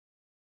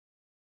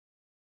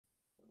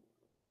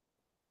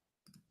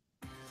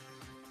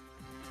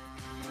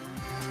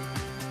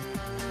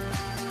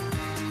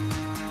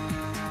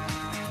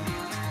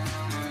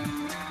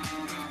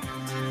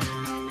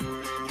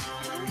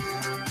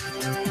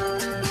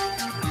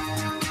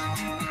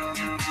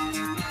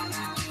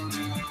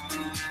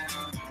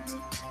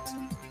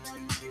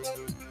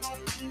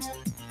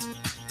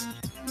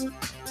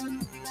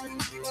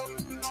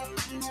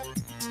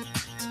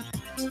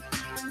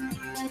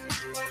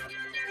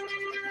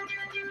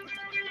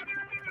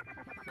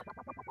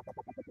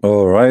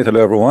All right,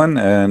 hello everyone,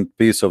 and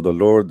peace of the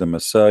Lord, the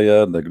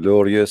Messiah, the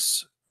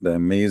glorious, the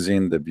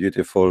amazing, the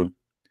beautiful,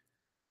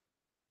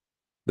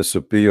 the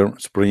superior,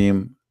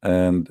 supreme,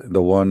 and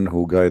the one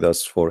who guides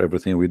us for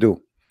everything we do.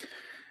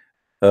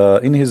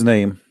 In His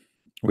name,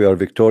 we are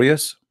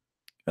victorious,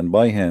 and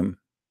by Him,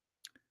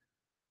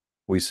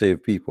 we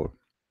save people.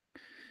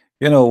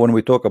 You know, when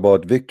we talk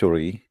about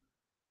victory,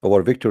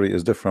 our victory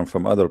is different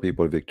from other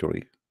people's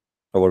victory.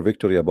 Our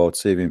victory about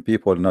saving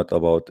people, not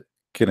about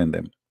killing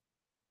them.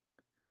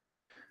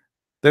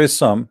 There is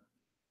some,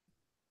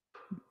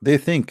 they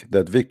think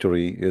that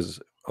victory is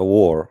a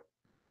war,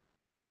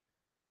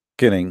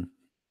 killing,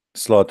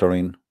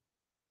 slaughtering.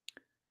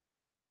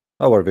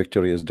 Our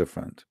victory is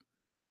different.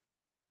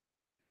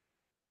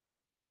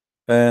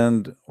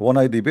 And when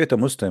I debate a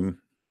Muslim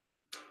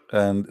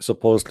and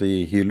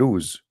supposedly he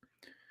lose,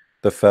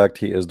 the fact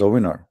he is the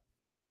winner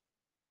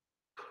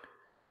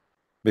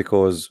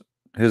because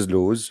his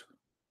lose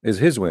is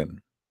his win.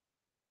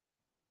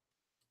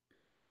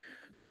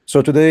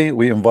 So today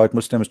we invite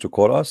Muslims to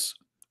call us,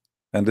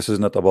 and this is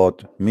not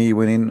about me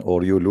winning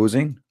or you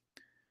losing.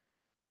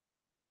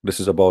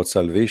 This is about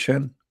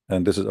salvation,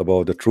 and this is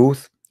about the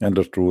truth, and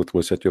the truth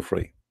will set you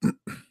free.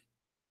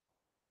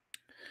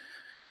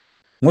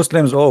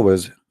 Muslims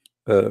always,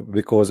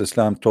 because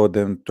Islam taught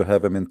them to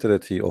have a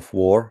mentality of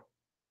war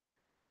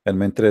and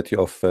mentality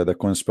of the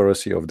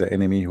conspiracy of the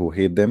enemy who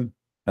hate them,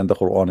 and the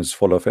Quran is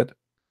full of it.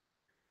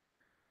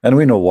 And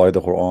we know why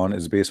the Quran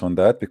is based on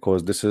that,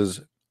 because this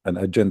is an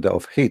agenda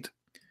of hate,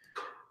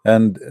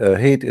 and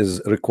hate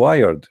is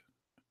required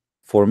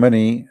for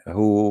many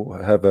who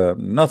have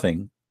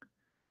nothing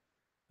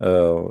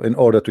in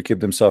order to keep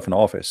themselves in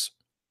office.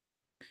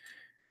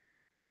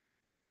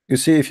 You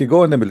see, if you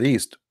go in the Middle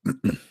East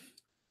and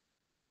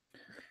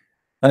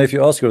if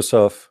you ask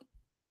yourself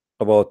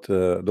about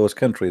those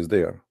countries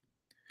there,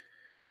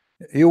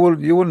 you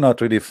will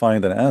not really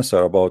find an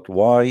answer about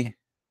why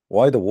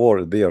the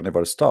war there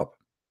never stop.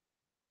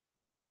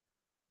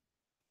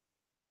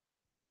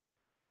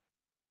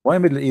 Why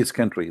Middle East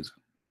countries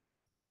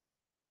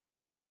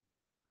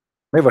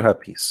never have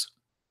peace?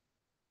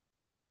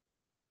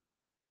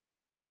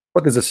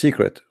 What is the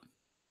secret?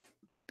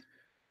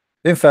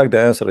 In fact,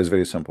 the answer is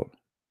very simple.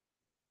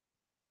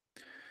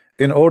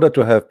 In order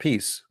to have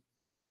peace,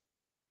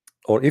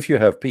 or if you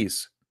have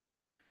peace,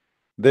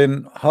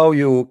 then how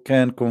you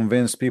can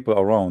convince people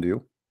around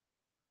you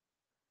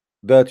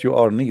that you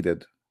are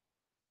needed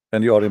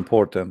and you are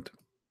important?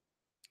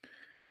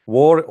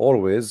 War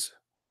always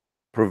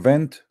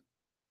prevent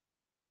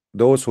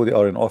those who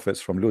are in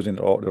office from losing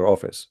their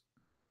office.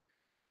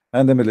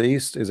 And the Middle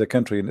East is a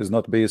country and is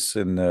not based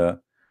in a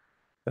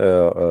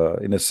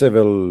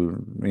civil,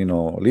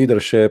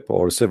 leadership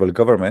or civil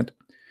government.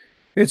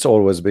 It's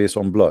always based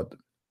on blood.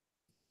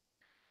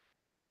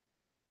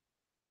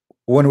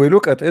 When we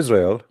look at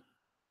Israel,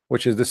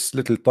 which is this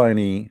little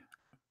tiny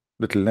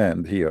little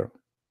land here,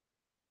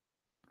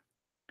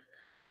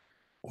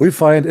 we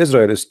find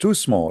Israel is too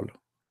small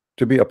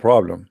to be a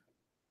problem,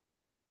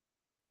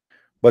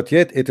 but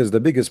yet it is the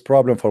biggest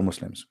problem for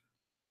Muslims.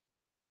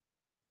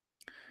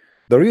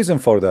 The reason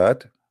for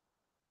that,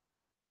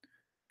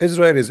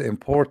 Israel is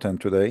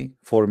important today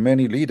for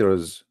many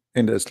leaders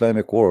in the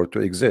Islamic world to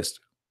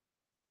exist.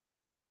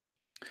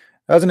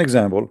 As an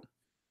example,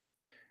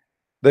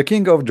 the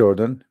king of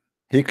Jordan,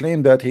 he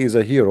claimed that he is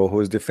a hero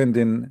who is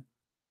defending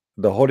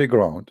the holy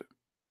ground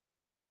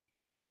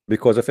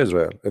because of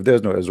Israel. If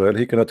there's no Israel,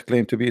 he cannot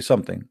claim to be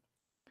something.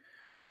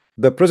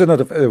 The president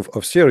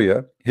of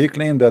Syria, he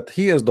claimed that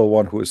he is the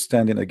one who is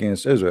standing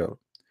against Israel,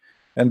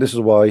 and this is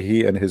why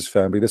he and his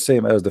family, the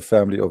same as the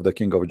family of the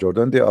king of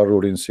Jordan, they are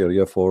ruling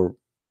Syria for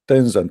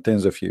tens and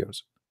tens of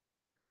years.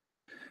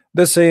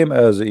 The same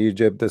as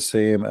Egypt, the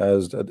same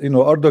as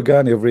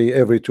Erdogan.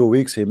 Every 2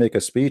 weeks he make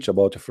a speech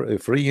about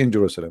free in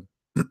Jerusalem.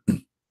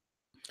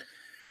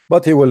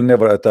 But he will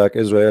never attack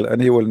Israel,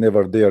 and he will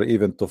never dare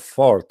even to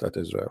fart at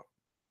Israel.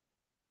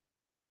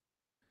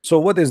 So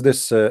what is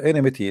this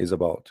enmity is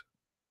about?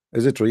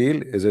 Is it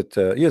real? Is it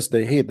yes,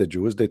 they hate the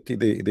Jews. They've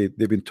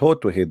been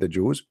taught to hate the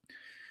Jews,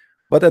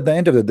 but at the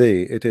end of the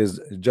day, it is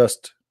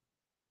just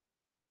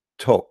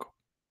talk.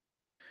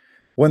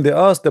 When they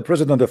asked the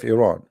president of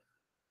Iran,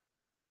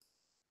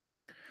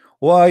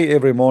 why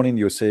every morning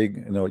you say,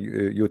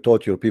 you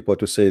taught your people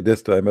to say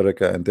death to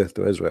America and death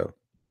to Israel,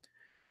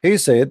 he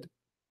said,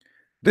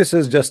 this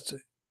is just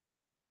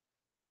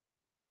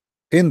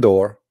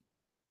indoor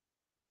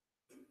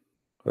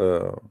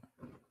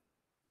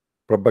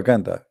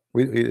propaganda.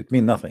 It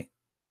mean nothing,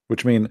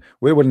 which mean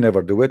we will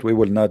never do it, we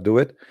will not do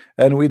it,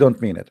 and we don't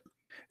mean it.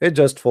 It's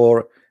just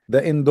for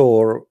the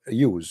indoor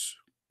use.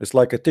 It's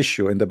like a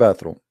tissue in the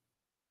bathroom.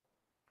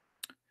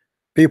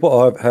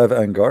 People have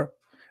anger,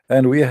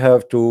 and we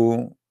have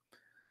to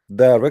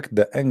direct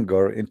the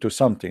anger into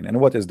something. And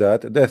what is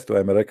that? Death to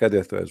America,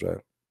 death to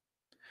Israel.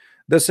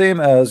 The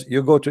same as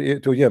you go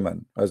to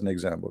Yemen, as an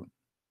example.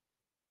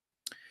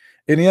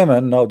 In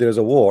Yemen now there is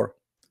a war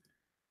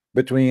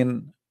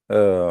between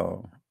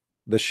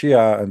the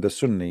Shia and the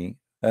Sunni,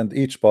 and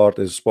each part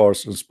is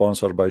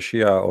sponsored by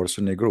Shia or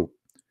Sunni group.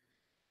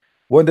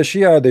 When the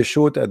Shia they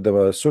shoot at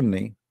the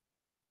Sunni,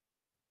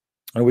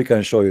 and we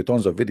can show you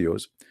tons of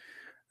videos,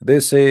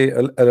 they say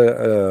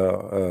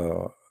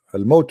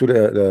الموت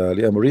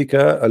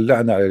لأمريكا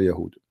اللعنة على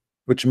اليهود,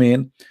 which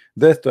mean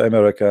death to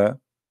America,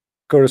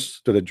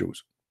 curse to the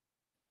Jews.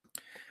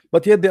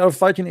 But yet they are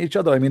fighting each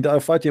other. I mean, they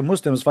are fighting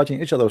Muslims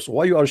fighting each other. So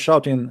why you are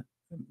shouting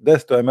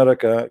death to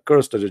America,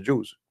 curse to the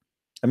Jews?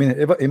 I mean,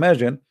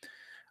 imagine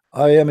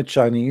I am a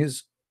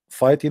Chinese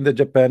fighting the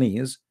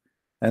Japanese,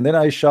 and then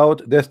I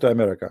shout death to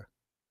America.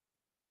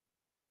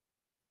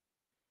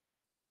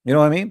 You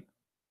know what I mean?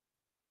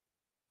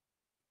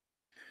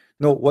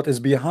 No, what is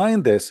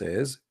behind this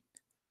is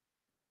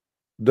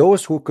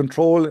those who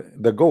control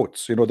the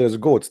goats. You know, there's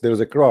goats, there's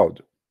a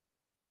crowd,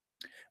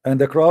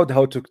 and the crowd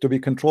how to be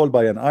controlled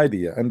by an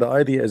idea, and the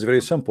idea is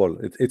very simple.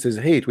 It is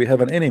hate. We have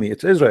an enemy,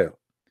 it's Israel.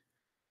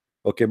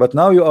 Okay, but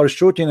now you are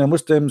shooting a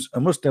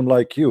Muslim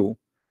like you,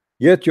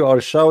 yet you are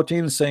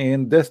shouting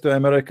saying death to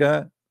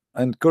America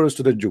and curse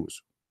to the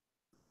Jews.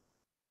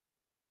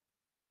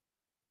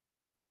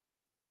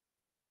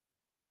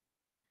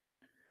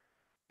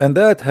 And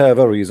that have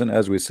a reason,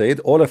 as we said,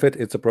 all of it,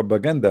 it's a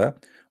propaganda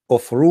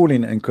of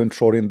ruling and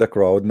controlling the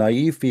crowd,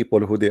 naive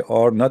people who they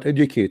are not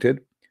educated.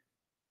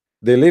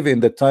 They live in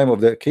the time of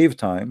the cave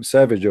time,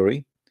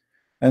 savagery,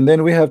 and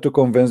then we have to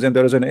convince them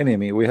there is an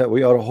enemy.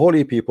 We are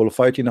holy people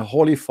fighting a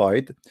holy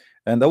fight,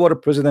 and our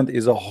president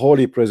is a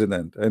holy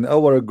president, and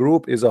our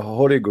group is a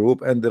holy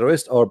group, and the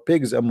rest are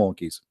pigs and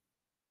monkeys.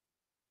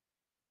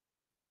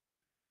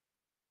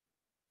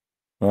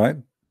 Right?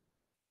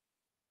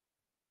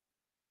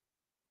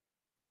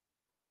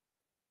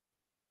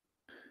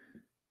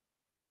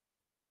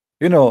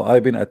 You know,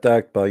 I've been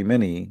attacked by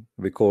many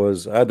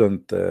because I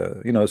don't,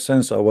 you know,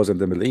 since I was in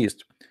the Middle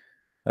East,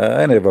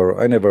 I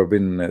never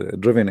been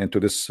driven into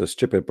this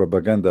stupid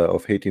propaganda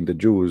of hating the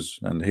Jews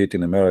and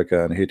hating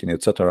America and hating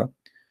etc.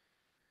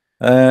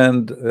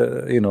 And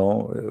you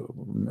know,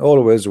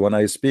 always when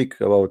I speak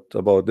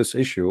about this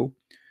issue,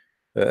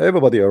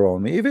 everybody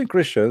around me, even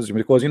Christians,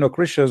 because you know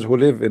Christians who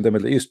live in the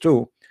Middle East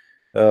too.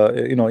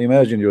 You know,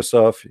 imagine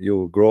yourself,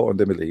 you grow in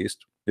the Middle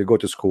East, you go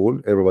to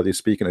school, everybody's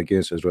speaking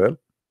against Israel.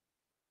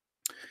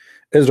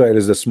 Israel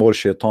is the small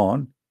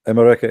shaitan,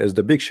 America is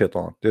the big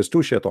shaitan. There's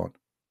two shaitan.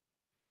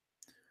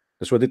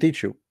 That's what they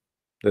teach you.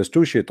 There's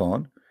two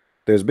shaitan.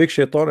 There's big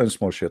shaitan and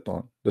small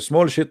shaitan. The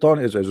small shaitan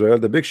is Israel,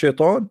 the big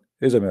shaitan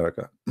is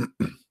America.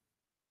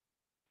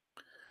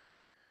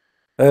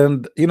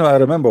 And you know, I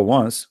remember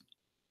once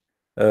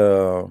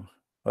I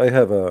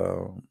have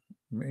a,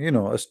 you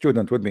know, a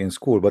student with me in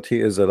school, but he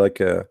is like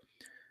a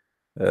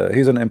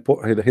he's an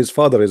important, his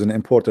father is an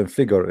important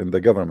figure in the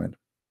government.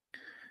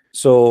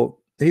 So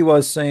he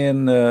was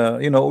saying,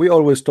 you know, we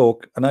always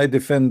talk, and I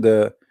defend,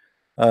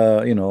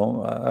 you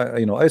know,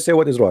 I say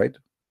what is right.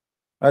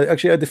 I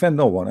defend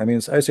no one. I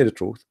mean, I say the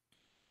truth.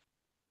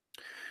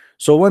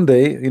 So one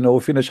day, you know,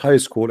 we finished high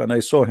school, and I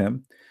saw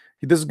him.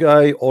 This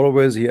guy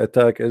always he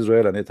attack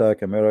Israel and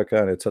attack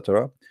America and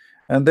etc.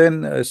 And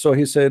then so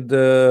he said,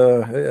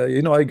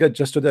 you know,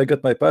 just today I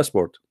got my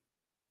passport.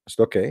 I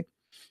said, okay,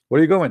 where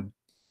are you going?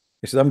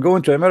 He said, I'm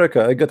going to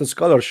America. I got a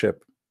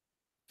scholarship.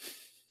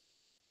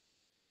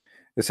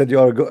 He said,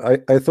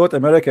 I thought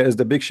America is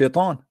the big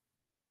shaitan.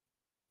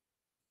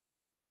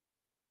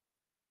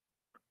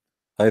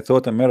 I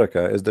thought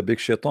America is the big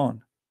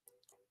shaitan.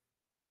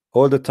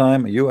 All the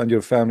time, you and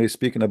your family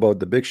speaking about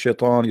the big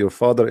shaitan. Your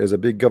father is a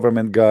big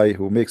government guy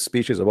who makes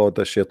speeches about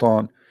the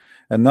shaitan.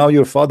 And now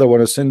your father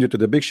want to send you to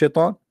the big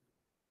shaitan?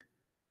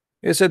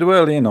 He said,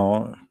 well, you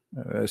know,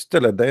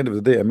 still at the end of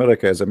the day,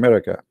 America is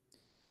America.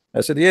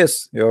 I said,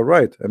 yes, you're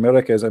right.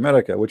 America is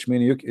America, which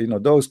means you know,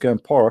 those can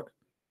park,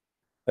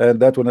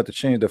 and that will not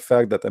change the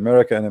fact that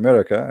America and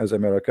America is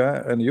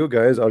America, and you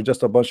guys are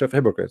just a bunch of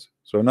hypocrites.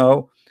 So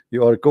now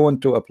you are going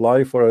to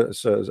apply for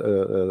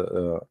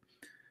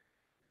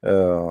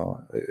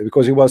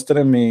because he was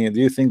telling me,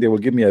 do you think they will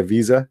give me a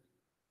visa?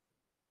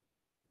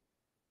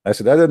 I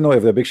said, I don't know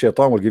if the big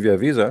shaitan will give you a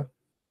visa.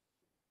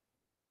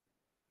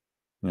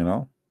 You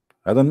know,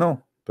 I don't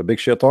know. The big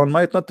shaitan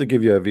might not to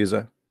give you a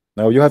visa.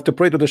 Now you have to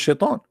pray to the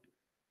shaitan.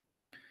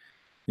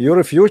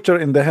 Your future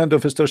in the hand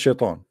of Mr.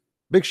 Shaitan,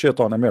 big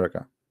shaitan,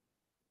 America.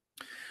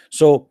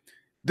 So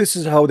this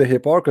is how the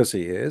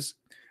hypocrisy is,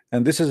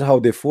 and this is how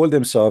they fool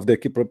themselves. They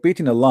keep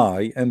repeating a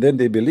lie, and then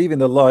they believe in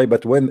the lie.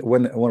 But when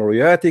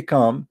reality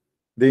come,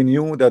 they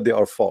knew that they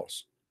are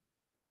false.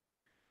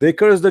 They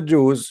curse the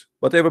Jews,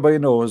 but everybody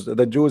knows that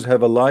the Jews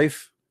have a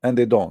life, and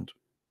they don't.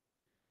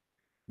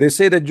 They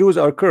say the Jews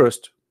are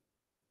cursed,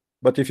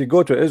 but if you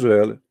go to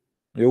Israel,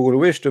 you will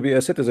wish to be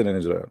a citizen in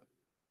Israel.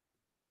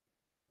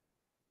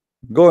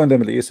 Go in the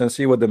Middle East and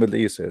see what the Middle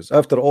East is.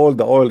 After all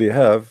the oil you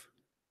have,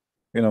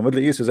 you know, Middle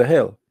East is a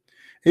hell.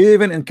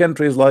 Even in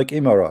countries like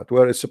Emirat,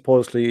 where it's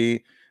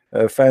supposedly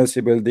a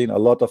fancy building, a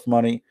lot of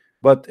money,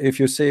 but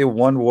if you say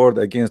one word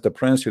against the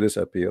prince, you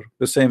disappear.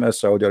 The same as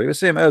Saudi Arabia, the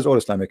same as all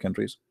Islamic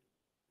countries.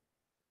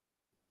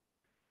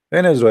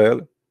 In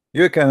Israel,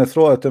 you can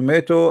throw a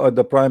tomato at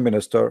the prime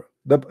minister.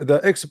 The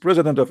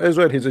ex-president of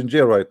Israel, he's in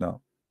jail right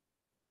now.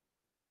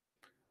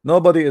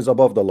 Nobody is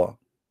above the law.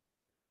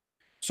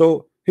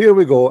 So here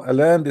we go. A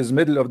land is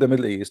middle of the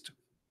Middle East,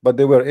 but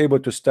they were able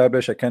to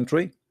establish a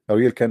country, a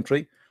real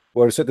country,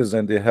 where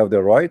citizens they have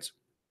their rights.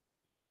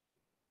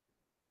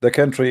 The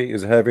country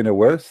is having a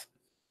wealth,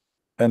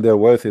 and their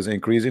wealth is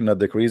increasing, not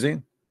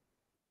decreasing.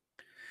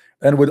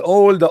 And with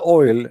all the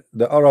oil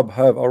the Arab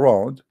have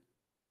around,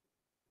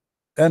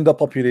 and the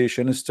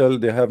population still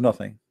they have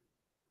nothing.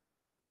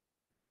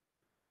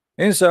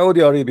 In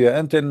Saudi Arabia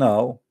until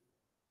now,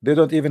 they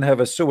don't even have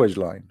a sewage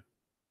line,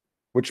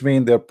 which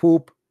means their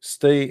poop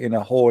stay in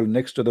a hole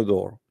next to the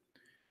door.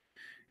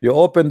 You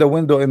open the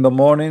window in the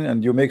morning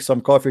and you make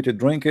some coffee to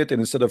drink it, and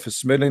instead of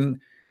smelling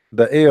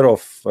the air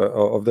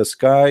of the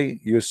sky,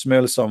 you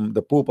smell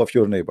the poop of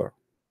your neighbor.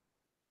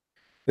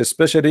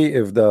 Especially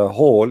if the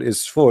hole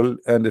is full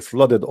and it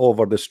flooded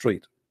over the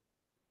street.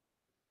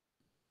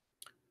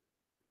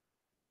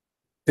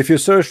 If you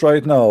search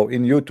right now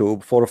in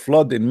YouTube for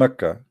flood in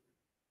Mecca,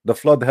 the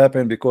flood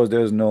happened because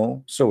there is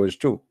no sewage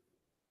too.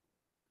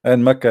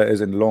 And Mecca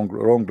is in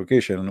wrong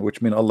location,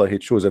 which means Allah he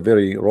chose a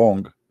very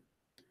wrong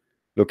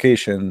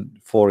location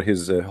for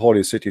his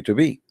holy city to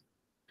be.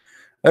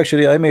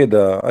 Actually, I made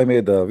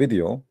a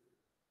video.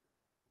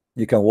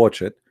 You can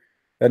watch it,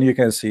 and you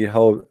can see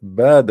how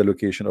bad the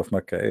location of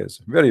Mecca is.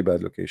 Very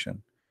bad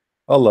location.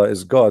 Allah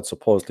is God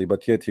supposedly,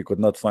 but yet he could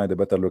not find a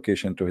better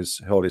location to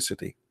his holy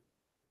city.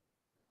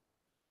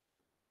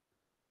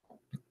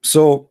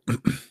 So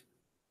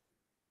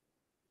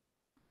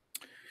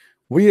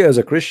we as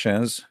a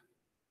Christians,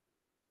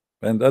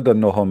 and I don't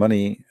know how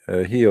many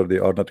here they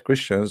are not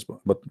Christians,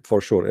 but for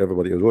sure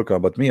everybody is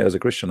welcome. But me as a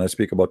Christian, I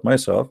speak about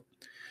myself.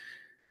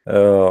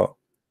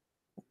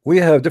 We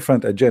have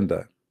different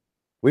agenda.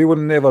 We will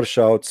never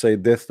shout, say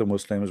death to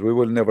Muslims. We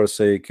will never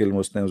say kill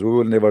Muslims. We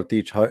will never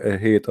teach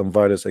hate and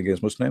violence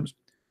against Muslims.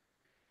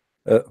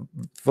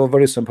 For a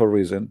very simple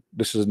reason,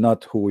 this is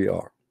not who we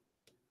are.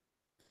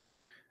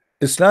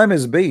 Islam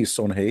is based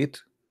on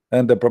hate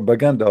and the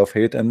propaganda of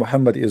hate, and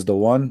Muhammad is the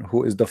one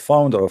who is the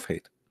founder of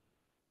hate.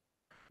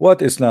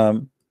 What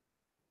Islam?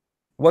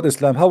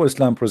 How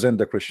Islam present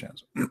the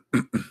Christians?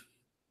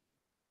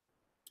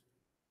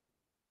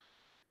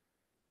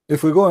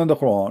 If we go in the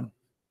Quran,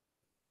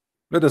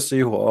 let us see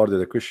who are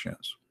the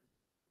Christians.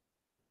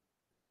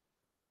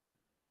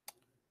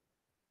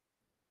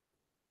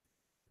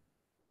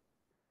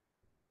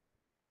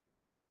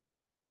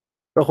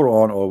 The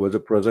Quran always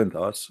present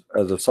us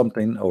as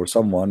something or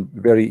someone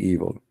very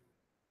evil.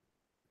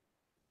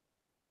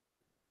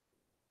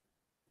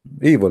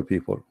 Evil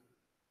people.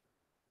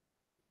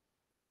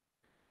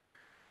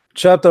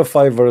 Chapter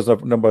 5 verse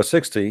number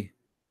 60,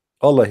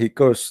 Allah he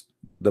cursed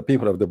the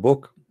people of the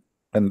book,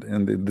 and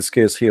in this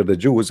case here the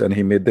Jews, and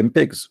he made them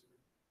pigs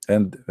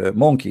and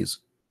monkeys.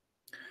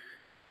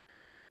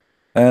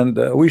 And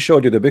we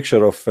showed you the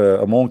picture of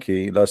a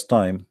monkey last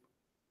time,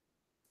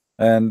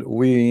 and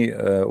we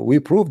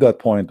proved that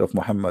point of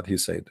Muhammad. He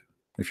said,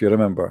 if you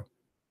remember,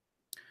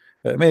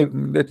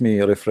 let me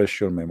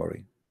refresh your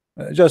memory,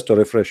 just to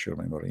refresh your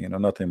memory,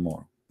 nothing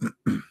more.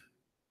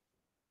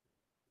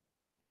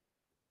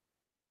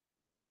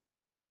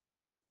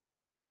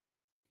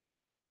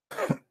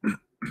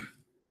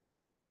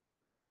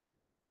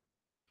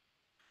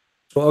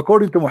 So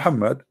according to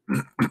Muhammad,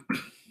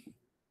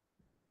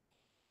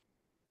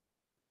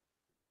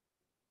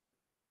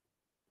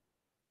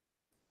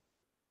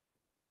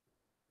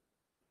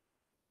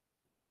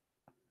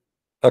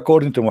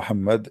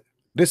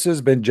 this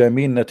is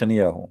Benjamin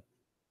Netanyahu.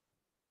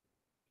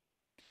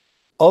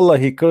 Allah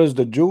he cursed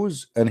the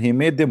Jews and he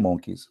made them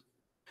monkeys.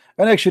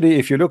 And actually,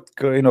 if you look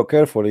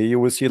carefully, you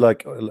will see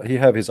like he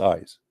have his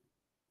eyes.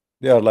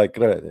 They are like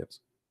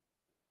relatives.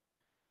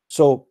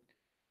 So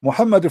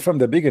Muhammad from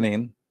the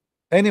beginning,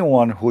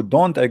 anyone who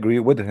don't agree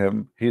with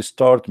him, he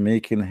start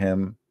making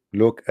him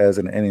look as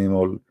an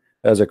animal,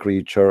 as a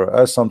creature,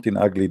 as something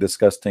ugly,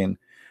 disgusting.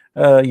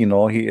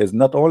 He is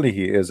not only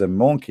he is a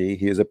monkey,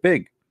 he is a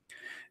pig.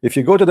 If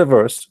you go to the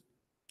verse,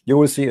 you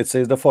will see it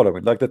says the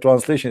following. Like the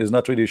translation is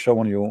not really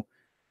showing you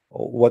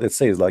what it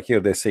says. Like here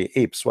they say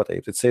apes. What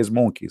apes? It says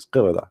monkeys.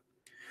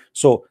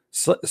 So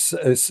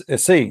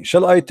say,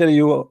 shall I tell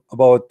you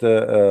about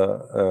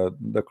the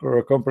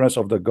recompense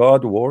of the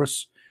God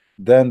worse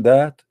than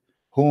that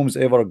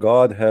whomsoever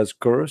God has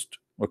cursed?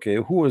 Okay,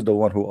 who is the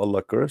one who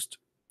Allah cursed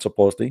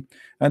supposedly?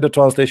 And the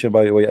translation,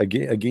 by the way,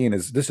 again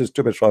is this is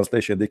stupid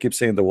translation. They keep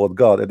saying the word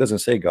God. It doesn't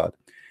say God,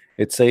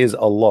 it says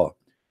Allah.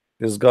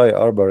 This guy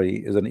Arbery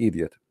is an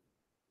idiot.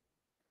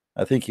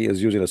 I think he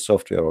is using a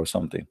software or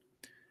something.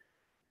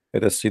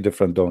 Let us see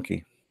different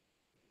donkey.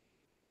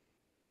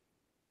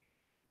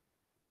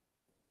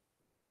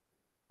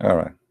 All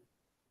right.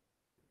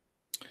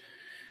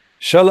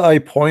 Shall I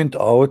point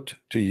out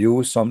to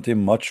you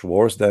something much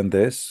worse than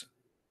this?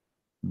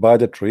 By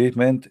the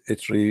treatment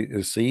it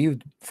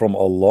received from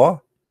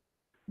Allah,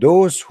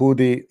 those who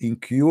they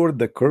incurred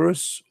the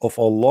curse of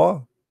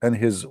Allah and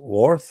his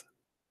wrath,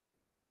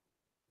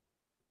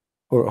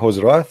 or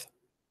his wrath,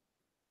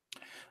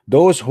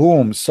 those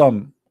whom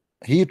some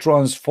he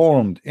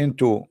transformed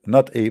into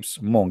not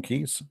apes,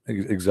 monkeys,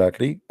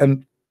 exactly,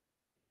 and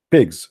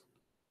pigs.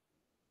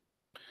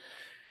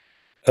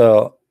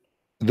 Uh,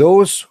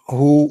 those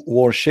who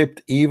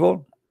worshipped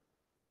evil,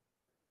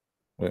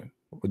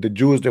 the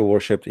Jews, they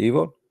worshipped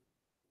evil.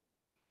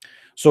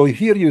 So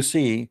here you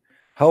see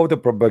how the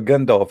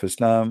propaganda of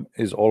Islam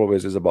is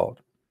always is about.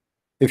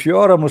 If you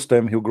are a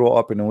Muslim who grew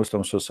up in a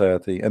Muslim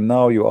society and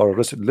now you are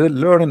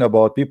learning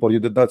about people you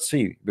did not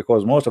see,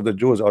 because most of the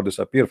Jews are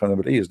disappeared from the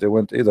Middle East. They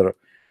went either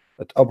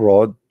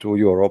abroad to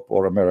Europe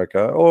or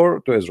America or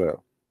to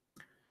Israel.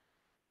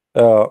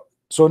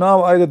 So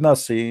now I did not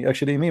see,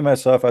 actually me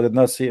myself, I did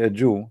not see a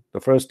Jew. The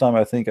first time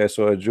I think I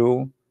saw a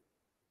Jew,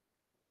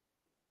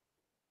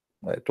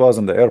 it was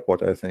in the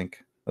airport, I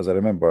think, as I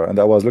remember, and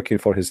I was looking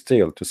for his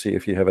tail to see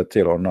if he have a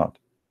tail or not.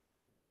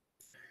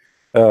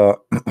 Uh,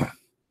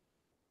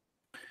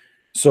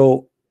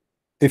 so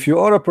if you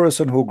are a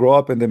person who grew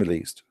up in the Middle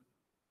East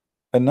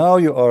and now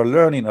you are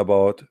learning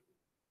about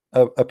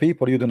a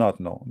people you do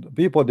not know,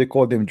 people they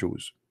call them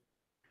Jews,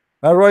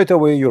 and right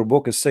away your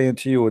book is saying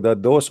to you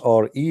that those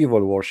are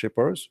evil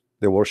worshippers,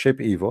 they worship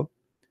evil,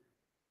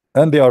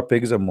 and they are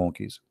pigs and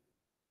monkeys,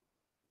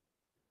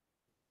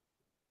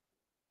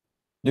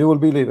 you will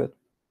believe it,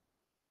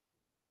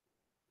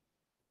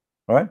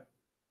 right?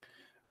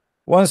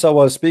 Once I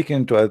was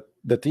speaking to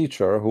the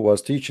teacher who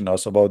was teaching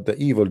us about the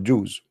evil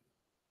Jews,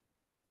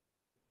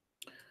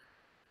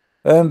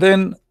 and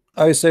then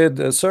I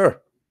said, sir,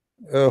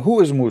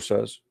 who is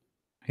Moses?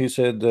 He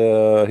said,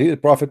 he is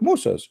Prophet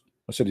Moses.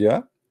 I said,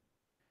 yeah.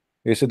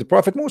 He said, the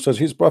Prophet Moses,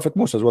 he's Prophet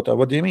Moses.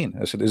 What do you mean?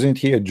 I said, isn't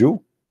he a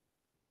Jew?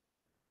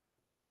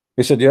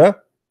 He said, yeah.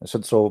 I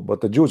said, so,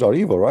 but the Jews are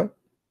evil, right?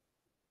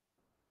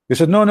 He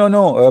said, no, no,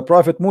 no,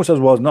 Prophet Moses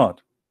was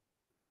not.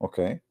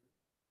 Okay.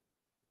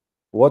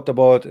 What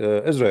about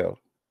Israel?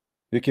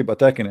 You keep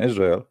attacking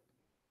Israel.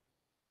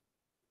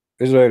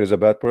 Israel is a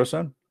bad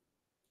person?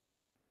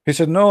 He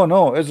said, no,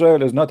 no,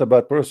 Israel is not a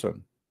bad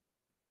person.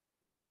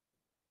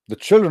 The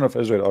children of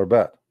Israel are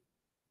bad.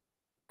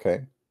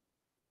 Okay.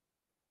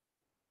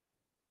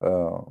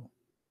 Uh,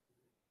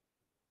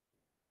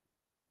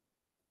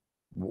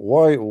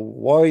 what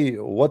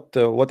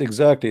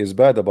exactly is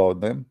bad about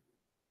them?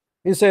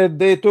 He said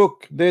they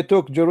took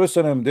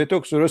Jerusalem. They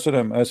took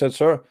Jerusalem. I said,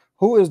 sir,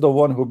 who is the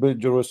one who built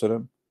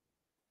Jerusalem?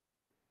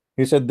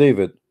 He said,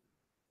 David.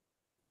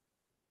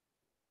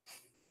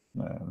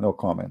 No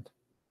comment.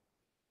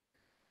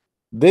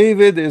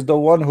 David is the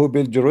one who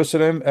built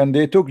Jerusalem, and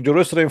they took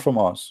Jerusalem from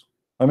us.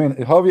 I mean,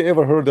 have you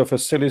ever heard of a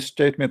silly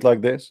statement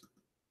like this?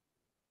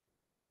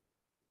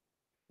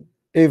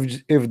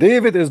 If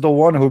David is the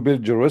one who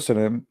built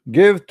Jerusalem,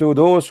 give to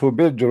those who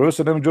built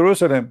Jerusalem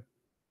Jerusalem.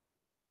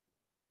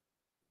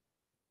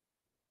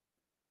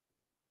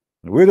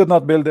 We did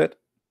not build it.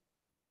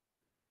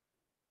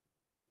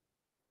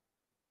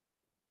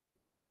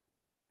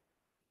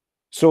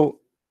 So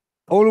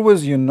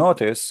always you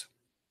notice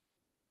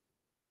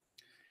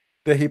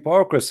the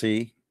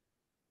hypocrisy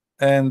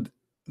and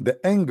the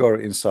anger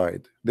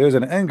inside. There's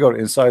an anger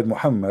inside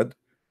Muhammad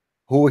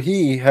who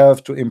he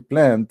have to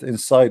implant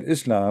inside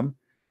Islam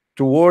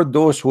toward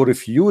those who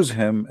refuse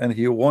him, and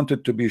he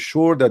wanted to be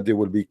sure that they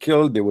will be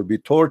killed, they will be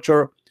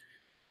tortured,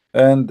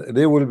 and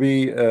they will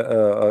be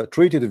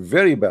treated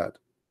very bad.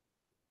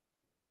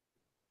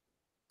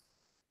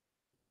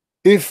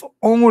 If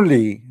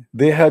only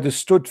they had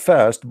stood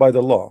fast by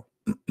the law,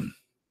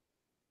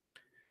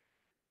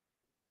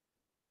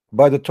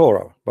 by the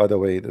Torah. By the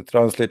way, the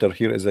translator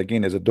here is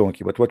again is a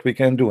donkey, but what we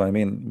can do, I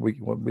mean,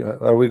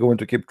 are we going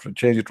to keep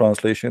changing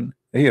translation?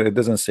 Here it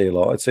doesn't say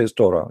law, it says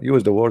Torah.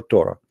 Use the word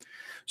Torah.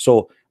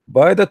 So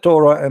by the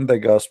Torah and the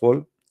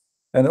gospel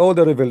and all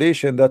the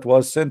revelation that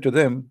was sent to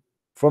them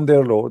from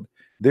their Lord,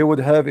 they would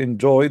have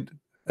enjoyed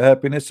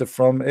happiness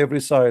from every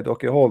side.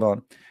 Okay, hold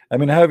on. I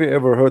mean, have you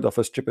ever heard of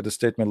a stupid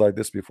statement like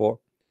this before?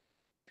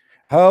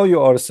 How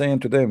you are saying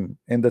to them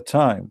in the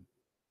time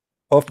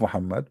of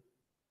Muhammad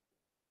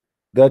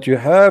that you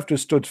have to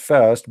stood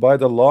fast by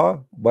the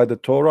law, by the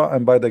Torah,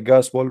 and by the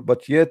gospel,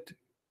 but yet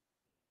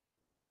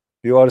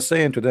you are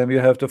saying to them you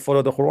have to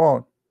follow the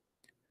Quran.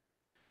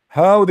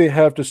 How they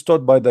have to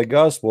stood by the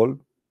gospel,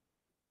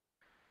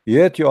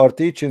 yet you are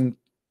teaching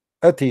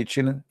a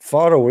teaching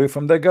far away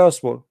from the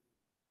gospel.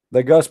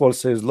 The gospel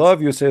says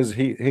love, you says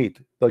hate.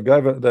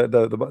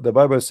 The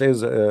Bible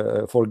says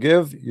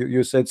forgive,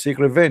 you said seek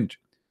revenge.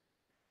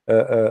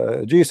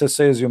 Jesus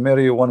says you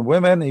marry one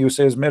woman, you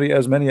says marry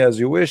as many as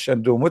you wish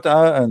and do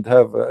mut'ah and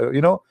have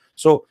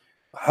so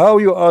how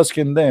you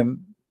asking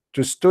them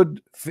to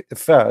stood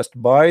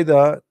fast by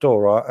the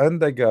Torah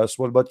and the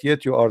gospel, but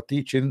yet you are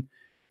teaching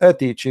a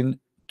teaching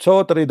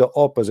totally the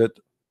opposite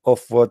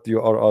of what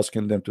you are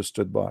asking them to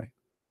stood by.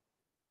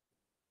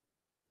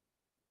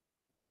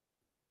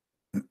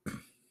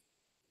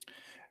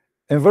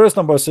 In verse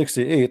number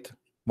 68,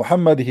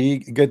 Muhammad he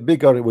get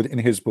bigger within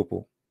his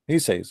poo. He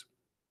says,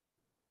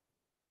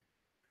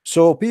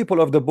 so people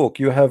of the book,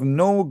 you have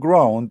no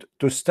ground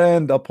to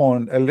stand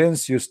upon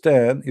unless you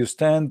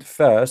stand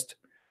fast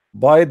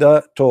by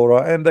the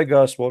Torah and the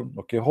gospel.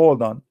 Okay,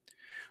 hold on.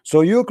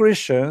 So you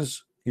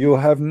Christians, you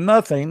have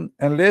nothing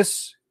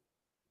unless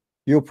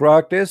you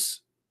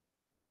practice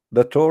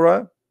the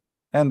Torah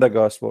and the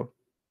gospel.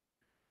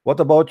 What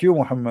about you,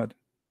 Muhammad?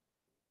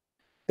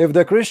 If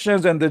the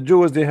Christians and the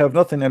Jews, they have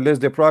nothing unless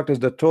they practice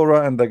the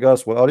Torah and the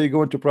gospel, are you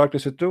going to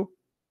practice it too?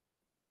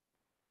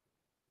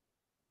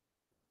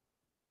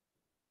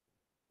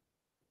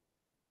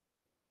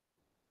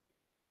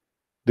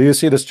 Do you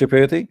see the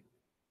stupidity?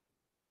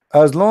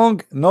 As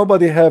long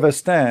nobody have a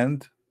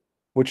stand,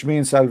 which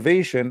means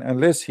salvation,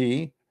 unless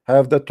he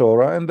have the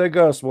Torah and the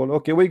gospel.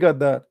 Okay, we got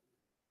that.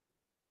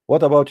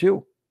 What about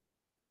you?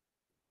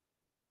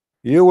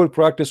 You will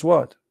practice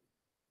what?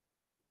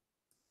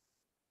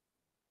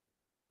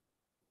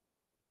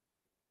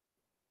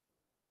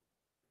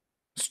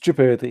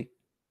 Stupidity.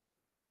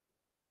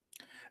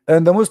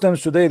 And the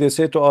Muslims today, they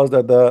say to us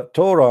that the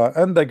Torah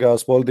and the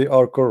gospel, they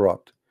are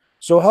corrupt.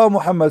 So how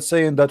Muhammad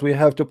saying that we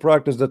have to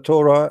practice the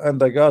Torah and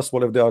the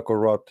gospel if they are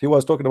corrupt? He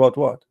was talking about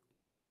what?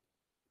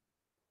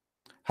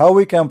 How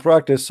we can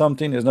practice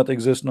something is not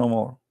exist no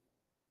more.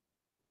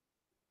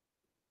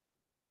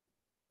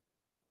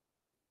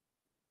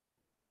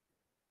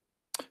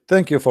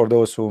 Thank you for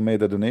those who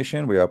made a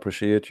donation. We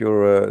appreciate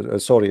your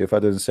sorry if I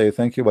didn't say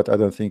thank you, but I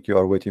don't think you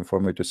are waiting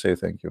for me to say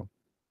thank you.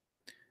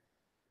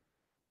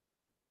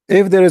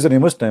 If there is any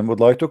Muslim would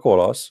like to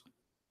call us,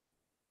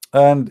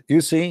 and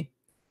you see,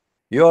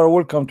 you are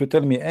welcome to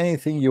tell me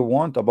anything you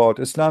want about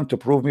Islam to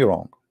prove me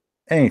wrong.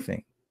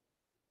 Anything.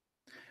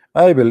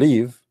 I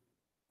believe,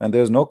 and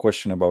there's no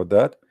question about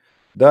that,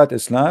 that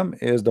Islam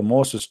is the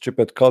most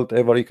stupid cult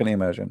ever you can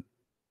imagine.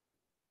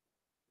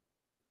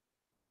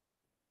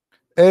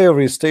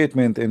 Every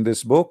statement in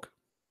this book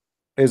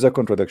is a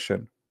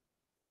contradiction.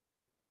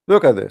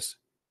 Look at this.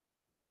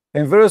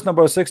 In verse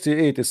number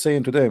 68, it's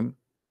saying to them,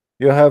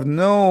 you have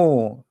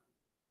no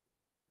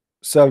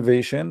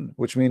salvation,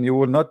 which means you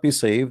will not be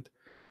saved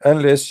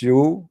unless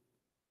you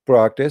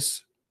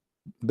practice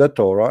the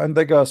Torah and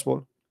the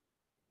gospel.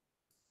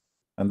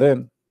 And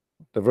then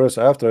the verse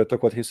after it,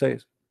 look what he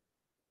says.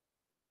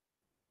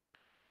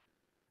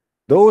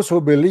 Those who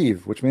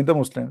believe, which means the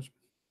Muslims,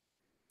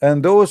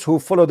 and those who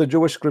follow the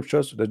Jewish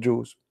scriptures, the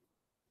Jews,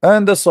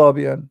 and the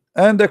Sabian,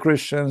 and the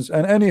Christians,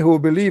 and any who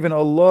believe in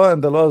Allah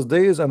and the last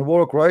days and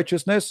work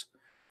righteousness,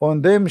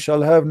 on them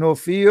shall have no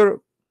fear,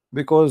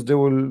 because they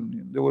will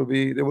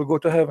go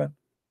to heaven.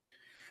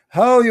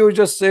 How you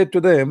just said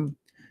to them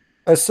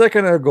a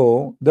second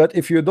ago that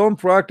if you don't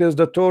practice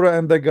the Torah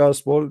and the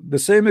gospel, the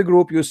same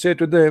group you say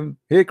to them,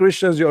 hey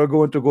Christians, you are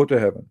going to go to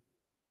heaven.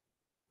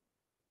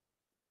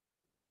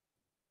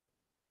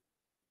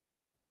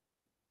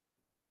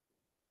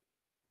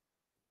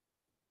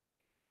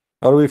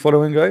 Are we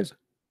following, guys?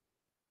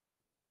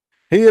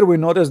 Here we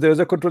notice there's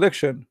a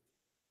contradiction.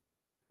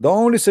 The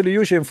only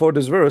solution for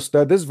this verse,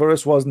 that this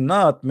verse was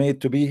not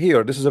made to be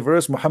here. This is a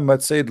verse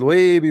Muhammad said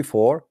way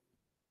before,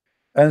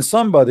 and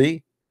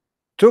somebody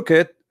took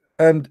it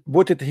and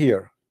put it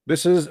here.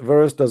 This is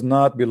verse does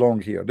not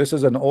belong here. This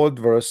is an old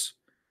verse.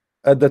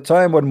 At the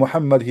time when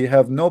Muhammad, he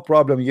have no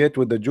problem yet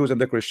with the Jews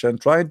and the Christians,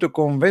 trying to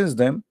convince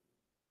them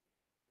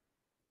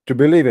to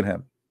believe in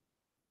him.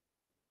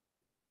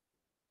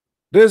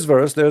 This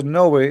verse, there's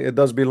no way it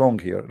does belong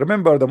here.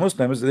 Remember, the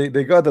Muslims,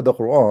 they gathered the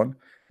Quran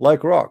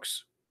like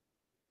rocks.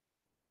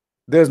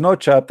 There's no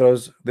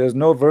chapters, there's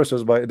no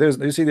verses by there's,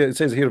 you see it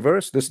says here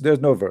verse,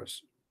 there's no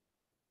verse.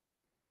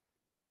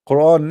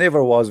 Quran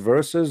never was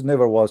verses,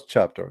 never was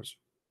chapters.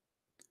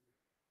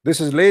 This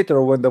is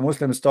later when the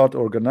Muslims start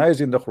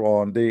organizing the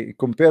Quran. They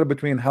compare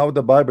between how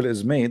the Bible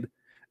is made,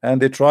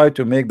 and they try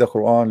to make the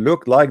Quran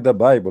look like the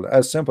Bible,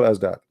 as simple as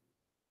that.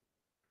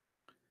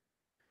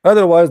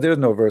 Otherwise there's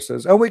no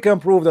verses, and we can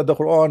prove that the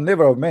Quran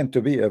never meant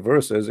to be a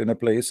verses in a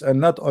place,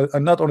 and not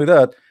only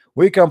that,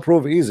 we can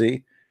prove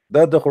easy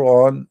that the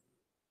Quran,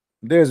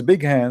 there's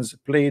big hands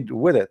played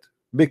with it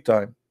big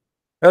time.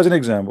 As an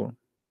example,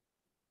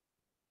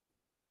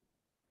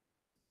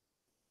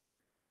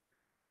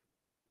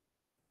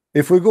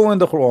 if we go in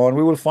the Quran,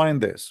 we will find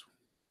this.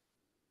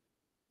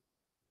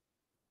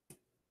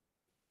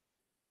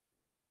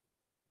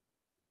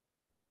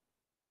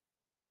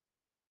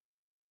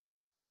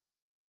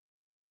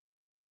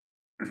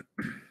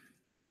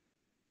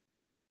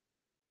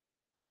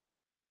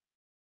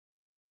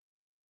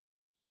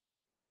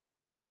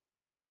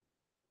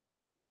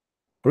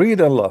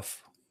 Read and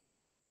laugh.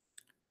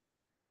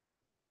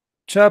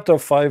 Chapter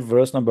 5,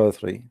 verse number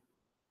 3.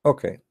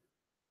 Okay.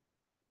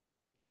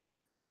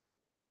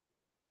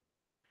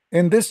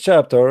 In this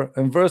chapter,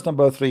 in verse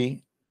number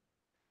 3,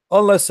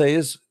 Allah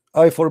says,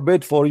 I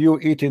forbid for you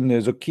eating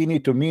zucchini,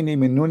 tumini,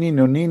 minuni,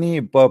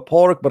 nonini,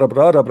 pork, blah,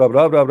 blah, blah, blah,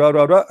 blah, blah, blah,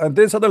 blah, blah. And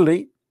then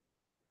suddenly,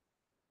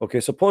 okay,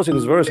 supposing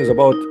this verse is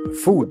about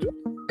food.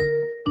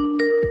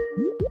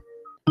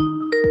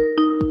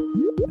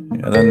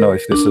 I don't know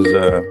if this is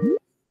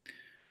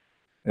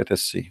let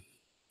us see.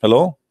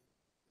 Hello?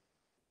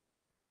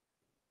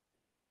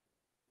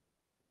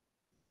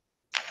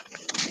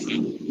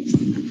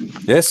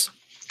 Yes?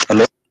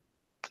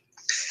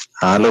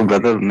 Hello,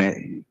 brother.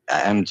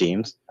 I am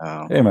James.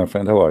 Hey, my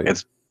friend, how are you?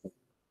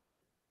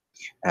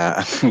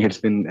 It's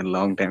been a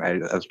long time. I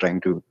was trying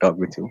to talk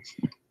with you,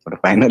 but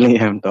finally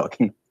I'm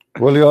talking.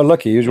 Well, you are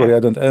lucky. Yeah. Usually I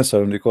don't answer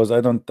them because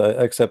I don't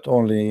accept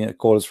only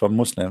calls from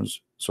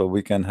Muslims, so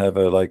we can have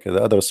like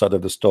the other side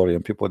of the story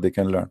and people they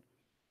can learn.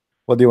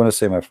 What do you want to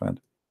say, my friend?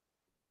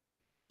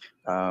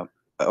 Uh,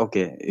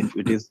 okay, if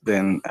it is,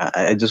 then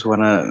I just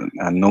wanna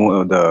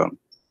know the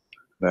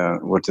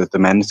what's it, the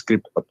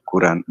manuscript of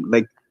Quran.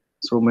 Like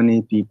so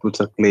many people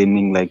are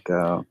claiming like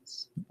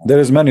There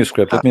is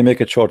manuscript. uh, Let me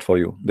make it short for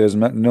you. There's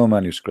no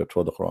manuscript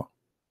for the Quran.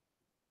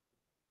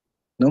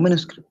 no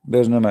manuscript.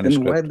 There's no Then why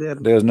manuscript. they are?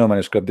 There's no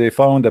manuscript. They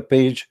found a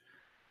page,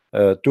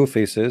 two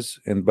faces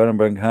in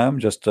Birmingham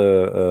just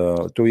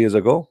 2 years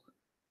ago,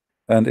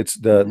 and it's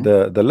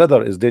Mhm. the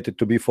letter is dated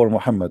to be for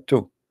Muhammad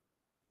too.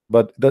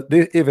 But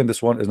even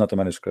this one is not a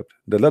manuscript.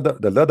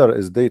 The letter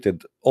is dated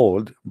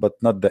old, but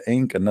not the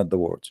ink and not the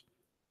words.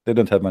 They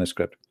don't have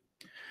manuscript.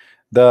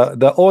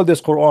 The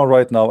oldest Quran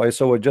right now, I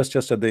saw it just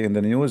yesterday in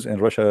the news in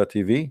Russia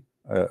TV,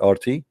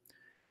 RT.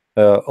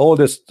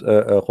 Oldest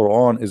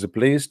Quran is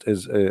placed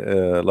is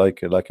like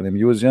in a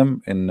museum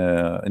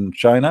in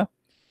China,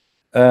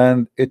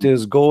 and it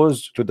is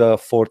goes to the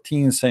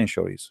 14th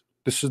centuries.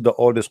 This is the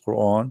oldest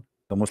Quran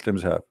the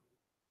Muslims have.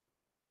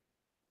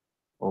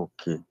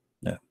 Okay.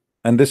 Yeah,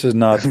 and this is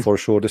not for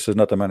sure. This is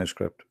not a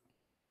manuscript.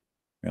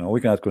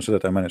 We cannot consider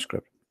it a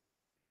manuscript.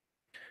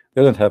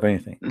 They don't have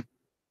anything.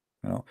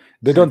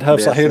 They don't have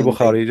They are Sahih saying like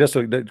Bukhari. Just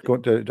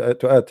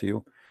to add to you,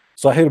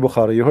 Sahih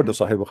Bukhari. You heard mhm. of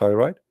Sahih Bukhari,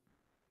 right?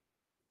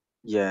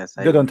 Yes,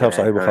 They I don't have I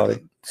Sahih heard. Bukhari.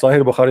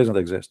 Sahih Bukhari doesn't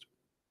exist.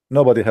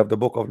 Nobody have the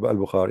book of Al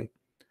Bukhari.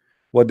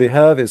 What they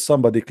have is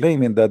somebody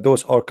claiming that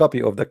those are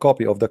copy of the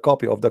copy of the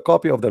copy of the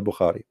copy of the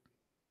Bukhari.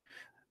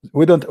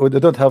 They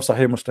don't have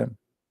Sahih Muslim.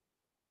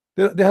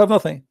 They have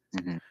nothing.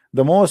 Mhm.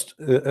 The most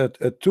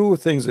two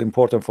things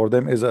important for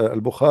them is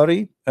Al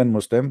Bukhari and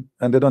Muslim,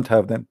 and they don't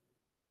have them,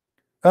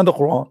 and the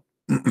Quran.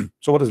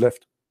 So what is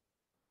left?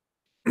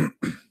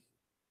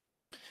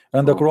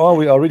 And the Quran Okay.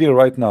 we are reading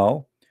right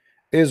now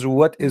is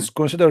what Mhm. is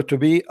considered to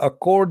be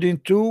according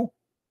to,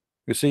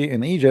 you see,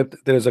 in Egypt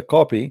there is a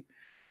copy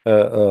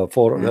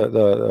for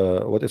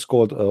Mhm. what is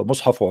called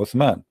Mus'haf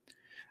Uthman,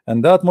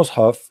 and that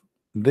Mus'haf,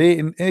 they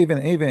even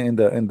in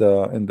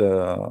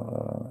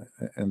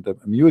the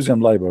museum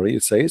library,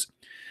 it says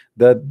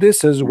that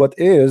this is Mhm. what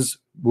is,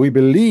 we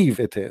believe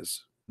it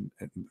is,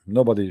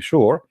 nobody is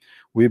sure,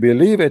 we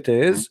believe it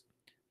Mhm. is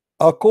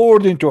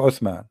according to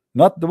Uthman,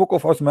 not the book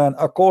of Uthman,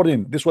 according,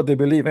 this is what they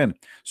believe in.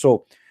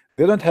 So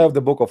they don't have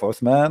the book of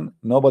Uthman,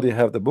 nobody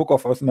have the book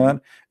of Mhm.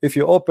 Uthman. If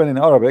you open in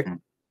Arabic,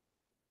 Mhm.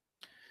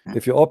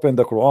 if you open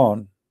the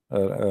Quran,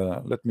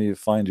 let me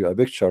find you a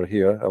picture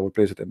here, I will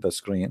place it in the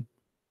screen.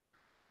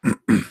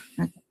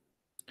 Mhm.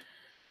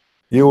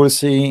 You will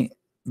see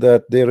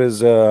that there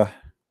is a,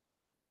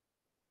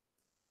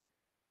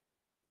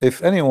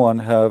 if anyone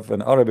have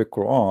an Arabic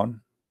Quran,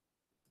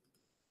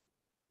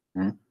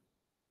 Mhm.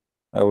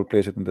 I will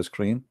place it in the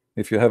screen.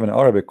 If you have an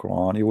Arabic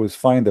Quran, you will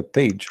find a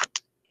page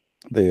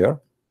there,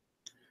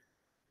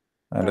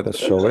 and let us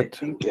Brother, show I it.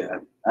 think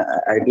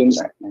I didn't.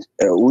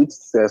 Which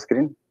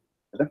screen?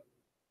 Brother?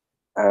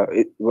 Are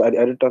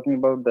you talking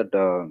about that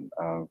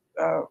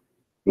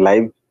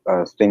live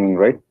streaming,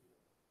 right?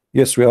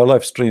 Yes, we are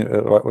live stream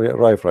we are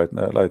live right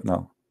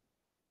now.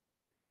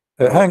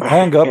 Oh,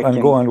 Hang up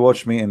and go can and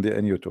watch me in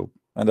YouTube,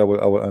 and I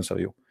will answer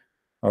you.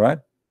 All right?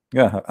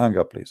 Yeah, hang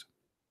up, please.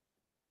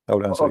 I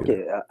will answer you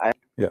there. okay. I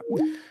Yeah.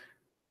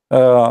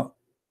 Uh,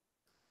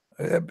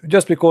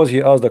 just because he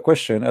asked the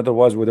question,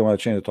 otherwise we don't want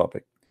to change the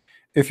topic.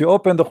 If you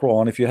open the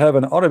Quran, if you have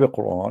an Arabic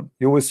Quran,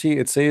 you will see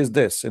it says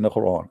this in the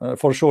Quran.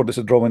 For sure, this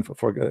is drawing.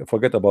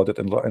 Forget about it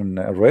in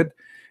red.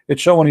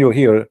 It's showing you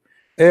here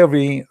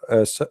every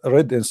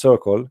red in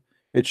circle.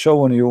 It's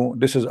showing you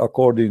this is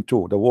according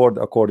to the word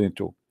according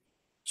to.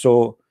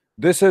 So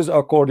this is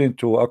according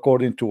to,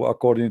 according to,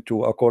 according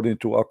to, according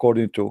to,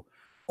 according to.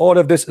 All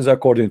of this is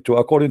according to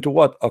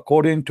what?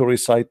 According to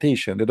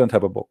recitation. They don't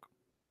have a book.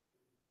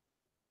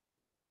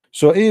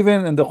 So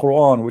even in the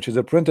Quran, which is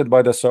printed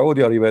by the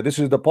Saudi Arabia, this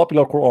is the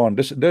popular Quran.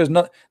 This there's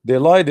not, they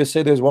lie. They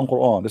say there's one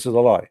Quran. This is a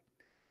lie.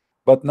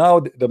 But now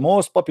the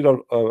most popular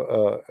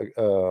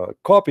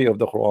copy of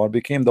the Quran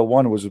became the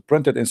one was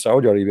printed in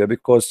Saudi Arabia,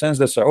 because since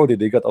the Saudi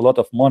they got a lot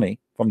of money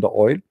from the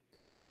oil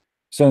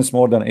since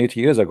more than 8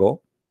 years ago.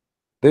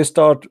 They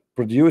start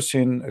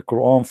producing a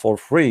Quran for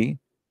free,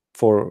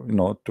 for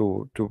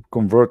to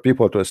convert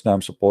people to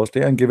Islam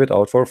supposedly, and give it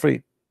out for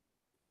free.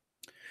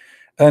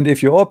 And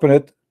if you open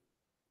it,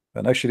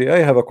 and actually I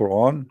have a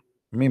Quran,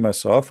 me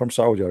myself, from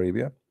Saudi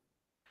Arabia,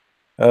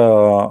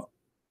 uh,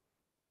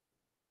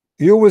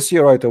 you will see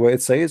right away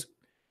it says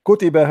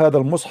كتب هذا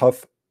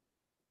المصحف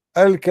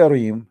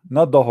الكريم,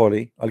 not the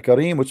holy,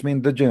 الكريم, which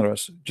means the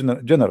generous.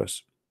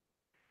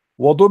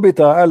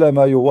 وضبط على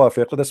ما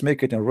يوافق. Let's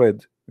make it in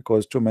red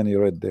because too many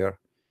red there.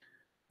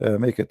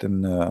 Make it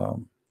in a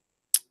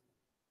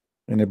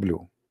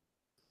blue,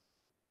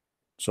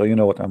 so you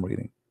know what I'm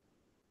reading.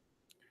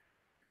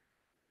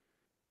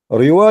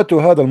 رواة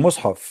هذا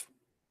المصحف,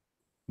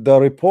 the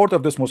report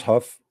of this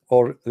mushaf,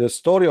 or the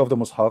story of the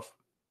mushaf,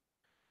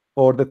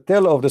 or the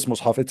tale of this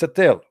mushaf, it's a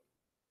tale.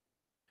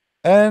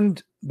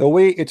 and the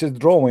way it is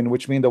drawing,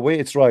 which means the way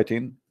it's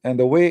writing, and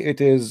the way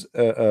it is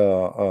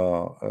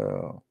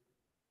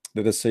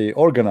let us say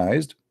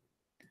organized,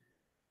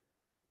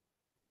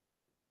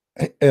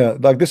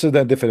 like this is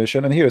the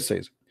definition, and here it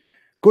says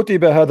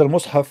كتب هذا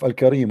المصحف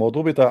الكريم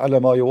وضبط على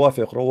ما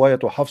يوافق رواية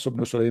حفص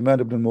بن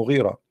سليمان بن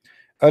المغيرة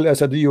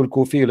الأسدي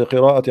الكوفي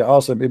لقراءة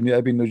عاصم ابن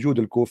أبي النجود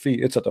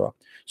الكوفي, etc.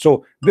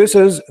 So this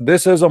is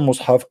a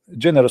mushaf,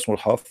 generous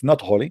mushaf,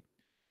 not holy,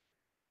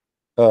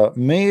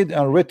 made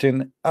and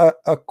written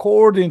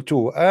according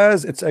to,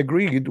 as it's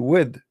agreed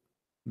with,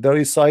 the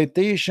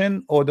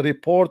recitation or the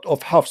report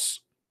of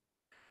Hafs.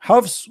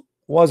 Hafs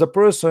was a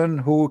person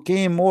who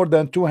came more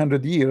than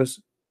 200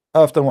 years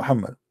after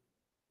Muhammad,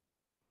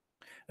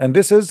 and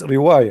this is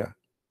riwayah,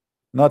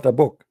 not a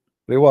book.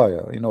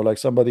 Riwayah, like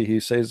somebody, he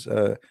says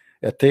a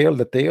tale,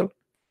 the tale.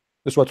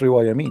 This is what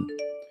riwayah mean,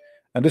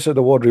 and this is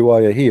the word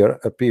riwayah here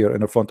appear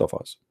in the front of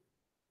us.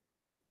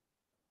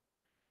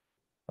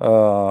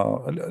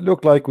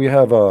 Look like we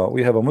have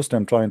a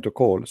Muslim trying to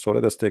call, so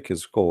let us take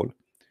his call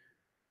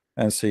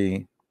and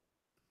see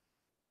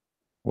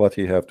what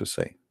he have to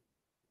say.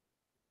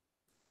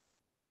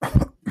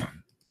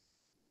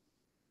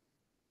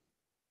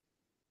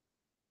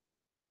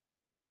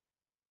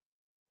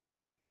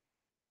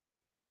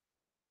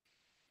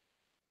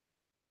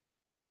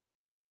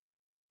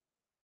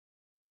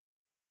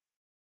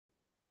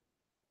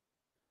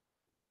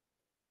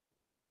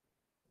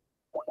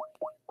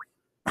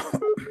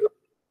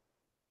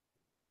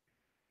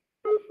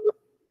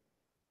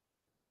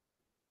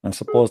 And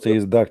suppose he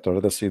is doctor.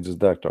 Let us see this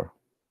doctor.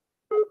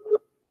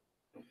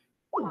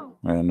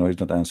 No, he's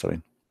not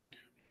answering.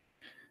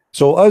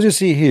 So as you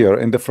see here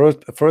in the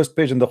first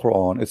page in the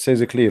Quran, it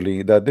says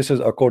clearly that this is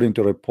according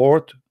to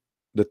report,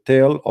 the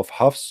tale of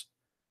Hafs,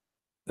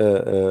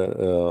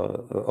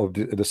 of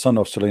the son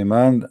of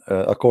Sulaiman,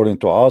 according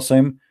to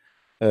Asim,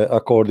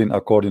 according,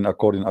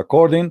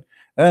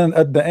 and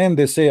at the end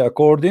they say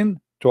according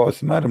to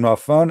Uthman ibn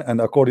Affan, and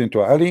according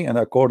to Ali, and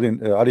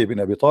according Ali ibn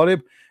Abi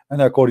Talib,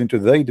 and according to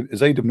Zayd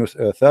ibn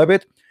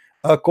Thabit,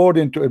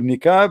 according to Ibn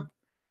Ka'b,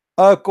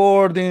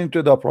 according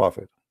to the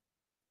Prophet.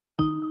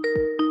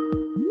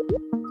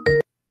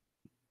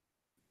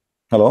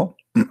 Hello.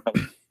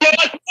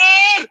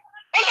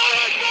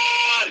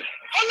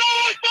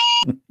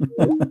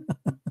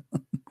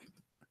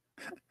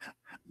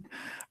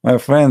 My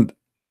friend,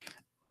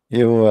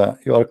 you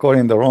are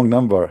calling the wrong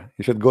number.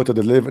 You should go to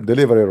the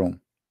delivery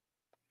room.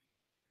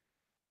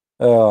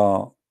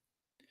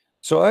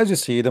 So as you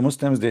see, the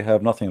Muslims, they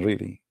have nothing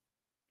really.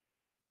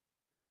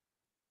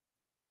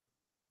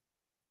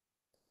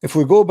 If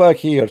we go back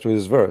here to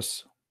this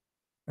verse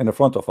in the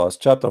front of us,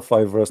 chapter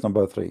 5, verse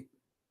number 3,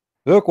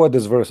 look what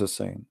this verse is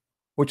saying,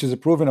 which is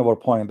proving our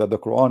point that the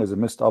Quran is a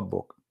messed up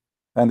book,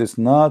 and it's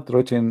not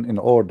written in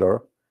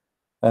order,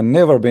 and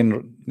never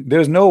been.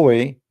 There's no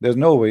way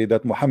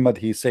that Muhammad,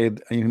 he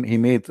said he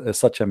made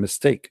such a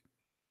mistake.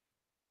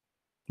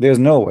 There's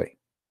no way,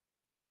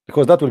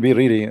 because that would be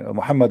really,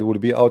 Muhammad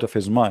would be out of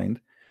his mind,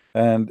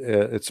 and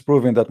it's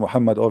proving that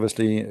Muhammad,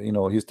 obviously,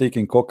 he's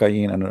taking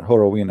cocaine and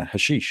heroin and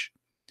hashish.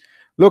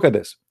 Look at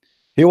this.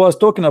 He was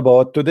talking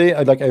about today,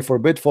 I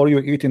forbid for you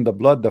eating the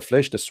blood, the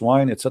flesh, the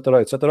swine, etc.,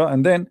 etc.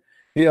 And then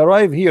he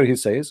arrived here. He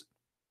says,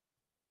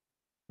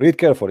 read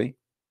carefully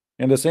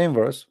in the same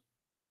verse.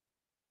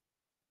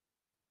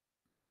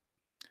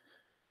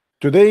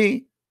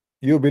 Today,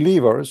 you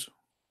believers,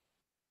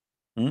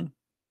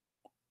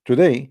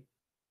 today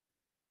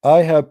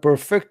I have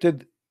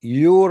perfected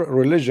your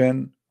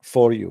religion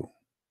for you,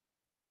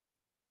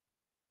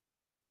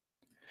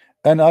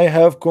 and I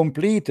have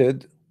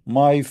completed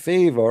my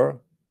favor.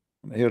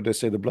 Here they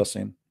say the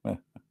blessing,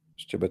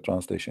 stupid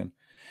translation,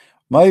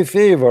 my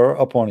favor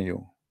upon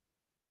you.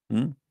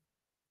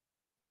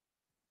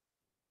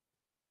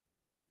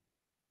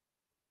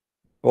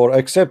 Or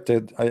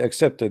accepted, I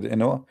accepted,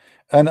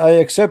 and I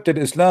accepted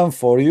Islam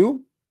for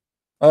you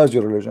as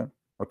your religion.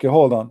 Okay,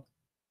 hold on.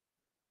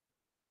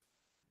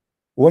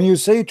 When you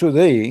say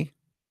today,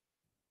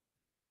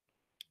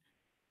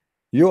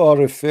 you are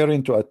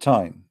referring to a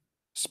time,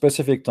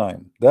 specific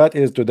time. That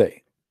is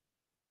today.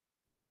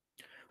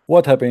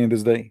 What happened in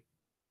this day?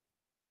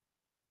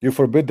 You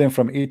forbid them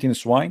from eating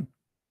swine?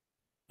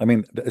 I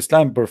mean, the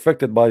Islam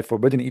perfected by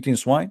forbidding eating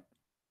swine?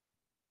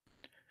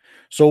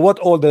 So what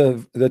all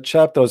the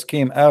chapters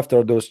came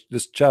after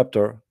this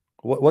chapter,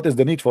 what is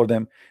the need for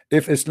them?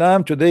 If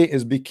Islam today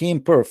became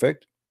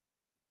perfect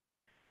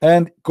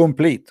and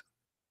complete,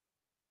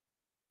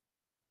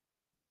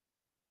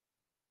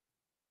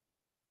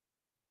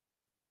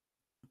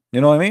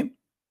 you know what I mean?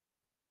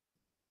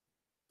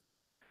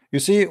 You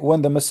see,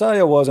 when the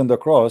Messiah was on the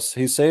cross,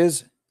 he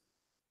says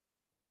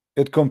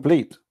it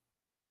complete.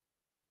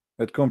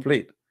 It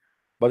complete.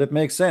 But it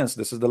makes sense.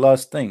 This is the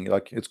last thing,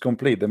 like it's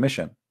complete, the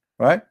mission,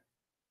 right?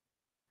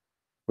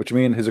 Which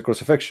means his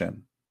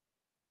crucifixion.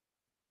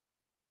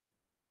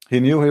 He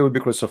knew he would be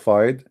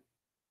crucified,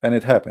 and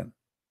it happened.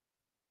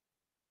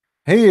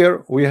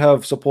 Here we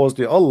have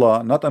supposedly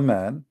Allah, not a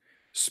man.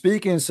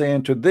 speaking,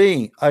 saying,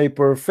 today I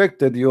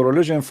perfected your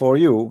religion for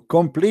you,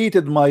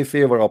 completed my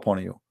favor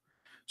upon you.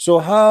 So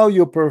how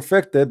you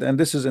perfected, and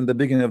this is in the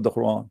beginning of the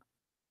Quran.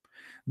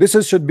 This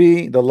is, should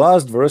be the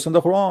last verse in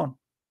the Quran.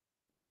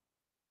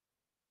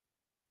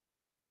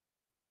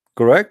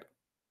 Correct?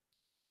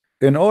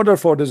 In order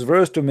for this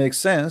verse to make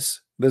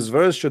sense, this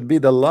verse should be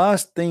the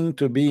last thing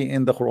to be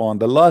in the Quran,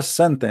 the last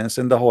sentence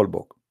in the whole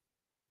book.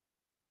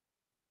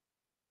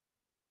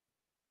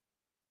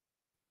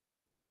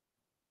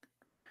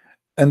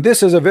 And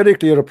this is a very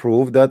clear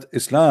proof that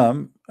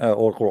Islam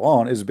or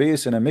Quran is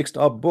based in a mixed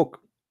up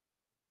book.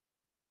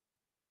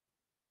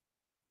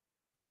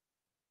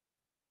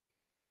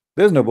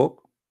 There's no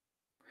book.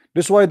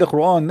 This is why the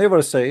Quran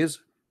never says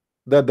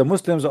that the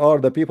Muslims are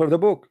the people of the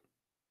book.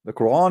 The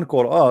Quran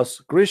call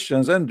us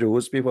Christians and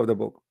Jews people of the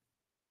book,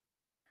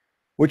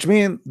 which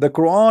means the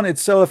Quran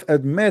itself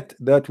admit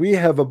that we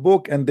have a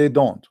book and they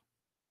don't.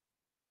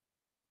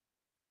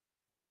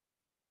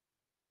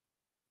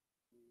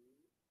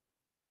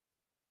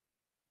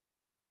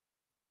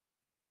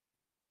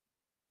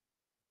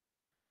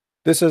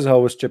 This is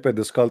how stupid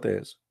this cult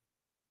is.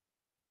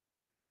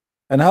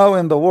 And how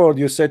in the world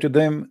you say to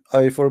them,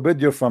 I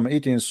forbid you from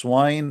eating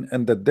swine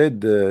and the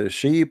dead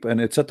sheep and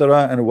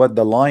etc. and what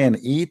the lion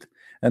eat,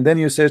 and then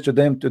you say to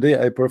them,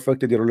 today I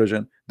perfected your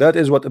religion. That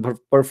is what a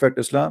perfect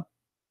Islam.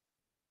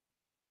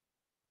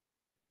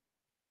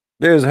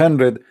 There's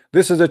 100.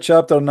 This is a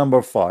chapter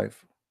number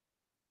 5.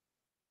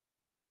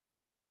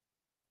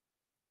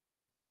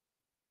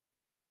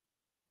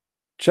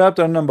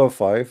 Chapter number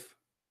 5.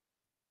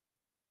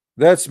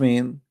 That's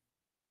mean,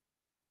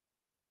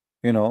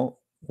 you know,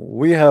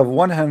 we have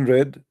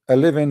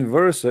 111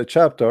 verse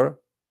chapter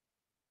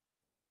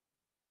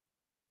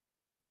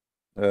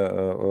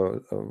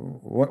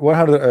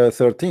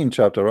 113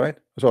 chapter, right?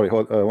 Sorry,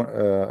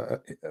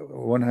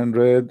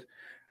 100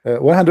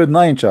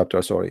 109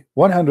 chapters, sorry,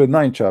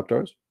 109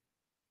 chapters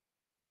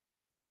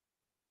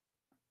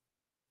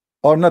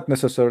are not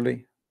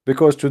necessarily,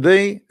 because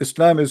today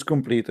Islam is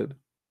completed.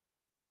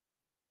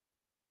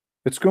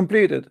 It's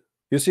completed.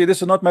 You see,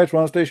 this is not my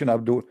translation,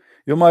 Abdul.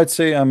 You might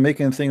say I'm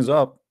making things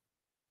up.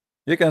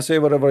 You can say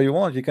whatever you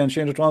want. You can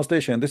change the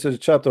translation. This is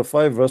chapter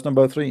 5 verse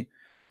number 3.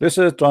 This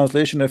is a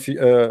translation. If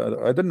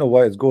I don't know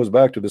why it goes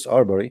back to this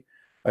Arbery.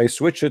 I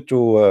switch it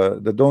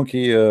to the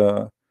donkey,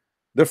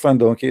 different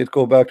donkey. It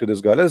go back to this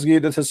guy. Let's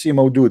see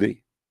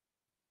Maududi.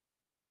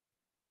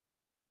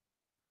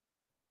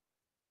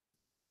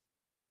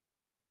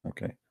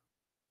 Okay.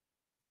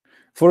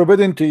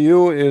 Forbidden to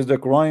you is the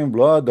crying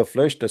blood, the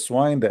flesh, the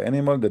swine, the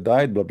animal, the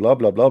died, blah blah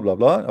blah blah blah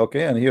blah.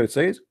 Okay, and here it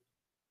says,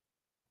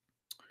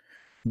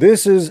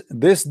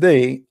 this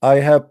day I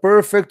have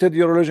perfected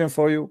your religion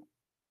for you,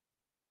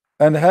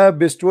 and have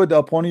bestowed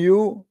upon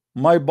you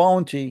my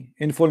bounty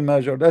in full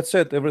measure. That's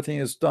it. Everything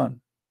is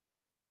done.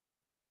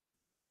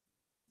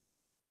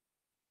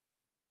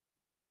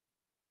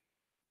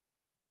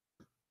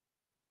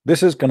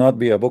 This is cannot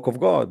be a book of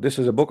God. This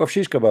is a book of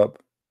shish kebab.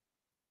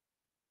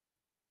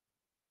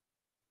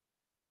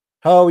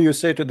 How you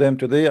say to them,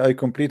 today I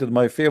completed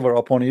my favor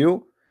upon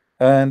you,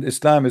 and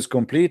Islam is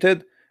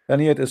completed,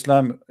 and yet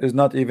Islam is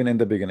not even in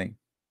the beginning.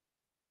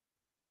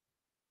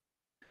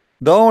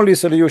 The only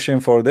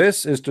solution for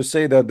this is to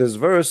say that this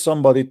verse,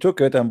 somebody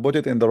took it and put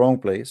it in the wrong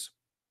place.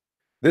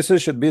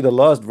 Should be the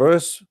last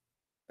verse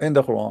in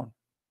the Quran.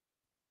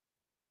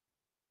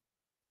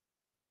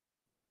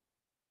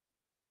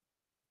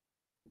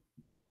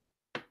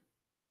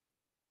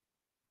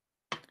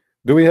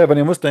 Do we have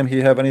any Muslim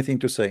here have anything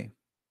to say?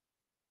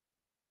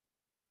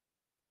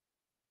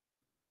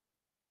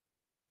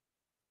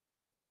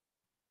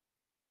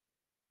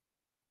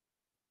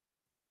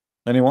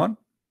 Anyone?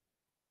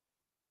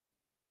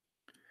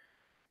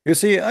 You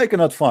see, I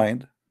cannot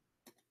find.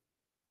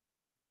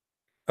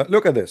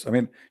 Look at this. I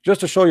mean,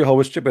 just to show you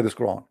how stupid this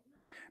Quran.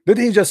 Did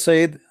he just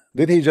say?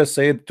 Did he just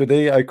say,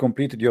 today I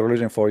completed your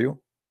religion for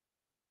you?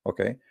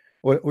 Okay.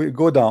 Well, we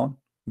go down.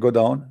 Go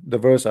down. The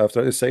verse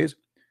after it says,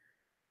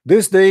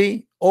 this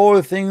day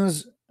all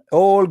things,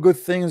 all good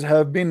things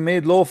have been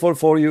made lawful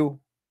for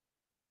you.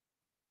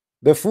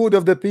 The food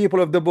of the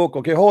people of the book.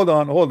 Okay, hold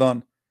on, hold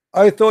on.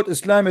 I thought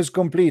Islam is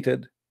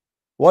completed.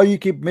 Why you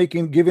keep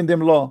giving them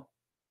law?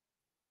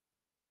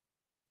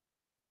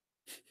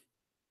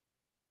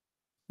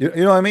 You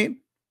know what I mean?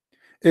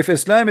 If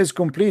Islam is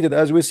completed,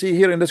 as we see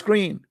here in the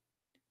screen,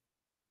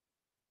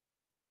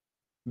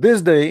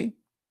 this day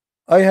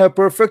I have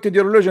perfected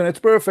your religion. It's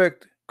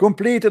perfect.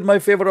 Completed my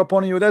favor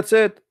upon you. That's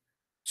it.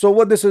 So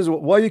what this is?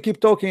 Why you keep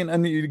talking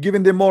and you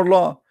giving them more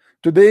law?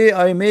 Today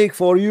I make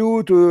for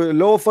you to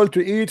lawful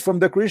to eat from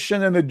the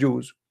Christian and the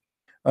Jews.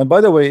 And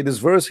by the way, this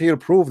verse here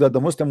proves that the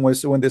Muslim,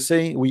 when they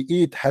say we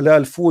eat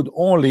halal food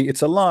only,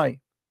 it's a lie.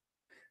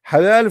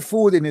 Halal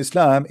food in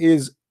Islam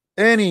is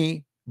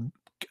any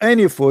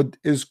food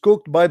is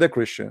cooked by the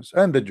Christians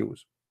and the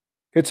Jews.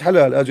 It's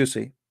halal, as you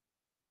see.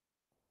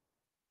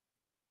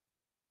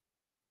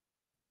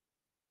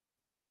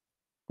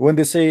 When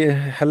they say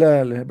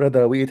halal,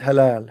 brother, we eat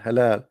halal,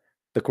 halal.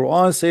 The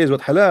Quran says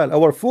what halal.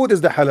 Our food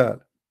is the halal,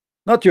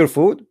 not your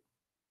food.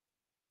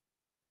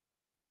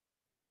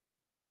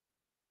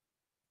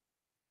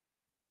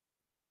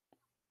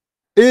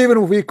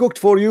 Even if we cooked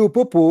for you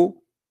poo-poo,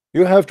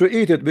 you have to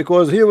eat it,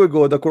 because here we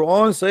go. The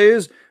Quran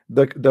says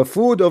the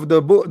food of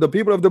the book, the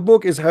people of the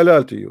book, is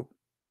halal to you,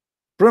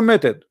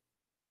 permitted.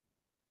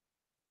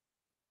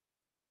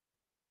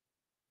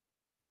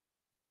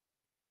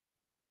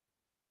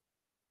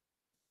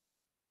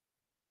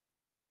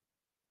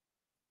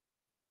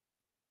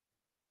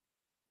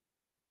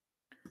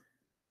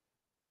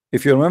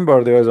 If you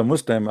remember, there is a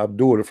Muslim,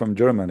 Abdul, from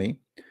Germany.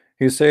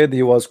 He said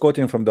he was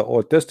quoting from the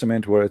Old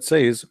Testament where it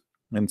says,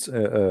 and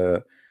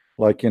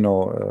like,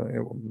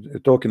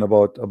 talking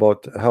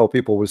about how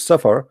people will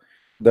suffer,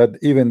 that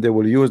even they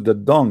will use the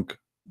dung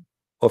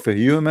of a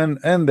human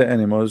and the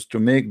animals to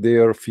make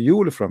their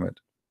fuel from it,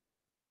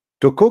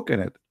 to cook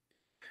in it.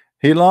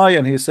 He lie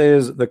and he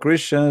says the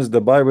Christians, the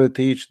Bible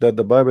teach that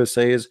the Bible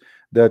says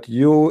that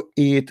you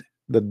eat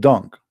the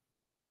dung,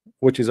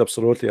 which is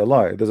absolutely a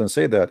lie. It doesn't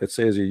say that. It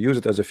says you use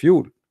it as a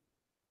fuel.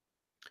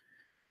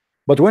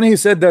 But when he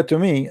said that to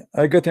me,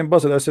 I got him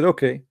busted. I said,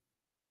 okay,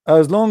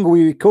 as long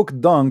we cook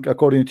dung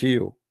according to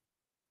you,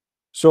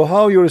 so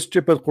how your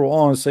stupid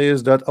Quran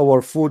says that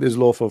our food is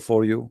lawful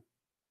for you?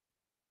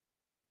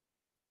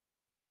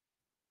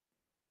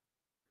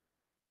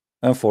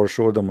 And for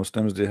sure the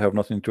Muslims, they have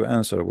nothing to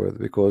answer with,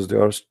 because they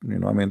are,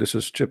 I mean, this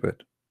is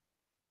stupid.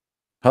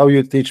 How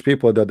you teach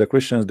people that the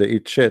Christians, they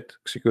eat shit,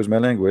 excuse my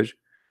language,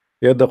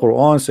 yet the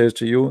Quran says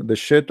to you the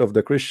shit of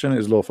the Christian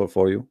is lawful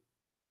for you.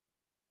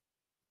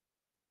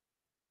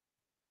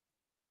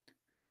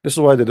 This is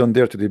why they don't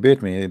dare to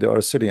debate me. They are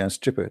silly and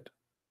stupid.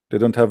 They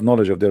don't have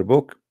knowledge of their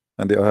book,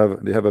 and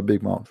they have a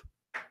big mouth.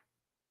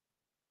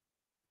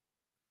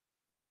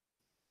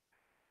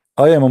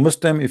 I am a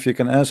Muslim. If you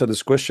can answer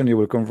this question, you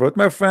will convert.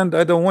 My friend,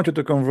 I don't want you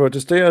to convert.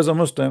 Stay as a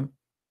Muslim.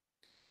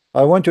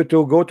 I want you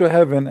to go to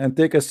heaven and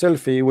take a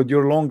selfie with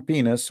your long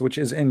penis, which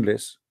is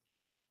endless.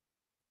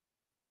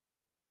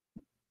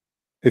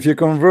 If you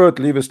convert,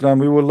 leave Islam,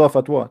 we will laugh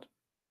at what?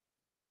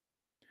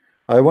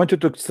 I want you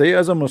to stay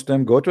as a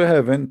Muslim, go to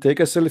heaven, take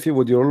a selfie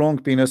with your long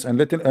penis,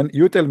 and and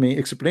you tell me,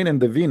 explain in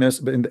the Venus,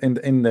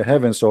 in the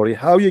heaven, sorry,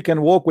 how you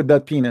can walk with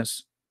that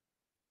penis.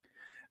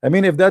 I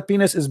mean, if that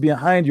penis is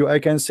behind you, I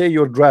can say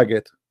you drag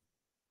it.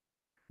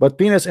 But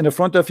penis in the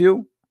front of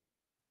you,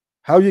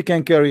 how you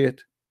can carry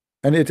it?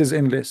 And it is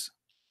endless.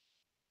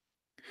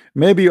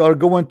 Maybe you are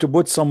going to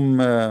put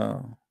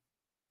some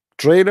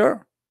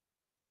trailer.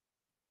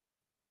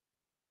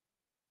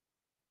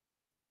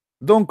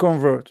 Don't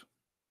convert.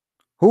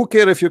 Who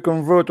care if you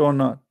convert or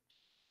not?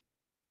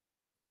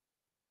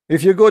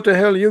 If you go to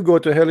hell, you go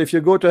to hell. If you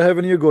go to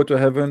heaven, you go to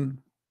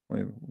heaven.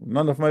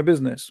 None of my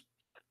business.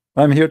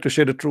 I'm here to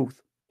share the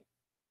truth.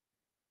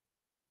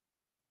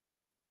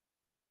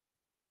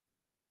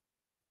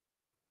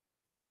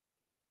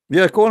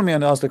 Yeah, call me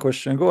and ask the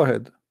question. Go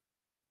ahead,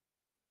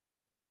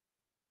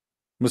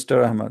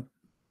 Mr. Ahmad.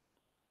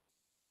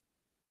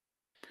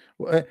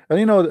 And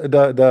you know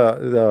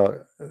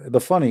the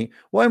funny,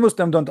 why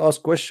Muslims don't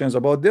ask questions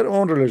about their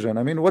own religion?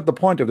 I mean, what the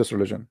point of this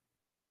religion?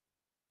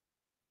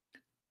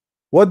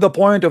 What the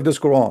point of this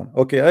Quran?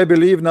 Okay, I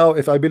believe now,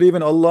 if I believe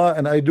in Allah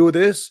and I do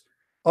this,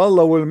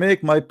 Allah will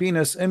make my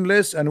penis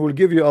endless and will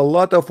give you a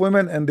lot of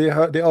women, and they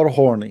are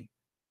horny.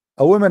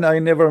 A woman I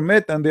never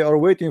met and they are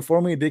waiting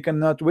for me. They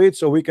cannot wait,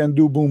 so we can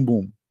do boom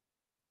boom.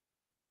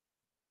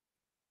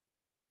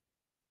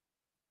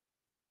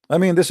 I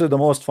mean, this is the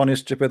most funny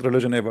stupid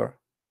religion ever.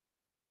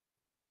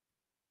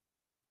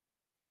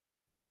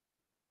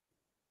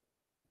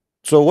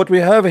 So what we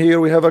have here,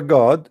 we have a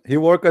God. He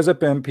work as a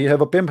pimp. He have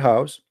a pimp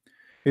house.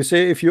 He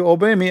say, if you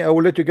obey me, I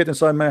will let you get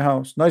inside my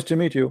house. Nice to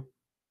meet you.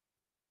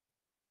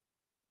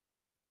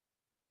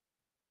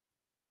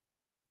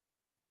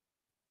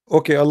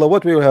 Okay, Allah,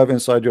 what we will have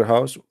inside your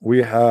house?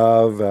 We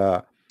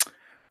have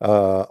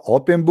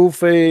open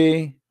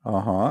buffet.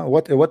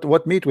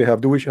 What meat we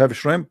have? Do we have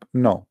shrimp?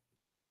 No.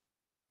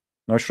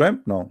 No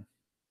shrimp? No.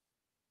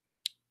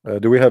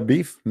 Do we have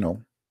beef?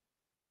 No.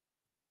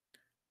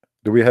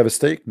 Do we have a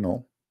steak?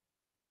 No.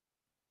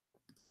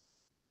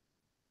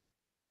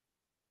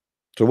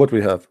 So what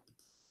we have?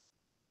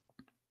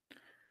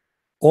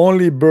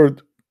 Only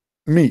bird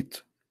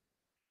meat.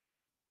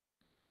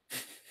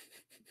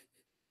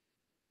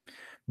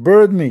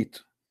 Bird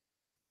meat.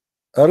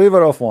 A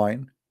river of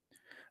wine.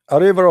 A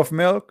river of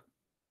milk.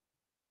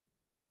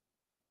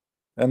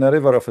 And a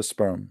river of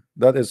sperm.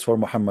 That is for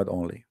Muhammad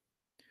only.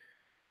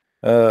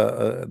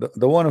 The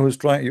one who's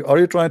trying. Are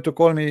you trying to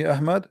call me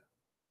Ahmad?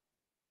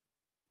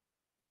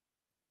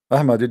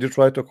 Ahmad, did you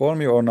try to call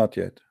me or not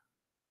yet?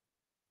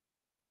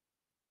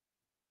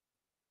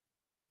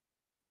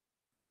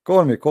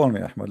 Call me,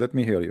 Ahmad. Let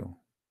me hear you.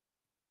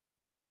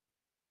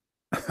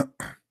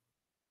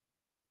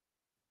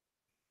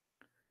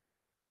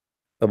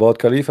 About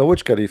Khalifa?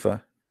 Which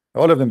Khalifa?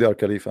 All of them, they are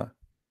Khalifa.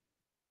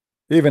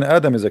 Even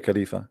Adam is a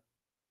Khalifa.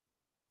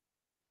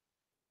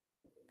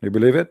 You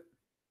believe it?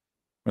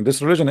 In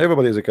this religion,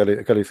 everybody is a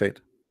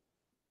caliphate.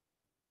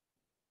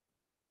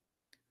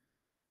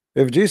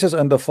 If Jesus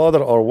and the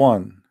Father are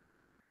one,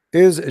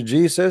 is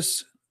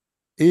Jesus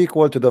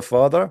equal to the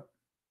Father?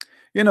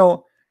 You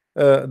know,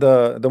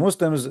 the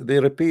Muslims, they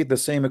repeat the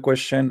same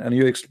question, and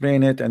you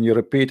explain it and you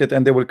repeat it,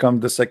 and they will come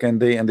the second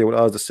day and they will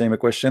ask the same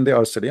question. They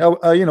are silly.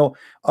 You know,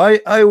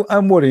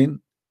 I'm willing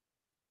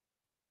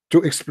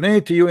to explain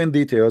it to you in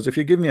details if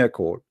you give me a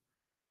call,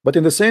 but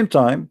in the same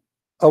time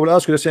I will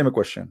ask you the same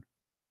question.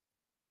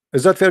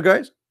 Is that fair,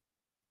 guys?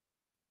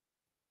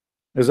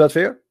 Is that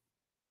fair?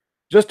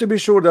 Just to be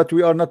sure that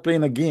we are not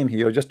playing a game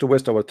here just to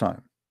waste our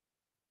time.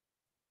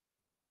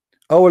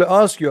 I will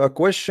ask you a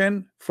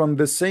question from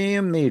the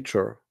same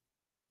nature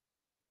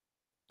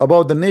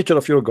about the nature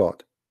of your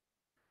God.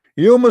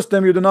 You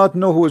Muslim, you do not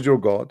know who is your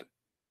God.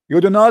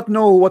 You do not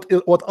know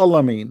what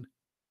Allah mean.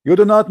 You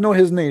do not know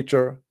his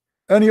nature,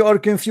 and you are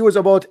confused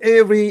about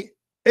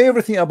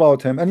everything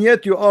about him, and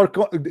yet you are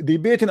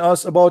debating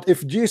us about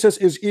if Jesus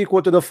is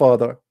equal to the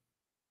Father.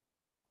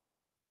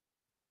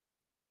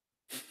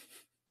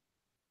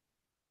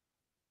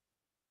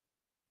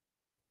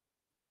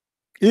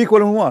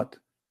 Equal in what?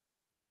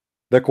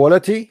 The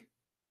quality?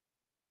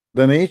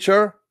 The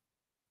nature?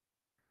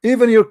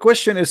 Even your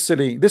question is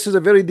silly. This is a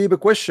very deep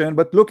question,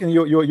 but look, and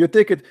you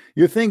take it,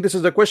 you think this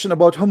is a question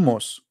about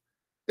hummus.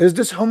 Is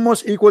this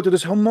hummus equal to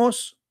this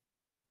hummus?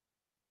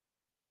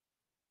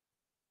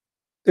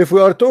 If we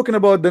are talking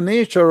about the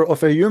nature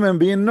of a human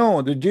being,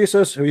 no. The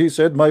Jesus, he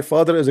said, my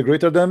Father is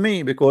greater than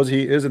me because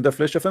he is in the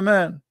flesh of a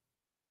man.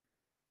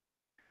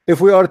 If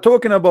we are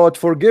talking about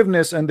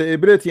forgiveness and the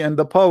ability and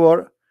the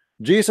power,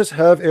 Jesus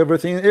have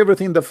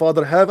everything the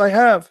Father have, I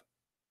have.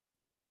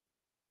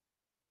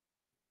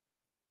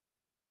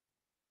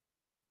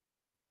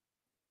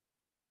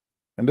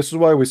 And this is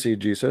why we see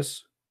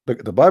Jesus.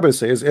 The Bible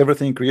says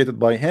everything created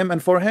by him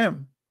and for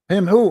him.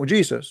 Him who?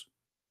 Jesus.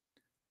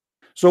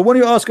 So when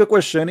you ask a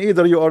question,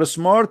 either you are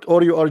smart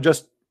or you are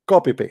just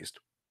copy paste.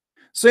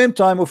 Same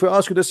time, if we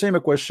ask you the same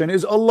question,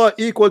 is Allah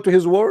equal to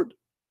his word?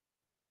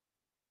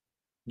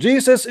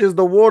 Jesus is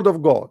the word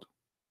of God.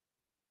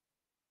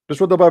 That's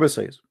what the Bible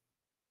says.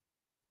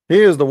 He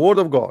is the word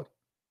of God.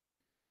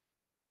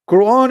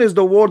 Quran is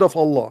the word of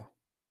Allah.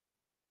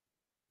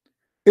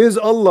 Is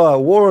Allah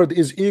word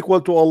is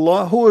equal to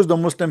Allah? Who is the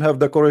Muslim have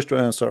the courage to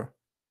answer?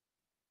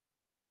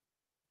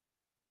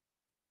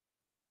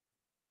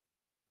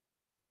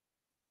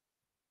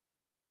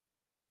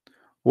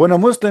 When a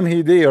Muslim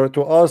he dare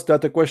to ask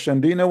that a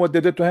question, do you know what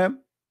they did to him?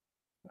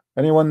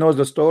 Anyone knows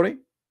the story?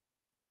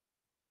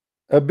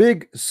 A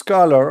big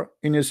scholar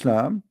in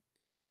Islam,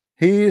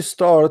 he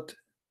start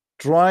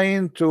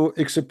trying to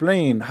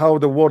explain how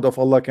the word of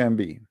Allah can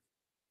be,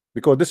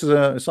 because this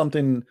is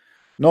something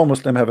no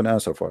Muslim have an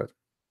answer for it.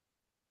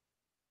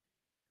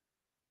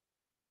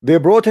 They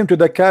brought him to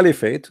the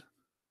caliphate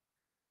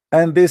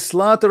and they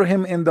slaughter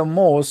him in the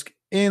mosque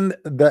in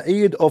the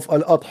Eid of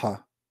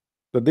Al-Adha,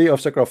 the day of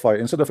sacrifice.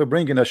 Instead of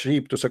bringing a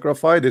sheep to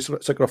sacrifice, they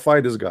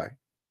sacrifice this guy.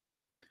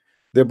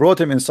 They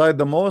brought him inside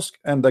the mosque,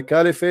 and the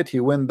caliphate, he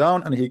went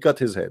down and he cut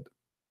his head.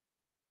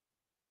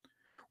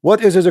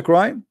 What is his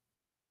crime?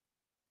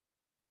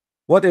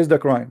 What is the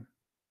crime?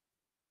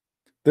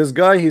 This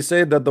guy, he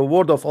said that the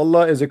word of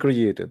Allah is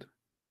created.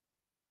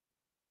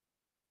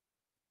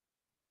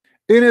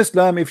 In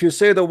Islam, if you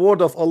say the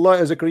word of Allah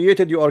is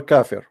created, you are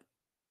kafir.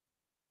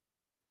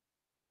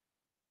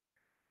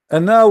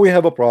 And now we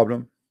have a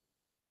problem.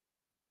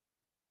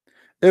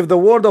 If the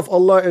word of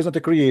Allah is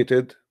not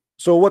created,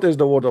 so what is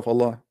the word of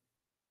Allah?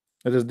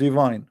 It is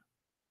divine.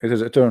 It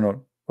is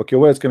eternal. Okay,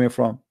 where it's coming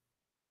from?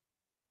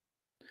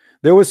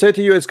 They will say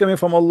to you it's coming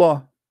from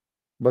Allah,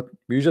 but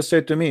you just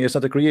said to me it's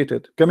not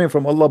created. Coming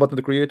from Allah but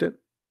not created.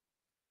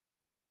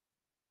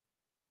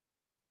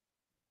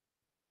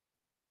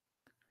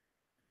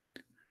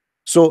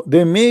 So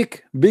they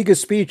make big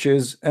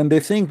speeches and they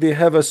think they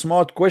have a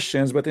smart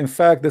questions, but in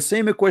fact the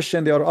same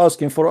question they are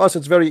asking, for us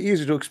it's very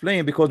easy to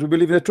explain because we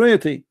believe in the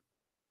Trinity.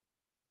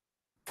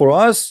 For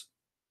us,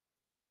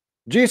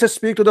 Jesus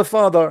speak to the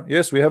Father.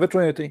 Yes, we have a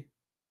Trinity.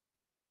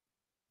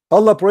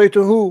 Allah pray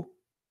to who?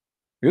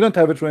 You don't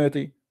have a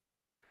Trinity.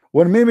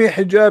 When Mimi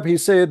Hijab, he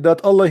said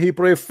that Allah he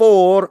pray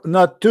for,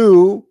 not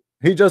to,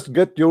 he just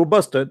get you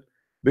busted,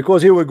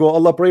 because he will go,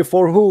 Allah pray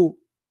for who?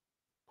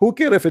 Who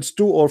care if it's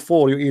 2 or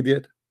 4, you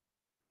idiot?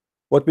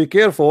 What we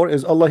care for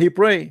is Allah he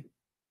pray.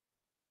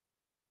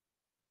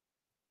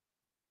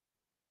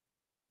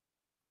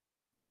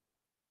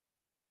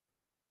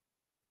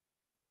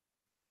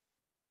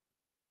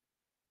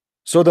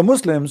 So the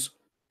Muslims,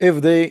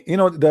 if they, in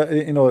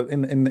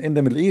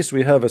the Middle East,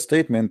 we have a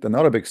statement, an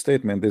Arabic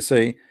statement. They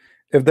say,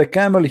 if the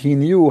camel he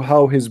knew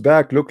how his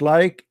back looked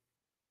like,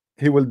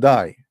 he will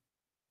die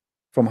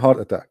from heart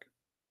attack.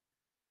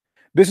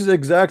 This is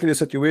exactly the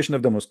situation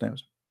of the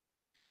Muslims.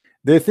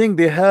 They think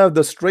they have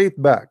the straight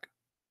back,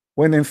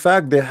 when in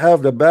fact they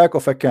have the back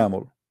of a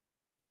camel.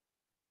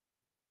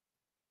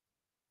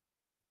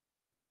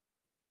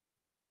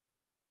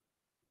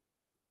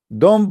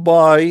 Don't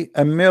buy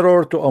a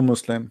mirror to a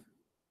Muslim.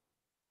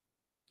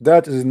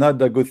 That is not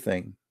the good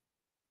thing.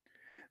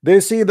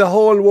 They see the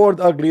whole world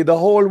ugly, the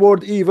whole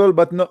world evil,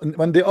 but no,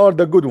 when they are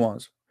the good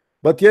ones,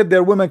 but yet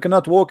their women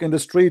cannot walk in the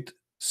street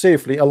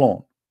safely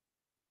alone.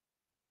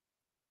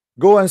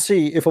 Go and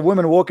see if a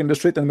woman walk in the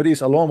street in the Middle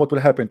East alone, what will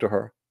happen to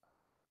her.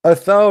 A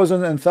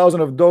thousand and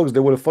thousand of dogs, they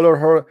will follow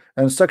her,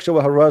 and sexual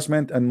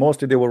harassment, and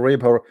mostly they will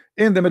rape her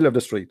in the middle of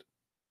the street.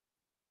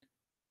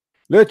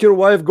 Let your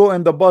wife go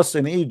in the bus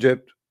in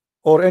Egypt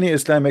or any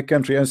Islamic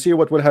country and see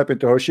what will happen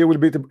to her. She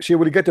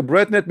will get a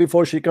pregnant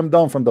before she come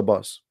down from the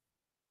bus.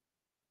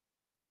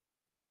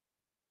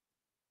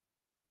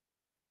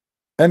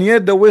 And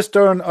yet the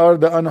Western are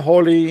the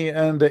unholy,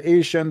 and the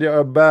Asian, they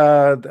are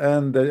bad,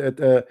 and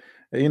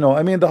you know,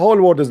 I mean, the whole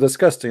world is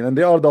disgusting, and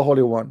they are the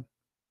holy one.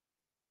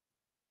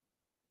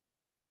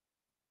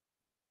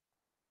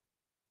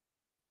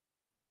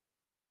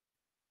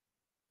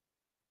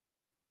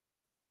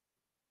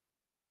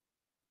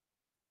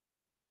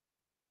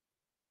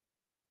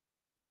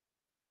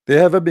 They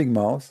have a big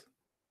mouth,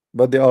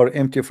 but they are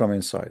empty from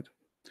inside.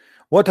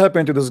 What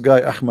happened to this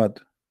guy Ahmad?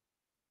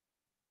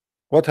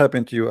 What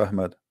happened to you,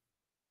 Ahmad?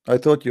 I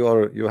thought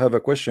you have a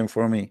question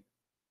for me.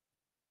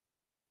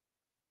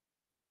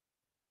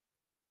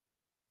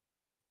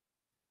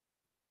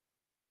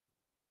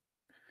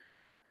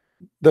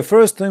 The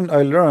first thing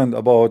I learned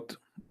about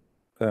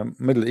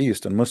Middle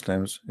East and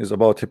Muslims is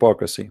about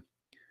hypocrisy.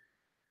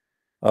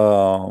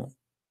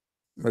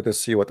 Let us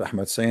see what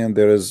Ahmed's saying.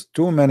 There is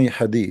too many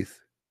hadith.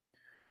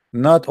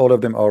 Not all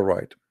of them are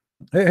right.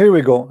 Here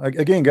we go.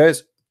 Again,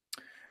 guys.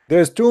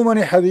 There's too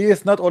many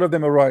hadith. Not all of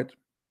them are right.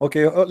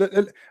 Okay,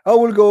 I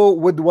will go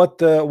with what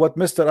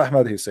Mr.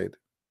 Ahmed he said.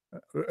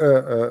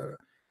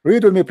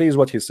 Read with me, please,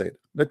 what he said.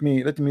 Let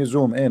me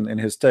zoom in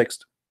his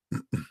text.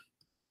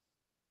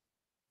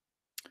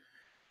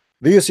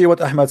 Do you see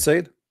what Ahmed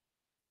said?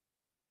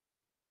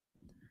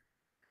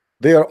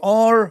 There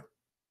are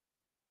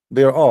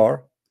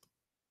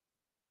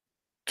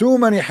too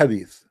many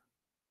hadith.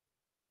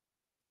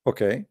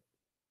 Okay,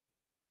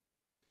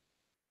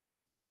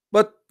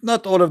 but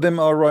not all of them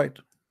are right.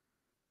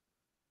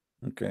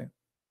 Okay,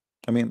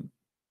 I mean,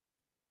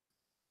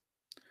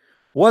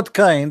 what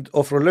kind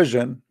of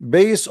religion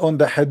based on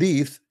the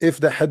hadith if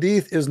the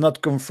hadith is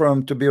not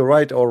confirmed to be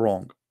right or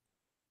wrong?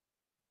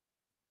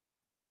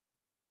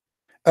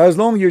 As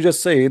long you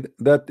just said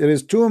that there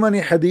is too many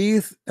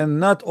hadith and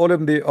not all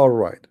of them are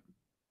right.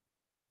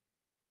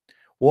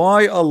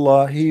 Why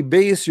Allah he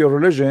base your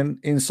religion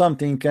in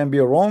something can be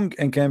wrong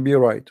and can be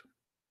right?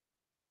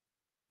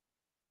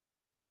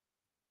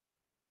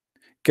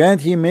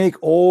 Can't he make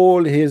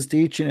all his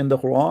teaching in the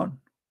Quran?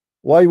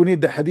 Why we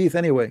need the hadith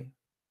anyway?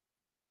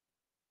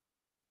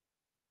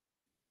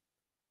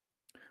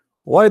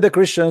 Why the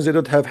Christians they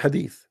don't have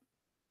hadith?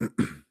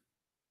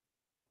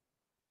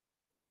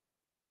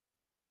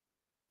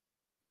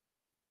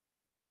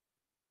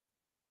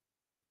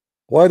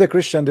 Why the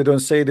Christian they don't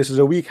say this is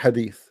a weak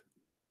hadith?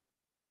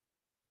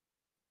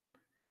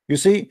 You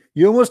see,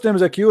 you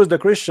Muslims accuse the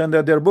Christian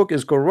that their book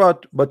is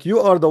corrupt, but you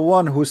are the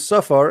one who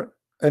suffer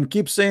and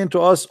keep saying to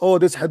us, oh,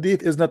 this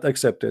hadith is not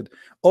accepted,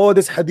 oh,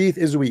 this hadith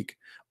is weak,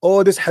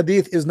 oh, this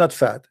hadith is not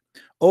fat,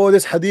 oh,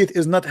 this hadith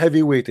is not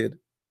heavy weighted.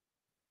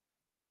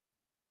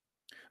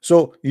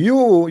 So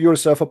you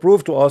yourself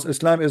approve to us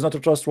Islam is not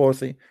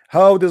trustworthy.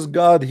 How this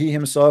God he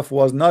himself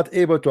was not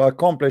able to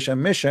accomplish a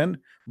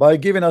mission by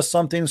giving us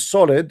something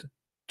solid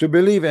to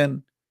believe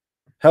in,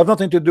 have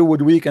nothing to do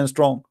with weak and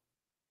strong.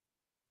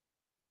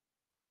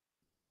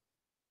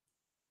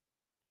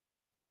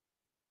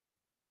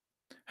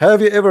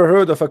 Have you ever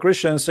heard of a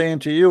Christian saying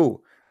to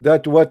you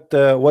that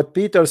what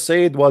Peter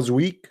said was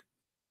weak?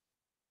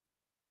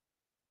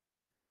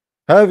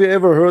 Have you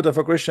ever heard of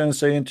a Christian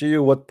saying to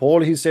you what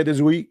Paul he said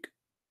is weak?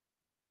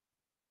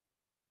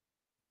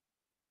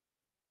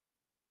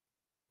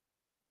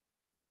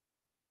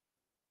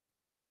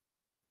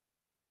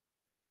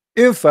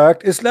 In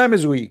fact, Islam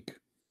is weak.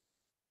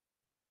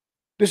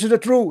 This is the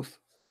truth.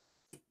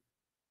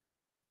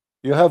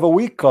 You have a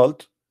weak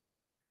cult,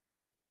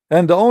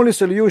 and the only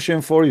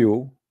solution for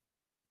you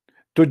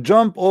to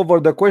jump over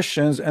the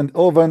questions and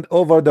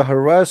over the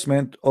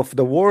harassment of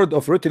the word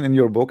of written in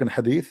your book and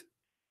hadith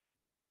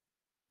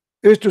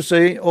is to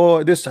say,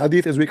 oh, this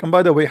hadith is weak. And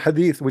by the way,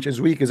 hadith which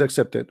is weak is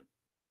accepted.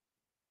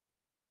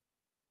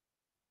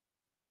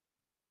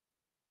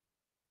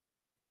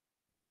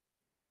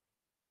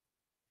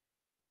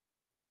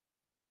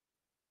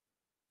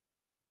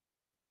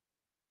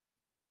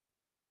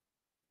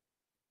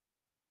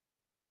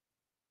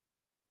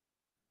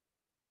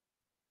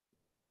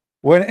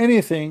 When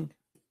anything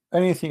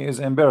is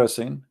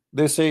embarrassing,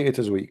 they say it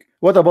is weak.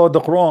 What about the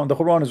Quran? The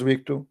Quran is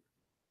weak too.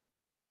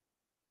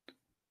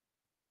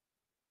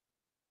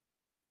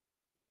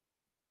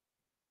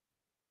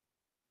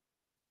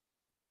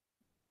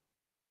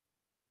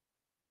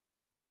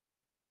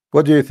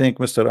 What do you think,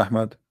 Mr.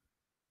 Ahmad?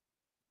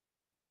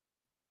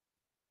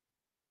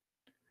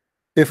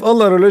 If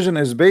Allah religion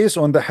is based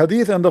on the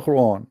hadith and the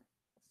Quran,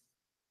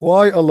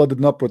 why Allah did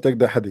not protect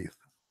the hadith?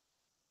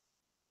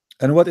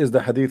 And what is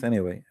the hadith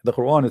anyway? The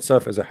Quran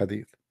itself is a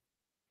hadith.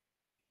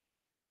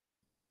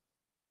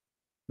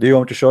 Do you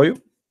want me to show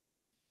you?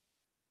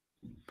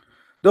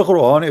 The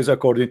Quran is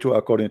according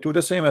to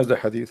the same as the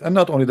hadith. And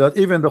not only that,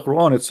 even the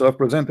Quran itself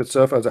presents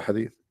itself as a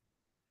hadith.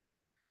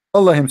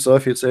 Allah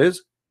himself, he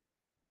says,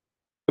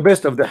 the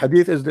best of the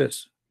hadith is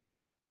this.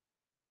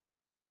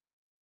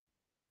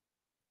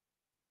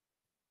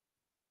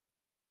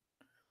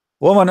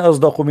 وَمَنْ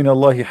أَصْدَقُ مِنَ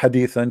اللَّهِ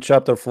حَدِيثًا,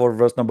 chapter 4,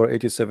 verse number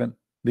 87.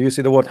 Do you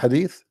see the word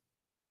hadith?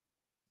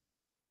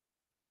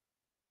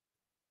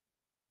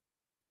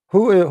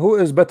 Who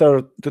is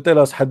better to tell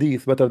us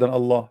hadith better than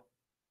Allah?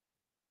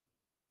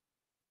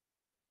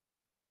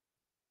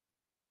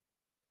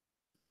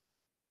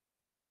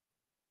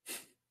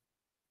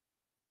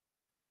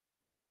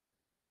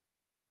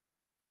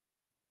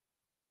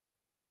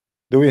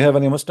 Do we have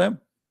any Muslim?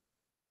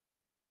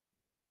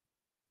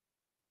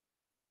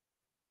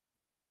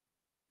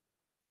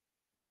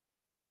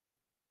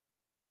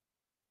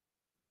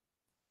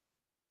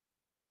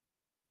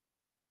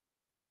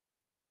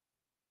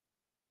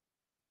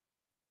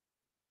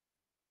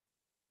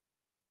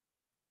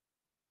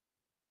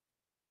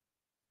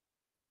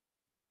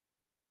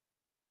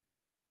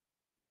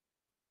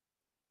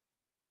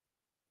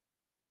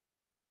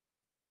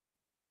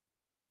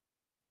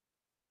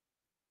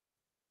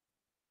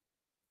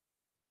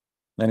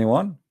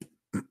 Anyone?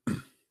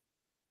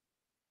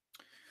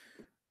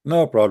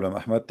 No problem,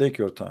 Ahmed, take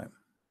your time.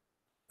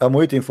 I'm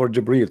waiting for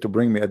Jibril to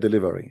bring me a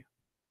delivery.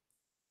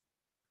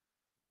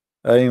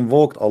 I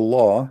invoked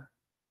Allah,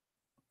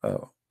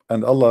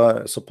 and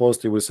Allah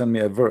supposedly will send me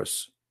a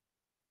verse.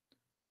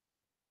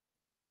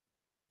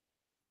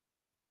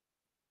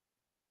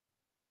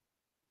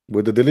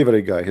 With the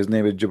delivery guy, his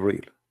name is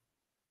Jibril.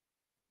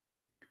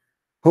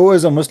 Who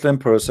is a Muslim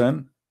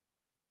person?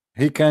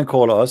 He can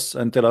call us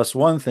and tell us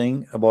one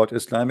thing about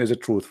Islam. Is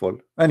it truthful?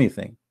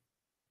 Anything.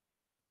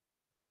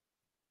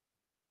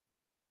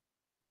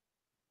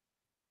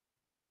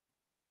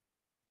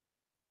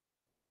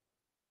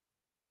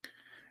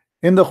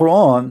 In the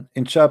Quran,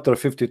 in chapter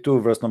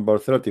 52, verse number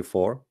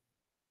 34,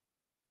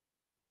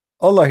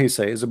 Allah, he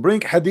says,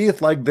 bring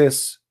hadith like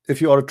this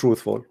if you are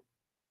truthful.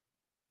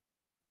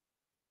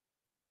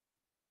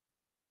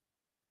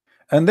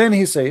 And then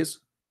he says,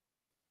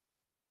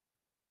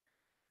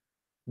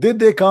 did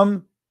they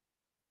come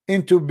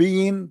into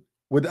being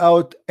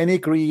without any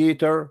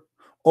creator,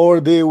 or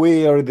they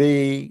were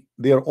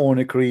their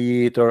own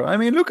creator? I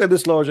mean, look at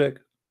this logic.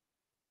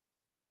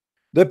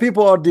 The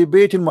people are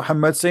debating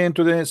Muhammad, saying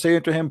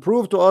to him,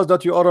 prove to us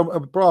that you are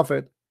a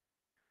prophet.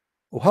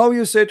 How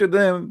you say to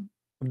them,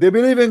 they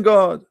believe in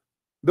God?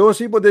 Those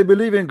people, they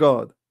believe in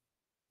God.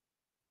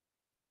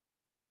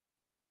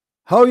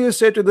 How you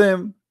say to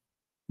them,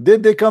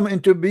 did they come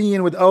into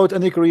being without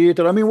any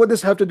creator? I mean, what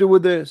does have to do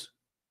with this?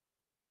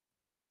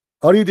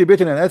 Are you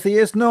debating an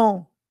atheist?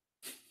 No.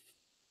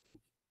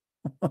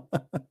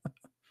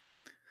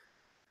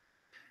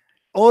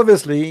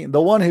 Obviously,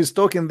 the one who's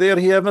talking there,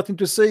 he have nothing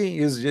to say.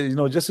 Is, you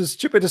know, just a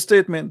stupid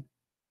statement.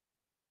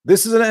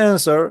 This is an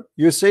answer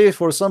you say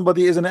for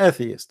somebody is an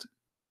atheist.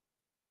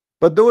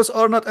 But those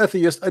are not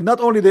atheists, and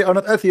not only they are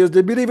not atheists,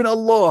 they believe in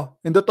Allah.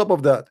 In the top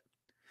of that,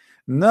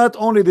 not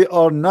only they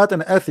are not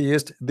an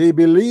atheist, they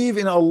believe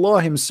in Allah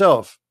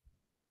himself.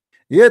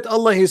 Yet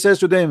Allah, he says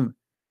to them,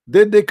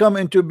 did they come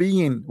into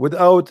being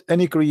without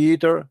any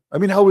creator? I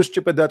mean, how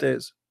stupid that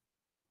is.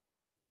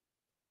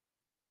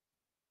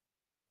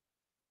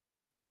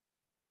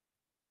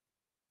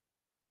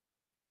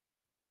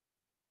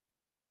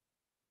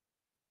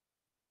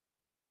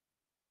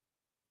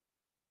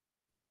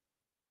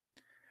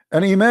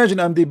 And imagine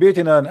I'm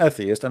debating an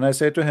atheist, and I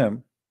say to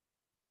him,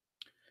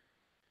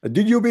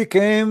 did you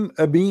become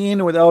a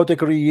being without a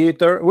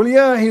creator? Well,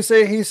 yeah, he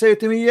say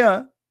to me,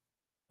 yeah.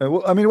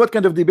 I mean, what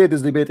kind of debate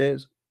this debate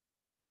is?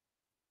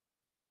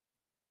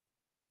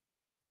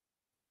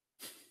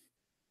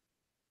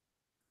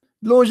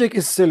 Logic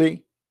is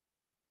silly.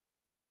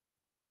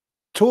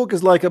 Talk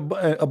is like a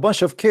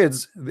bunch of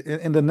kids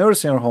in the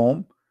nursing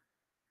home,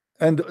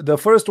 and the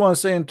first one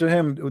saying to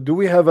him, do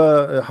we have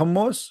a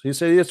hummus? He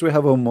said, yes, we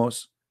have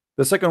hummus.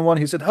 The second one,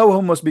 he said, how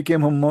hummus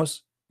became hummus?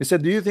 He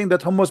said, do you think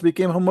that hummus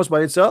became hummus by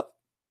itself?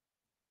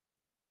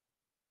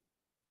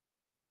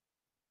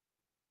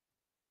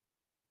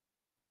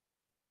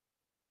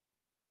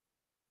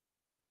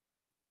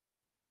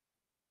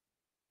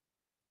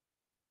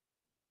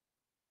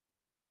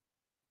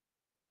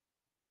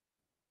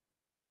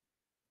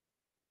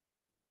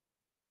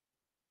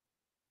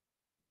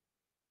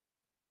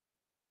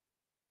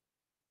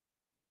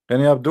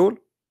 Any Abdul?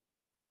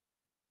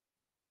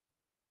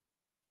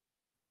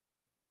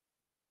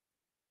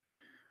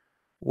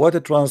 What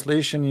a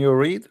translation you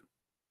read?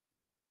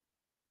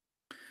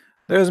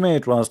 There's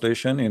many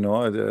translation, you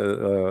know,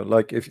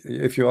 like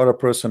if you are a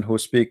person who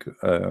speak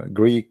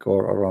Greek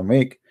or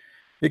Aramaic,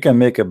 you can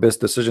make a best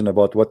decision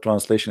about what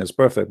translation is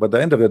perfect. But at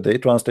the end of the day,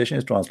 translation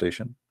is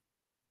translation.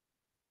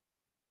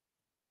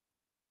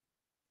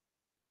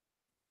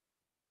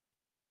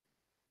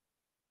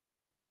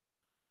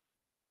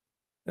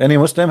 Any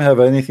Muslim have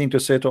anything to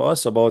say to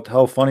us about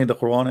how funny the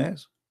Quran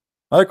is?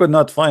 I could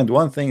not find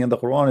one thing in the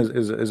Quran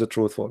is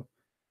truthful.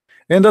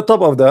 In the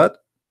top of that,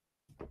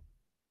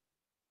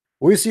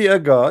 we see a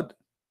God.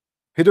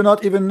 He do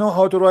not even know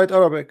how to write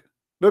Arabic.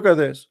 Look at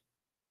this.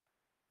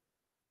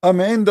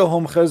 أم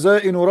عندهم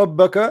خزائن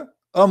ربك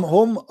أم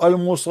هم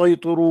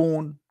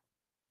المسيطرون.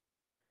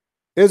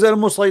 Is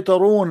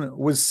المسيطرون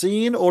with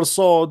sin or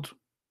صاد?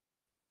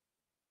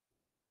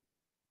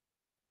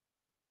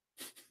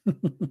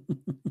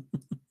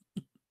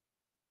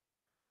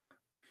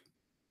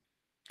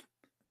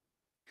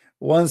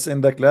 Once in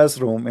the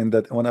classroom,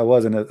 when I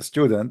was a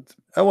student,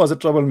 I was a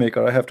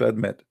troublemaker, I have to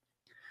admit.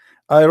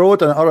 I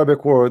wrote an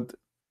Arabic word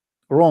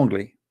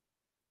wrongly.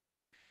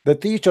 The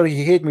teacher,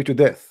 he hate me to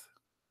death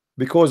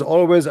because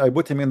always I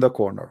put him in the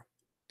corner.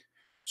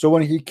 So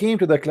when he came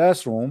to the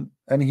classroom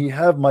and he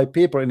have my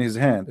paper in his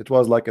hand, it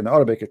was like an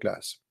Arabic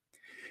class.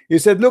 He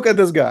said, "Look at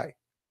this guy.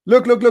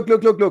 Look, look, look,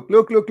 look, look, look,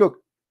 look, look, look.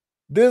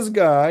 This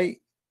guy,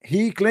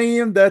 he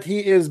claimed that he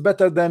is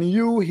better than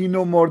you, he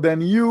know more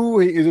than you,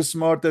 he is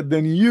smarter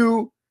than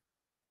you,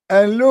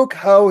 and look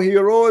how he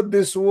wrote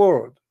this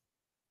word."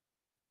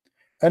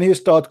 And he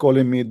started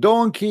calling me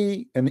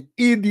donkey, an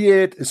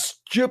idiot,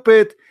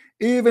 stupid.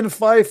 Even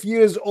 5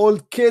 years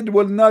old kid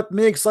will not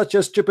make such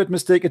a stupid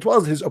mistake. It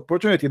was his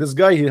opportunity. This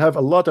guy, he have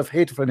a lot of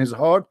hate in his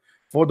heart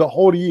for the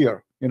whole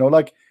year. You know,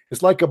 like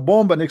it's like a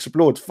bomb and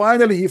explode.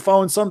 Finally, he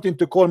found something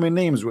to call me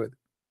names with.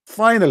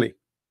 Finally.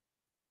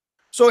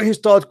 So he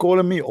started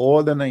calling me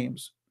all the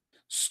names.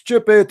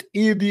 Stupid,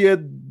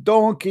 idiot,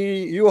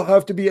 donkey, you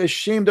have to be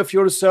ashamed of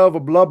yourself,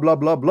 blah, blah,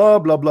 blah, blah,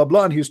 blah, blah,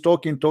 blah. And he's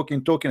talking,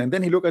 talking, talking. And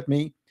then he looked at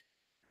me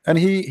and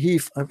he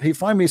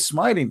find me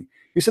smiling.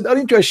 He said,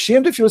 "Aren't you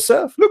ashamed of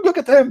yourself? Look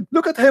at him.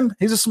 Look at him.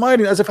 He's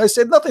smiling as if I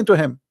said nothing to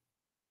him."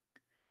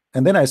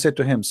 And then I said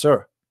to him,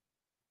 "Sir,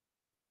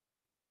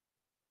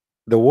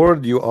 the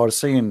word you are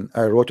saying,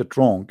 I wrote it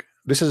wrong.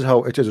 This is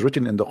how it is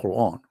written in the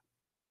Quran."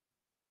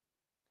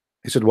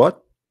 He said,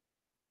 "What?"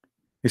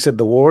 He said,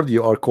 "The word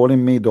you are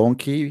calling me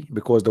donkey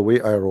because the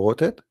way I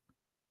wrote it,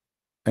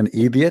 an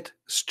idiot,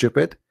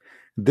 stupid,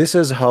 this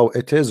is how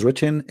it is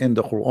written in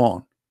the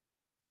Quran."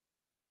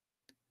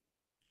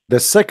 The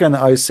second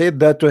I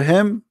said that to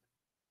him,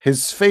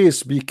 his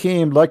face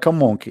became like a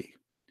monkey.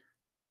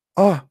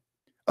 Ah,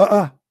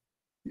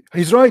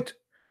 he's right.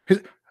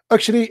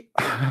 Actually,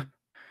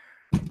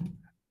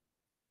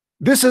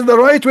 this is the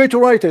right way to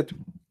write it.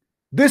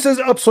 This is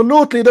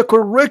absolutely the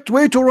correct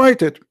way to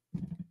write it.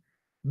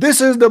 This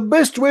is the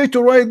best way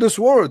to write this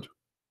word.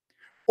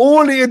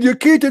 Only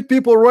educated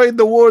people write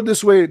the word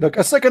this way. Like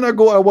a second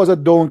ago, I was a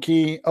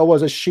donkey, I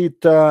was a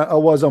cheetah, I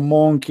was a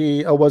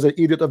monkey, I was an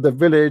idiot of the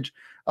village,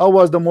 I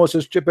was the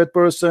most stupid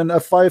person. A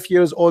 5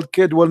 years old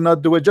kid will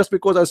not do it. Just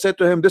because I said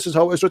to him, this is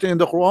how it's written in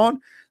the Quran,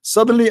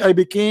 suddenly I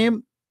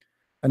became,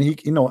 and he,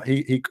 you know,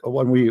 he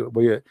when we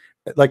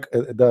like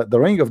the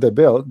ring of the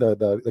bell,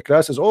 the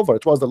class is over.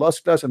 It was the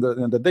last class in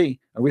the day,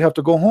 and we have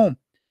to go home.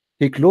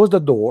 He closed the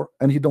door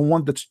and he don't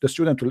want the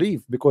student to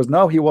leave because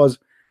now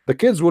the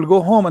kids will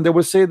go home and they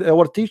will say that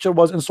our teacher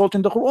was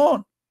insulting the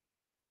Quran.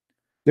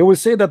 They will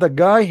say that the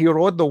guy, he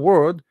wrote the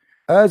word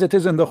as it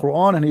is in the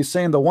Quran, and he's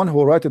saying the one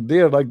who wrote it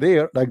there like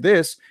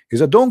this is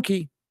a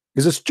donkey,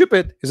 is a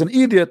stupid, is an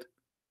idiot.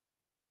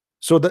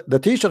 So the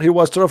teacher, he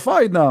was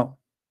terrified now.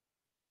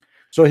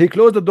 So he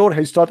closed the door.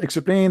 He started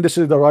explaining this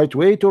is the right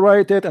way to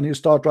write it, and he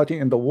started writing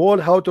in the wall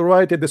how to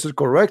write it. This is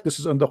correct. This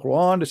is in the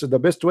Quran. This is the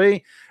best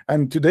way.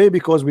 And today,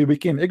 because we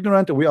became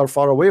ignorant, we are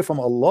far away from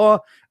Allah,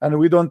 and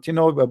we don't, you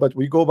know, but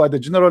we go by the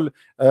general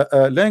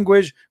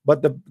language.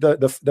 But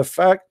the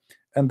fact.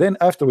 And then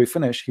after we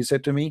finished, he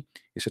said to me,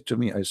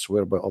 "I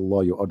swear by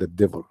Allah, you are the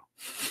devil."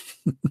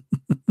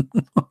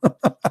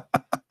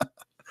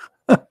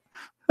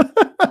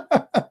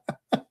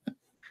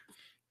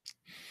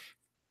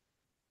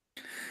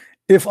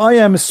 If I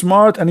am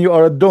smart and you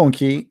are a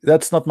donkey,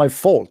 that's not my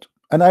fault.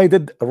 And I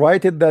did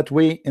write it that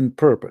way in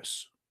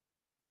purpose.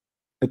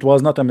 It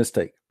was not a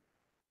mistake.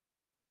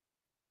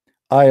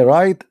 I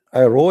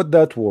wrote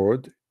that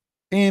word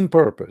in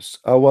purpose.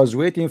 I was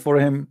waiting for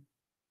him,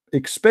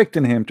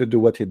 expecting him to do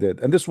what he did.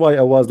 And this is why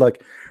I was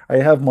like, I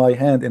have my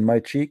hand in my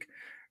cheek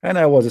and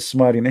I was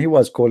smiling. He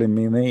was calling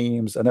me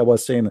names and I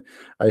was saying,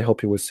 I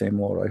hope he will say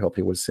more. I hope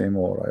he will say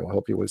more. I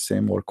hope he will say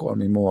more. Call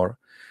me more.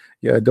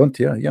 Yeah, don't,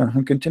 yeah,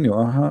 continue.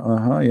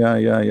 Yeah.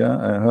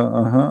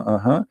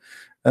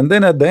 And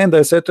then at the end,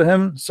 I said to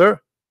him, "Sir,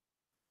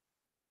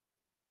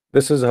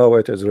 this is how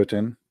it is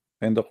written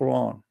in the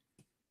Quran."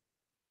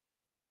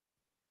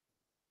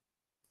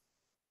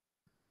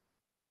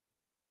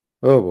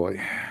 Oh boy.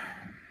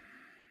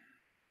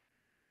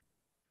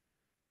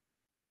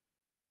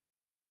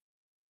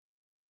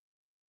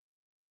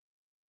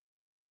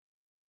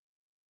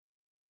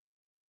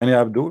 Any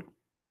Abdul?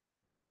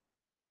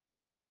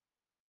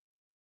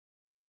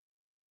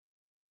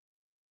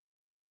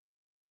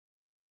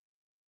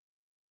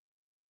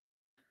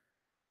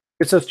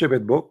 It's a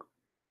stupid book.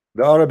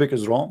 The Arabic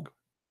is wrong.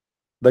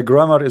 The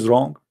grammar is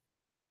wrong.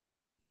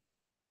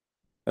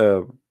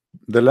 Uh,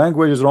 the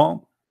language is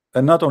wrong.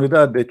 And not only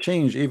that, they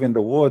change even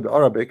the word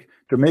Arabic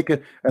to make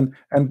it, and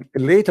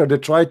later they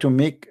try to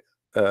make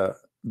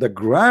the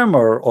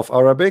grammar of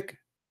Arabic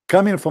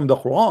coming from the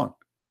Quran.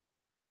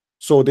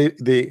 So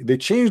they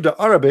change the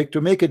Arabic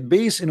to make it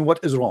based in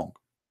what is wrong.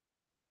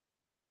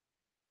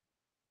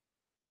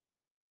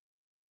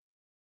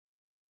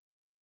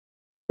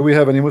 Do we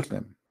have any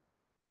Muslim?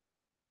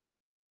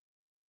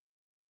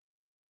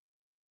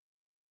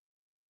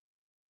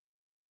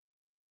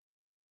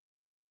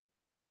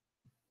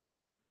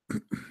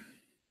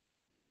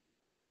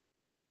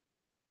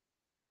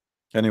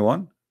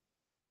 Anyone?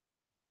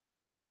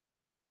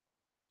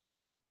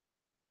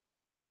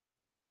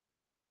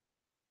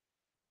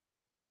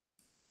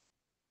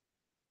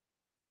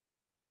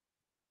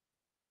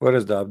 Where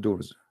is the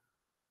Abdul's?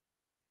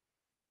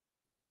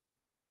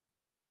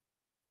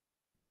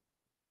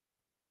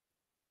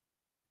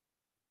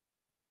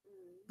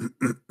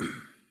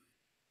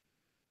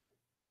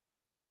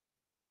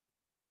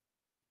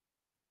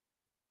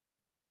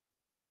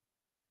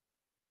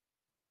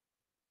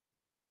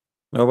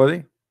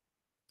 Nobody?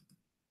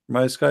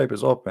 My Skype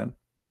is open.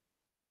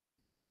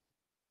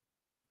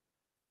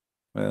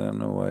 I don't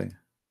know why.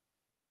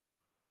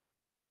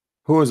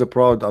 Who is a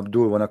proud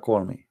Abdul wanna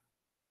call me?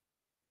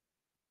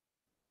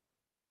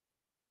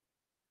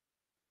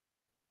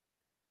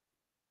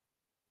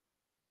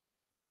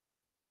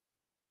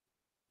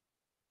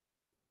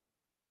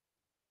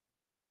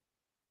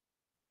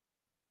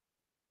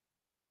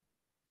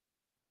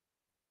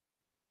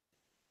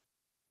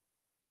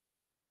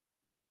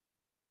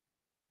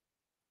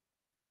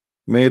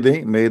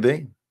 Mayday,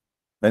 Mayday.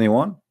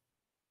 Anyone?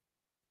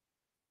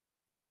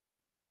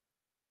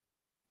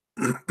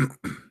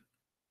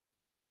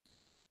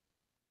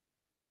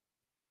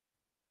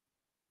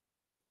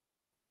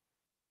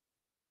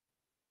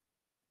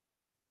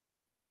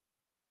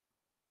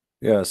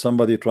 Yeah,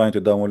 somebody trying to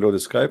download the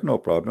Skype, no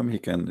problem. He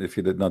can, if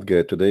he did not get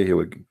it today, he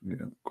will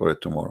call it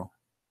tomorrow.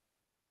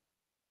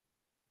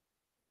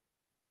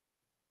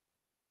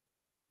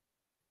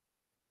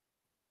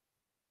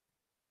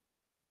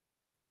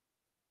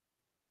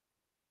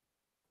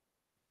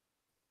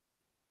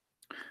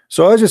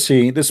 So as you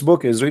see, this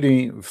book is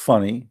really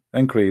funny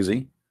and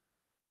crazy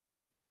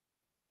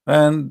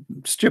and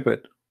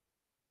stupid.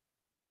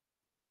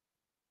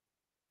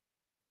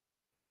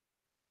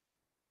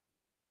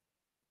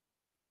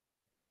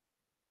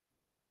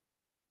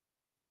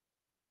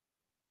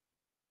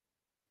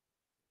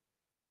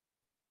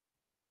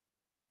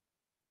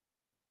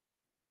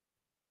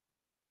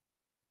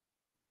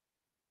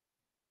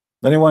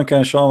 Anyone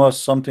can show us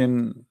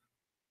something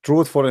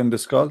truthful in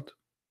this cult?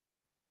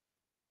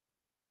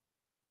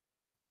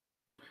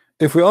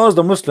 If we ask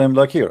the Muslim,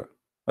 like here,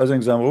 as an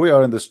example, we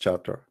are in this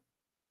chapter.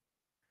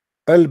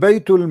 Al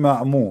Baytul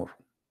Ma'mur,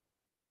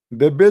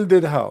 the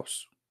builded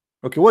house.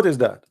 Okay, what is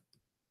that?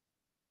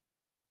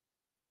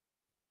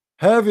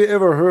 Have you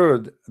ever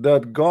heard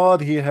that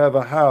God, he have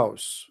a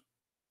house,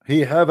 he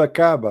have a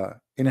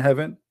Kaaba in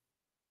heaven?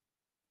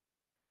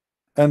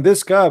 And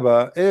this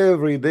Kaaba,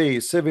 every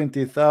day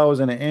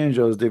 70,000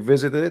 angels, they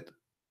visited it.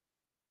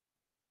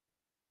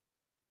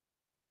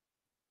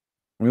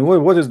 I mean,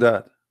 what is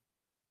that?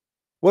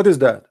 What is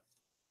that?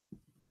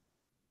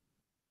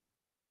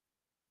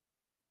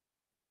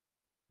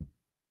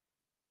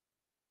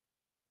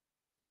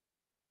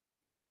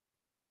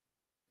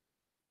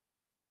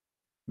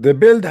 The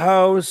build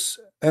house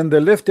and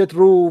the lifted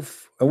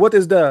roof. And what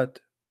is that?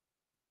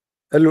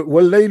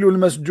 وَاللَّيْلُ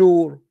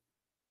الْمَسْجُورُ.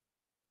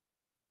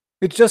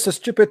 It's just a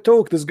stupid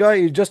talk. This guy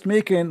is just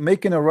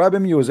making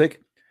Arabian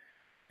music.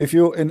 If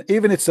you, and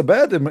even it's a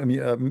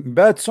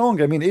bad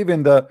song. I mean,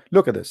 even the,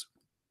 look at this.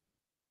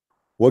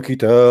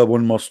 وكتاب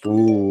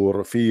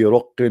مسطور في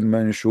رق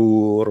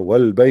منشور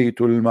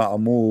والبيت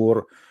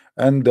المعمور.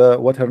 And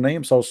what her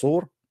name?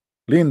 Sarsour?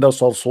 Linda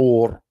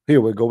Sarsour. Here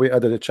we go. We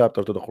added a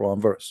chapter to the Quran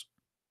verse.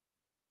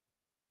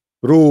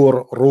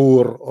 Roar,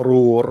 roar,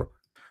 roar.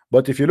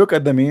 But if you look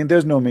at the meaning,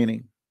 there's no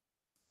meaning.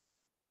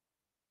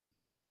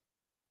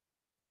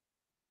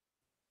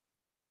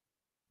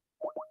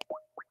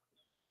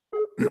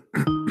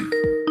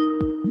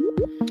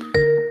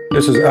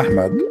 This is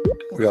Ahmed.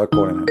 We are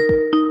calling him.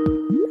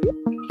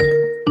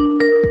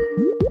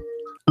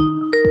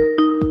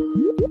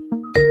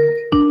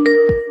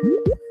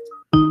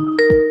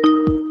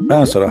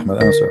 Answer,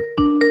 Ahmed, answer.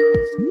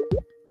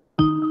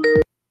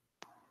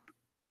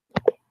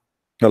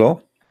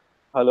 Hello?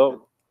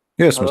 Hello.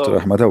 Yes, Hello.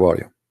 Mr. Ahmed, how are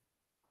you?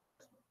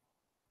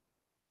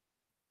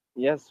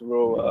 Yes,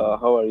 bro.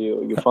 How are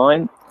you? You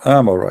fine?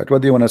 I'm all right.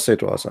 What do you want to say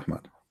to us,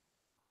 Ahmed?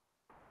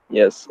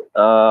 Yes.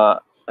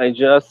 I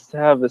just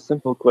have a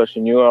simple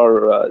question. You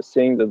are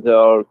saying that there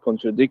are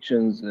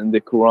contradictions in the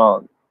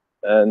Quran,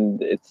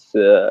 and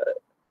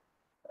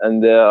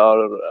and there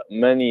are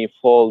many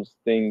false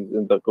things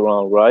in the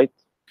Quran, right?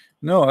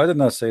 No, I did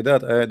not say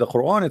that. The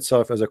Quran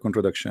itself is a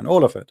contradiction,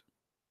 all of it.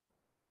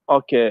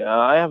 Okay,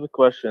 I have a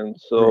question.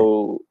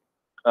 So,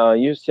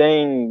 you're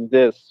saying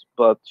this,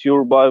 but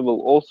your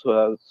Bible also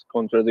has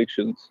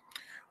contradictions.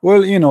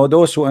 Well, you know,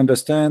 those who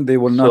understand, they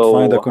will not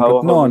find a So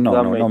how no, does no,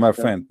 that no, no, make my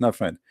sense? friend, my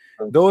friend.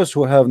 Those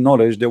who have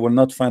knowledge, they will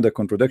not find a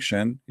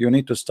contradiction. You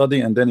need to study,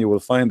 and then you will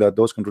find that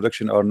those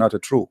contradictions are not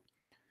true.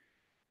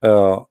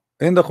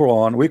 In the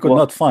Quran, we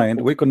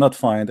could not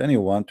find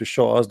anyone to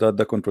show us that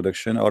the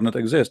contradiction or not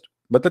exist.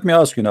 But let me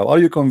ask you now: are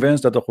you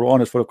convinced that the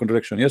Quran is full of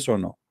contradiction? Yes or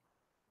no?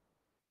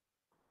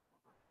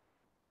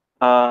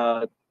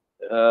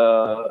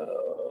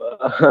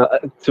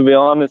 To be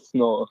honest,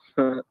 no.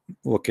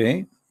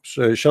 Okay,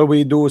 so shall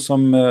we do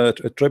some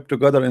trip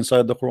together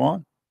inside the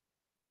Quran,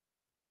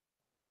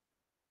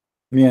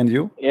 me and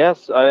you?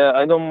 Yes,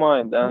 I don't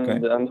mind, Okay.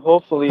 and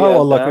hopefully How at the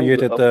Allah end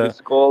created of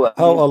this call, I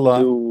how need Allah,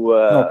 to.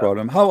 no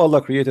problem, how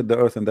Allah created the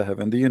earth and the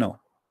heaven? Do you know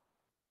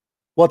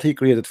what He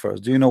created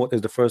first? Do you know what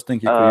is the first thing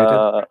He created?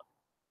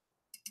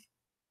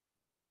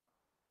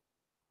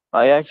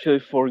 I actually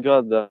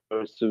forgot that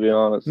verse, to be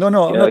honest. No,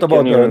 no, not Can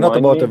about you not remind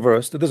about the me?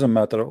 verse. It doesn't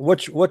matter.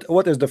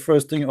 What is the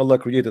first thing Allah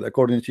created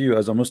according to you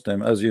as a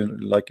Muslim, as you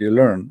like you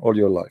learn all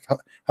your life?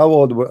 How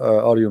old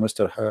are you,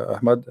 Mr.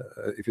 Ahmad,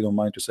 if you don't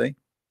mind to say?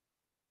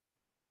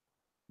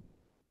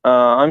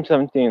 I'm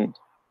 17.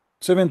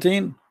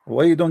 17?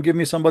 Why you don't give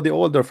me somebody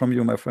older from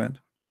you, my friend?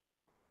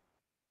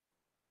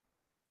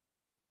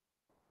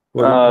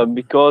 Well,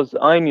 Because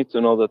I need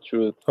to know the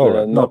truth, all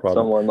right, no not problem.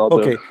 someone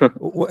other. Okay,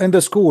 in the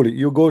school,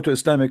 you go to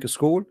Islamic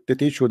school, they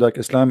teach you like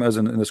Islam as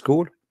in the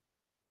school.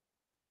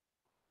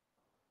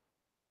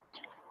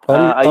 Are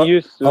you I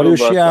used are to, you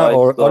but Shia I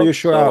or are you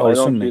stopped, Shia so or I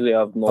don't Sunni? really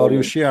have Are you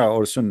knowledge. Shia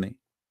or Sunni?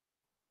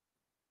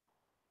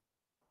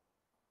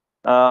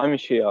 I'm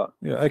Shia.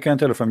 Yeah, I can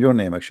tell from your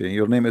name actually.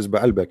 Your name is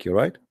Baalbaki,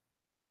 right?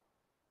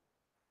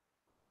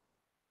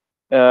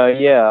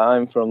 Yeah,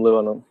 I'm from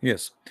Lebanon.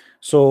 Yes.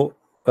 So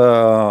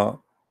uh,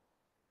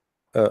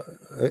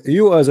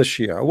 you as a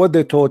Shia, what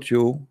they taught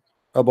you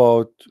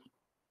about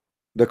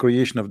the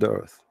creation of the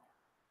earth?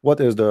 What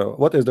is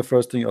the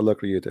first thing Allah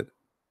created?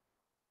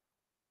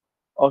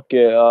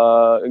 Okay,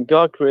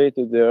 God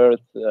created the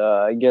earth,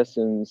 I guess,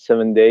 in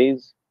 7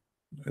 days.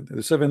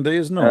 The 7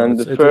 days? No, And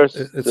the first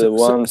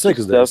one to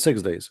 6 days. step.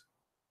 6 days.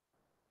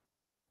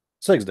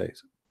 6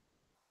 days.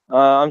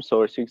 I'm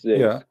sorry, 6 days.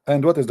 Yeah.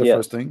 And what is the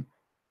first Yes. thing?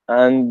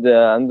 And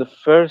the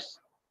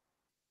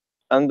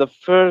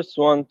first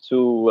one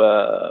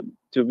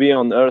to be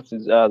on earth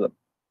is Adam.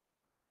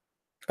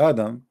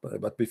 Adam.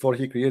 But before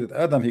he created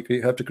Adam, he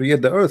have to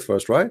create the earth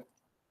first, right?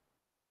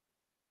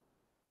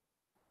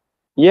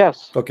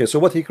 Yes. Okay. So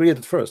what he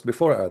created first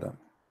before Adam?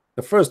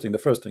 The first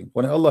thing.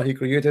 When Allah he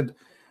created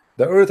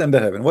the earth and the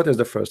heaven, what is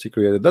the first he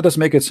created? Let us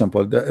make it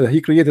simple.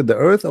 He created the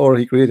earth or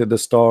he created the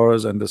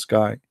stars and the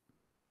sky?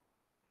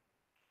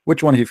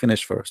 Which one he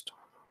finished first?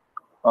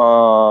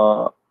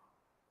 The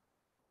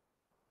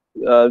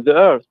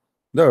earth.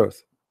 The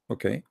earth.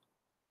 Okay.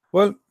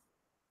 Well,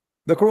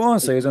 the Quran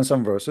says in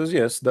some verses,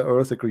 yes, the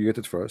earth is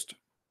created first.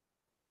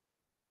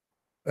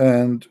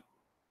 And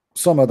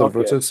some other Okay.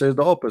 verses says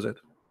the opposite.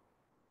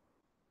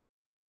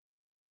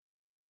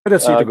 Let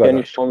us see Can together.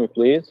 you show me,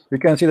 please? You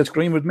can see the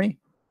screen with me?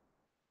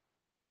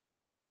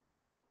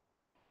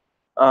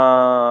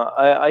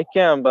 I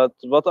can, but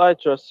I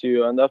trust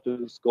you, and after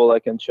this call, I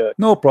can check.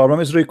 No problem.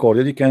 It's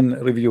recorded. You can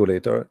review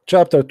later.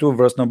 Chapter 2,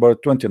 verse number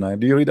 29.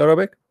 Do you read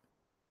Arabic?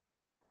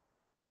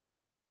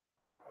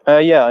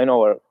 Yeah, I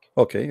know Arabic.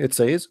 Okay. It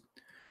says,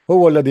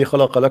 هو الذي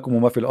خلق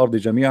لكم ما في الأرض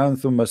جميعا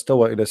ثم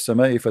استوى إلى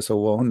السماء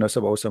فسواهن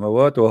 7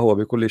 سماوات وهو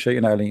بكل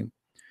شيء عليم.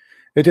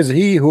 It is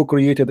he who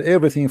created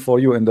everything for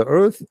you in the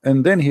earth,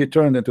 and then he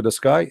turned into the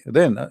sky.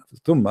 Then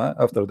ثم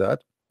after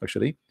that,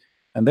 actually,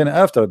 and then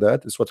after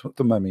that is what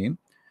ثم mean.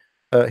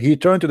 He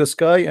turned to the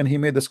sky and he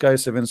made the sky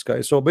 7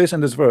 skies. So based on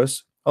this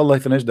verse, Allah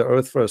finished the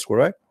earth first,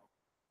 correct?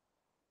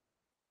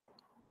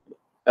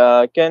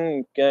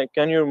 Can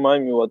you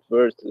remind me what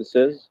verse this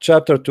is?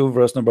 Chapter 2,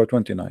 verse number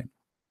 29.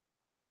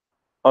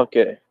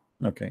 Okay.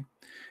 Okay.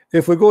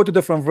 If we go to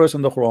different verse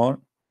in the Quran,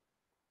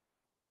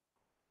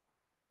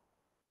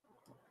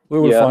 we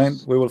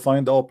will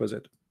find the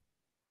opposite.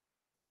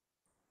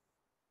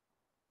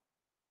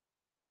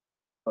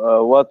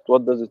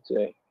 What does it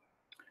say?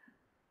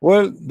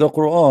 Well, the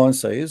Quran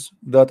says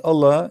that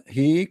Allah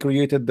he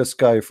created the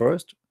sky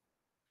first,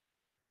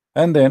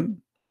 and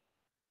then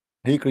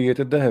he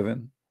created the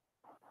heaven.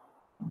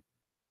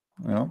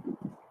 You know,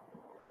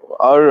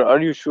 Are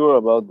you sure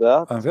about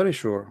that? I'm very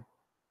sure.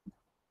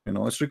 You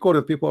know, it's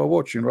recorded. People are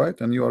watching, right?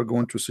 And you are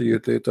going to see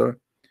it later.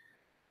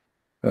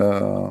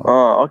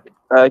 Okay.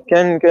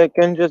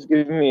 Can just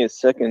give me a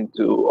second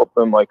to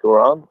open my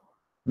Quran?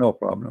 No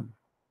problem.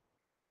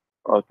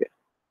 Okay.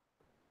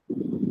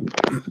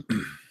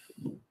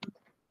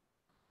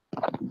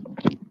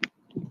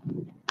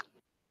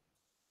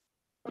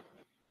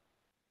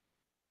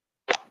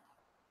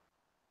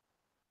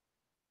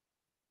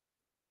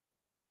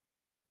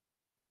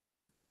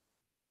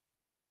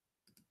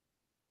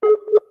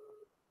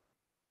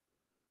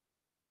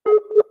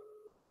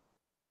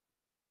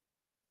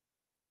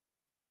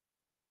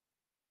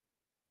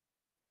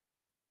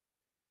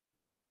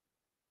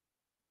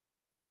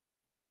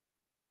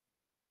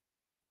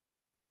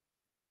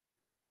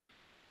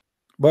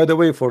 By the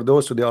way, for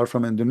those who are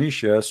from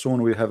Indonesia,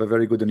 soon we have a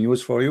very good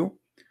news for you.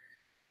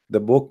 The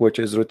book, which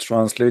is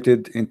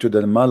retranslated into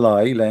the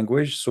Malay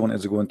language, soon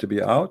is going to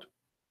be out.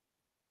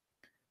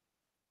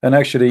 And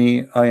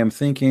actually, I am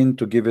thinking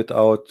to give it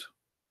out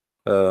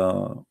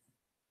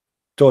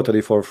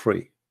totally for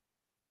free,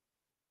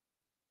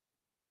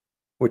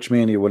 which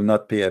means you will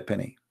not pay a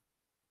penny.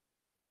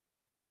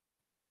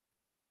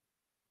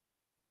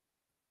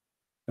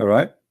 All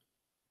right.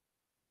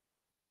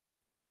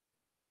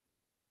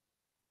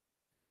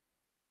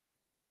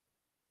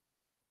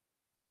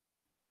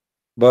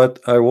 But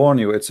I warn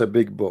you, it's a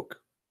big book.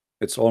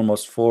 It's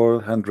almost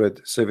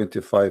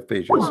 475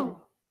 pages. All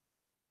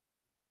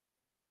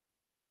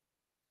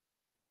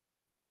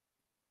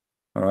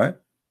right.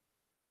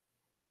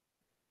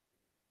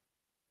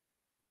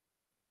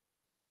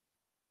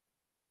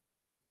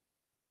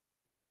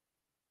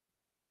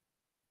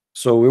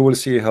 So we will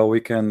see how we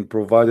can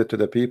provide it to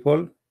the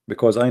people,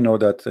 because I know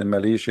that in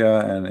Malaysia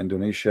and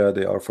Indonesia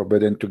they are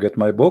forbidden to get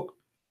my book.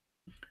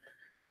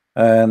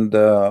 And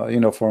you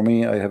know, for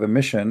me, I have a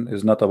mission.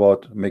 Is not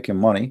about making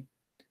money,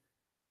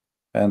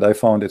 and I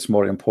found it's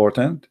more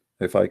important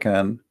if I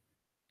can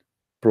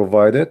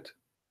provide it.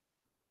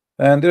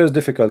 And there is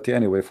difficulty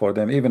anyway for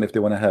them, even if they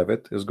want to have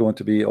it, is going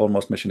to be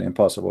almost mission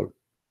impossible.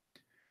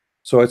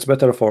 So it's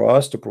better for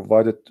us to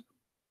provide it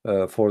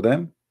for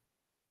them,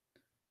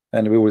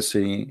 and we will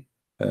see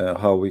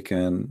how we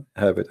can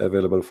have it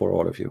available for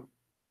all of you.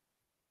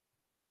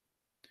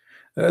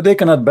 They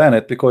cannot ban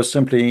it because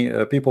simply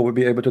people will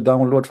be able to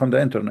download from the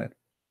internet.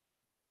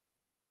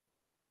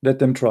 Let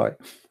them try.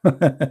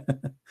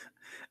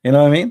 You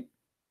know what I mean?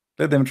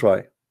 Let them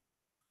try.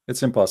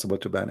 It's impossible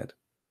to ban it.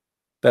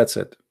 That's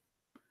it.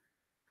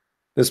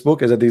 This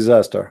book is a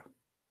disaster.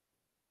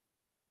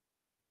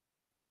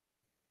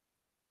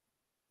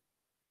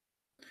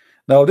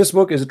 Now this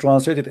book is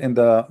translated in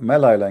the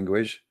Malay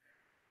language.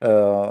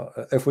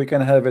 If we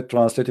can have it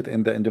translated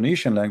in the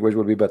Indonesian language,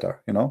 will be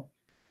better, you know.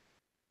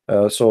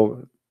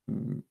 So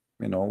you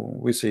know,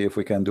 we see if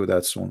we can do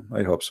that soon.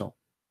 I hope so.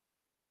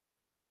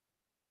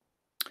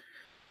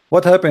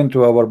 What happened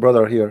to our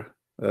brother here,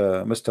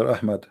 Mr.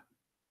 Ahmed?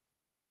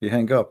 He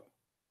hang up.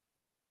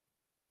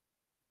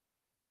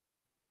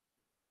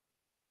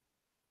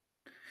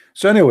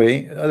 So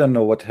anyway, I don't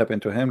know what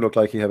happened to him. Looked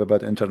like he have a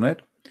bad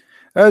internet.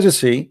 As you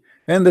see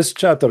in this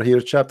chapter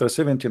here, chapter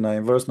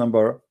 79, verse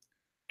number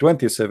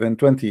 27,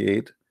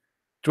 28,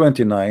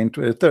 29,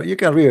 30, you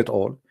can read it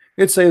all.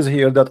 It says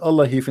here that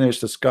Allah, he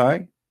finished the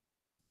sky,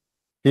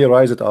 he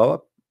raised it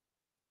up,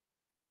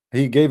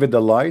 he gave it the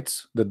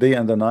lights, the day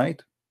and the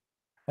night,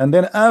 and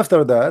then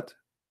after that,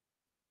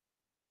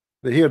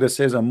 here it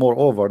says and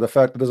moreover. The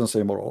fact it doesn't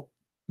say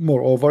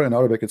moreover in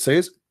Arabic, it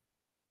says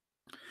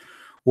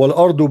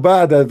وَالْأَرْضُ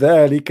بَعْدَ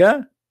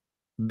ذَلِكَ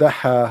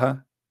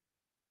دَحَاهَا.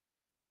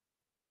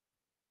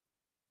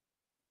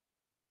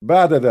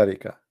 بعد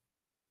ذلك,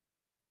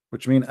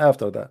 which means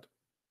after that.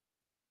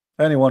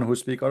 Anyone who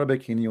speak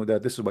Arabic, he knew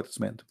that this is what it's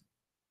meant.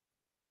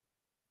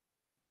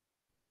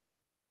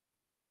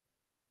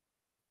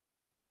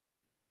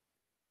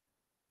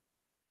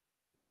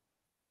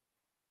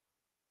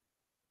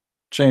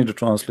 Change the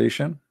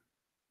translation.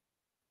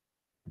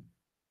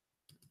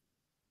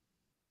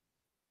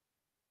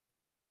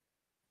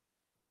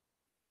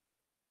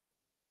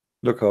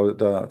 Look how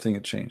the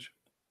thing changed.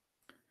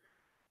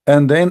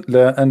 And then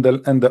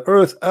the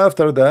earth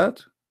after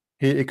that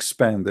he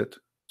expanded.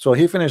 So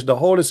he finished the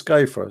whole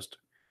sky first.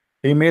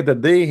 He made the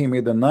day, he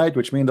made the night,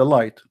 which means the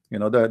light, you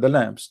know, the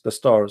lamps, the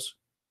stars.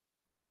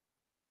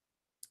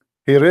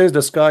 He raised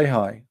the sky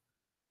high.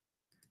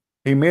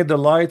 He made the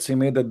lights, he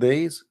made the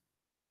days,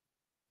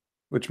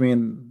 which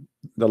mean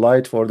the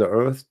light for the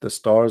earth, the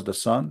stars, the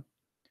sun.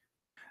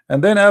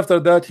 And then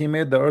after that he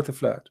made the earth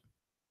flat.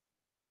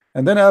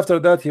 And then after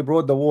that he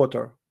brought the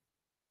water.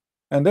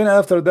 And then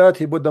after that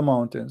he put the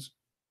mountains.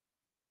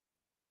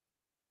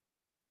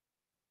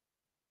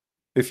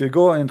 If you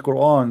go in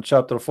Quran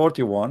chapter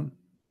 41,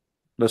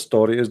 the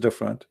story is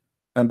different,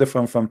 and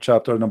different from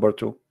chapter number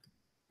 2.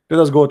 Let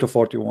us go to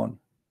 41.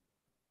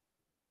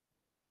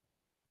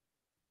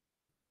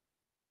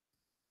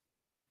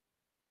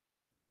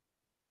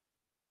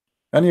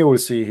 And you will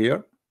see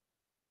here,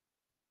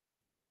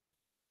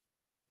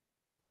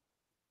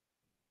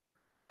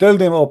 tell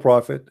them, O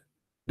Prophet,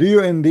 do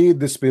you indeed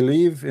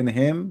disbelieve in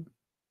him,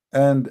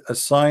 and a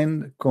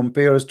sign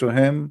compares to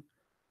him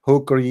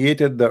who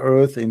created the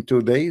earth in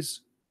 2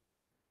 days?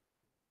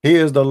 He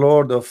is the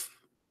Lord of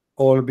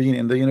all being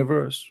in the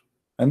universe.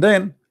 And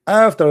then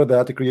after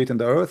that, creating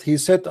the earth, he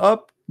set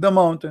up the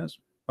mountains.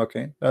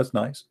 Okay, that's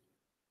nice.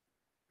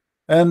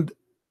 And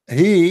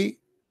he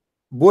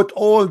put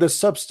all the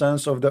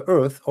substance of the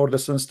earth, or the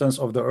substance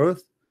of the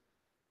earth,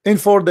 in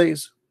 4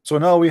 days. So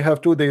now we have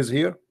 2 days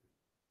here,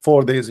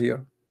 4 days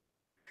here.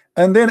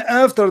 And then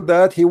after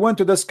that he went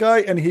to the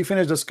sky and he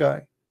finished the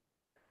sky.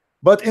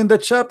 But in the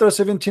chapter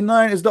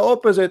 79 is the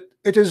opposite.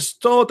 It is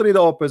totally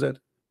the opposite.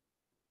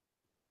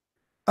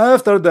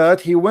 After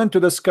that he went to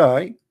the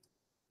sky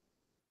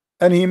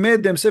and he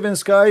made them 7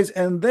 skies,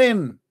 and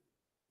then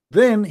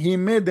he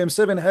made them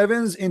 7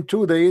 heavens in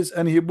 2 days,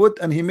 and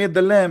he made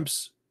the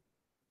lamps.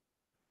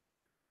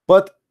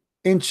 But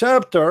in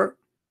chapter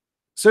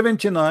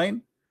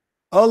 79,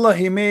 Allah,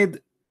 he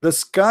made the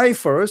sky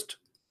first,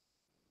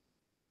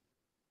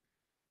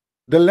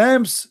 the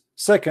lamps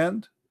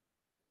second.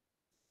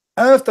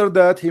 After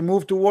that he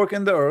moved to work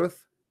in the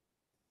earth.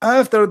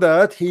 After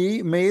that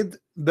he made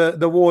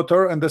the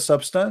water and the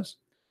substance.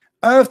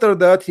 After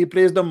that he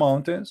placed the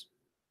mountains.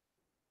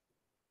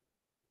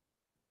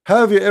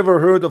 Have you ever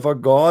heard of a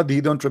God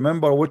he don't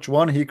remember which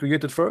one he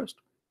created first?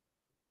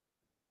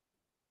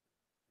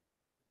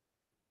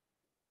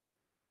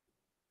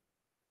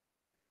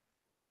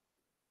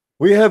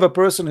 We have a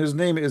person, his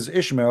name is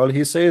Ishmael.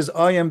 He says,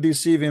 I am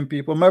deceiving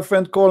people. My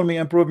friend, call me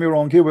and prove me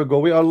wrong. Here we go.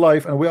 We are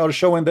live and we are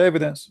showing the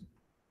evidence.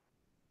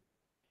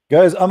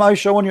 Guys, am I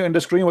showing you in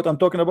the screen what I'm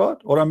talking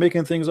about, or I'm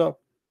making things up?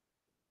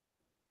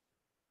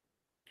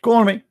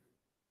 Call me,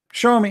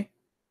 show me,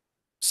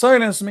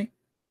 silence me.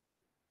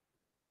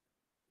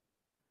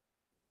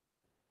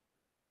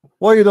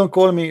 Why you don't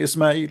call me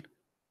Ismail?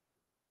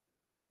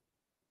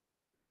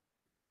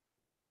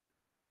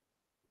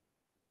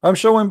 I'm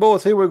showing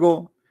both. Here we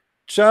go.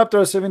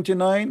 Chapter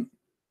 79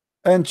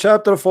 and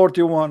chapter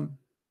 41.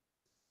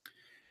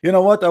 You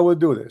know what? I will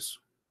do this.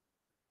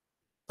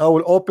 I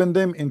will open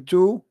them in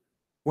two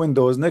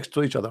windows next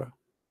to each other.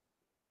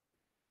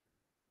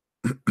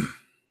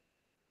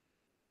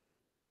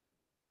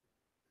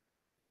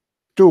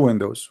 Two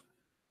windows.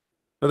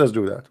 Let us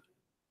do that.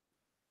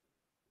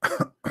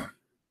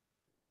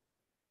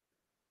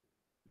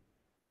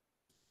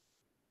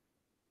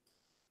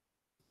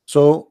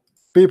 So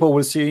people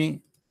will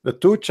see the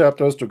two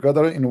chapters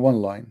together in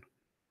one line,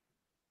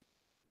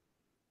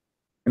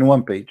 in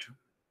one page.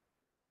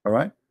 All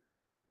right.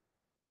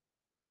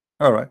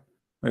 All right.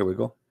 Here we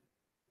go.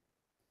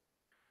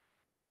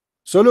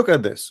 So look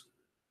at this.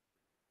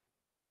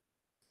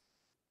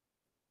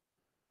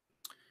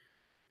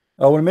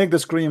 I will make the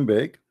screen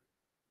big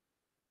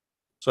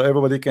so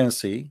everybody can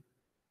see.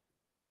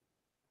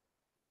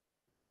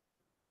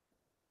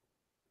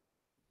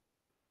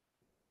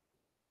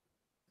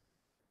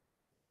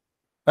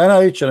 And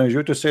I challenge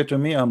you to say to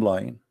me, I'm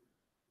lying.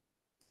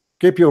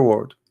 Keep your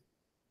word.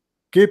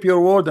 Keep your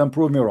word and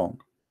prove me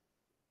wrong.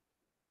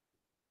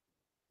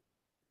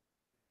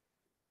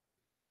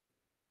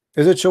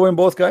 Is it showing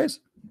both,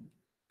 guys?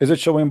 Is it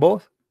showing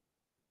both?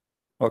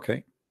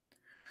 Okay.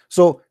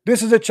 So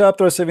this is a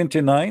chapter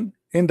 79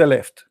 in the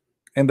left.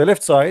 In the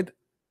left side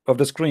of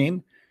the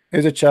screen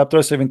is a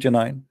chapter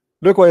 79.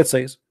 Look what it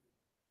says.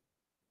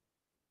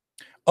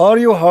 Are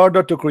you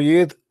harder to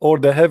create, or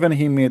the heaven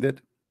he made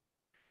it?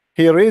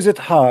 He raised it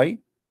high,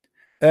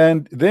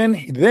 and then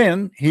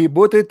he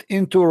put it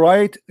into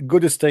right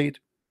good state.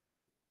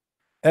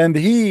 And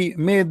he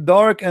made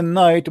dark and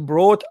night,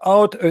 brought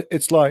out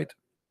its light.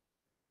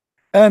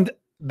 And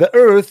the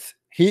earth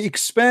he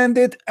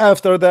expanded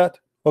after that.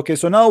 Okay,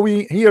 so now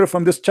we hear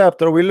from this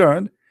chapter, we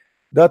learned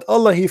that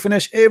Allah he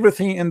finished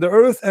everything in the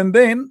earth, and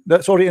then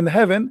in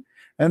heaven,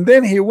 and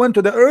then he went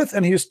to the earth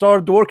and he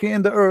started working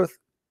in the earth,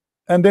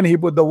 and then he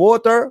put the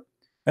water,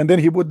 and then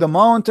he put the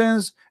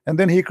mountains, and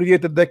then he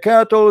created the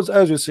cattle,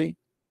 as you see.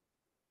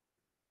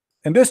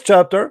 In this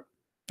chapter,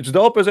 it's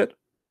the opposite.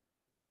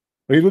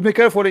 Read with me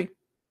carefully.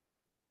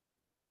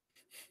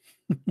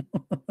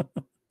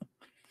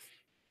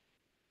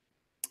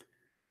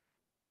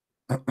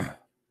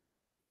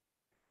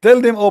 Tell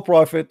them, O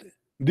Prophet,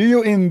 do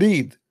you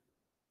indeed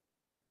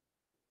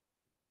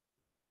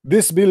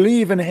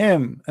disbelieve in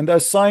him and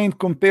a sign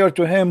compared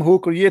to him who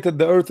created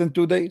the earth in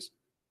 2 days?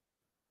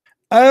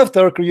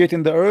 After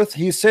creating the earth,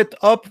 he set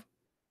up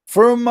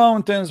firm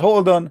mountains.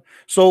 Hold on.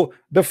 So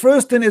the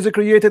first thing is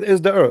created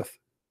is the earth.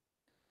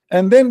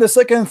 And then the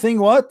second thing,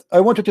 what?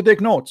 I want you to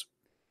take notes.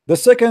 The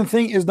second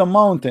thing is the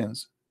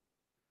mountains.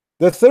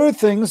 The third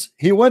things,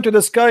 he went to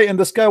the sky, and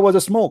the sky was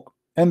a smoke.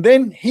 And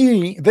then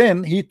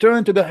he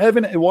turned to the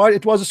heaven while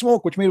it was a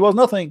smoke, which means it was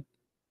nothing.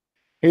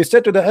 He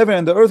said to the heaven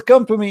and the earth,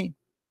 come to me,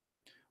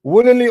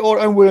 willingly or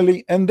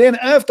unwillingly. And then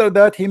after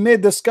that, he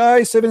made the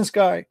sky, 7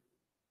 sky.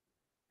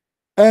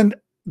 And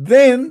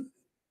then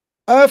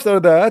after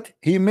that,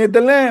 he made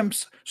the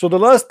lamps. So the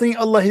last thing,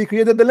 Allah, he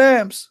created the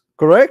lamps.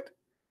 Correct?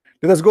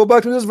 Let us go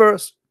back to this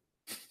verse.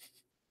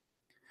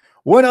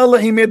 When Allah,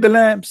 he made the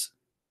lamps,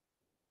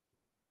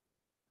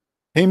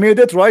 he made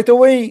it right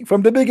away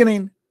from the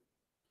beginning.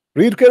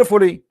 Read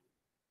carefully.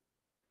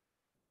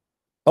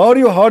 Are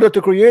you harder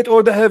to create,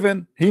 or the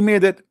heaven? He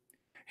made it.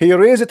 He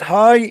raised it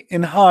high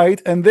in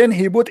height, and then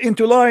he put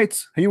into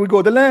lights. Here we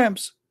go, the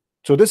lamps.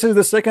 So this is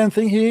the second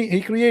thing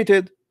he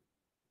created.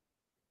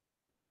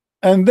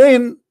 And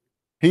then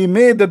he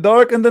made the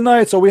dark and the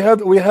night. So we have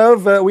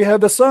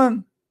the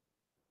sun.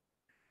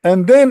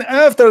 And then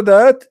after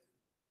that,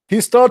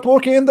 he start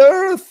working in the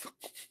earth.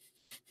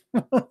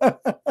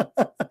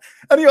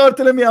 And you are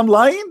telling me I'm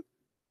lying?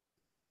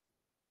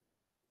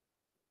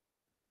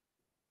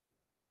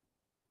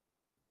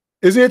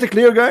 Isn't it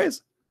clear,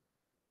 guys?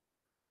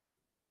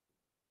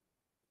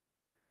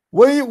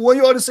 Why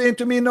you are saying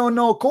to me,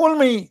 no, call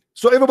me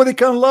so everybody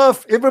can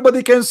laugh,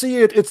 everybody can see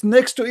it. It's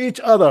next to each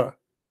other.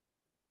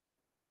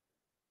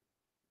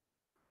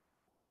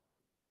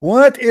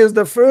 What is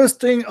the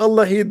first thing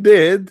Allah he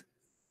did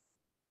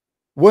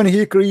when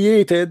he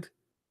created?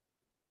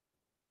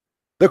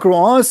 The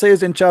Quran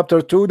says in chapter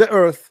 2, the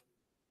earth.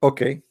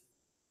 Okay,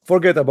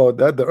 forget about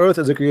that. The earth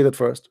is created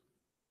first.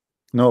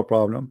 No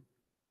problem.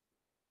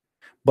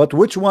 But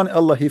which one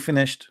Allah he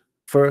finished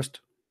first?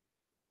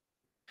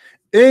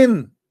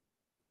 In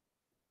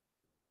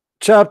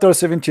chapter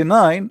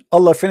 79,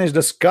 Allah finished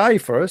the sky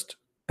first,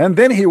 and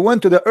then he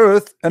went to the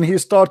earth and he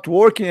started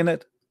working in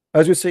it,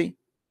 as you see.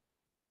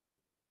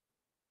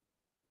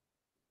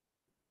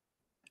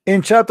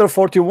 In chapter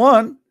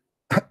 41,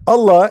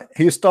 Allah,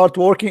 he started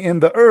working in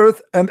the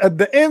earth, and at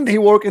the end he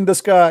worked in the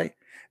sky,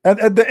 and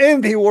at the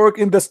end he worked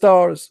in the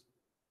stars.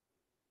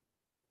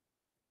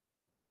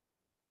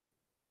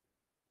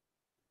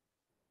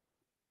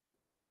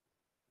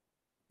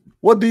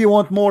 What do you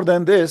want more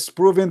than this,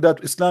 proving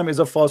that Islam is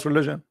a false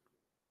religion?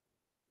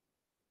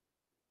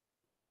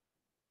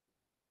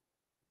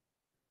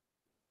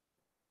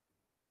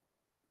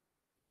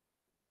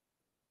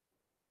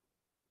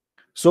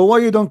 So why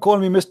you don't call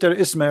me Mr.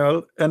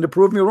 Ismail and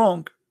prove me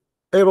wrong?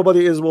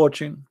 Everybody is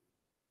watching.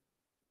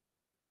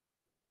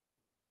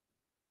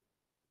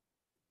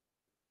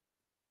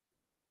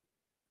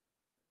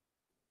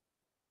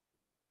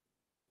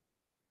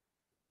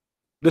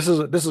 This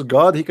is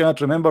God. He cannot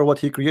remember what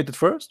he created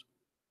first.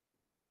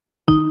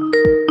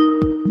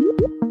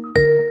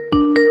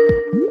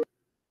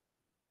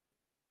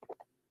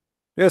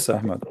 Yes,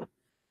 Ahmad.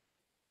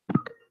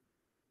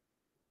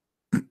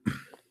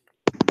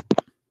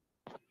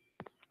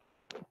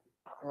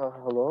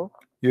 Hello?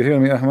 You hear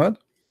me, Ahmad?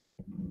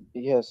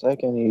 Yes, I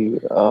can hear you.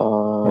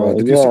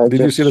 Did you Yeah, see, I did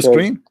you just see the shared.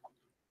 screen?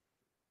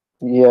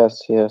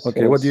 Yes,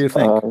 Okay, what do yes. you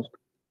think?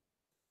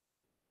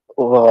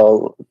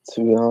 Well,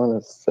 to be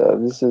honest,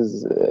 this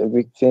is a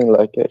big thing.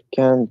 Like, I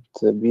can't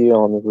be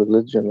on a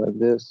religion like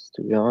this,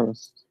 to be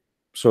honest.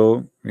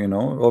 So,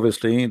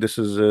 obviously this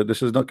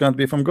is not can't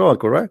be from God,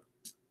 correct?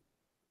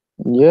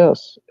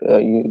 Yes,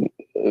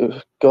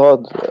 if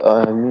God,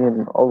 I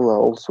mean, Allah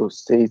also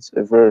states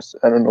a verse.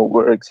 I don't know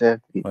where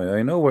exactly,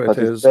 I know where it but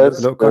it is.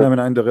 says لو كان that. من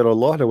عند غير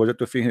الله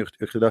لوجدت فيه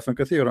اختلافا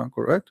كثيرا,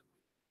 correct?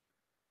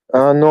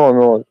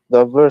 No,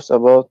 the verse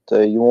about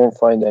you won't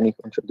find any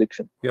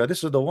contradiction. Yeah,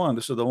 this is the one.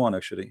 This is the one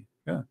actually.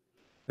 Yeah,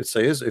 it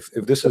says if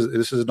this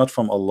is not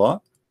from Allah,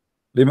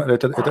 لما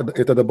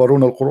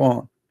يتدبرون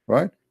القرآن,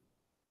 right?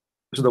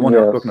 This is the one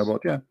you're talking Yes,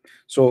 about. Yeah.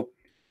 So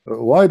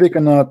why they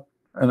cannot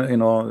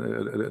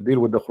deal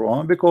with the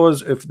Quran?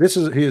 Because if this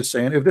is, he is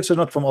saying, if this is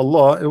not from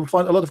Allah, it will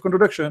find a lot of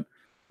contradiction.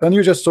 And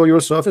you just saw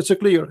yourself, it's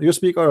clear. You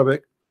speak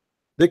Arabic.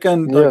 They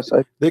can yes,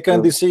 I they can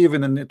do. deceive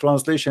in the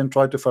translation,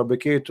 try to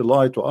fabricate, to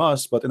lie to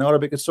us, but in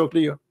Arabic it's so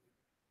clear.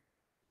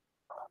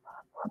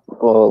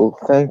 Well,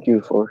 thank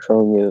you for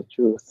showing me the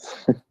truth.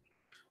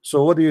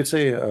 So what do you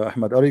say,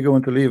 Ahmad? Are you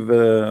going to leave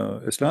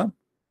Islam?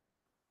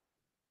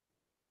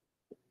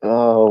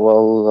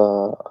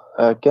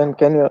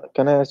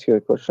 Can I ask you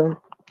a question?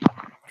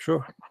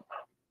 Sure.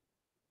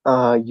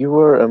 You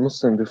were a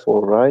Muslim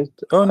before, right?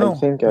 Oh I no,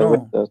 think I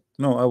read that.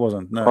 no, I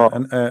wasn't. No, Oh,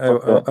 and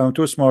okay. I'm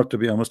too smart to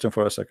be a Muslim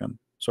for a second.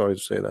 Sorry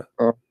to say that.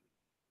 I'm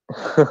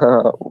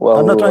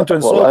not trying to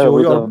Well, insult I you.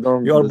 would have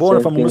done You are the born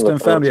same from a thing, but Muslim I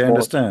was family. I smart.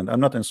 understand. I'm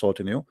not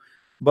insulting you,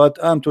 but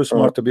I'm too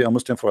smart to be a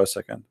Muslim for a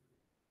second.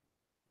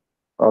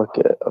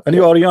 Okay, And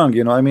you are young,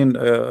 I mean,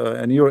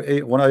 and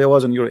when I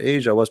was in your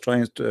age, I was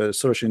trying to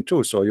searching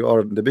too. So you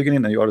are in the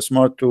beginning, and you are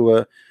smart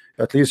to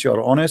at least you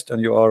are honest,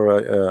 and you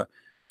are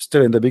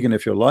still in the beginning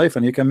of your life,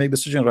 and you can make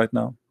decision right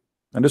now.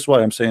 And this is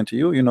why I'm saying to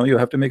you, you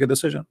have to make a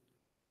decision.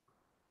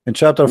 In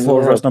chapter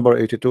 4, yeah, verse number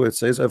 82, it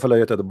says, أفلا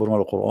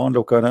يتدبرون القرآن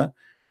لو كان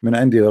من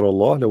عند غير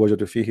الله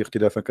لوجدوا فيه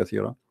اختلافا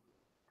كثيرا.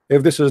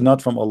 If this is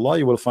not from Allah,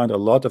 you will find a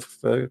lot of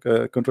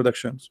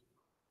contradictions.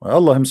 Well,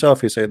 Allah himself,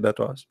 he said that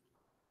to us.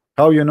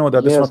 How you know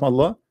that this is not yes, from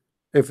Allah?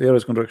 If there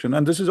is contradiction,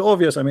 and this is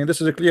obvious. I mean,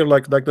 this is clear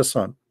like the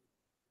sun.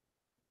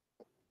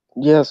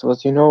 yes,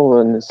 but in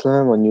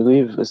Islam, when you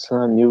leave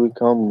Islam, you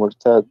become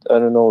murtad. I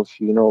don't know if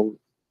you know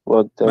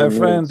what that My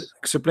friend, means.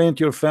 explain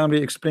to your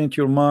family, explain to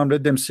your mom,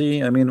 let them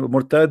see. I mean,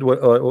 murtad,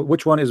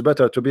 which one is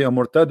better, to be a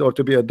murtad or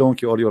to be a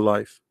donkey all your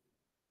life?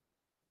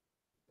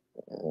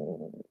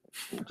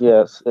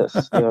 Yes, you have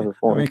a I mean,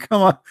 point.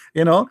 come on,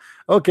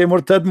 okay,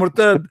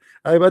 murtad.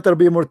 I better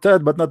be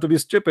murtad, but not to be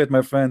stupid,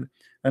 my friend.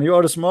 And you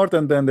are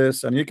smarter than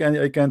this, and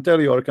I can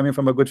tell you are coming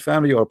from a good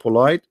family, you are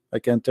polite. I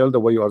can tell the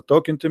way you are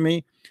talking to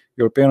me.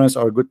 Your parents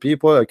are good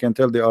people. I can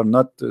tell they are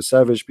not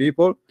savage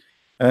people,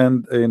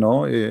 and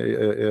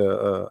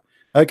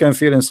I can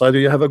feel inside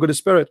you have a good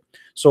spirit.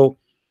 So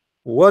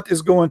what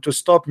is going to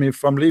stop me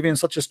from leaving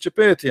such a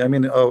stupidity? I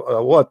mean,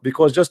 what?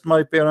 Because just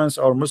my parents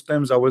are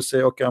Muslims, I will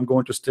say, okay, I'm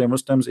going to stay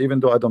Muslims, even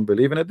though I don't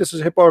believe in it. This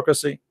is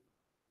hypocrisy.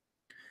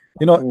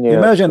 Yes,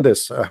 Imagine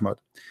this, Ahmad.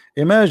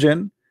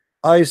 Imagine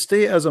I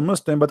stay as a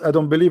Muslim, but I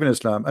don't believe in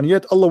Islam, and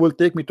yet Allah will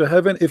take me to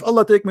heaven. If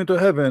Allah take me to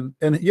heaven,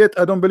 and yet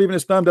I don't believe in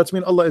Islam, that's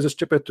mean Allah is a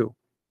stupid too.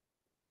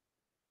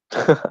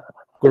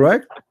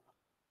 Correct?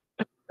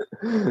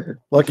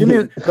 Like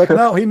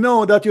now he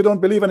know that you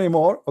don't believe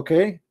anymore,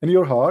 okay, in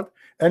your heart,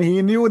 and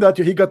he knew that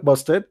he got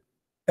busted,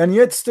 and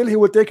yet still he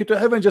will take you to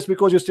heaven just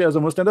because you stay as a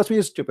Muslim. That's me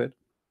stupid.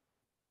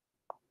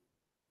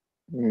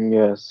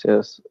 yes,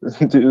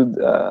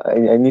 dude.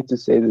 I need to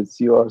say that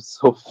you are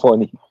so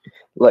funny.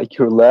 Like,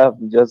 your laugh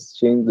just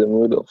changed the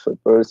mood of a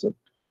person.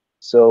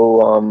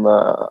 So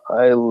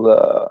I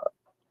will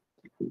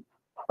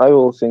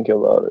think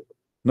about it.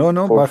 No,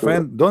 no, for my sure.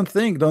 friend, don't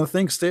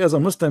think, stay as a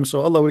Muslim,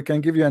 so Allah can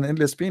give you an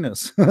endless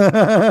penis.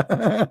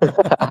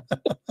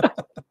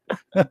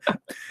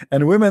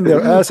 And women,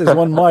 their ass is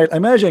 1 mile.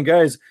 Imagine,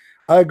 guys,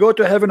 I go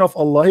to heaven of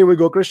Allah. Here we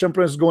go. Christian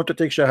Prince is going to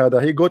take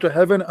Shahada. He go to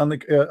heaven,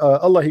 and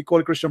Allah, he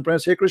called Christian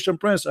Prince. Hey, Christian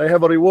Prince, I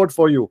have a reward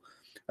for you.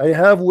 I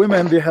have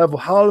women, they have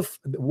half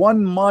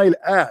 1 mile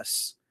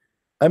ass.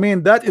 I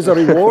mean, that is a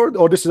reward,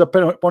 or this is a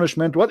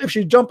punishment? What if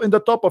she jump in the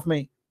top of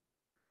me?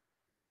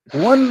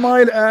 1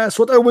 mile ass.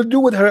 What I will do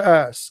with her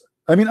ass?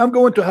 I mean, I'm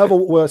going to have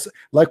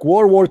like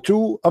World War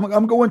II.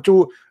 I'm going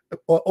to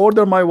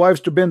order my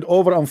wives to bend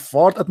over and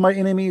fart at my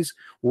enemies.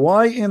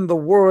 Why in the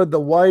world the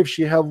wife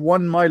she have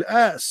 1 mile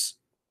ass?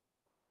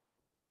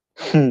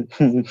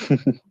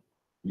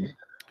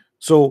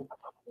 So,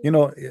 you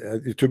know,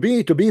 to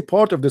be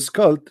part of this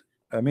cult,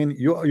 I mean,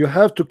 you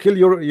have to kill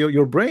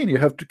your brain. You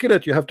have to kill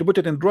it. You have to put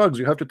it in drugs.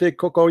 You have to take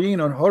cocaine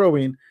or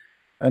heroin,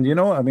 and you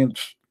know, I mean,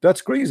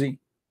 that's crazy.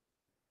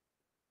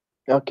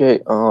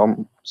 Okay.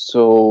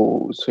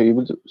 So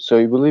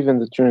you believe in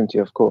the Trinity,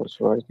 of course,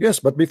 right? Yes,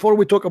 but before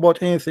we talk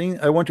about anything,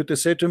 I want you to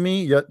say to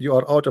me that you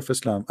are out of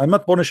Islam. I'm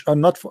not punish. I'm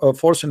not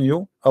forcing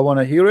you. I want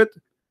to hear it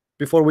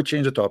before we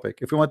change the topic.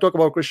 If you want to talk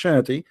about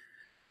Christianity,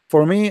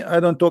 for me, I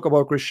don't talk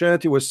about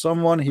Christianity with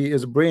someone he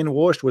is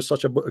brainwashed with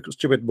such a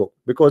stupid book,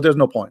 because there's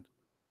no point.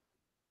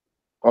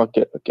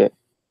 Okay. Okay.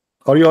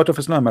 Are you out of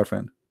Islam, my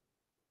friend?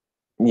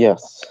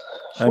 Yes.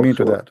 I For mean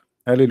to sure. that.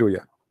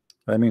 Hallelujah.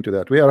 I mean to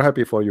that. We are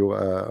happy for you,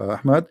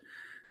 Ahmad,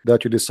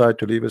 that you decide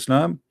to leave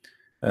Islam,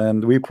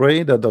 and we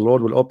pray that the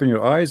Lord will open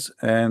your eyes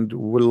and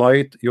will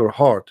light your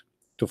heart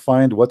to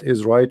find what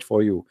is right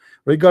for you,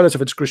 regardless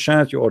if it's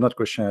Christianity or not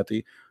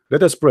Christianity.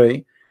 Let us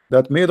pray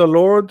that may the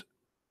Lord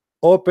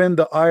open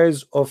the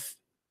eyes of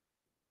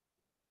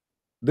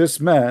this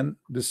man,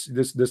 this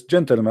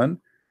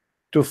gentleman,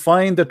 to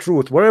find the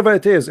truth wherever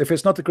it is. If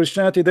it's not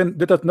Christianity, then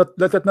let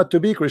it not to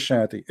be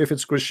Christianity. If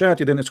it's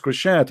Christianity, then it's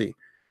Christianity.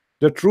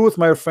 The truth,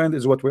 my friend,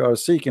 is what we are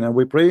seeking, and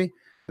we pray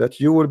that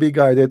you will be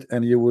guided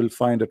and you will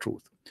find the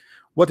truth.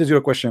 What is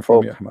your question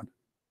for me, Ahmad?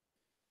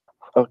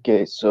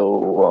 Okay.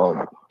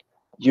 So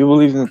you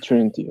believe in the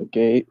Trinity,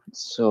 okay?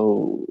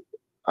 So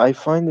I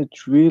find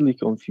it really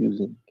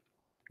confusing.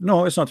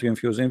 No, it's not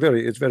confusing.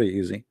 It's very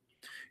easy.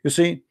 You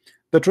see,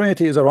 the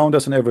Trinity is around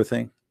us and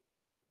everything.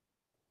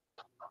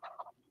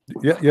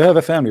 You have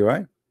a family,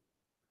 right?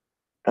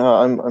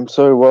 I'm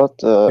sorry. What?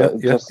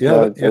 Just you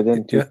I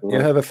didn't. you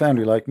have a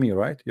family like me,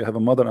 right? You have a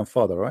mother and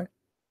father, right?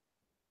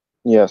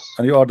 Yes.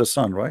 And you are the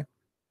son, right?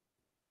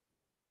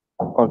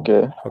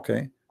 Okay.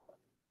 Okay.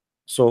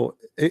 So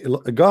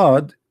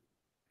God,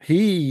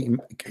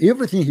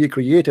 everything he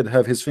created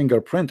have his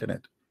fingerprint in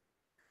it.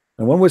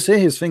 And when we say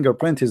his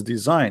fingerprint is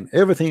design,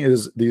 everything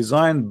is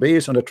designed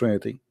based on the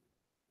Trinity.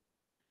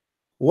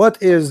 What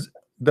is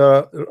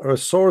the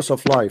source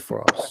of life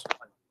for us?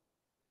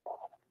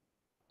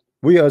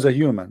 We as a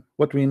human,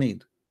 what we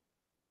need?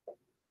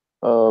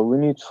 We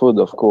need food,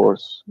 of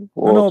course. No,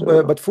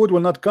 Water. but food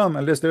will not come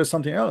unless there is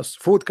something else.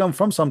 Food comes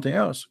from something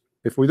else.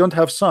 If we don't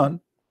have sun,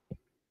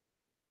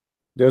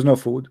 there's no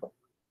food.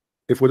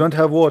 If we don't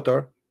have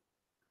water,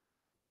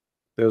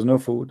 there's no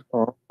food.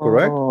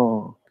 Correct?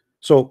 Oh.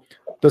 So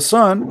the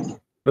sun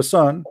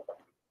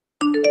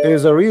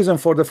is a reason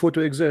for the food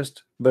to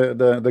exist.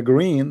 The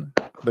green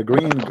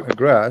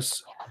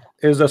grass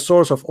is the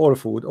source of all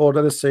food, or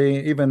let us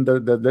say even the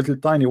little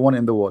tiny one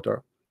in the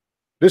water.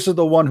 This is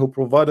the one who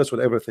provides us with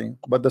everything.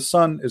 But the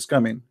sun is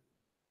coming,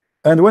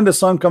 and when the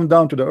sun comes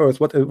down to the earth,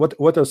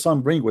 what does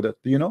sun bring with it?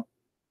 Do you know?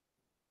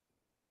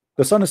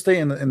 The sun stay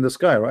in the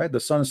sky, right? The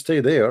sun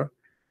stay there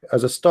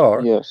as a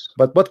star. Yes.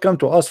 But what come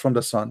to us from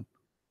the sun?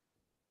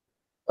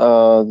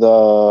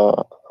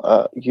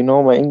 You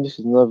know, my English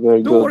is not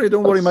very good.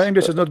 Don't worry. My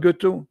English is not good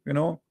too. You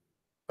know,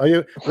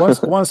 I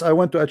once I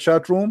went to a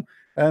chat room,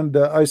 and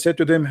I said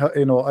to them,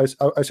 you know,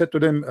 I said to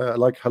them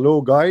like, hello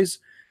guys,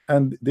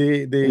 and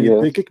they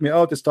kick me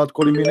out. They start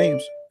calling me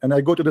names, and I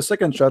go to the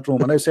second chat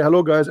room and I say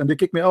hello guys, and they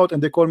kick me out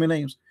and they call me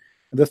names.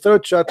 And the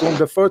third chat room,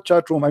 the fourth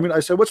chat room, I mean, I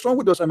said, what's wrong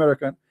with those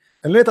American?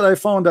 And later I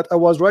found that I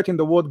was writing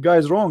the word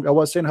guys wrong. I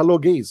was saying hello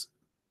gays.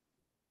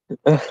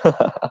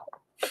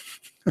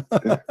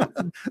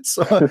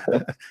 So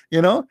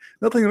you know,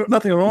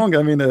 nothing wrong.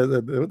 I mean,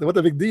 what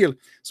a big deal.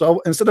 So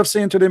instead of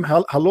saying to them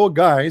hello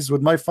guys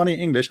with my funny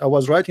English, I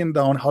was writing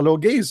down hello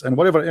gays, and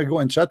whenever I go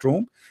in chat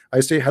room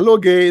I say hello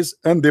gays,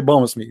 and they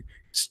bounce me.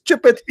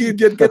 Stupid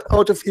idiot, get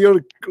out of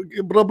here,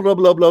 blah blah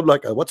blah blah blah.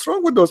 What's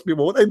wrong with those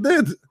people? What I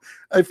did,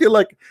 I feel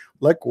like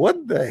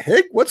what the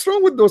heck, what's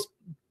wrong with those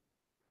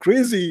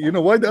crazy, you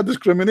know, why they're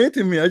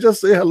discriminating me? I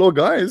just say hello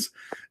guys,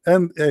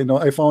 and you know,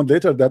 I found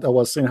later that I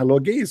was saying hello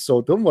gays.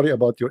 So don't worry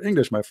about your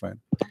English, my friend.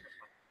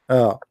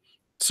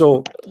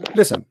 So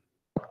listen,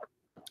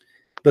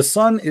 the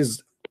sun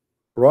is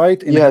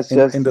right in yes,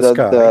 in the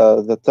sky.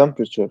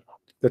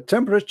 The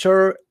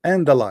temperature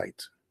and the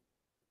light.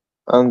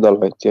 And the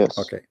light, yes.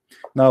 Okay.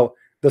 Now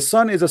the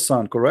sun is a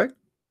sun, correct?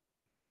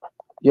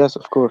 Yes,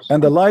 of course.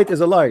 And the light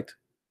is a light.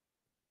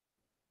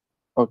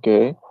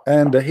 Okay.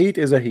 And the heat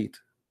is a heat.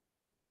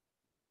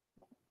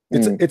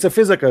 It's a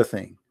physical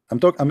thing.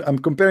 I'm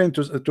comparing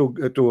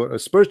to a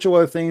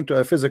spiritual thing to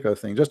a physical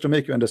thing, just to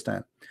make you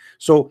understand.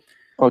 So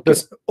Okay.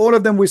 all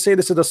of them, we say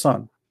this is the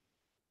sun,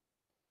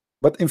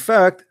 but in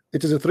fact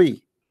it is a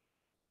three.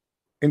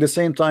 In the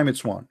same time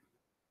it's one.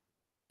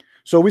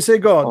 So we say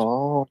God.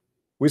 Oh.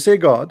 We say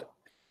God.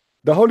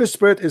 The Holy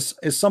Spirit is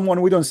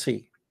someone we don't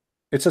see.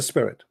 It's a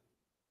spirit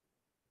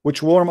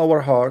which warm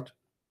our heart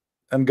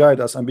and guide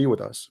us and be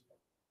with us.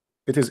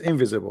 It is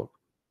invisible.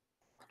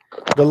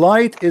 The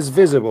light is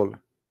visible,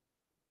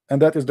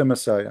 and that is the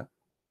Messiah.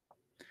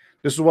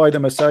 This is why the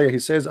Messiah, he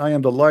says, I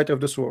am the light of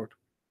this world.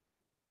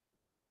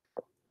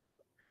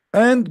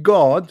 And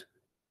God,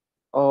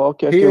 Oh,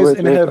 okay. he Okay. is Wait.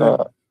 in Wait. heaven,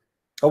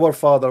 our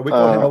Father. We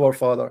call him our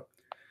Father.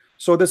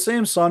 So the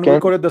same Son, we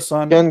call it the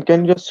Son.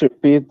 Can you just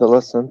repeat the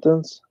last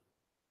sentence?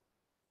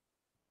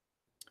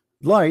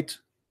 Light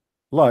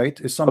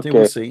is something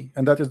we see,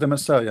 and that is the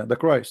Messiah, the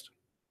Christ.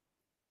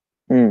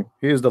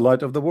 He is the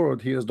light of the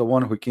world. He is the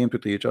one who came to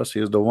teach us. He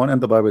is the one, and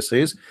the Bible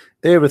says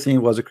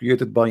everything was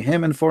created by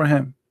him and for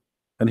him,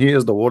 and he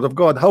is the word of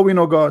God. How we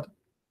know God?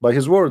 By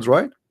his words,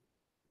 right?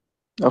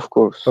 Of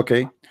course.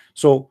 Okay,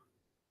 so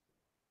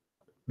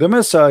the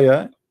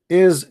Messiah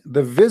is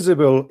the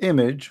visible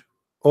image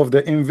of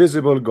the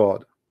invisible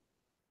God,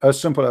 as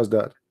simple as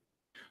that.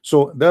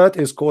 So that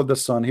is called the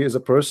Son. He is a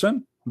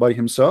person by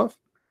himself.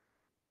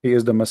 He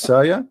is the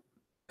Messiah,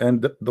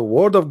 and the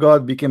word of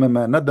God became a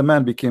man, not the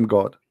man became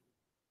God.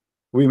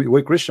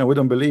 We Christian, we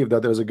don't believe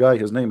that there's a guy,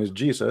 his name is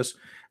Jesus,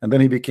 and then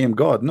he became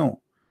God.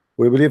 No,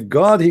 we believe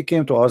God, he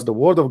came to us, the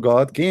word of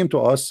God came to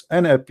us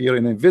and appeared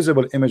in an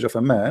invisible image of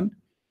a man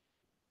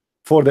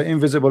for the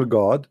invisible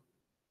God.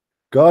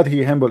 God,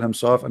 he humbled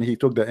himself and he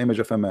took the image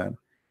of a man,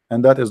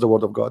 and that is the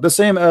word of God. The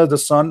same as the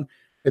sun,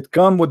 it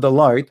come with the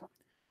light,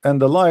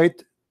 and the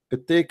light,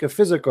 it take a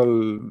physical,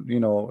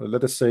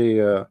 let us say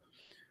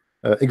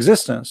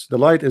existence. The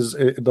light is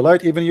the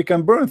light, even you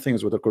can burn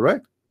things with it,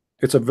 correct?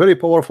 It's a very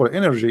powerful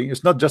energy.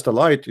 It's not just a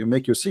light you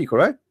make you see,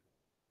 correct?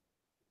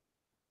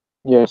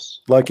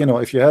 Yes. Like,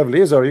 if you have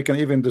laser, you can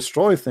even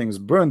destroy things,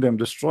 burn them,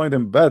 destroy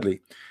them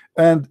badly.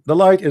 And the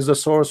light is the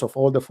source of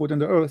all the food in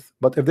the earth.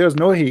 But if there's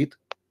no heat,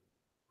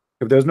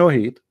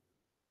 the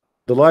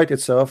light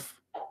itself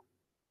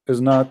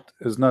is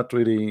not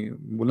really,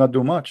 will not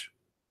do much.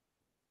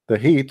 The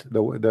heat,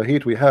 the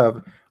heat we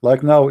have,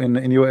 like now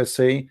in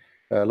USA,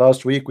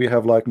 last week we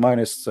have like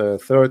minus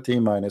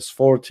 30, minus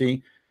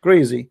 40,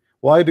 crazy.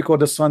 Why? Because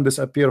the sun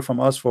disappeared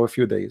from us for a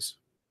few days.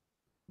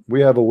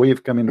 We have a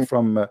wave coming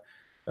from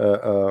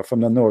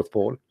the North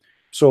Pole.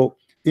 So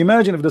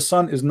imagine if the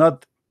sun is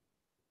not,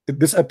 it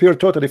disappeared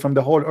totally from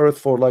the whole earth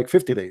for like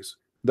 50 days.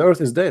 The earth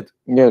is dead.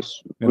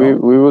 Yes, we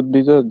would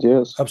be dead.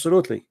 Yes,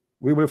 absolutely.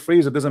 We will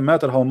freeze. It doesn't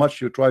matter how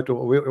much you try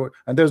to,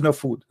 and there's no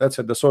food. That's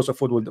it. The source of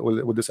food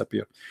will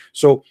disappear.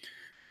 So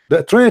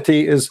the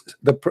Trinity is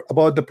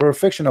about the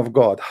perfection of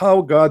God.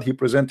 How God he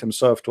present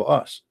himself to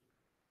us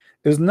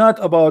is not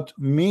about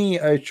me.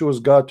 I choose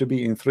God to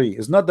be in three.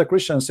 It's not the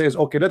Christian says,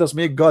 okay, let us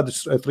make God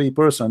a three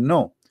person.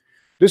 No,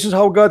 this is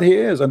how God he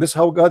is, and this is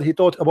how God he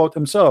taught about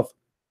himself.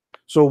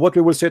 So what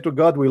we will say to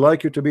God, we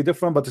like you to be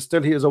different, but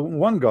still he is a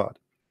one God.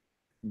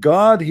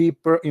 God he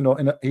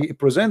he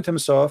present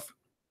himself,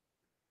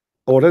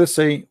 or let's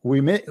say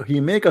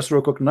he make us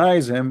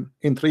recognize him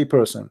in three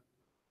person,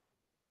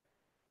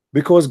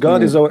 because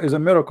God is a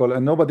miracle,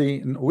 and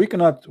nobody, we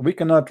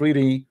cannot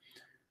really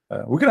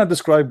we cannot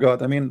describe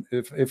God. I mean,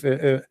 if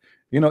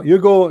you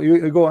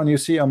go and you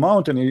see a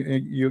mountain,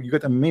 you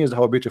get amazed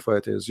how beautiful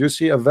it is. You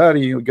see a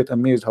valley, you get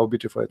amazed how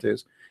beautiful it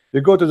is.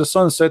 You go to the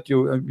sunset,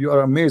 you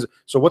are amazed.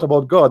 So what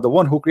about God, the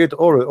one who created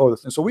all the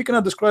things? So we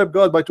cannot describe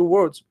God by two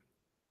words.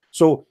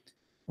 So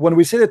when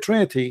we say the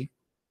Trinity,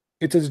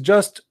 it is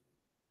just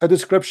a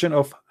description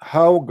of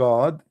how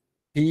God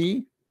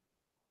he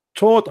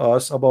taught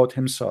us about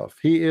himself.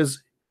 He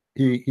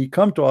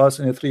come to us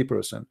in a three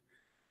person: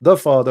 the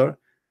Father,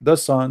 the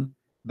Son,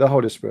 the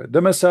Holy Spirit.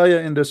 The Messiah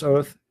in this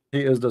earth,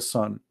 he is the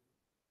Son.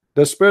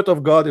 The Spirit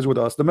of God is with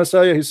us. The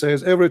Messiah, he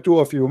says, every two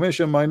of you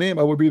mention my name,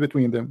 I will be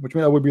between them, which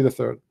means I will be the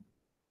third.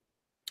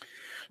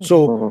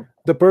 So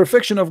the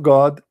perfection of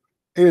God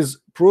is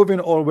proven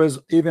always,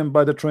 even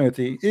by the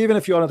Trinity. Even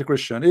if you are not a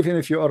Christian, even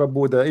if you are a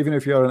Buddha, even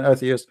if you are an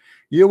atheist,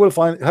 you will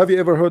find, have you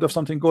ever heard of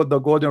something called the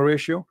golden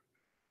ratio?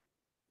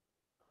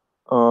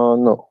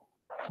 No.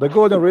 The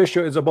golden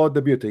ratio is about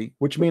the beauty,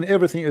 which means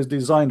everything is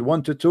designed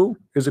 1 to 2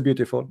 is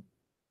beautiful.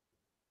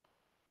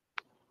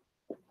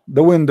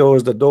 The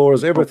windows, the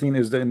doors, everything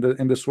is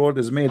in this world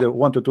is made of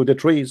 1 to 2. The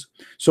trees,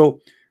 so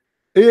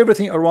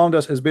everything around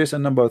us is based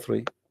on number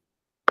 3.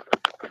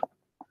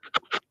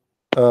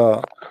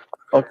 So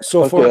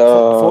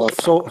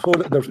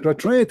the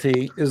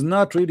Trinity is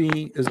not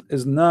really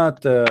is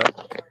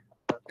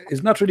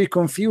not really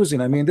confusing.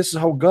 I mean, this is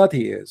how God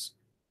he is,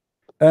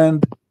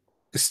 and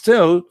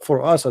still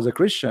for us as a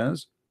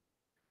Christians,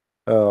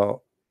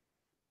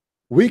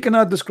 we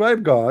cannot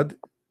describe God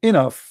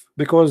enough,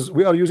 because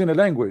we are using a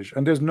language,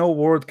 and there's no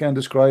word can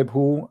describe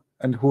who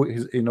and who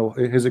is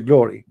his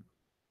glory.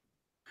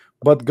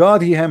 But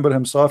God, he humbled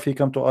himself, he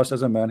come to us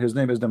as a man, his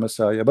name is the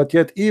Messiah, but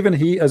yet even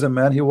he as a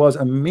man, he was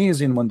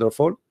amazing,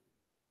 wonderful.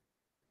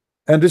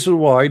 And this is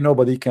why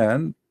nobody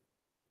can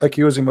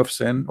accuse him of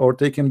sin or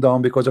take him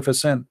down because of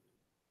his sin.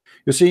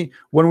 You see,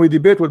 when we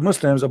debate with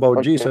Muslims about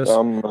Okay. Jesus,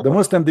 the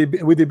Muslim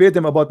we debate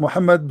them about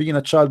Muhammad being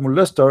a child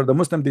molester. The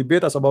Muslim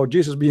debate us about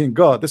Jesus being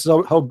God. This is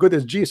how good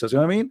is Jesus. You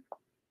know what I mean?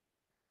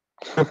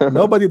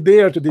 Nobody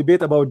dare to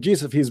debate about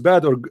Jesus if he's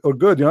bad or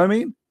good. You know what I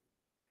mean?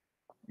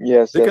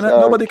 Yes, They yes. cannot.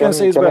 Nobody can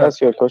say he's Can I bad. ask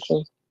you a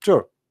question?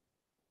 Sure.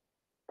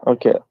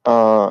 Okay.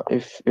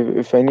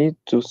 If I need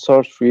to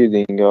start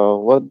reading,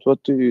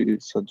 what do you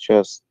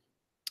suggest?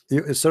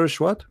 You search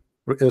what?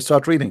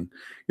 Start reading.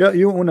 Yeah,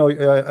 you know,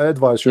 I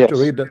advise you to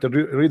Yes.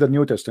 read the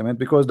New Testament,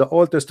 because the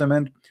Old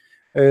Testament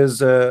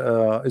is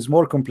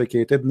more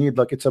complicated. Need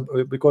like it's a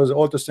because the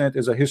Old Testament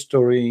is a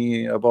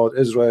history about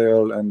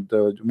Israel and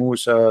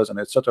Moses and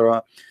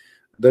etc.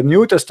 The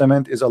New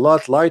Testament is a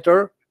lot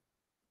lighter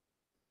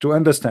to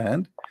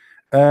understand,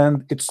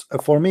 and it's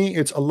for me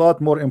it's a lot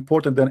more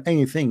important than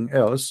anything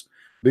else,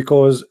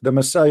 because the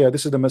Messiah,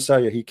 this is the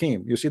Messiah, he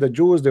came. You see, the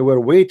Jews, they were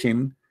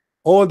waiting,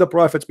 all the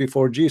prophets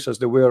before Jesus,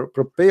 they were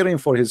preparing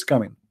for his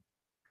coming.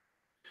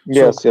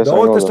 So Yes, yes, the I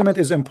Old know that. Testament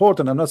is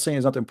important. I'm not saying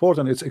it's not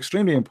important, it's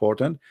extremely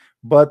important,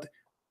 but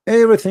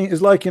everything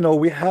is like, you know,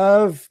 we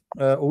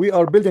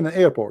are building an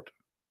airport.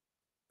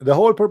 The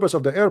whole purpose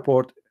of the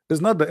airport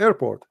is not the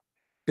airport,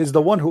 is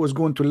the one who is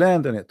going to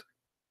land in it.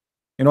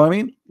 You know what I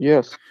mean?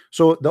 Yes.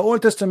 So the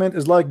Old Testament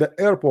is like the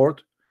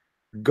airport,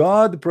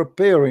 God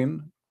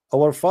preparing,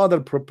 our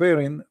Father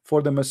preparing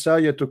for the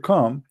Messiah to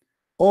come.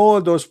 All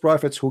those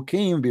prophets who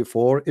came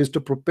before is to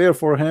prepare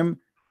for him,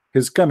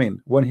 his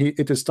coming, when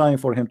it is time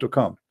for him to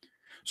come.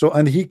 So,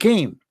 and he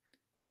came.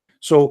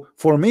 So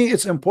for me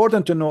it's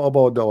important to know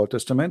about the Old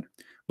Testament,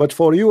 but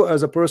for you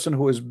as a person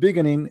who is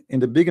beginning in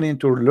the beginning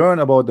to learn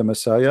about the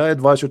Messiah, I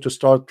advise you to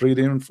start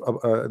reading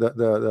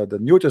the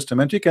New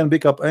Testament. You can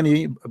pick up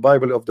any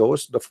Bible of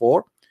those, the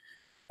four,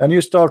 and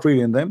you start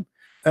reading them,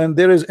 and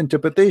there is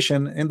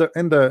interpretation in the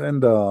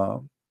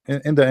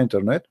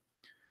internet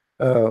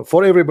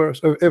for every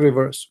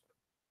verse.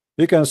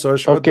 You can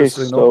search what Okay, this,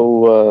 you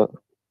know.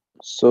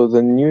 so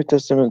the New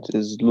Testament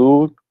is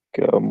Luke,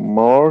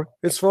 Mark,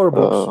 It's four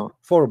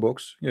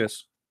books,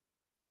 yes.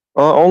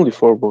 only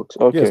 4 books.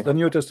 Yes, Okay. the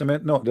New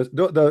Testament, no,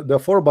 the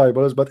four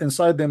Bibles, but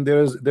inside them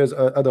there's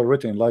other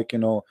written, like, you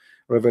know,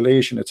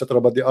 Revelation,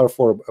 etc., but there are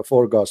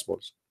four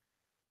Gospels.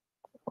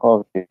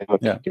 Okay.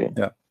 Yeah, Okay.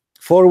 yeah.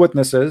 Four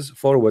witnesses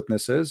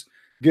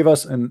give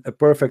us a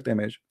perfect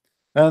image.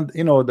 And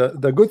you know,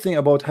 the good thing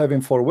about having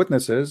four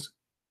witnesses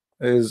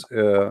is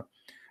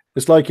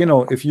it's like, you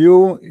know, if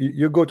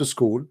you go to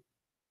school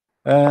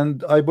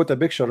and I put a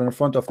picture in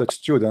front of the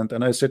student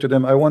and I say to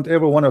them, I want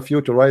every one of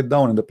you to write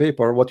down in the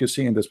paper what you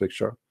see in this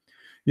picture.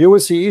 You will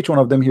see each one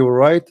of them, he will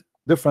write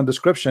different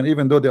description,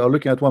 even though they are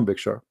looking at one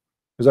picture.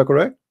 Is that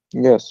correct?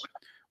 Yes.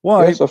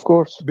 Why? Yes, of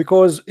course.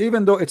 Because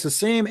even though it's the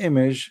same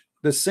image,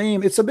 it's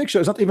a picture,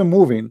 it's not even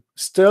moving,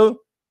 still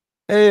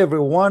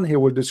everyone he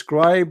will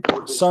describe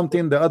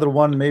something the other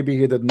one maybe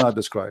he did not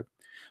describe.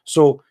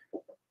 So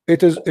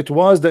it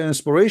was the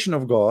inspiration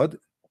of God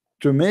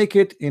to make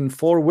it in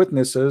four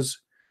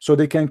witnesses so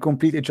they can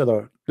complete each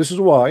other. This is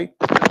why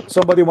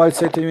somebody might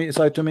say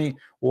to me,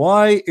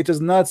 why it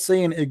is not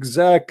saying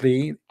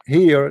exactly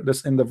here,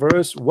 this in the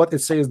verse, what it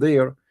says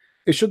there.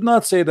 It should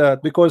not say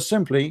that, because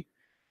simply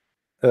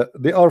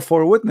they are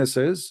four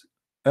witnesses,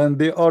 and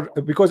they are,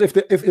 because if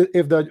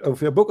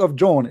the book of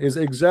John is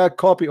exact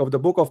copy of the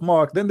book of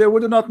Mark, then they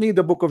would not need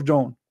the book of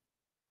John,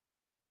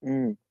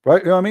 Mm.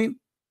 right? You know what I mean?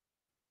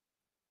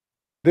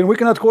 Then we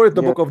cannot call it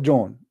the Yeah. book of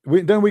John.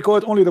 Then we call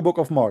it only the book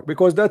of Mark,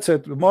 because that's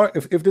it. Mark,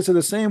 if this is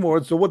the same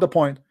word, so what the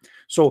point?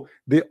 So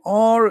they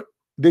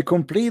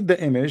complete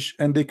the image,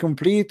 and they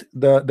complete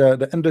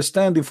the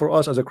understanding for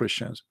us as a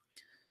Christians.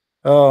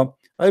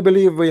 I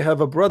believe we have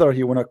a brother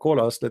here wanna call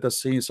us. Let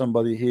us see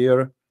somebody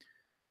here.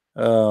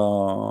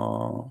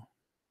 Oh.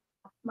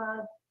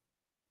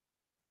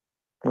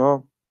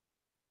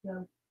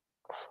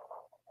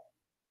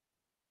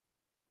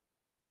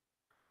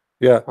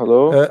 Yeah.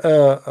 Hello.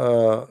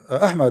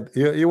 Ahmad,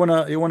 you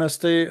wanna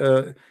stay?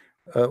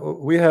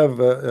 We have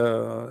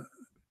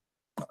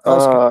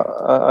ask.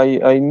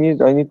 I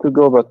need to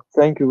go, but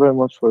thank you very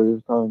much for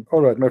your time.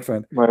 All right, my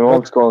friend. My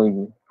mom's calling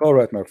me. All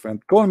right, my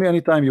friend. Call me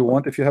anytime you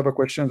want. If you have a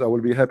questions, I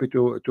will be happy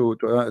to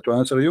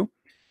answer you.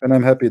 And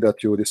I'm happy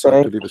that you decide to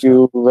Thank leave Islam.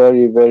 you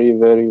very, very,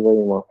 very,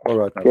 very much. All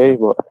right, my Okay,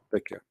 friend. bye.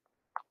 Take care.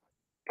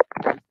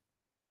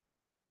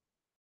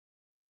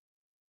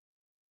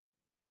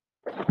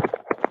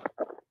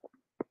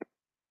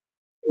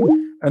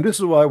 And this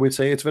is why we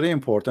say it's very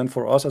important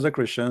for us as a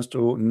Christians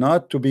to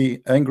not to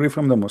be angry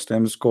from the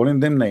Muslims,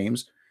 calling them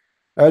names.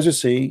 As you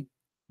see,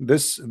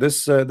 this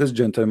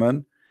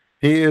gentleman,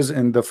 he is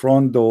in the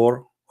front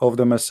door of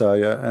the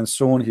Messiah, and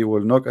soon he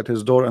will knock at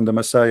his door, and the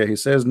Messiah, he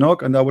says,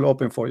 knock and I will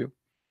open for you.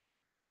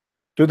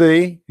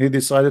 Today he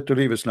decided to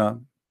leave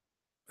Islam,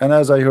 and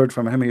as I heard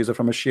from him, he is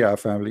from a Shia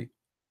family.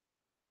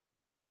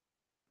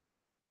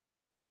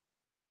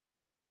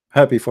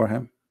 Happy for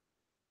him.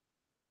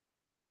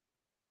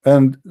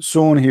 And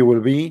soon he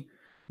will be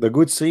the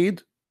good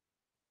seed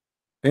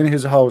in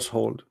his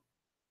household.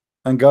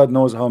 And God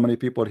knows how many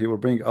people he will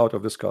bring out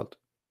of this cult.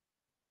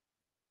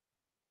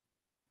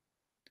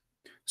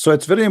 So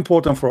it's very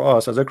important for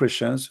us as a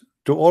Christians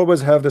to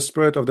always have the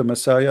spirit of the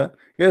Messiah.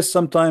 Yes,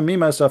 sometimes me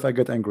myself I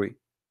get angry,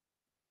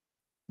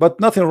 but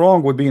nothing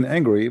wrong with being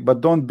angry,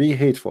 but don't be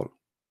hateful.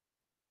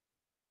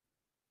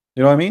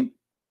 You know what I mean?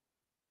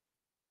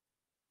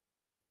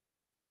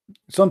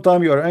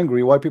 Sometimes you are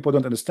angry why people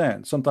don't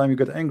understand. Sometimes you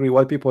get angry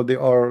why people they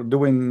are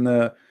doing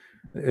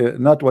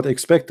not what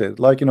expected.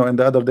 Like, you know, and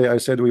the other day I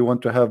said we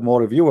want to have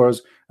more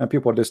viewers, and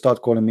people they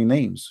start calling me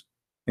names,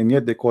 and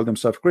yet they call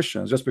themselves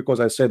Christians just because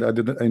I said I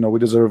didn't, you know, we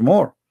deserve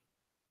more.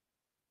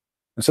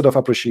 Instead of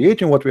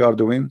appreciating what we are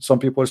doing, some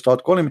people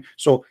start calling me.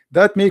 So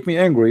that make me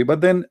angry.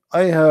 But then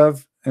I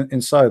have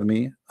inside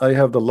me, I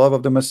have the love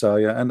of the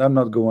Messiah, and I'm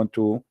not going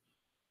to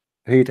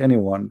hate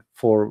anyone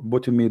for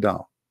putting me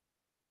down.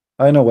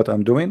 I know what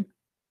I'm doing.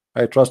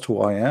 I trust who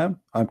I am.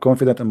 I'm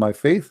confident in my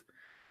faith,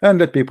 and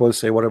let people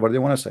say whatever they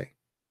want to say.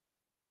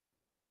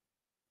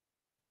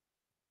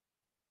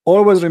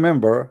 Always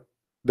remember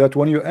that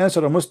when you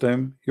answer a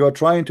Muslim, you are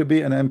trying to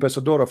be an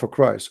ambassador of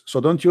Christ. So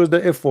don't use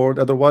the F word,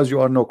 otherwise you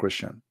are no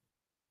Christian.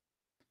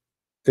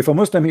 If a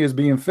Muslim he is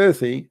being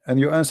filthy and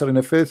you answer in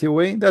a filthy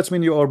way, that's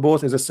mean you are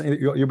both is the same,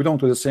 you belong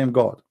to the same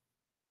God.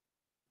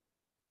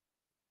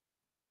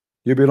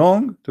 You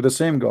belong to the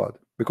same God.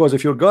 Because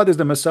if your God is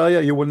the Messiah,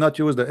 you will not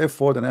use the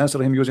F word and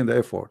answer him using the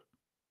F word.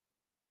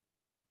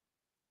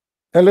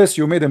 Unless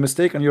you made a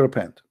mistake and you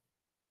repent.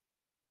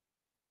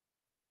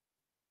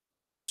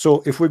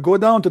 So if we go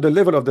down to the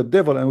level of the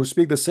devil and we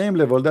speak the same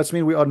level, that's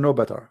mean we are no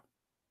better.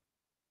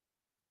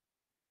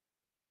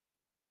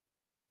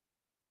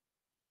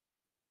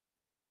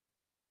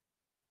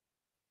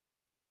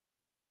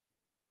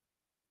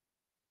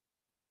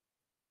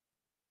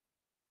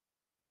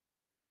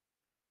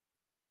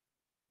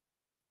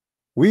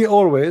 We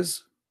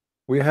always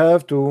we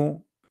have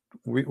to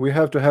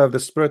have the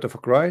spirit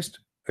of Christ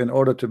in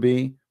order to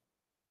be.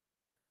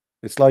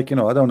 It's like, you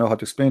know, I don't know how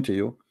to explain to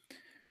you.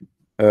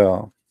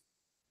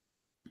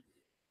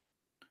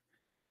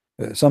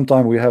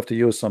 Sometimes we have to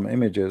use some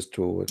images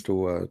to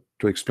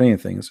explain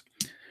things.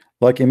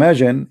 Like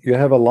imagine you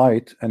have a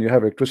light and you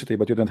have electricity,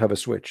 but you don't have a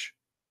switch.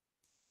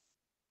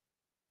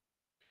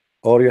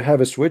 Or you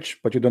have a switch,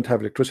 but you don't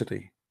have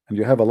electricity, and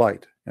you have a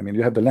light. I mean,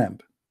 you have the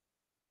lamp.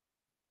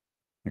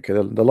 Okay,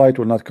 the light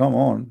will not come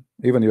on,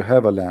 even you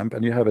have a lamp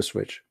and you have a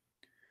switch.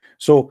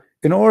 So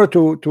in order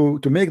to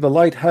make the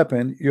light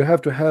happen, you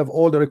have to have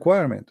all the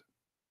requirement.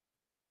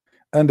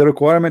 And the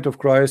requirement of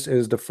Christ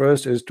is the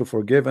first is to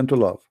forgive and to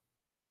love.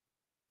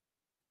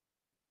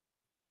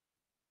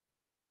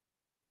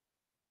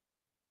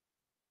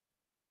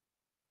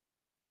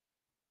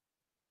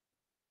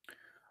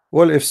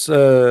 Well, if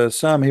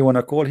Sam he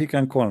wanna call, he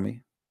can call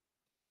me.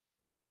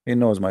 He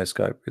knows my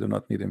Skype. We do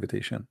not need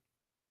invitation.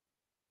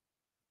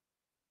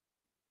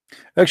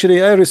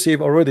 Actually, I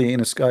receive already in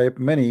Skype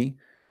many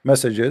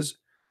messages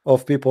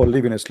of people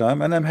leaving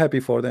Islam, and I'm happy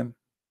for them.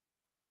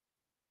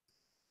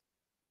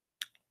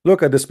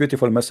 Look at this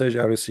beautiful message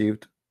I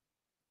received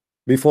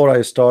before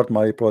I start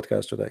my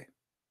broadcast today.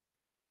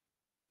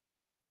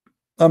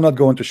 I'm not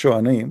going to show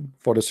a name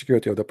for the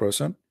security of the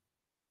person,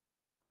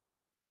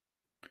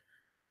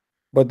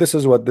 but this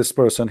is what this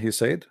person he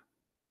said.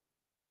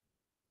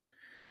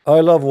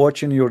 I love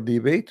watching your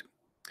debate.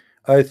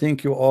 I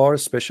think you are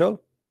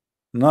special.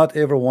 Not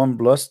everyone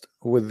blessed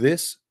with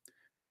this.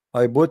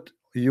 I put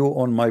you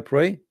on my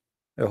pray,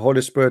 the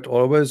Holy Spirit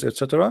always,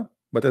 etc.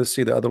 But let's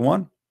see the other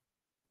one.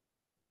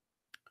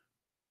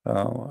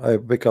 I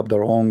pick up the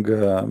wrong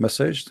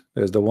message.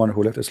 There's the one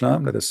who left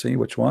Islam. Let us see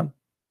which one.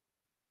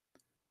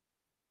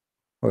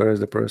 Where is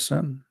the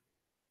person?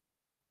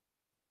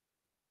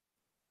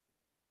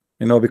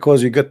 You know,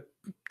 because you get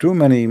too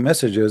many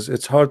messages,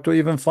 it's hard to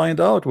even find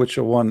out which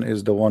one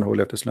is the one who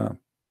left Islam.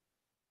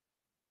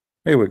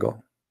 Here we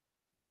go.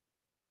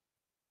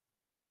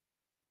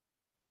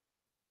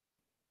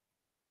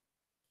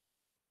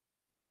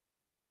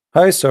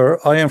 Hi sir,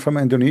 I am from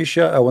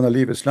Indonesia. I want to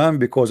leave Islam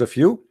because of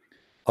you.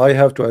 I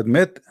have to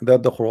admit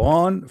that the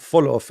Quran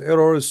full of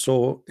errors,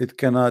 so it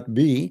cannot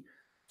be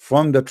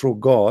from the true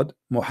God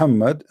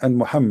Muhammad, and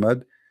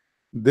Muhammad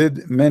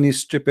did many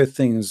stupid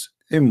things,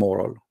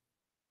 immoral.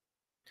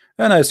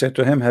 And I said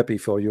to him, happy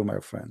for you, my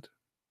friend.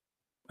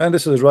 And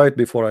this is right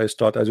before I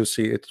start. As you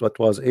see, it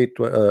was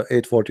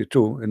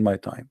 8:42 in my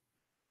time.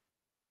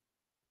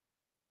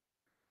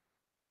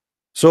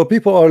 So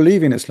people are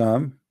leaving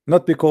Islam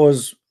not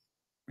because,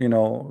 you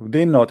know,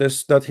 they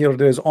notice that here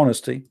there is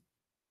honesty.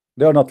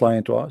 They are not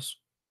lying to us.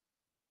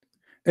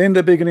 In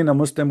the beginning, a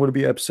Muslim will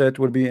be upset,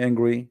 will be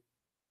angry.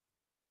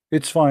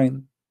 It's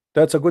fine.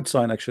 That's a good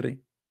sign, actually.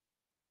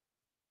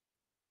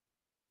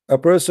 A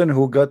person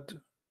who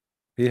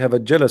he have a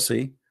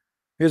jealousy,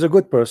 he's a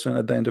good person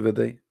at the end of the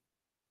day.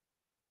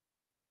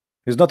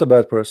 He's not a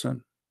bad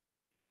person,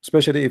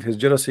 especially if his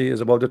jealousy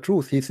is about the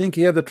truth. He think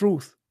he have the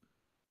truth.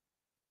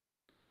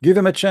 Give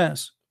him a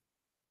chance.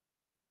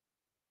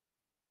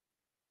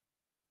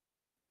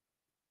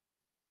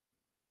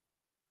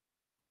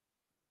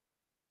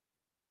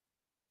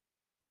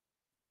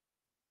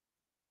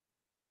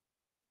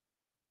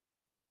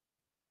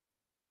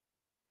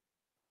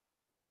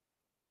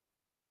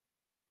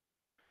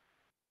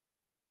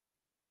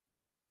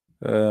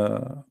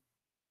 Uh,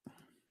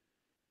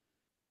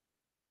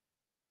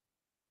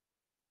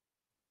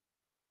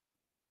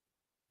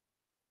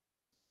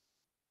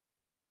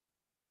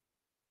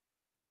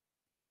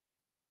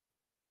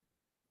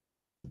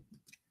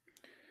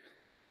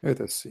 let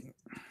us see.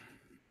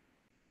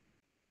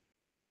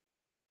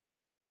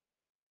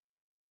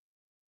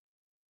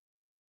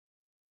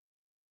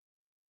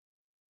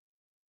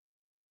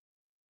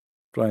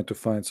 Trying to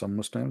find some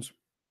Muslims.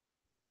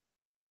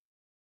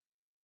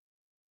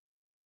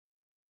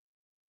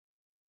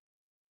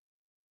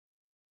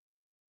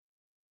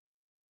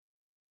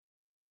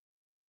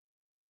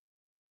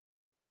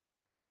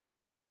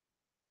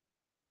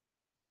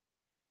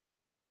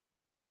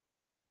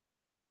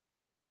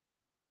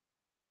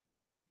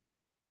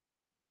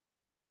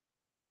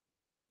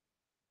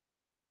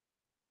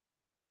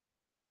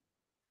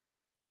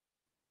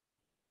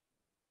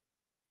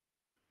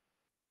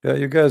 Yeah,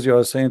 you guys, you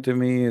are saying to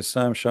me,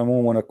 Sam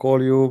Shamoon wanna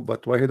call you,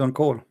 but why he don't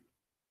call?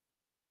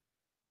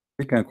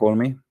 He can call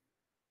me.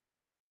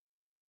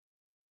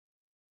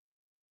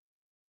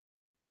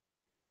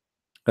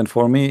 And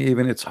for me,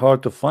 even it's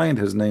hard to find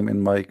his name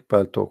in my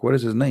pal talk. Where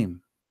is his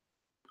name?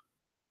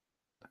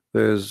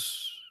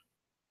 There's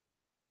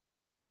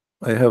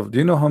I have, do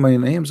you know how many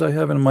names I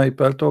have in my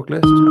pal talk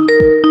list?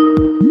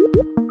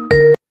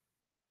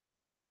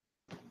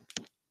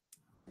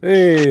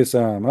 Hey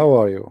Sam, how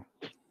are you?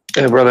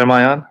 Hey brother, am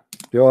I on?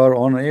 You are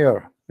on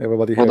air.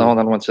 Everybody Hold here.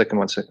 on, 1 second,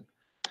 1 second.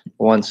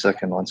 1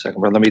 second, 1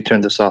 second, bro. Let me turn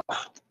this off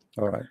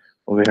All right.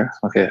 over here.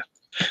 Okay.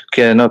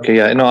 Okay, no, okay,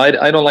 yeah. No,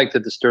 I don't like to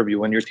disturb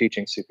you when you're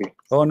teaching, CP.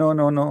 Oh no,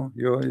 no, no.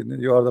 You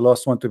are the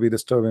last one to be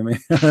disturbing me.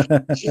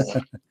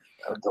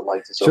 The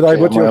light is Should okay. I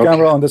put Am your okay?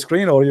 camera on the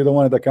screen, or you don't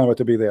want the camera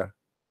to be there?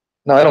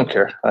 No, I don't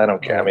care. I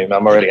don't care. I mean,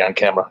 I'm already on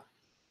camera.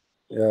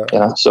 Yeah.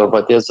 Yeah. So,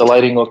 but is the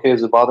lighting okay?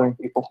 Is it bothering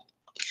people?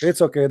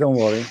 It's okay, don't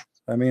worry.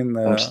 I mean,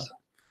 I'm just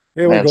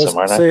here we go. handsome,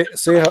 aren't I?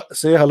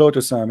 Say hello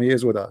to Sam. He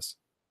is with us.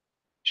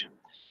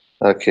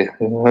 Okay.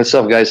 What's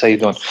up, guys? How you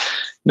doing?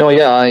 No,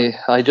 yeah,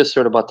 I just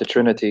heard about the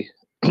Trinity.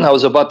 I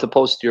was about to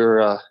post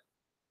your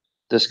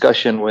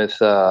discussion with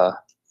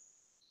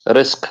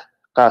Risk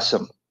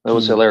Qasim. That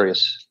was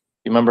hilarious.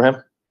 You remember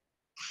him?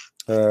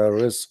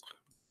 Risk.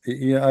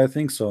 Yeah, I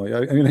think so.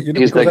 Yeah, I mean,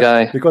 He's the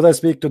guy. because I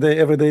speak today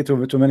every day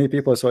to many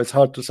people, so it's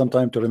hard to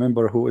sometimes to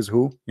remember who is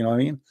who. You know what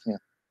I mean? Yeah.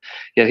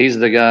 Yeah, he's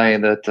the guy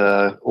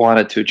that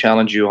wanted to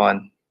challenge you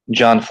on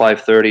John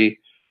 5:30,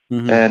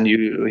 and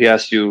he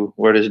asked you,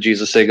 where does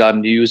Jesus say God?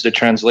 And you used the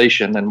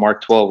translation in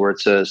Mark 12 where it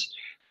says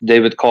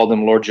David called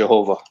him Lord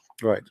Jehovah.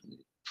 Right.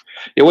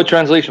 Yeah, what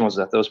translation was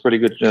that? That was pretty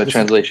good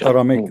translation.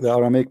 The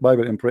Aramaic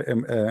Bible in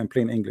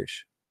plain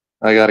English.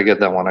 I got to get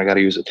that one. I got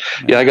to use it.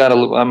 Yeah,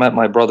 I'm at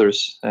my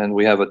brother's, and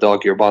we have a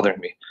dog here bothering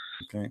me.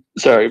 Okay.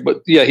 Sorry,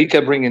 but yeah, he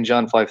kept bringing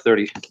John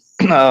 5:30.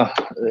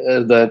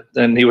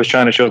 And he was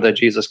trying to show that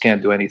Jesus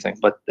can't do anything.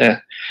 But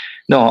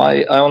no,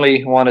 I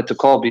only wanted to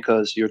call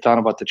because you're talking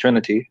about the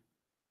Trinity,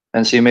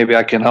 and see maybe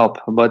I can help.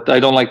 But I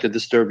don't like to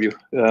disturb you.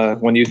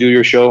 When you do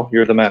your show,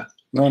 you're the man.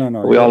 No.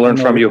 We all learn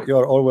from you. You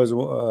are always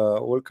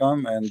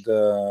welcome. And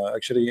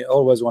actually,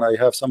 always when I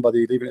have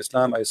somebody leaving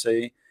Islam, I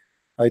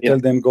tell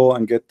them go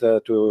and get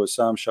to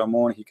Sam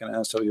Shamoun. He can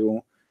answer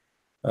you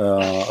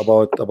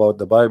about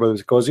the Bible,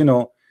 because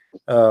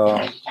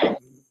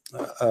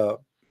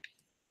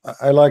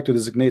I like to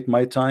designate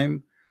my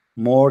time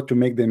more to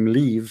make them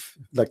leave,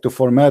 like to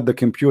format the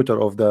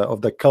computer of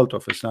the cult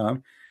of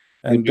Islam,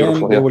 and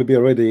then they will be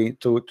ready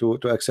to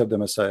accept the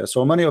Messiah.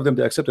 So many of them,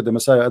 they accepted the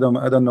Messiah. I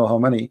don't know how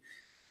many.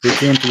 They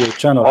came to your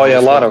channel. Oh yeah,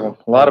 a lot of them.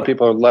 A lot of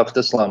people have left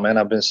Islam, man.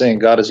 I've been saying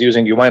God is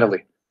using you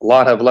mightily. A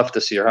lot have left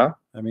this year, huh?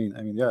 I mean,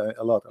 yeah,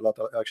 a lot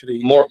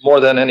actually. More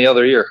than any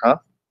other year, huh?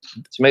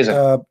 It's amazing.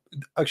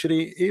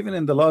 Actually, even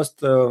in the last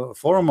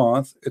 4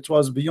 months, it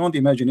was beyond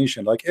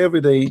imagination. Like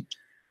every day,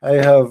 I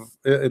have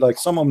like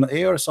some on the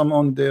air, some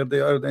on there.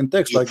 They are in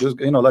text, like this,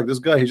 like this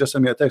guy. He just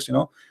sent me a text,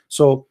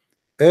 So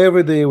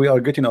every day we are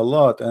getting a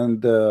lot,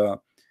 and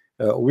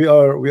we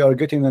are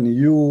getting a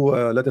new,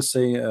 let us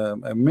say,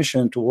 a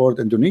mission toward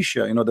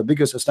Indonesia. The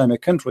biggest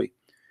Islamic country.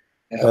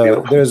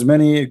 There's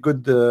many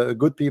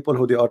good people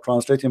who they are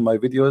translating my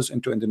videos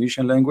into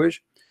Indonesian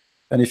language.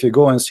 And if you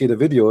go and see the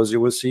videos, you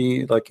will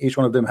see like each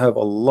one of them have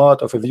a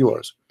lot of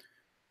viewers.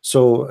 So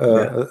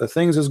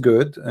things is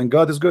good, and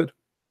God is good.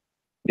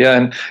 Yeah,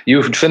 and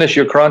you finished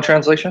your Quran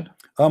translation?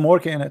 I'm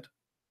working on it.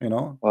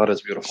 Oh,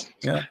 that's beautiful.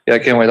 Yeah, I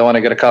can't wait. I want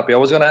to get a copy. I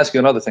was going to ask you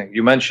another thing.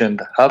 You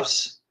mentioned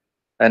Hafs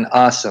and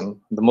Asim.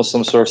 The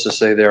Muslim sources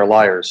say they are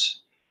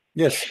liars.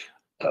 Yes.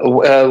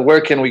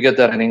 Where can we get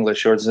that in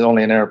English, or is it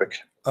only in Arabic?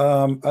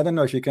 I don't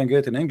know if you can get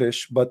it in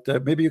English, but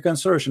maybe you can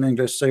search in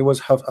English. Say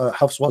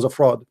Hafs was a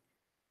fraud.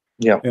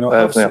 Yeah,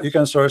 Hafs, you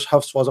can search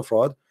Hafs was a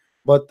fraud,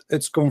 but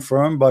it's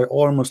confirmed by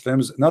all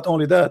Muslims. Not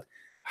only that,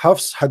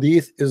 Hafs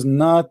hadith is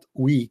not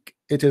weak;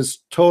 it is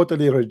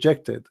totally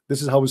rejected.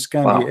 This is how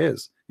scam he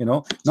is.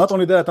 Not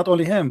only that, not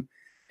only him,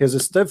 his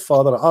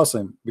stepfather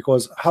Asim,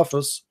 because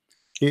Hafs,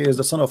 he is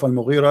the son of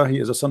Al-Mughira, he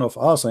is the son of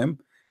Asim,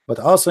 but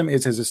Asim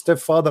is his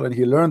stepfather, and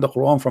he learned the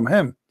Quran from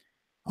him.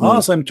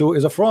 Asim too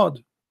is a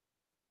fraud.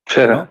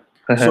 You know?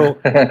 So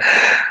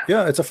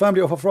yeah, it's a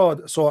family of a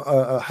fraud. So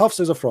Hafs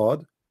is a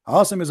fraud,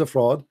 Asim is a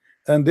fraud,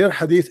 and their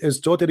hadith is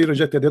totally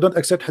rejected. They don't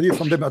accept hadith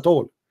from them at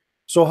all.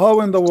 So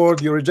how in the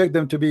world you reject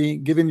them to be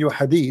giving you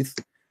hadith,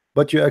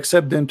 but you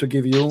accept them to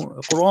give you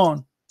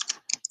Quran?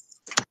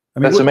 I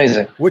mean, That's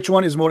amazing. Which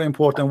one is more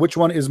important? Which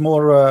one is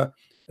more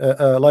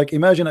like,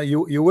 imagine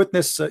you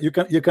witness, you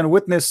can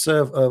witness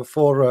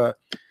for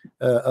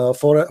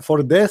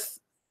death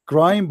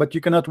crime, but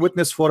you cannot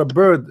witness for a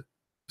bird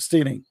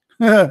stealing.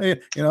 You know what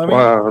I mean?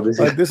 Wow,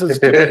 Like, this is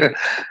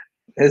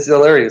it's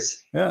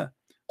hilarious. yeah.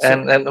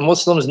 And the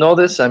Muslims know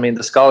this. I mean,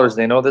 the scholars,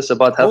 they know this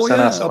about Hafs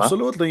and Asim, huh?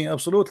 absolutely,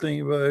 absolutely.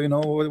 You know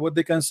what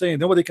they can say.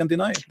 Nobody can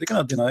deny it. They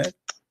cannot deny it.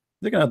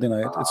 They cannot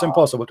deny it. It's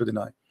impossible to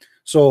deny.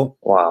 So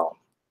wow.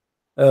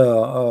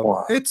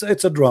 it's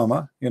a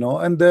drama, you know,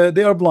 and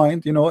they are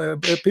blind. You know,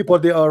 people,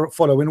 they are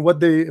following what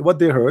they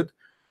heard,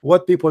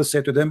 what people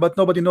say to them, but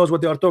nobody knows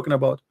what they are talking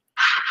about.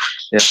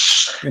 Yeah.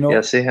 You know.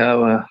 Yeah. See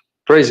how.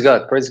 Praise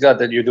God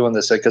that you're doing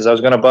this, because I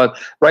was going to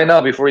right now,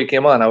 before you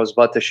came on, I was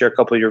about to share a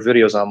couple of your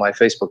videos on my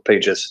Facebook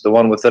pages. The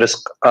one with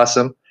Rizq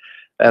Qasim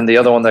and the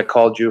other one that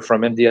called you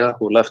from India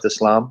who left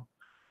Islam.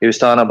 He was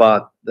talking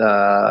about, they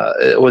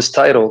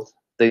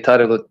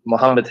titled it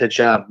Muhammad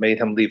Hijab made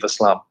him leave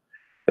Islam.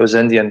 It was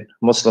Indian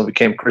Muslim,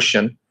 became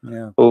Christian,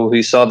 who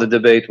he saw the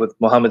debate with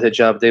Muhammad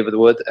Hijab, David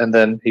Wood, and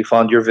then he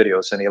found your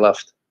videos and he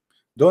left.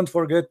 Don't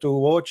forget to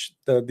watch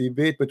the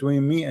debate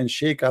between me and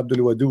Sheikh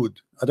Abdul Wadud.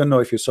 I don't know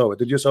if you saw it.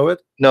 Did you saw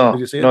it? No.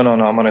 Did you see it? No.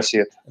 I'm gonna see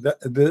it.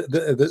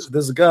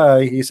 This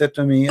guy, he said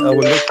to me, I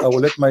will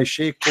let my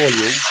Sheikh call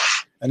you,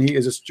 and he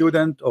is a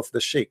student of the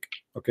Sheikh.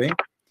 Okay.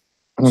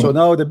 So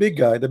now the big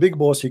guy, the big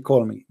boss, he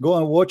called me. Go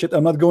and watch it.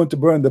 I'm not going to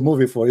burn the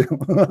movie for you.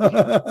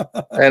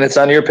 And it's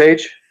on your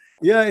page?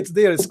 Yeah, it's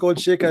there. It's called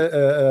Sheikh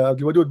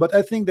Abdul Wadud. But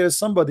I think there's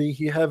somebody,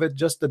 he have it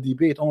just the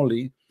debate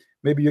only.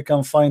 Maybe you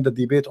can find the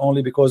debate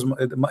only, because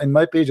in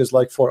my page is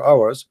like 4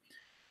 hours,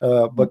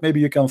 but maybe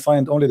you can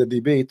find only the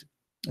debate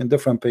in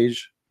different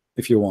page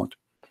if you want.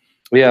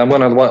 Yeah, I'm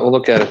gonna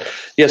look at it.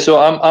 Yeah, so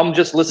I'm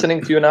just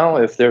listening to you now.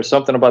 If there's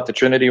something about the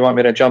Trinity you want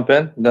me to jump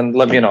in, then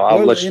let me know.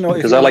 I'll let you know,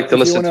 because I like to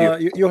listen to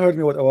you. You heard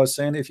me what I was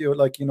saying. If you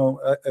like, you know,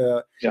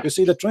 you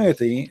see the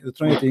Trinity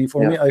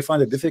for me, I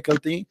find a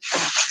difficulty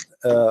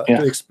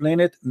to explain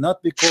it,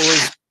 not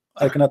because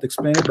I cannot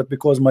explain it, but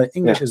because my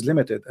English is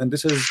limited, and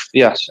this is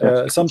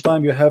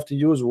sometimes you have to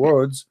use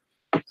words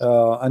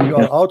and you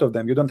are out of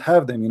them. You don't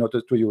have them, you know,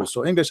 to use.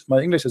 So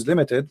my English is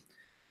limited,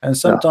 and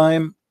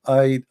sometimes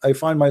I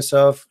find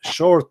myself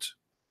short.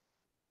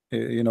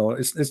 You know,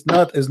 it's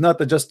not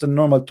just a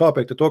normal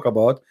topic to talk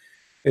about.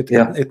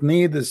 It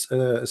needs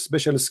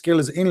special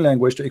skills in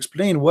language to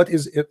explain what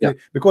is it,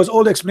 because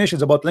all the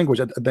explanations about language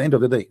at the end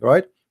of the day,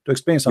 right? To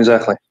explain something.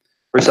 Exactly.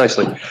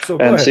 Precisely. So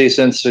and see,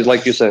 since,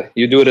 like you say,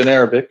 you do it in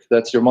Arabic,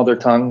 that's your mother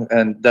tongue,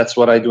 and that's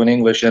what I do in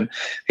English. And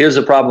here's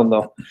the problem,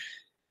 though.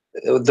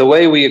 The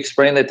way we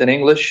explain it in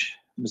English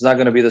is not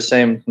going to be the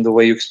same the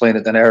way you explain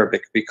it in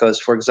Arabic. Because,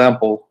 for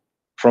example,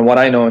 from what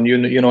I know, and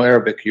you know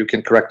Arabic, you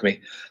can correct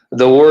me.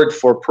 The word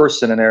for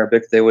person in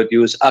Arabic, they would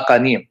use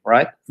aqanim,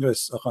 right?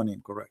 Yes,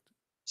 aqanim, correct.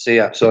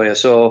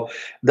 So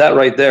that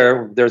right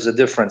there, there's a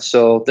difference.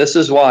 So this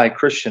is why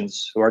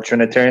Christians who are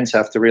Trinitarians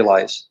have to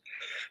realize,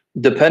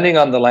 depending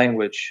on the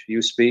language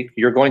you speak,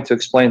 you're going to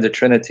explain the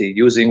Trinity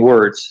using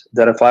words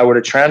that if I were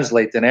to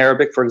translate in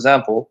Arabic, for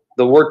example,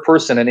 the word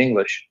person in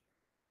English,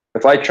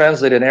 if I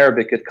translate in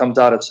Arabic, it comes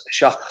out as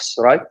shakhs,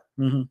 right?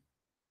 And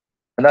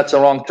that's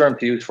a wrong term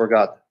to use for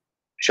God,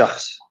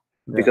 shakhs.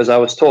 Because I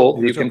was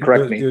told, you can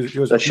correct me,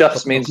 that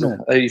shakhs means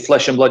a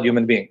flesh and blood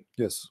human being.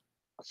 Yes.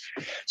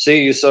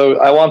 See, so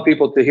I want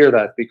people to hear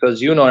that,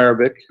 because you know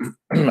Arabic,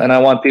 and I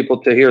want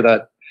people to hear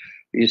that.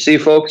 You see,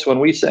 folks, when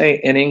we say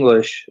in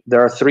English,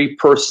 there are 3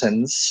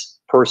 persons.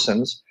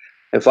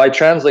 If I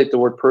translate the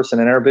word person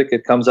in Arabic,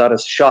 it comes out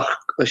as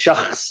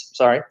shakhs.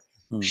 Sorry.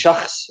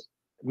 Shakhs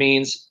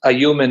means a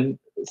human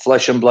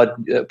flesh and blood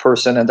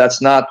person, and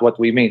that's not what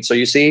we mean. So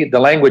you see, the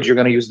language, you're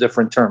going to use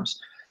different terms.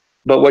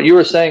 But what you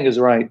were saying is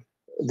right.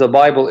 The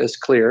Bible is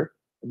clear.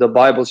 The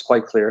Bible is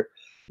quite clear.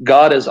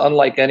 God is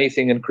unlike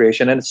anything in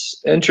creation. And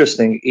it's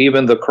interesting,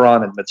 even the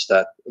Quran admits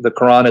that. The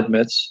Quran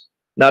admits,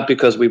 not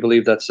because we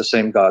believe that's the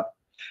same God.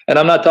 And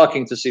I'm not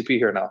talking to CP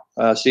here now.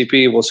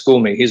 CP will school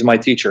me. He's my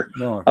teacher.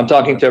 No, I'm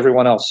talking to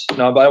everyone else.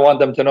 No, but I want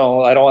them to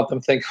know. I don't want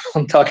them to think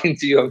I'm talking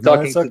to you. I'm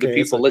talking to the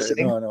people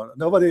listening. No.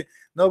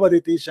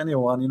 Nobody teach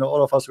anyone. You know,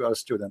 all of us, we are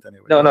students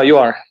anyway. No, you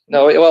are.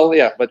 No, well,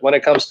 yeah. But when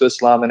it comes to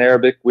Islam and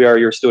Arabic, we are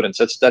your students.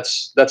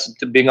 That's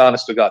being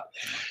honest to God.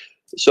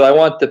 So I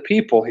want the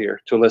people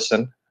here to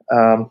listen.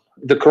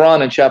 The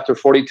Quran in chapter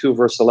 42,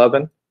 verse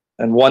 11,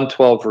 and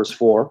 112, verse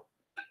 4,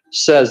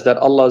 says that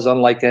Allah is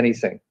unlike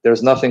anything.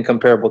 There's nothing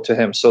comparable to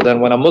him. So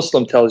then when a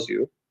Muslim tells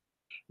you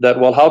that,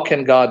 well, how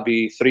can God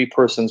be 3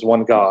 persons,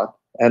 1 God?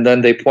 And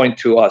then they point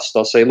to us.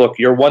 They'll say, look,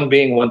 you're one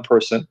being, 1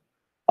 person.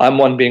 I'm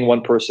one being,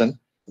 1 person.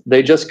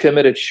 They just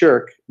committed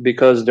shirk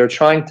because they're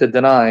trying to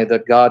deny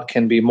that God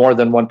can be more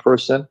than 1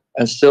 person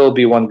and still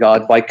be 1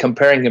 God by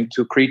comparing him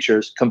to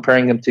creatures,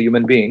 comparing him to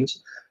human beings.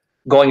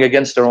 going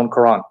against their own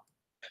Quran.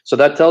 So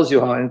that tells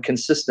you how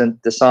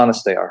inconsistent,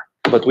 dishonest they are.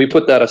 But we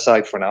put that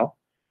aside for now.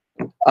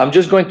 I'm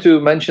just going to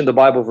mention the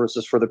Bible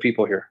verses for the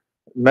people here.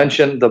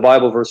 Mention the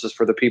Bible verses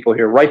for the people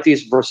here. Write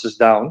these verses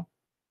down.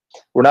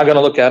 We're not going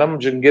to look at them. I'm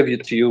just going to give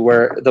it to you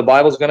where the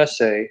Bible's going to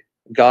say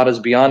God is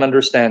beyond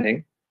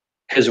understanding.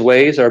 His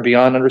ways are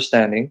beyond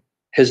understanding.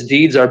 His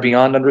deeds are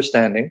beyond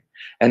understanding.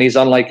 And he's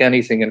unlike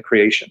anything in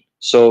creation.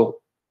 So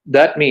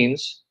that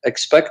means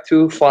expect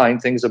to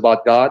find things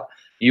about God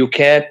you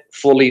can't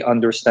fully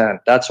understand.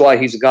 That's why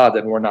he's God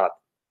and we're not.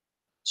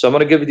 So I'm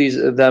going to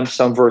give them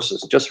some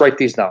verses. Just write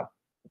these down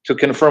to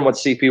confirm what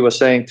CP was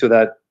saying to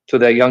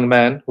that young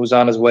man who's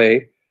on his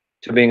way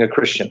to being a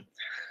Christian.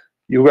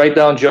 You write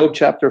down Job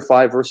chapter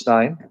 5 verse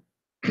 9.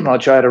 I'll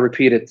try to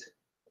repeat it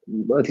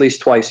at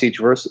least twice each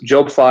verse.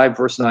 Job 5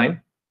 verse 9.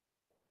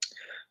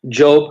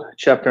 Job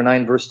chapter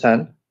 9 verse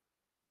 10.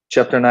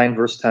 Chapter 9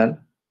 verse 10.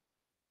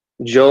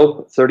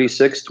 Job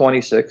 36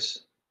 26.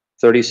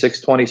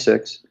 36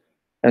 26.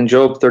 And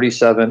Job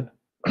 37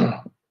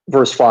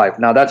 verse 5.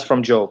 Now that's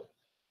from Job.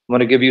 I'm going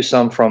to give you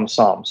some from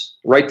Psalms.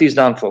 Write these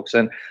down, folks.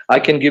 And I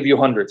can give you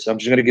hundreds. I'm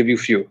just going to give you a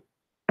few.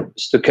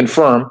 Just to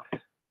confirm,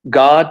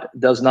 God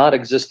does not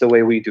exist the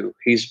way we do.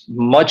 He's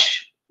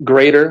much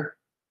greater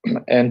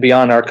and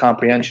beyond our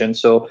comprehension.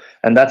 So,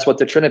 and that's what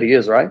the Trinity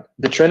is, right?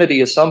 The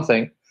Trinity is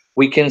something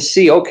we can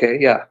see, okay,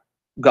 yeah,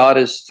 God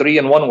is three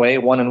in one way,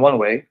 one in one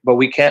way, but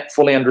we can't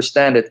fully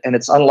understand it. And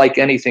it's unlike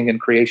anything in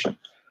creation.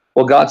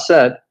 Well, God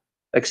said,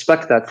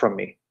 expect that from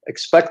me.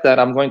 Expect that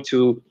I'm going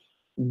to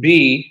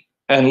be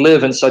and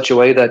live in such a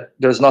way that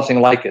there's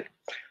nothing like it.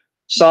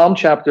 Psalm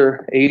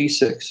chapter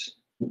 86,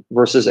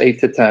 verses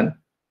 8 to 10.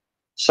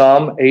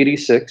 Psalm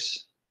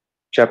 86,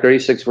 chapter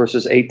 86,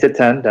 verses 8 to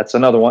 10. That's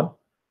another one.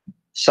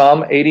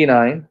 Psalm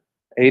 89,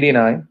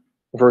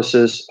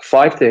 verses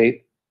 5 to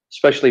 8,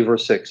 especially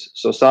verse 6.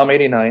 So Psalm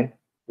 89,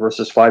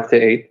 verses 5 to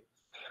 8.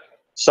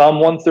 Psalm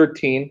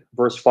 113,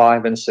 verse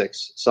 5 and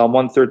 6. Psalm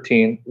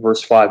 113,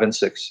 verse 5 and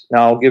 6.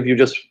 Now I'll give you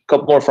just a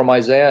couple more from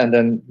Isaiah and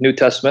then New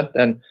Testament,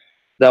 and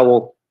that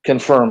will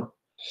confirm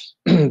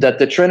that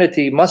the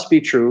Trinity must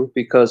be true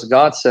because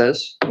God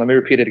says, let me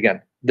repeat it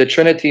again. The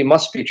Trinity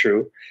must be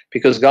true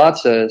because God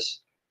says,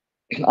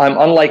 I'm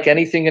unlike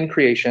anything in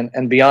creation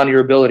and beyond your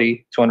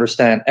ability to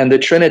understand. And the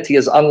Trinity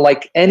is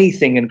unlike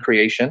anything in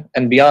creation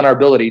and beyond our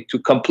ability to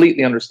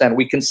completely understand.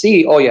 We can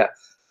see, oh yeah,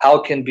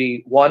 how it can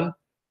be one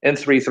and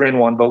three in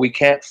one, but we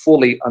can't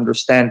fully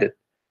understand it.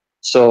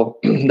 So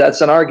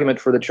that's an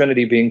argument for the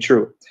Trinity being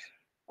true.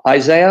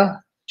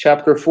 Isaiah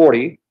chapter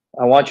 40,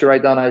 I want you to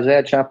write down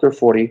Isaiah chapter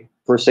 40,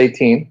 verse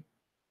 18.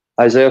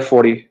 Isaiah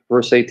 40,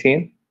 verse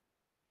 18.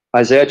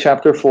 Isaiah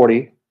chapter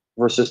 40,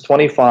 verses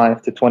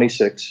 25 to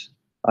 26.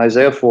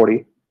 Isaiah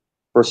 40,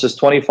 verses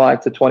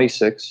 25 to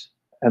 26.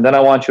 And then I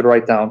want you to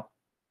write down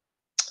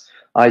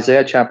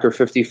Isaiah chapter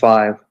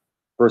 55,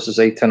 verses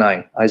 8 to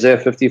 9. Isaiah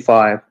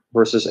 55,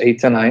 verses 8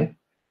 to 9.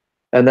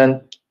 And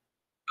then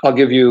I'll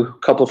give you a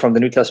couple from the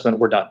New Testament.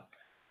 We're done.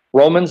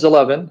 Romans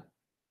 11,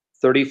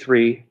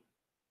 33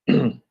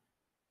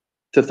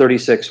 to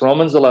 36.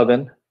 Romans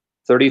 11,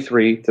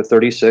 33 to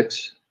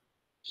 36.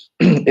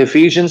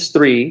 Ephesians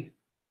 3,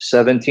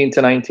 17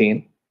 to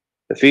 19.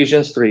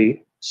 Ephesians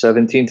 3,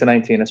 17 to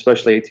 19,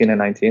 especially 18 and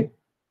 19.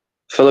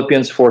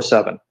 Philippians 4,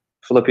 7.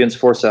 Philippians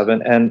 4,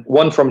 7. And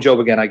one from Job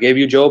again. I gave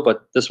you Job,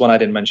 but this one I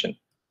didn't mention.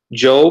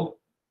 Job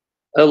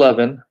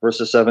 11,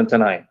 verses 7 to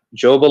 9.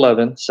 Job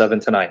 11, 7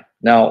 to 9.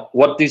 Now,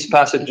 what these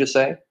passages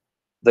say?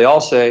 They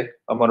all say,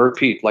 I'm going to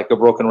repeat like a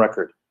broken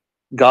record.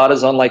 God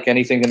is unlike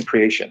anything in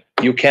creation.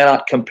 You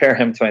cannot compare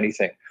him to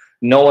anything.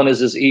 No one is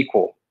his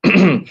equal.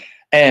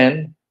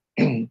 And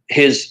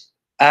his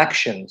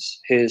actions,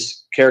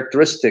 his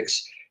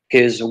characteristics,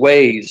 his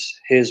ways,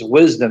 his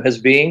wisdom, his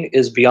being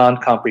is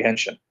beyond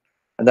comprehension.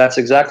 And that's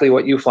exactly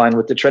what you find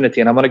with the Trinity.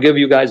 And I'm going to give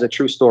you guys a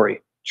true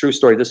story. True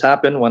story. This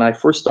happened when I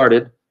first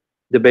started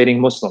debating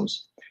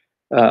Muslims.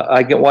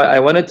 I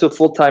went into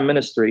full-time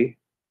ministry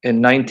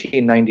in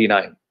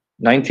 1999.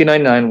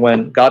 1999,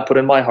 when God put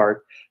in my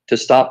heart to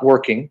stop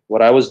working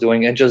what I was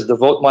doing and just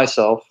devote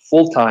myself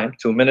full-time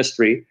to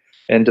ministry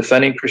and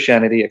defending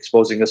Christianity,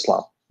 exposing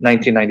Islam.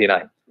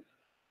 1999.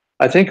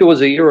 I think it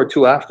was a year or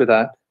two after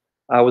that,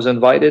 I was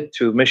invited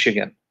to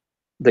Michigan.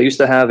 They used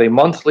to have a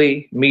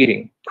monthly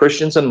meeting,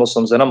 Christians and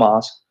Muslims in a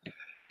mosque,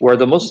 where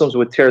the Muslims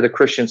would tear the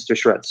Christians to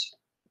shreds.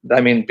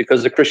 I mean,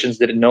 because the Christians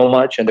didn't know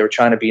much and they were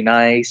trying to be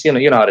nice, you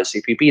know how to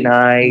see people be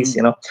nice,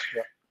 you know.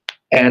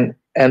 Yeah.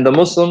 And the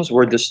Muslims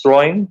were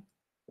destroying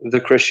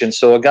the Christians.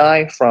 So a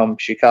guy from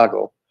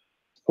Chicago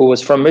who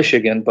was from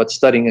Michigan but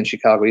studying in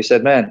Chicago, he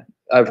said, man,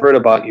 I've heard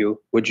about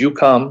you. Would you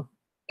come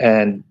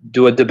and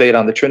do a debate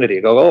on the Trinity?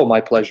 I go, oh,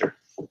 my pleasure.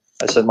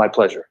 I said, my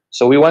pleasure.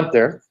 So we went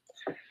there.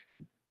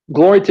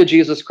 Glory to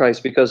Jesus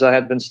Christ, because I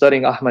had been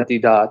studying Ahmad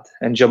Didat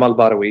and Jamal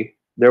Barawi.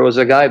 There was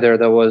a guy there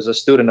that was a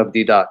student of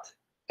Didat,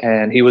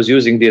 and he was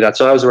using Didat.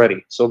 So I was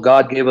ready. So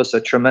God gave us a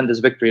tremendous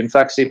victory. In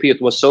fact, CP,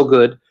 it was so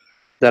good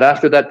that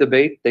after that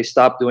debate, they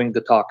stopped doing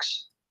the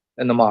talks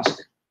in the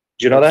mosque.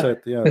 Do you know That's that?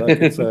 it. Yeah, like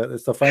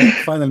it's the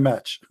final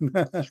match.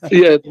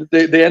 Yeah,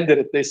 they ended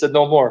it. They said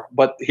no more.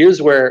 But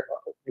here's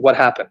what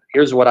happened.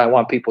 Here's what I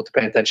want people to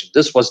pay attention.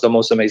 This was the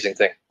most amazing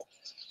thing.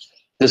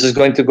 This is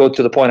going to go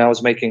to the point I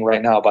was making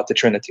right now about the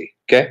Trinity.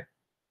 Okay,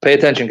 pay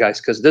attention,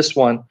 guys, because this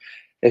one,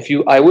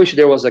 I wish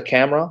there was a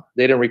camera.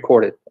 They didn't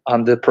record it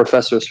on the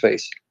professor's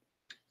face.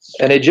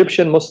 An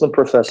Egyptian Muslim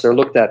professor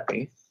looked at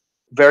me,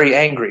 very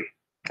angry,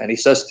 and he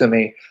says to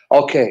me,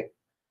 "Okay,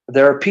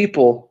 there are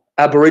people,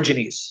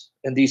 Aborigines,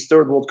 in these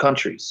third world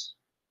countries.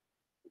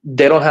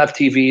 They don't have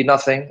TV,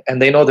 nothing,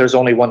 and they know there's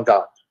only one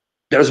God.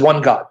 There's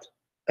one God,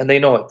 and they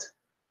know it.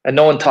 And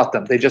no one taught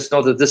them. They just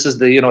know that this is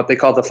what they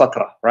call the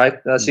fatra,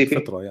 right? CP?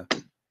 Fitra, yeah.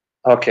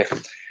 Okay.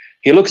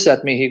 He looks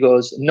at me. He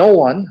goes, no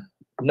one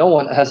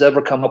has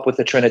ever come up with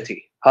the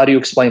Trinity. How do you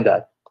explain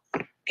that?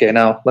 Okay,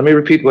 now let me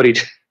repeat what he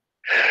just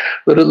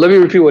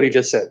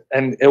said.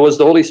 And it was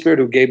the Holy Spirit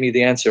who gave me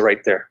the answer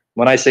right there.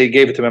 When I say he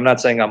gave it to me, I'm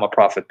not saying I'm a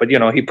prophet, but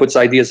he puts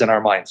ideas in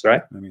our minds,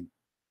 right? I mean,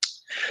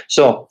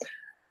 so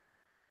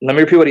let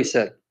me repeat what he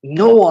said.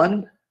 No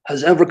one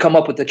has ever come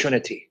up with the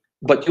Trinity.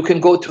 But you can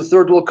go to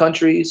third world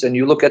countries and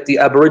you look at the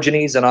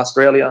Aborigines in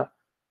Australia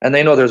and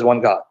they know there's one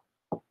God.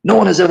 No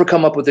one has ever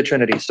come up with the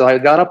Trinity. So I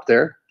got up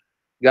there.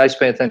 Guys,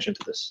 pay attention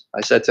to this.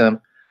 I said to him,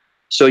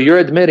 so you're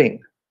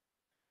admitting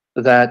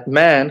that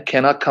man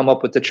cannot come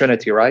up with the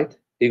Trinity, right?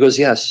 He goes,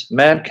 yes,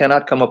 man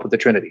cannot come up with the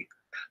Trinity.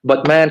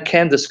 But man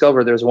can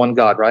discover there's one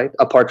God, right?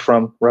 Apart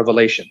from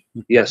revelation.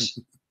 Yes.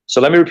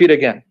 So let me repeat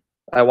again.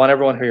 I want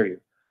everyone to hear you.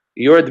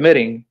 You're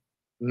admitting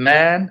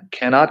man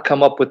cannot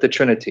come up with the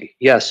Trinity.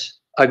 Yes.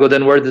 I go,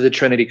 then where did the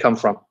Trinity come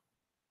from?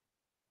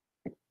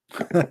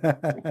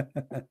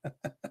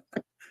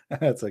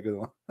 that's a good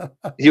one.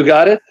 You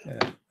got it?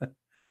 Yeah.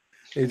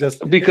 He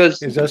just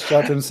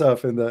shot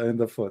himself in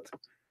the foot.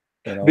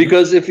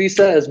 Because if he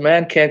says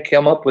man can't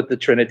come up with the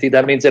Trinity,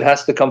 that means it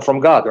has to come from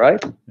God,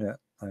 right? Yeah,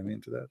 I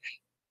mean to that.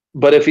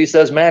 But if he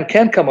says man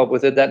can come up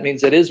with it, that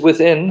means it is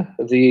within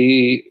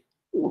the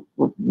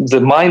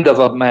mind of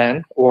a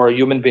man or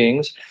human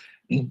beings.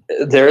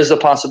 There is a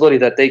possibility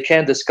that they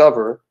can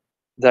discover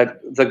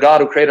that the God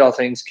who created all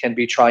things can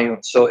be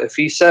triune. So if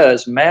he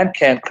says man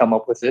can't come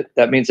up with it,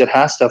 that means it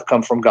has to have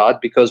come from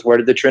God, because where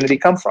did the Trinity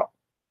come from?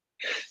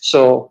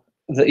 So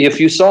if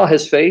you saw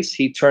his face,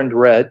 he turned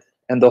red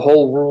and the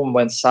whole room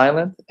went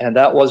silent. And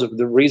that was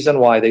the reason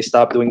why they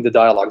stopped doing the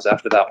dialogues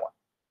after that one.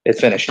 It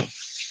finished.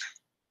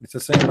 It's the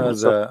same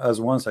as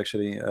once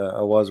actually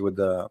I was with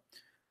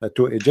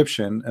two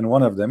Egyptian, and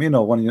one of them,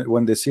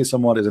 when they see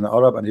someone is an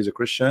Arab and he's a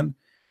Christian,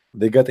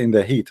 they get in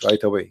the heat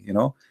right away,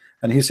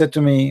 And he said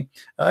to me,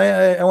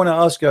 I want to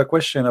ask you a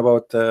question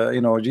about,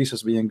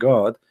 Jesus being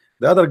God.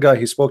 The other guy,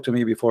 he spoke to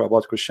me before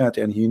about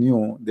Christianity, and he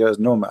knew there's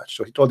no match.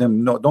 So he told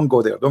him, no, don't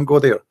go there. Don't go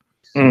there.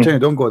 I'm telling you,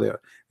 don't go there.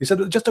 He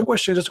said, just a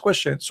question, just a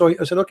question. So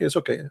I said, okay, it's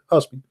okay.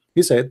 Ask me.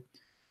 He said,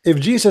 if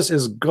Jesus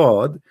is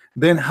God,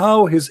 then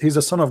how he's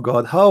a son of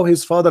God, how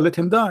his father let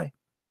him die?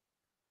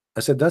 I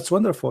said, that's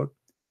wonderful.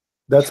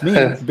 That's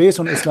me. Based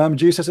on Islam,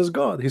 Jesus is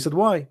God. He said,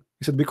 why?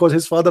 He said, because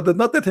his father did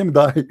not let him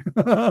die.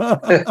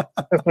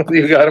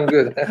 You got him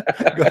good.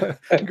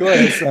 Go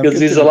ahead, Sam. Because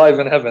he's alive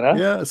in heaven, huh?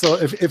 Yeah, so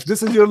if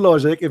this is your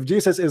logic, if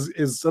Jesus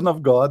is son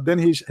of God, then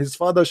his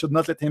father should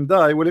not let him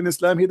die. Well, in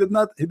Islam, he did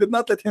not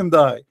let him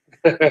die.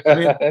 I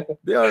mean,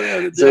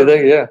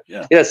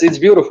 yes, it's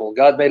beautiful.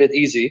 God made it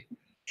easy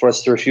for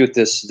us to refute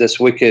this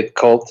wicked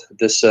cult,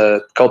 this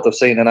cult of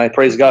Satan, and I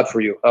praise God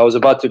for you. I was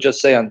about to just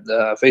say on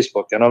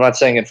Facebook, and I'm not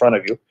saying in front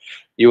of you,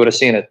 you would have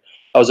seen it.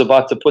 I was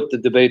about to put the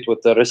debate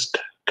with the Risk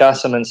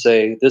Qasim and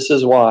say, this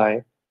is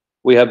why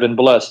we have been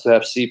blessed to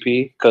have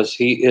CP, because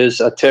he is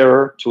a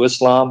terror to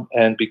Islam,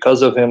 and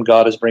because of him,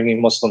 God is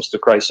bringing Muslims to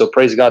Christ. So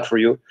praise God for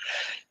you.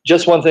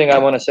 Just one thing I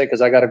want to say,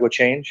 because I got to go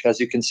change. As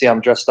you can see, I'm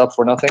dressed up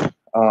for nothing.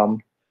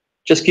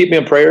 Just keep me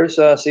in prayers,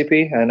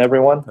 CP, and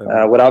everyone.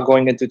 Without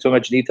going into too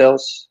much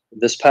details,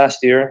 this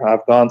past year,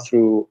 I've gone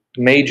through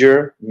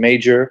major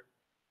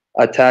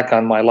attack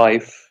on my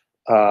life,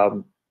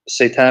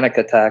 satanic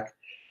attack.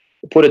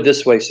 Put it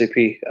this way,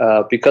 CP,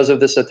 because of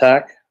this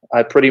attack,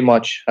 I pretty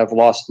much have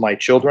lost my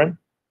children,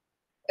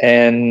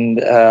 and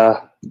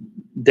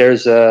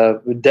there's a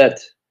debt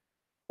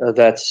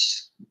that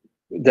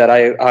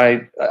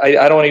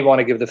I don't even want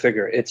to give the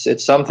figure.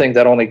 It's something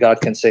that only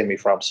God can save me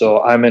from.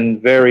 So I'm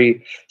in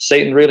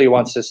Satan really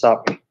wants to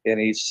stop me, and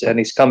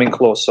he's coming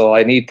close. So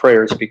I need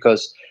prayers,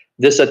 because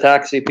this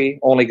attack, CP,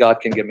 only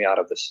God can get me out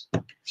of this.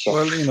 So.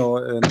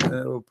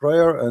 Well,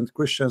 prayer and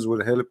Christians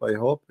will help. I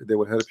hope they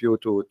will help you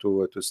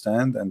to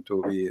stand and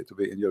to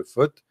be in your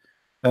foot.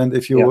 And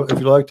if you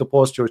like to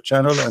post your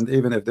channel, and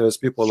even if there's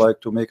people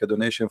like to make a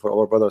donation for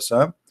our brother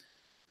Sam,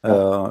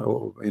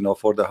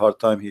 for the hard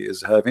time he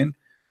is having,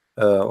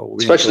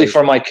 especially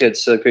for my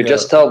kids. So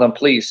just tell them,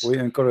 please. We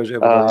encourage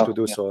everybody to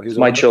do so. He's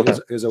my children.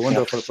 He's a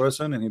wonderful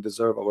person, and he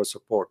deserves our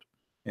support.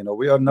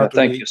 We are not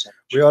thank you so much.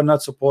 We are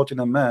not supporting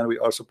a man. We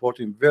are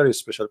supporting very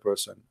special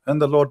person,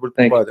 and the Lord will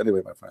provide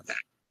anyway, my friend.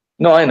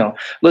 No, I know.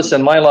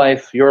 Listen, my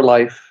life, your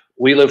life,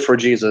 we live for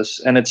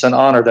Jesus, and it's an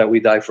honor that we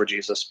die for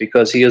Jesus,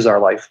 because he is our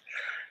life.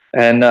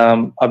 And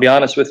I'll be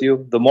honest with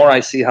you, the more I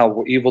see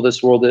how evil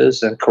this world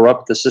is and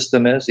corrupt the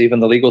system is, even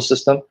the legal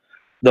system,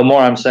 the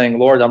more I'm saying,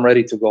 Lord, I'm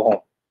ready to go home,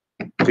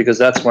 because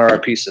that's where our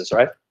peace is,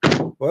 right?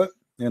 Well,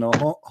 you know,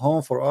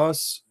 home for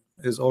us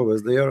is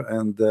always there,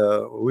 and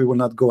we will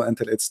not go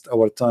until it's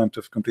our time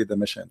to complete the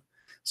mission.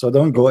 So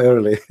don't go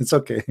early. It's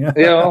okay. You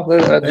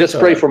know, just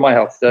pray for my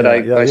health that I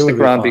you will stick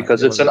be around, fine.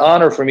 because You it's will an be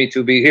fine. honor for me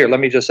to be here. Let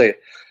me just say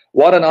it.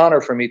 What an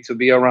honor for me to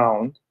be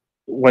around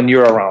when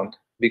you're around,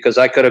 because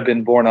I could have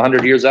been born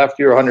 100 years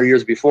after you or 100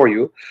 years before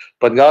you,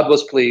 but God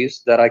was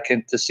pleased that I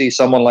can to see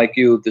someone like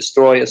you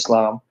destroy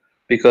Islam,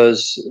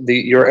 because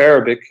your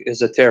Arabic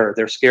is a terror.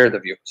 They're scared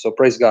of you. So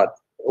praise God.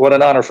 What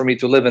an honor for me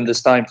to live in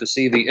this time to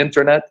see the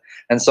internet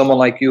and someone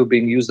like you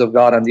being used of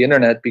God on the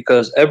internet,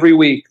 because every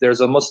week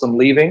there's a Muslim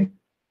leaving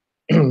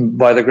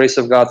by the grace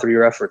of God through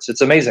your efforts.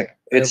 It's amazing.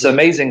 It's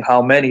amazing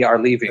how many are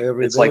leaving.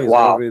 It's like,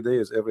 wow. Every day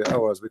is every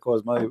hours,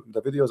 because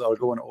the videos are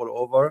going all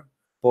over,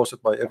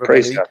 posted by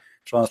Praise everybody, God.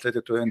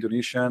 translated to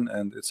Indonesian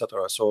and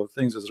etc. So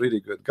things is really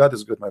good. God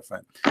is good, my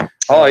friend.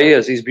 Oh, he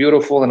is. He's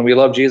beautiful, and we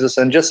love Jesus.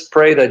 And just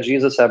pray that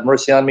Jesus have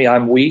mercy on me.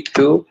 I'm weak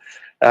too.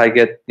 I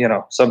get,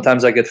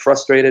 sometimes I get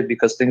frustrated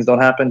because things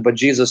don't happen, but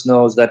Jesus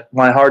knows that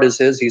my heart is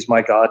his. He's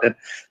my God. And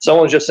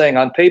someone was just saying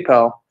on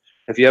PayPal,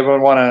 if you ever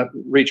want to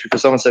reach,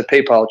 because someone said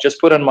PayPal, just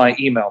put in my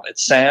email.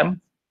 It's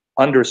Sam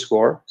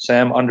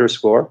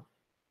 _,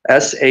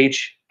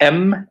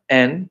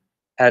 SHMN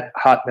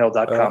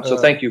 @hotmail.com. So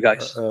thank you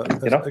guys.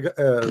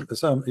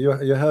 Sam,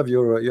 you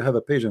have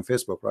a page on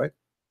Facebook, right?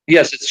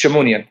 Yes, it's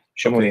Shamunian.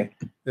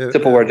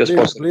 Tippleware just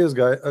posted. Please,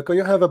 guys, okay,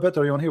 you have a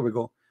Patreon. Here we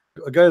go,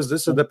 guys.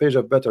 This is the page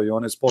of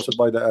Patreon. It's posted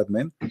by the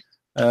admin.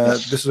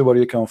 This is where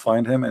you can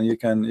find him, and you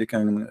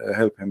can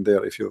help him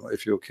there if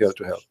you care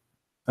to help.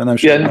 And I'm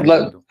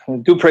sure.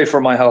 Do pray for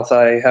my health.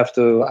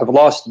 I've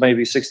lost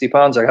maybe 60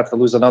 pounds. I have to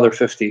lose another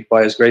 50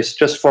 by his grace,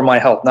 just for my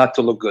health, not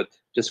to look good,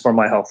 just for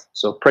my health.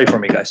 So pray for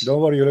me, guys. Don't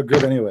worry, you look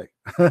good anyway.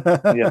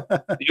 Yeah,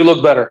 you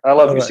look better. I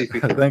love you,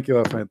 CP. Thank you,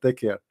 my friend. Take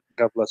care.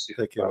 God bless you.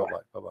 Take care. Bye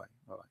bye. Bye bye.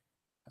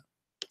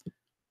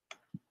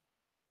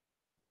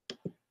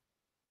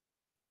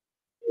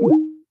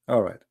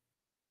 All right.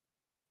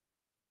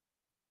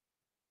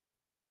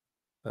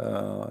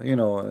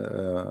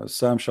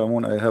 Sam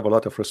Shamoun, I have a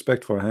lot of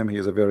respect for him. He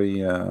is a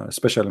very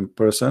special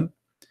person.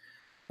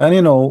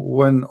 And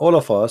when all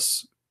of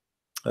us,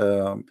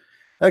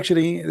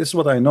 actually, this is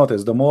what I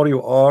noticed: the more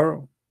you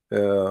are,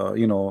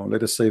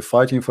 let us say,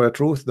 fighting for the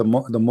truth, the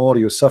more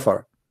you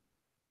suffer.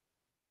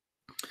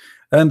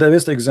 And the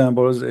best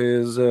examples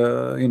is,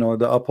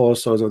 the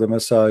apostles of the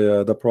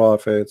Messiah, the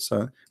prophets,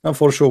 and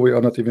for sure we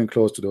are not even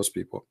close to those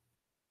people.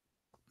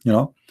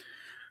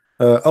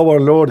 Our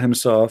Lord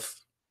himself,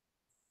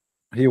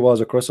 he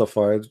was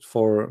crucified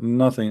for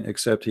nothing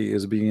except he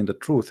is being the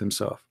truth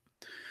himself.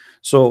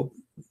 So,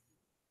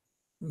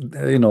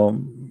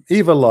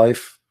 evil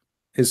life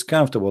is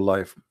comfortable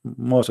life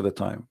most of the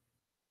time.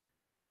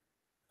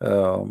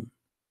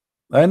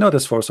 I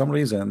notice for some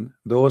reason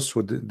those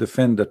who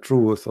defend the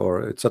truth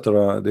or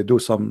etc., they do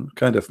some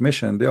kind of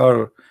mission. They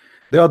are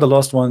the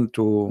last one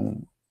to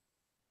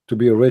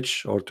be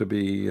rich or to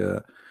be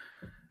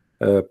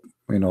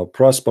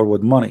prosper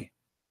with money.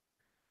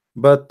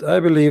 But I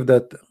believe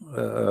that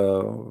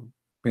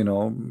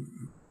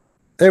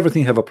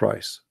everything have a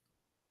price.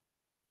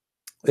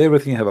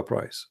 Everything have a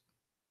price.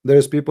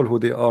 There's people who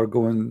they are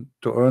going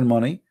to earn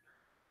money.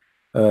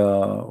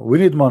 We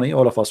need money.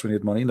 All of us, we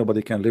need money.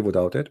 Nobody can live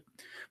without it.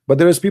 But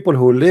there is people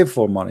who live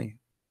for money,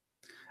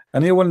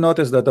 and you will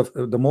notice that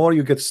the more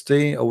you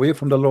stay away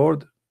from the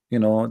Lord,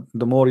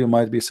 the more you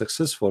might be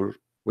successful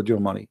with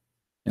your money.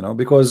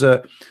 Because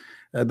the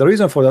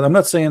reason for that, I'm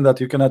not saying that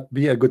you cannot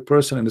be a good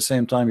person in the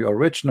same time you are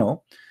rich.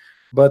 No,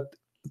 but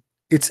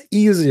it's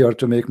easier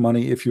to make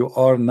money if you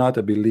are not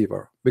a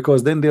believer,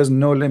 because then there's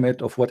no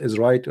limit of what is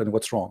right and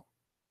what's wrong.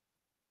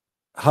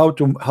 How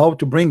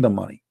to bring the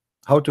money,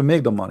 how to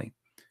make the money,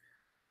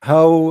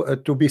 how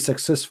to be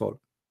successful.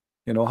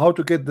 How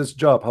to get this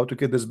job, how to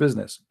get this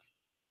business.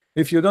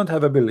 If you don't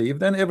have a belief,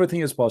 then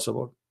everything is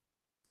possible.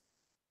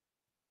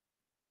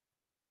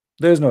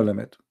 There's no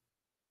limit.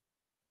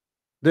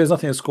 There's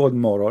nothing that's called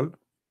moral,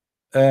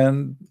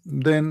 and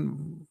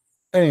then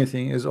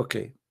anything is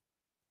okay.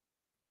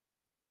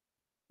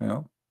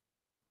 Let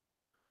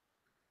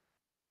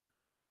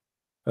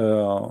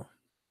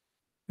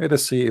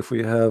us see if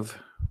we have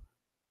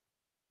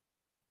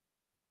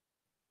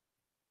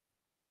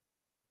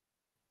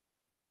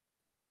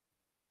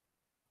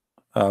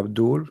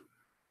Abdul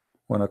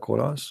wanna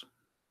call us.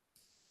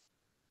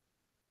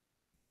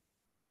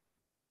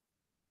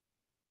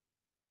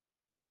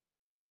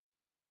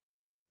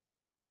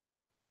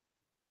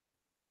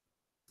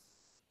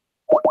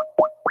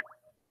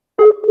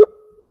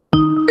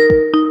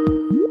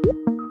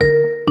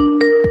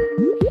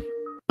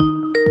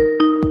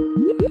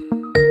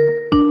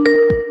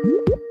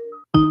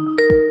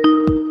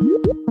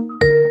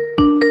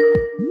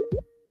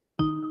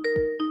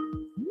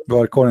 We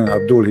are calling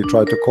Abdul. He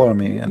tried to call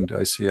me and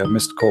I see a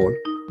missed call.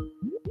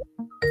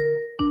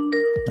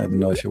 I don't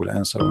know if he will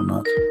answer or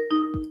not.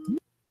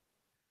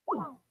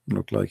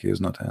 Look like he is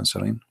not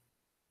answering.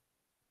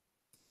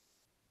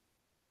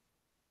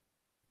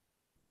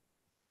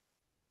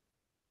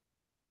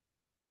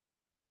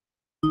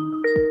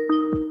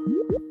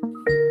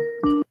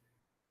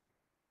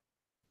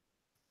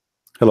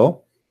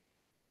 Hello?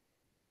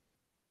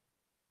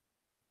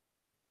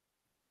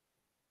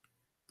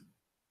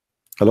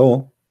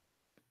 Hello?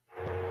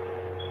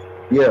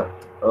 Yeah.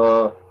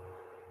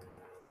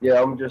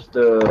 Yeah, I'm just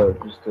a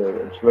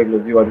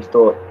regular view. I just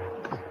thought.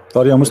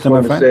 Are you a Muslim,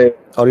 my friend?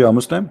 Are you a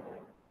Muslim?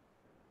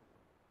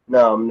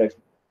 No, I'm next.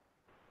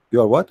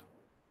 You are what?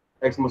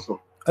 Ex-Muslim.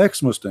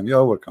 Ex-Muslim. You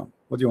are welcome.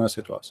 What do you want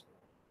to say to us?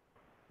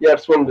 Yeah, I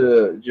just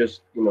wanted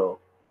to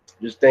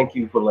just thank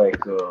you for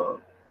like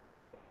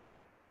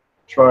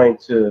trying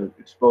to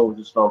expose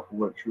Islam for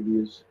what it truly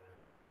is.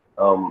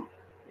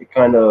 It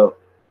kind of,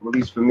 at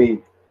least for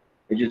me,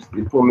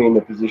 it put me in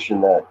a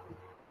position that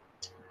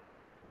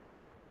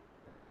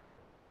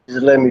it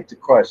led me to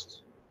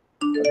Christ.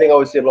 I think I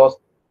always say lost.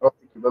 I don't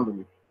think you remember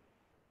me.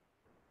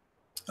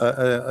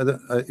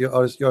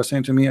 You are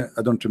saying to me,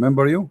 I don't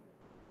remember you?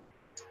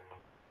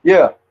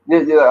 Yeah.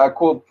 I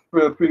called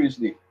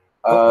previously.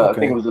 Okay. I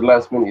think it was the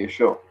last minute of your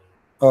show.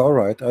 Oh, all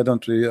right. I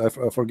don't really.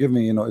 Forgive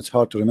me. It's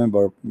hard to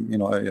remember.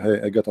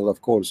 I get a lot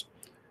of calls.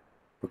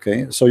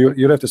 Okay. So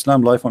you left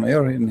Islam live on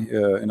air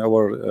in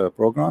our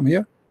program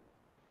here?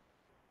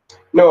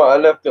 No, I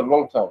left it a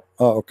long time.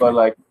 Oh, okay. But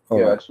like, All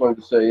yeah, right. I just wanted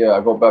to say, yeah,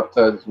 I got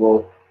baptized as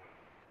well.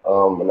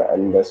 And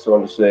I just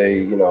wanted to say,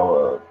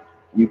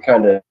 you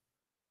kind of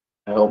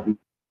helped me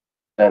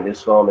understand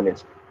Islam and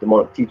its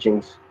demonic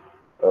teachings.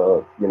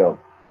 I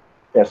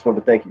just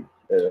wanted to thank you.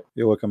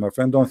 You're welcome, my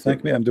friend. Don't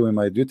thank me. I'm doing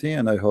my duty,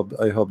 and I hope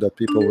that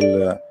people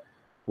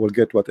will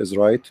get what is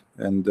right,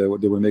 and they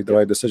will make the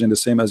right decision, the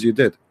same as you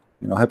did.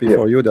 Happy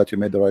for you that you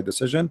made the right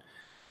decision,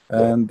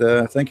 and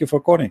thank you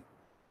for calling.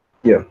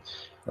 Yeah.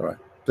 All right.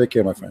 Take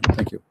care, my friend.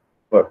 Thank you.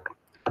 Bye.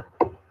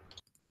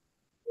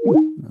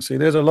 See,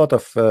 there's a lot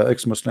of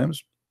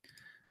ex-Muslims.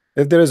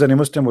 If there is any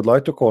Muslim would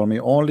like to call me,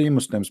 only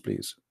Muslims,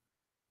 please.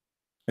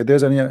 If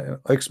there's any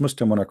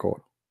ex-Muslim wanna call,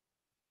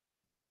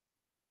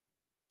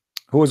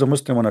 who is a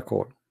Muslim wanna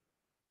call?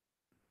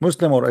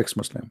 Muslim or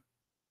ex-Muslim?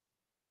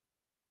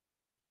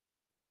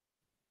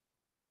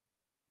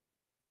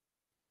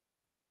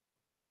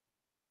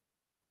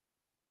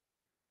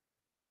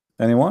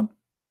 Anyone?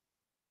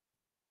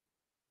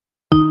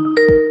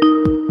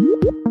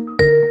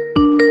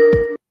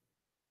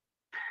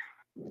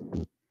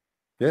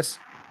 Yes.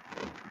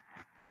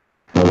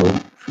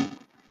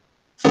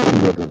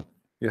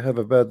 You have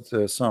a bad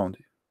sound.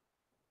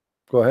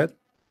 Go ahead.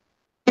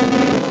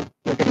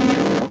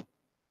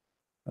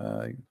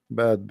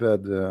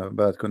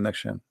 Bad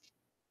connection.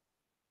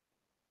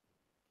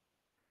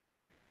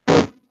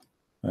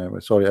 Anyway,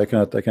 sorry, I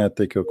cannot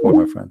take your call,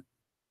 my friend.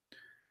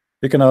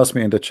 You can ask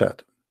me in the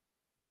chat.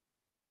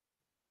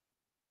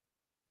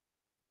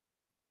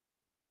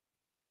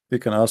 You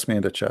can ask me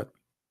in the chat.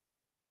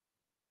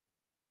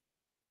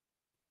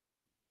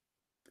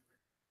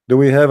 Do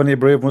we have any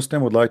brave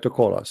Muslim would like to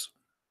call us?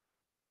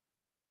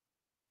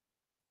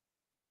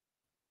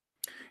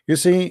 You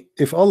see,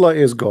 if Allah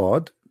is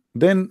God,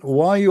 then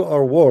why you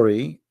are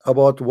worried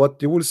about what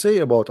you will say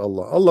about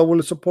Allah? Allah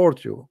will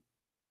support you.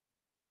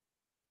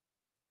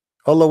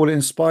 Allah will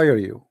inspire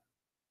you.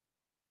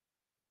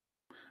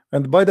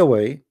 And by the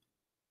way,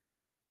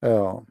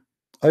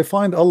 I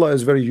find Allah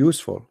is very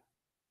useful.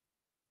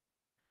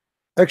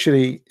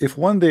 Actually, if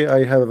one day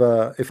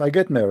if I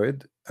get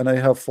married and I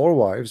have 4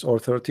 wives or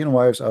 13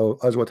 wives,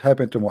 as what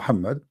happened to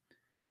Muhammad,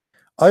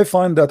 I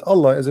find that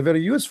Allah is a very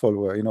useful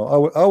way.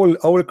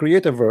 I will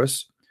create a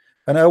verse,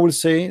 and I will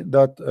say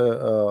that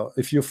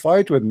if you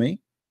fight with me,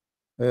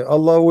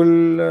 Allah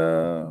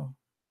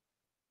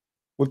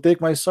will take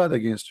my side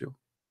against you.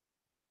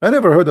 I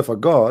never heard of a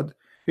God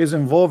is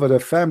involved in a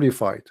family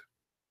fight.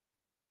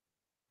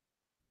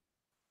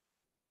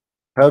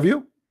 Have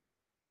you?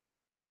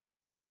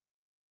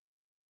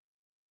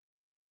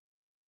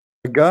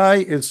 A guy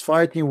is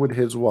fighting with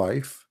his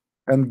wife,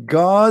 and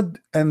God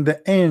and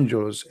the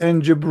angels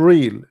and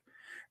Jibril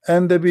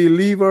and the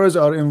believers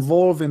are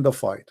involved in the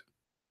fight.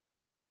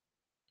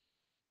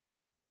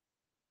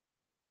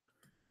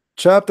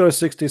 Chapter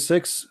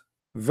 66,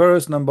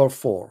 verse number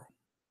 4.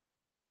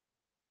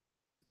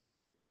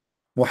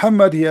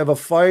 Muhammad, he have a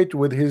fight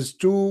with his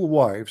 2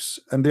 wives,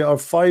 and they are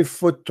 5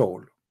 foot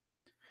tall.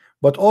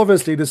 But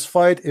obviously this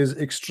fight is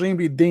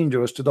extremely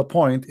dangerous to the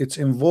point it's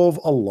involve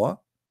Allah,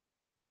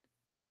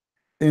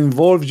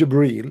 involve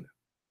Jibril,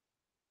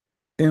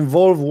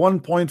 involve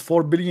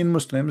 1.4 billion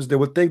Muslims. They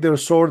will take their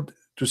sword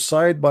to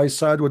side by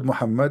side with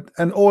Muhammad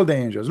and all the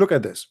angels. Look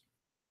at this.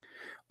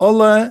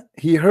 Allah,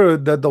 he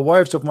heard that the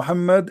wives of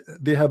Muhammad,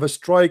 they have a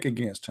strike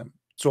against him.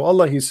 So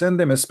Allah, he sent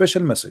them a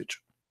special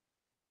message.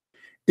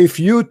 If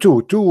you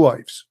 2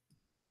 wives,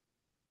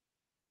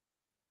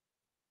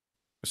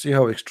 see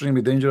how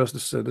extremely dangerous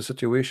this the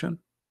situation.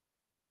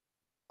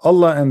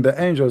 Allah and the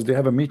angels, they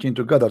have a meeting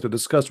together to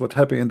discuss what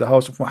happened in the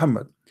house of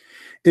Muhammad.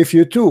 If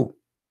the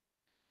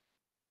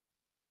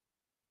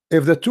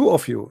 2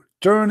 of you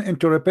turn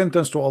into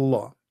repentance to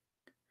Allah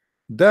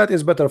that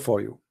is better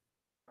for you.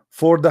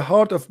 For the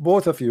heart of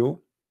both of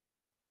you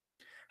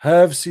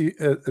have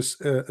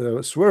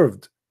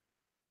swerved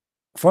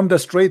from the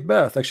straight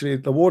path. Actually,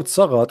 the word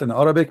sagat in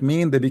Arabic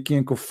mean they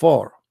became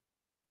kuffar.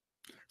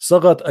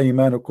 Sagat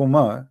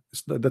aymanukuma,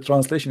 the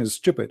translation is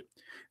stupid.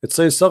 It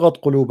says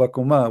sagat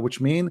qulubakuma,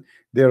 which mean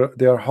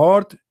their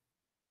heart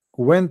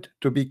went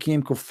to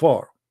become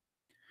kuffar.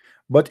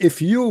 But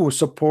if you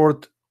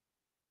support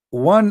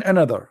one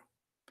another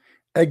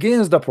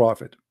against the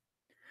Prophet,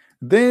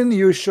 then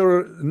you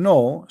sure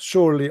know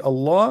surely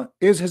Allah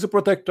is his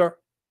protector.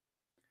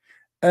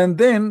 And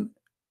then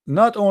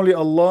not only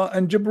Allah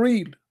and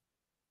Jibreel,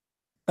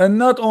 and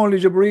not only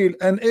Jibreel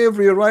and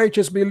every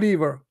righteous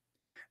believer,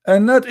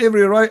 and not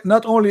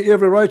only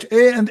every righteous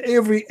and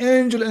every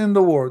angel in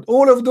the world,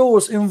 all of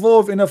those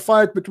involved in a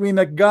fight between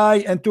a guy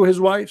and two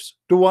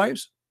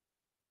wives.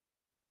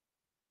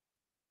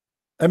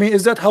 I mean,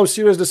 is that how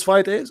serious this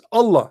fight is?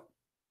 Allah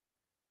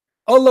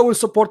will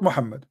support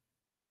Muhammad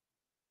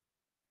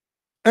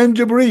and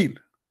Jibreel,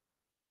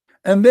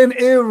 and then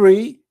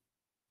every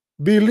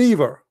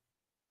believer,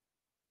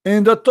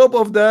 and the top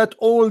of that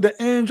all the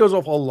angels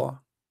of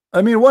Allah.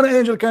 I mean, one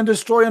angel can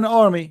destroy an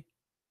army.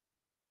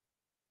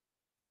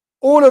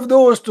 All of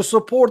those to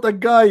support a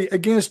guy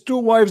against two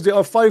wives, they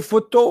are 5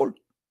 foot tall.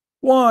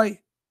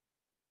 Why?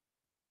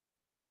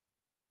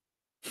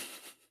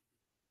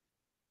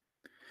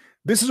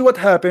 This is what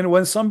happened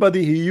when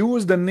somebody he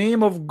used the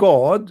name of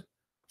God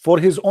for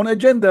his own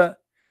agenda.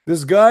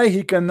 This guy,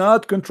 he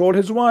cannot control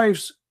his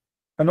wives,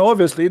 and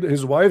obviously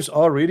his wives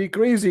are really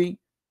crazy,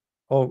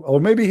 or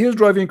maybe he's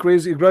driving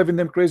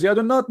them crazy. I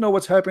do not know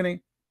what's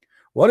happening.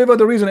 Whatever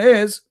the reason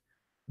is,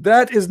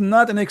 that is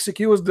not an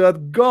excuse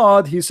that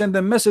God he sent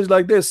a message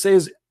like this,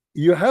 says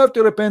you have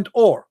to repent,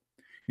 or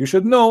you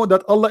should know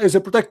that Allah is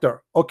a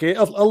protector. Okay,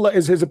 if Allah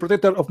is his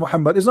protector of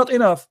Muhammad, is not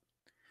enough.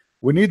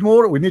 We need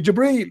more. We need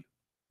Jibreel.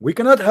 We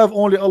cannot have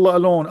only Allah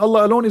alone.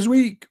 Allah alone is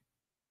weak.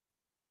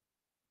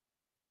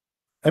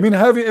 I mean,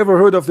 have you ever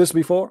heard of this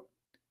before?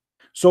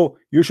 So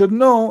you should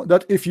know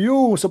that if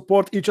you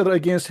support each other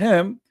against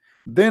him,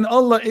 then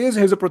Allah is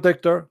his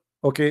protector.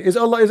 Okay, is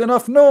Allah is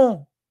enough?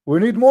 No, we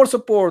need more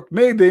support.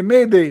 Mayday,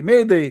 mayday,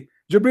 mayday.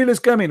 Jibreel is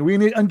coming. We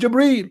need and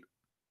Jibreel.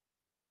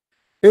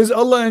 Is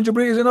Allah and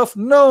Jibreel is enough?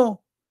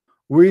 No,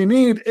 we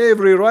need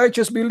every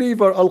righteous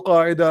believer.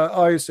 Al-Qaeda,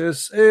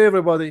 ISIS,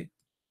 everybody.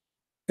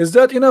 Is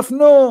that enough?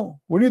 No,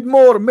 we need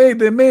more.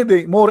 Mayday,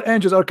 mayday. More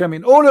angels are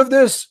coming. All of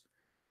this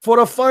for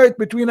a fight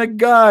between a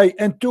guy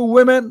and two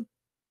women.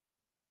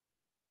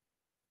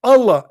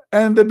 Allah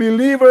and the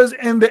believers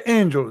and the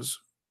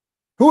angels.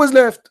 Who is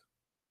left?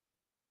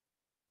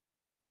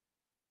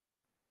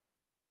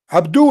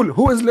 Abdul,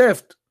 who is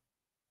left?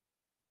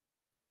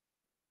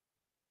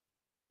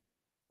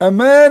 A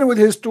man with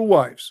his two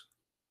wives.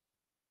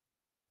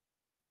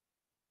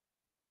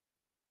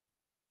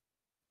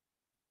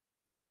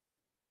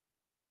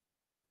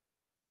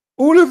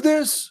 All of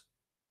this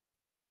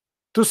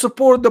to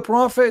support the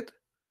Prophet.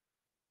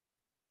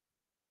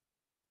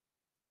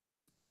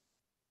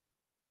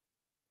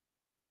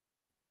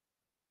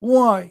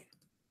 Why?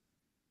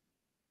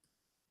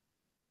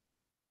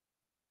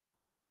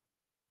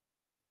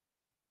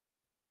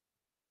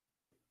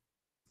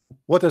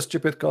 What a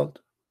stupid cult.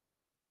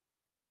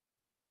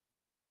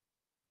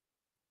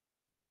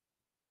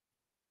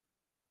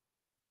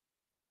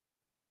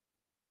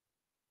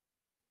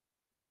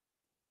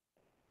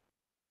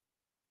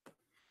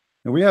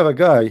 And we have a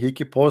guy, he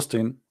keep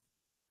posting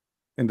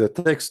in the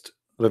text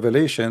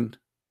Revelation.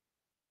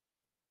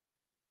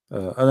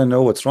 I don't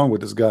know what's wrong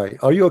with this guy.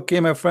 Are you okay,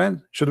 my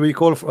friend? Should we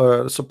call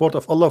for support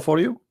of Allah for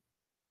you?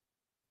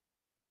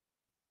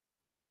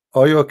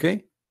 Are you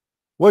okay?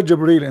 What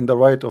Jibreel in the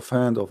right of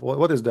hand of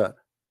what is that?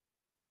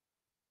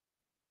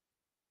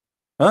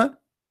 Huh?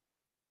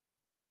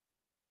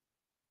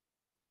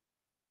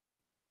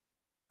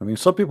 I mean,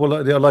 some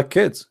people they are like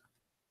kids.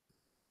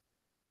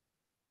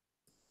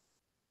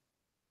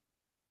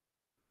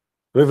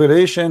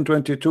 Revelation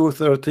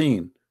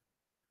 22:13.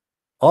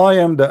 I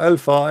am the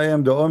Alpha, I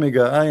am the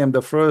Omega, I am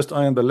the first,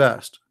 I am the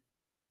last.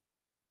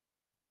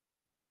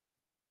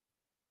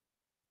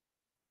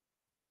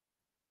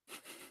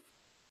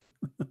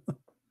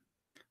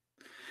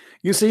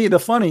 You see, the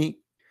funny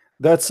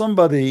that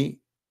somebody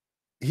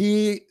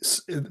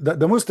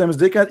the Muslims,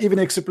 they can't even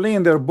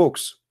explain their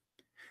books.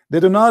 They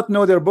do not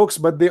know their books,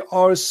 but they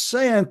are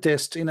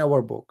scientists in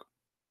our book.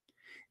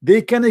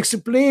 They can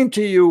explain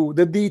to you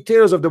the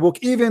details of the book,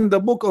 even the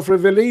book of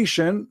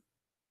Revelation.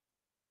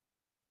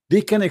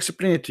 They can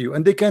explain it to you,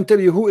 and they can tell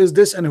you who is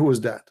this and who is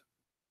that.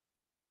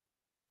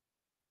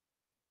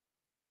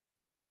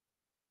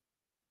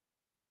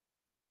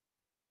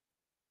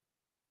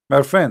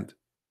 My friend,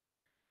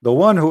 the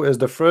one who is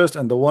the first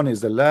and the one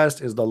is the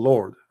last is the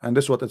Lord, and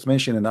this is what it's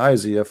mentioned in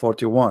Isaiah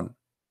 41.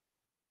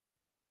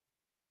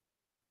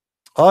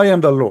 I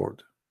am the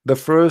Lord, the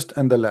first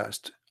and the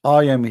last.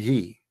 I am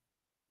He.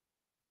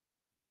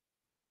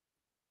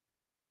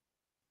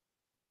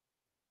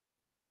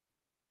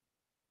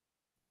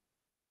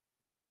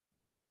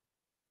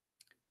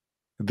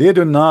 They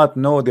do not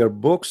know their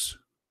books,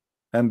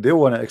 and they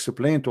want to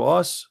explain to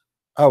us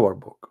our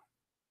book.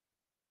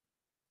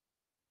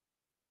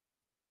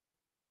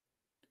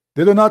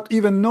 They do not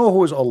even know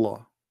who is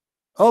Allah.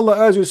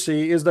 Allah, as you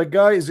see, is the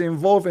guy is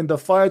involved in the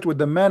fight with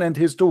the man and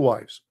his two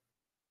wives.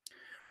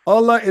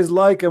 Allah is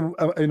like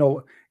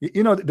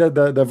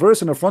the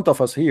verse in the front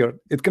of us here.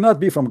 It cannot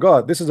be from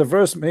God. This is a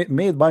verse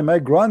made by my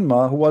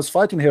grandma who was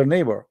fighting her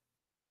neighbor.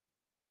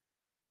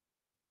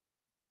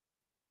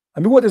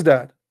 I mean, what is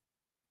that?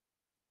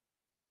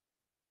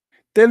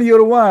 Tell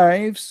your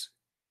wives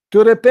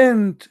to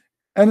repent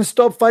and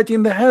stop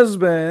fighting the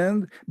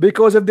husband,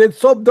 because if they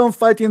stop don't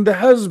fighting the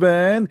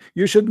husband,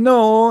 you should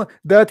know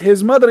that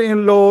his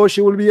mother-in-law,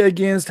 she will be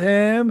against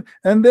him,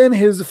 and then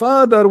his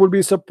father will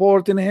be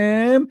supporting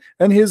him,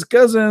 and his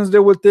cousins, they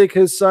will take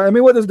his side. I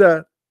mean, what is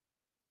that?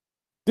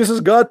 This is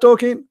God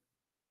talking?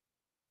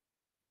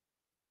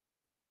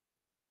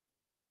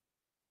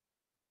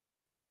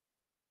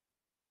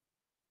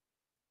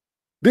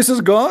 This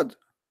is God?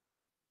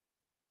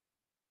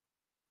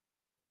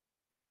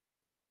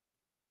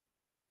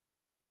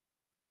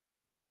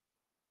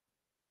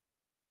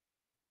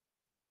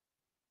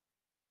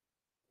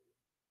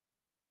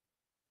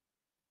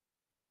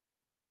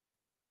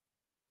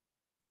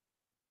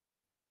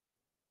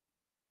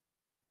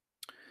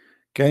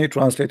 Can you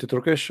translate to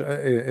Turkish?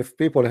 If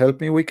people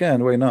help me, we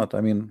can. Why not?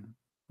 I mean,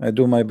 I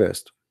do my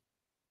best.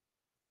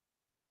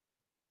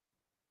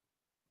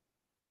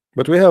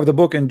 But we have the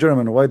book in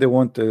German. Why they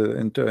want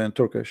in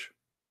Turkish?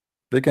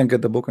 They can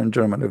get the book in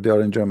German if they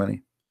are in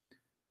Germany.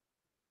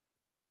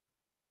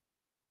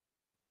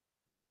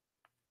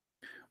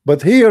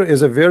 But here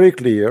is a very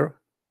clear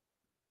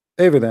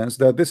evidence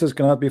that this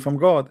cannot be from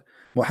God.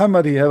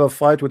 Muhammad, he have a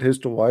fight with his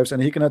two wives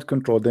and he cannot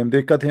control them.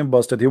 They got him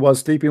busted. He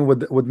was sleeping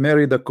with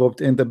Mary the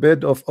Copt in the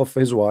bed of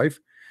his wife,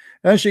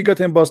 and she got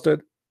him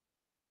busted.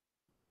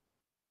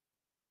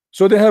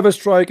 So they have a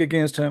strike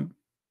against him,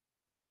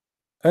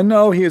 and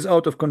now he is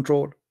out of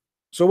control.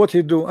 So what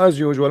he do? As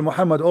usual,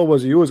 Muhammad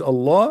always use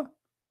Allah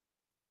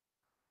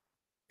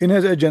in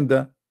his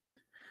agenda.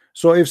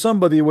 So if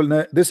somebody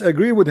will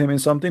disagree with him in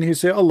something, he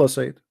say Allah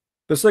said.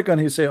 The second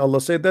he say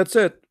Allah said, that's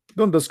it.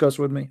 Don't discuss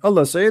with me.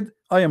 Allah said,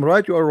 I am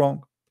right, you are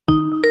wrong.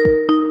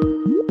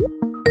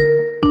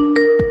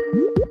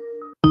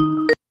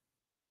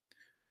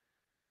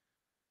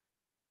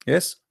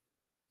 Yes.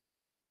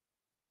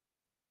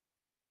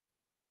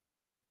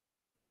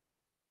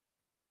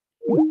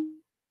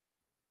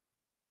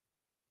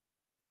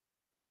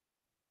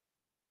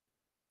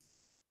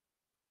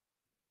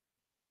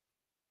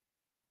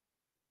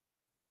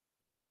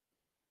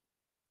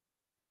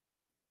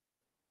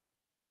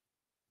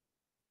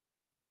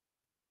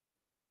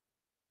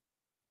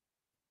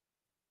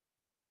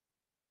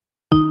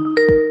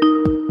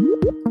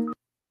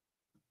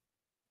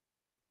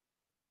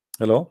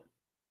 Hello.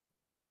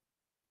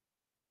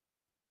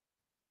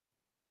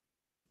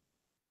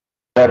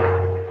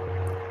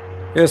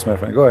 Yes, my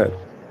friend, go ahead.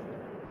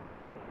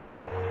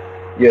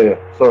 Yeah.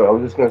 Sorry, I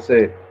was just gonna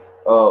say,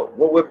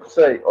 what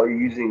website are you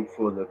using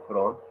for the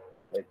Quran?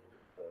 Like,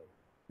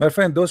 My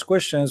friend, those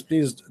questions,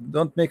 please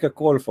don't make a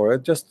call for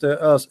it. Just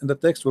ask in the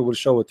text. We will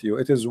show it to you.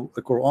 It is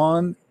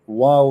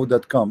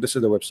QuranWow.com. This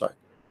is the website.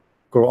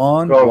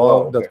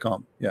 QuranWow.com.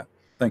 okay. Yeah.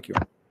 Thank you.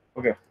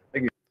 Okay.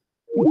 Thank you.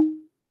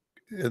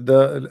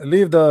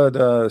 Leave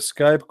the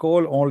Skype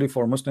call only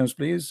for Muslims,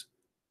 please.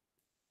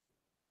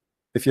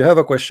 If you have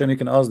a question, you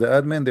can ask the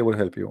admin. They will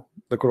help you.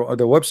 The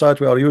website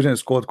we are using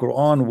is called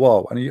Quran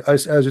Wow, and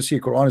as you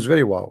see, Quran is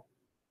very wow.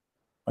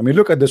 I mean,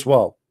 look at this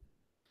wow.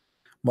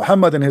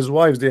 Muhammad and his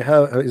wives, they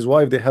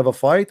have a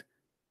fight.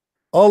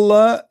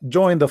 Allah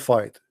joined the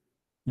fight.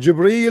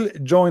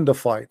 Jibril joined the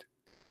fight.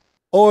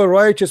 All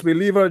righteous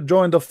believer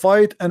joined the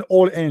fight, and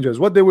all angels.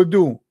 What they will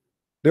do?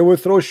 They will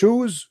throw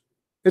shoes.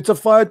 It's a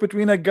fight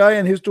between a guy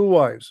and his two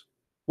wives.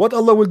 What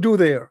Allah will do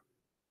there?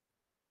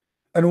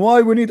 And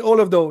why we need all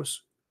of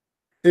those?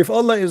 If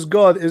Allah is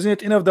God, isn't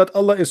it enough that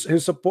Allah is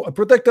his a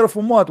protector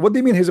from what? What do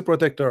you mean he's a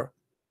protector?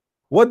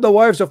 What the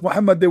wives of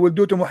Muhammad they will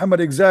do to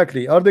Muhammad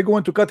exactly? Are they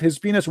going to cut his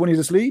penis when he's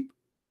asleep?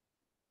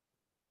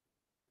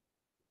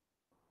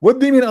 What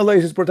do you mean Allah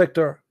is his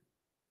protector?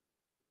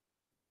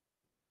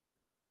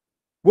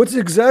 What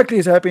exactly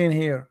is happening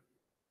here?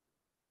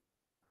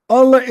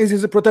 Allah is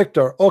his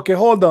protector. Okay,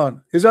 hold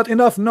on. Is that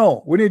enough?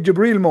 No. We need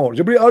Jibril more.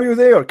 Jibril, are you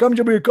there? Come,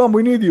 Jibril, come.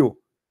 We need you.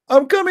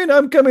 I'm coming.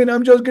 I'm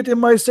just getting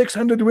my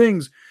 600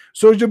 wings.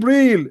 So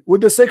Jibril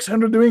with the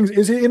 600 wings,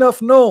 is he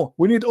enough? No.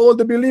 We need all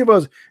the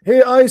believers.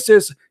 Hey,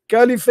 ISIS,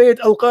 Caliphate,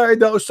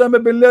 Al-Qaeda,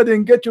 Osama bin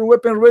Laden, get your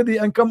weapon ready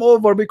and come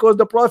over, because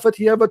the Prophet,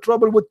 he have a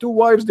trouble with two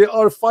wives. They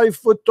are 5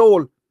 foot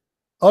tall.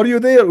 Are you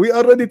there? We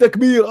are ready.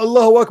 Takbir,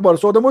 Allahu Akbar.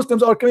 So the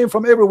Muslims are coming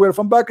from everywhere,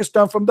 from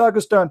Pakistan, from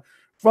Dagestan,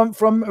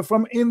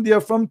 from India,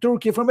 from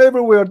Turkey, from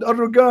everywhere.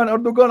 Erdogan,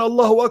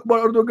 Allahu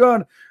Akbar,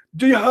 Erdogan.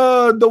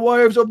 Jihad, the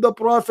wives of the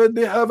Prophet,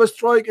 they have a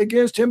strike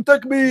against him.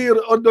 Takbir,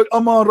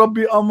 Aman,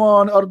 Rabbi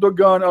Aman,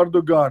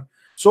 Erdogan.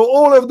 So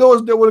all of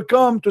those, they will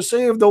come to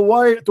save the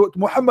wife, to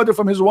Muhammad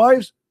from his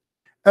wives.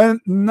 And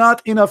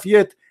not enough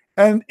yet.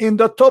 and in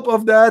the top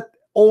of that,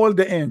 all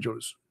the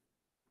angels.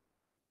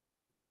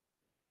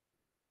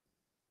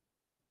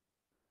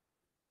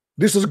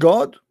 This is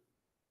God.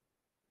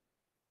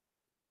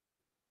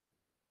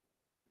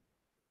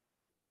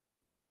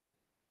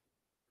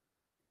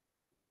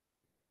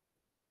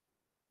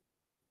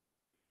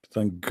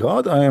 Thank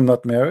God I am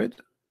not married.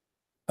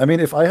 I mean,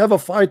 if I have a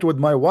fight with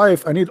my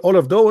wife, I need all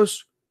of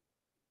those.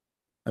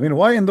 I mean,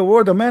 why in the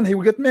world a man he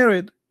will get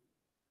married?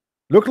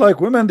 Look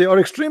like women, they are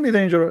extremely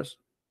dangerous.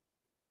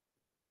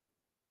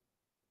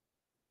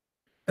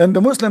 And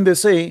the Muslim, they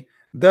say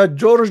that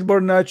George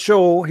Bernard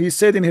Shaw, he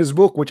said in his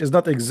book, which does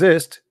not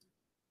exist,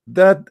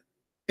 that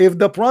if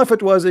the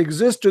Prophet was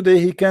exist today,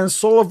 he can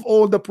solve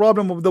all the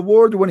problem of the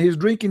world when he's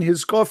drinking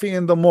his coffee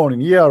in the morning.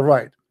 Yeah,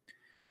 right.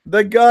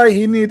 The guy,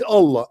 he need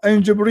Allah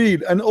and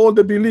Jibreel and all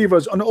the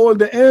believers and all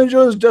the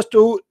angels just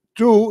to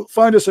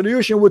find a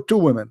solution with two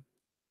women.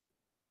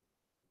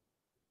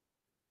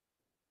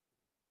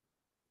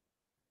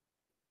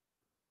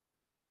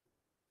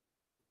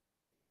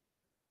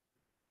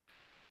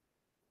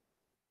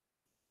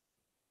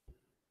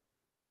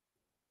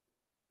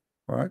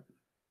 All right.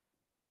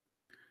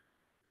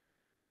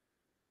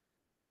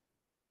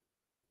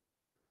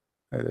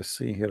 Let's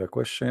see here a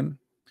question.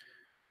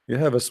 You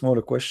have a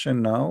smaller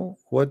question now.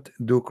 What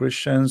do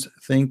Christians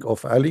think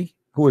of Ali?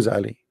 Who is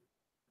Ali?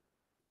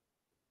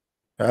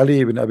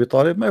 Ali ibn Abi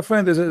Talib, my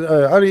friend, is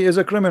Ali is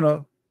a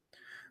criminal.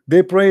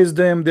 They praised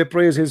them, they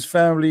praised his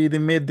family, they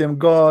made them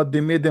God,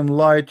 they made them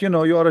light. You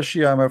know, you are a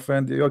Shia, my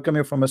friend. You're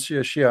coming from a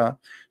Shia.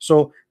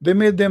 So they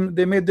made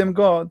them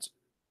gods.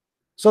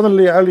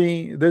 Suddenly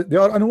Ali, they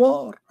are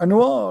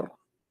Anwar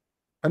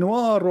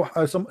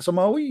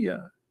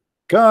سماوية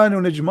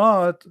كانوا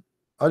نجمات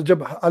على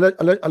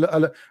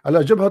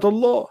جبهة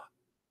الله.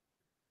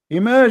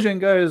 Imagine,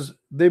 guys,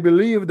 they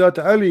believe that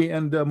Ali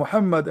and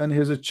Muhammad and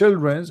his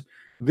children,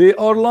 they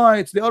are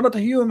lights. They are not a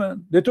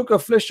human. They took a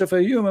flesh of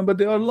a human, but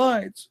they are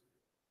lights.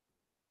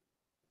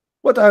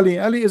 What Ali?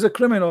 Ali is a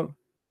criminal.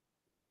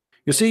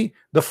 You see,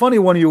 the funny,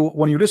 when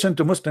you listen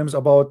to Muslims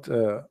about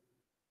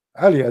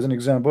Ali as an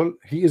example,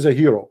 he is a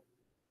hero.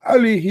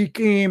 Ali, he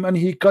came and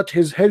he cut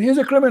his head. He's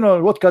a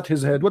criminal. What cut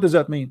his head? What does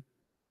that mean?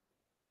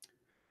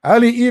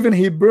 Ali, even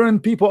he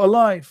burned people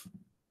alive.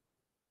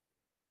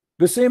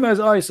 The same as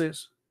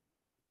ISIS.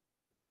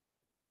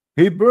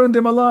 He burned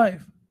them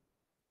alive.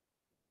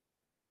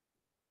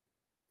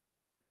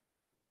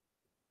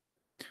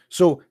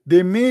 So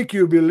they make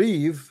you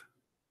believe,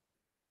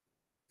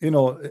 you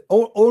know,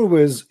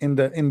 always in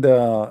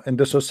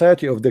the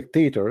society of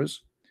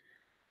dictators,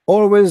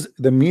 always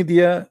the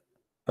media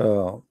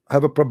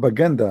have a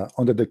propaganda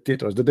on the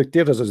dictators. The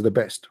dictators is the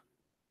best.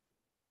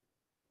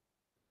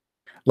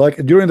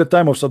 Like during the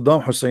time of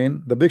Saddam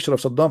Hussein, the picture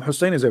of Saddam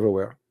Hussein is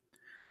everywhere.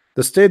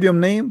 The stadium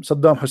name,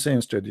 Saddam Hussein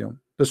Stadium.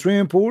 The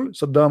swimming pool,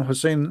 Saddam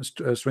Hussein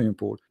swimming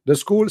pool. The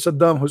school,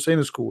 Saddam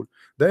Hussein school.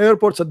 The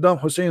airport, Saddam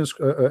Hussein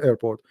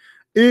airport.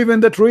 Even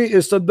the tree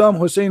is Saddam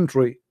Hussein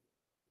tree.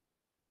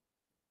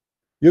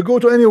 You go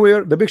to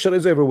anywhere, the picture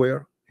is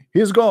everywhere.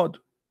 He's God.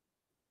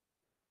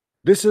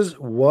 This is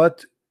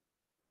what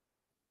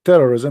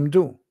terrorism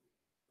do,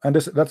 and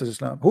that is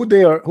Islam. Who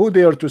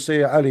dare to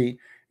say Ali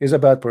is a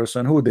bad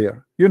person? Who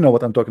dare? You know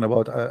what I'm talking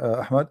about,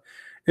 Ahmad.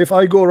 If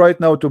I go right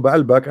now to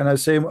Baalbek and I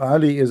say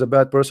Ali is a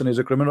bad person, is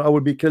a criminal, I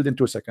will be killed in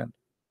 2 seconds.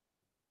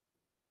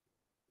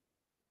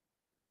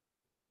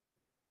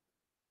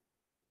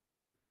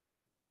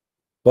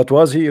 But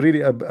was he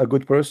really a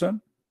good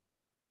person?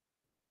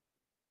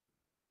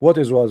 What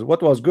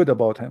was good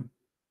about him?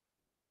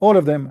 All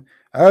of them,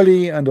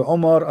 Ali and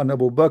Omar and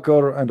Abu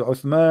Bakr and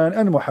Uthman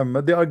and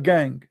Muhammad, they are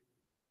gang.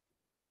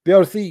 They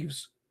are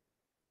thieves.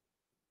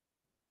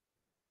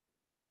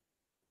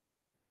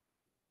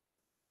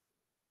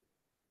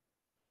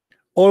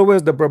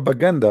 Always the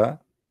propaganda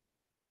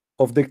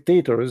of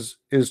dictators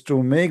is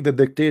to make the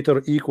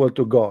dictator equal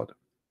to God.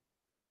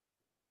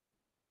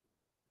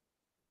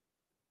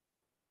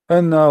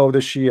 And now the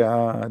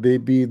Shia, they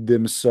beat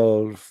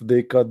themselves,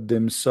 they cut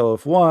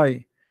themselves.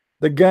 Why?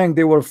 The gang,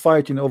 they were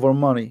fighting over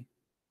money.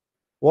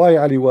 Why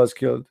Ali was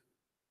killed?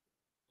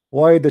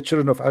 Why the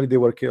children of Ali, they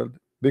were killed?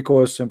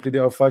 Because simply they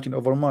are fighting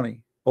over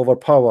money, over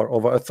power,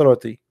 over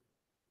authority.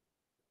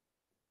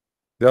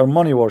 They are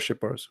money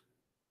worshippers.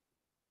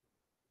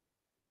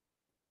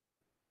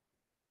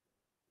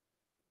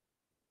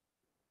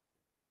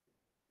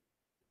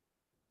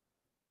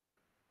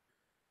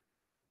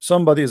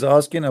 Somebody is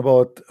asking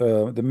about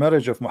the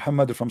marriage of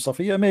Muhammad from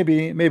Safiya.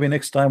 Maybe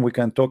next time we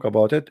can talk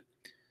about it,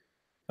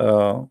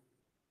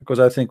 because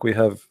I think we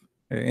have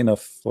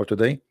enough for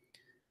today.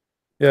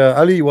 Yeah,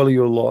 Ali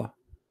Waliullah.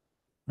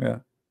 Yeah.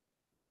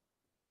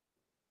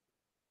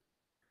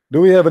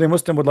 Do we have any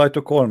Muslim would like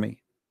to call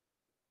me?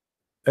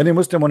 Any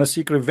Muslim want to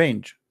seek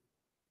revenge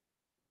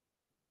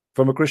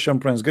from a Christian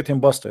prince? Get him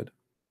busted.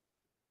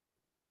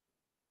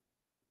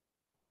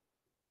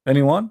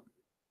 Anyone?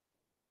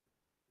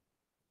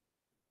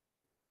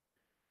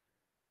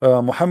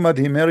 Muhammad,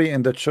 he married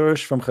in the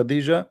church from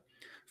Khadija.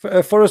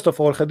 First of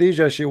all,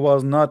 Khadija, she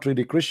was not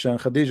really Christian.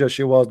 Khadija,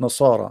 she was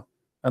Nasara.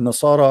 and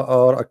Nasara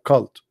are a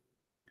cult.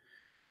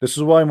 This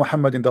is why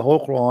Muhammad in the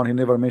whole Quran, he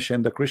never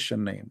mentioned the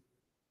Christian name.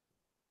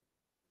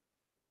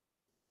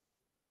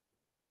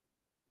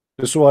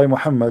 This is why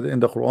Muhammad in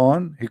the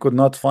Quran, he could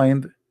not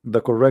find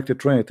the correct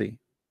Trinity,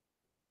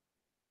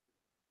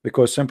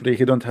 because simply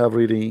he don't have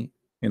really,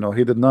 you know,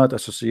 he did not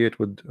associate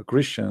with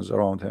Christians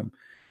around him.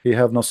 He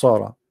have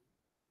Nasara.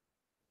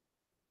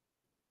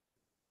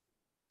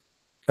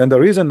 And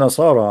the reason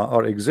Nasara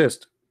are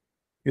exist,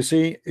 you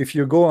see, if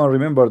you go and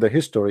remember the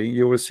history,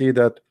 you will see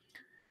that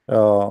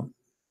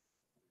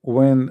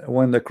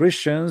when the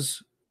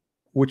Christians,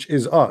 which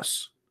is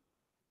us,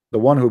 the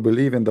one who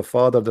believe in the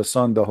Father, the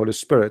Son, the Holy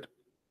Spirit,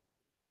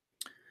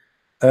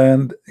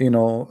 and you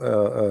know,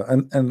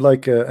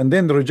 and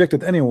then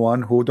rejected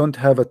anyone who don't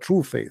have a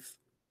true faith.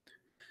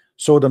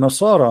 So the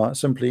Nasara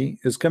simply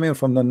is coming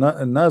from the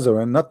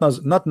Nazarene,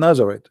 not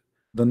Nazareth,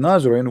 the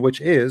Nazarene,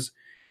 which is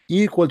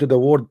equal to the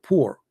word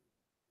poor.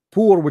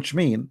 Poor, which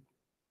mean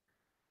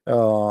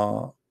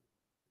you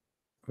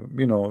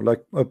know,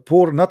 like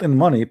poor not in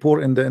money,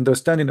 poor in the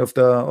understanding of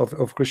the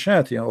of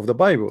Christianity, of the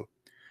Bible.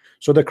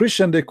 So the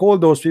Christian, they call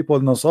those people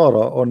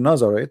Nasara or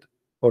Nazareth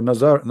or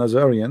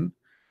Nazarian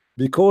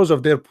because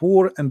of their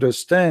poor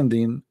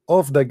understanding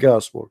of the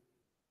gospel.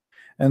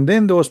 And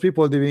then those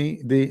people,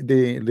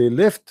 they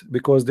left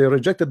because they're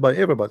rejected by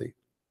everybody.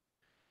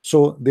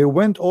 So they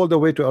went all the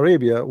way to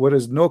Arabia, where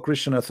is no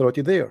Christian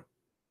authority there.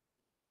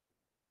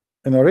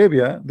 In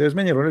Arabia, there's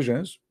many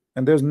religions,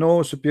 and there's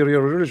no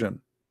superior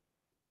religion.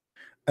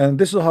 And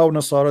this is how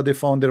Nasara, they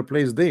found their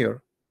place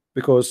there,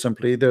 because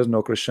simply there's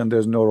no Christian,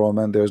 there's no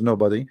Roman, there's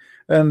nobody,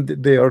 and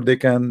there they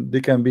can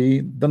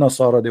be the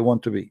Nasara they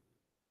want to be.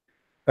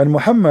 And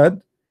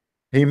Muhammad,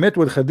 he met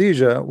with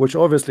Khadija, which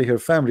obviously her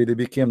family, they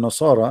became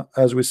Nasara,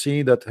 as we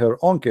see that her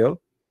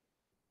uncle,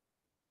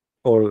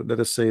 or let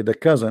us say the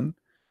cousin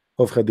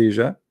of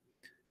Khadija,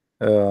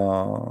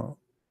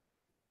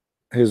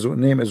 his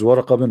name is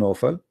Waraqa bin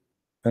Nawfal,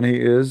 and he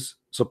is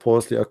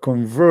supposedly a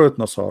convert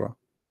Nasara.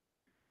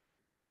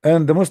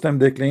 And the Muslim,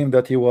 they claim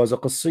that he was a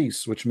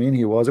qassis, which means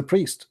he was a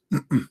priest.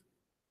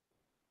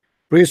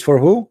 Priest for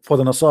who? For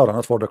the Nasara,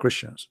 not for the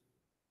Christians.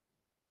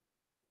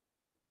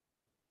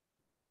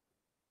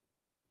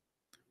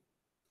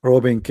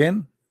 Robin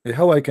Ken?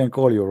 How I can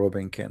call you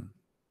Robin Ken?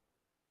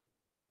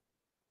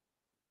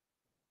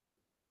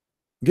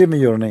 Give me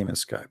your name in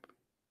Skype.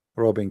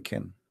 Robin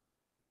Ken.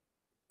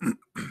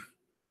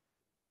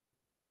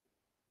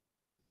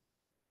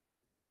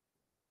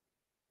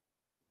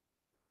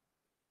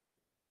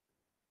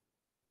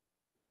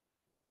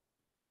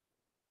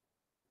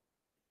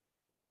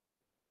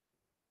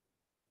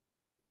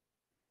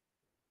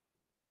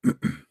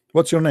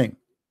 What's your name?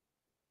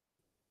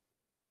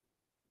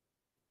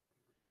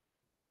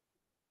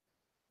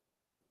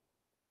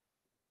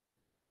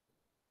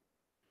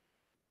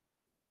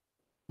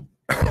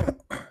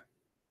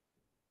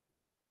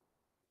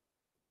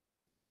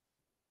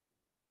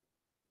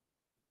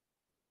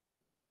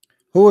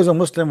 Who is a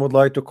Muslim would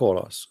like to call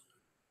us?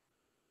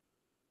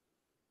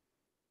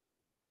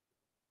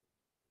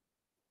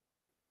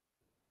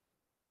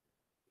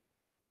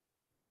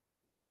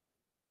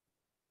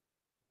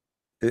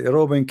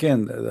 Robin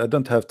Ken, I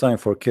don't have time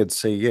for kids.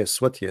 Say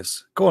yes. What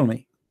yes? Call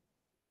me.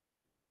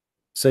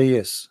 Say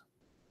yes.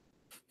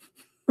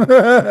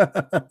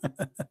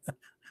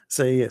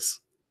 Say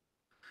yes.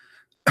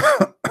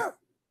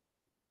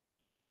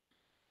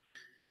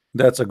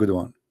 That's a good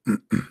one.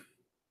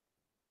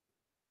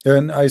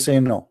 And I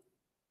say no.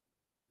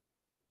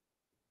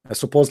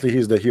 Supposedly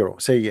he's the hero.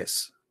 Say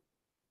yes.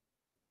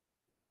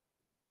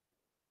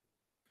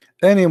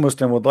 Any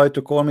Muslim would like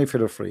to call me,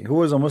 feel free.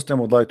 Who is a Muslim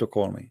would like to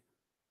call me?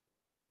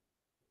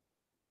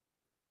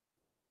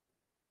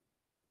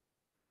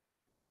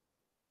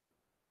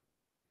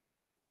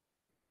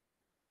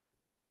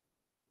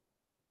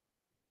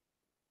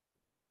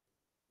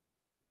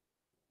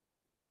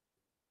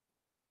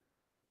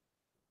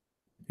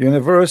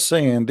 Universe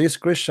saying this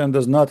Christian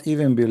does not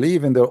even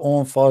believe in their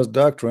own false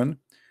doctrine.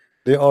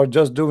 They are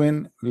just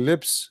doing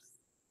lips.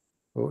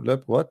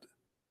 What?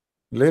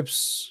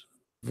 Lips,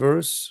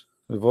 verse,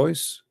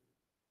 voice.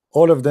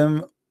 All of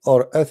them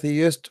are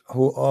atheists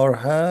who are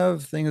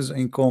have things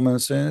in common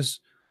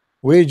sense,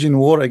 waging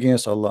war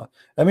against Allah.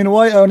 I mean,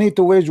 why I need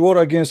to wage war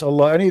against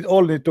Allah? I need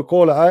only to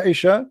call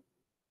Aisha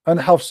and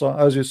Hafsa,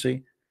 as you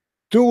see.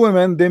 Two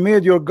women, they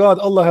made your God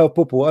Allah have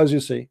poo-poo, as you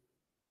see.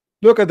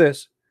 Look at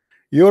this.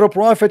 Your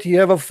prophet, he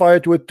have a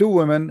fight with two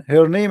women.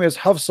 Her name is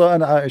Hafsa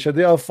and Aisha.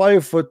 They are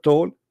 5 foot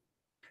tall.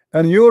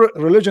 And your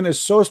religion is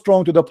so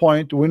strong to the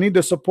point we need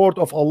the support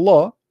of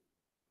Allah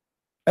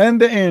and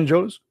the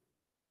angels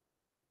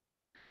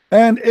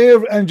and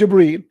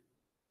Jibreel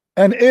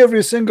and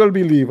every single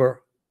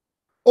believer.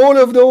 All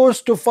of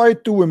those to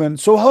fight two women.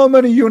 So how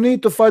many you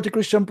need to fight a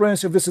Christian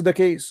prince if this is the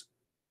case?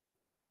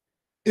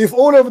 If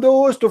all of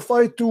those to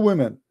fight two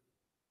women,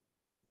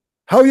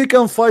 how you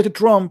can fight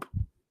Trump?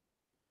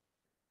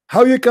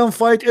 How you can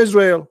fight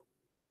Israel?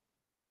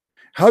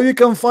 How you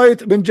can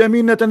fight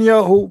Benjamin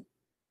Netanyahu?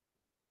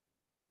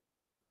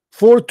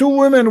 For two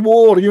women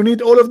war, you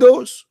need all of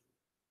those?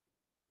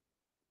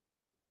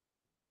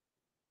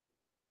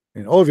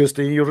 And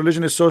obviously your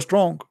religion is so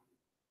strong.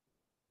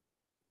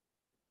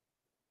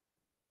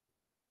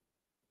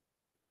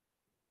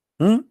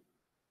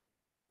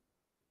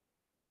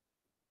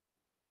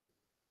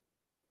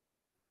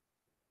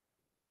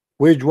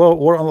 Wage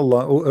war on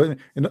Allah.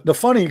 The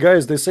funny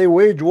guys, they say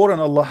wage war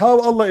on Allah. How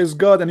Allah is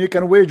God and you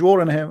can wage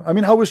war on him? I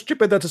mean, how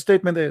stupid that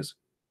statement is.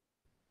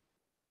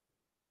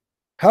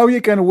 How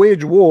you can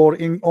wage war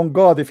on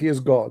God if he is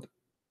God?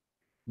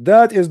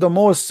 That is the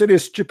most silly,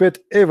 stupid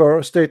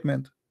ever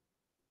statement.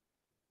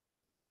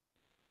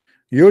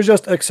 You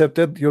just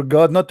accepted your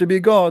God not to be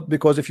God,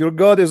 because if your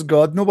God is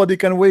God, nobody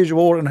can wage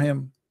war on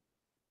him.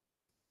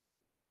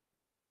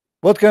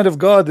 What kind of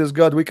God is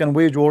God we can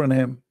wage war on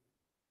him?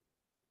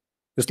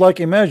 It's like,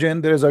 imagine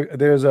there is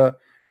a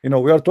you know,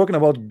 we are talking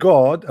about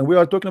God and we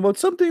are talking about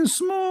something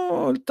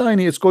small,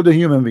 tiny. It's called a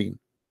human being.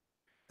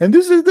 And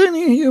this is the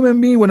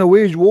human being when a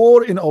wage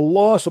war in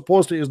Allah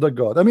supposedly is the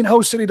God. I mean,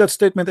 how silly that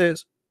statement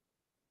is.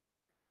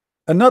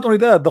 And not only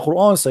that, the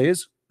Quran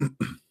says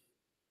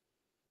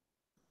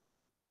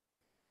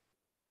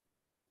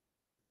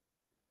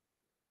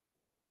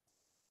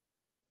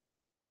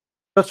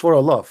that's for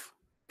Allah.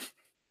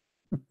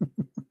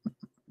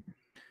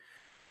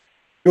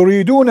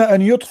 يريدون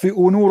أن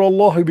يطفئوا نور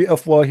الله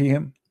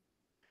بأفواههم.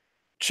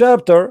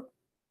 Chapter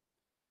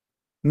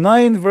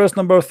 9 verse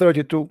number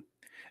 32.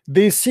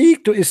 They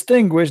seek to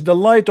extinguish the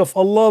light of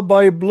Allah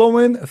by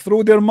blowing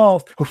through their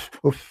mouth.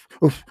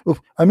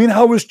 I mean,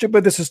 how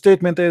stupid this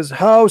statement is.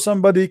 How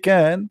somebody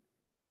can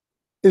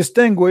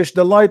extinguish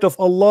the light of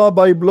Allah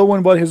by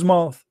blowing by his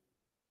mouth?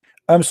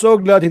 I'm so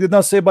glad he did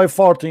not say by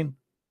farting.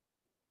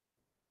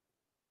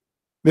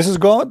 This is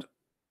God?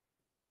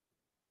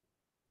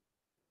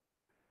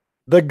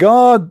 The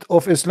God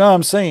of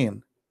Islam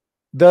saying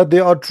that they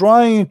are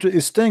trying to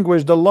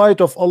extinguish the light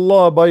of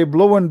Allah by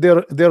blowing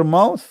their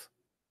mouth?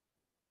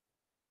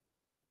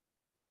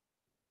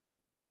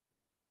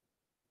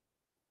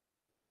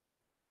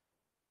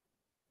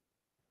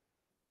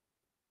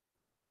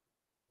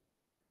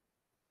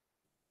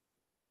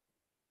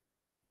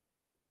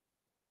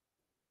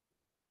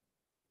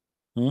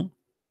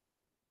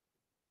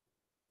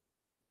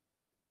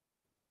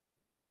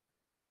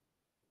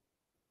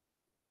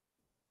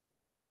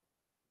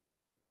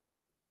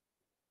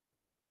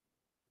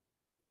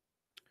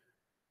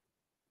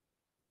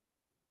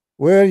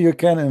 Where you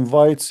can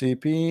invite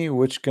CP,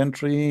 which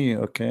country?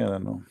 Okay, I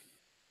don't know.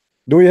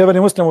 Do we have any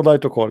Muslim would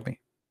like to call me?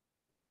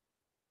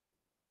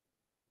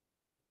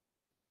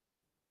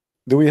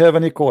 Do we have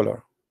any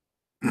caller?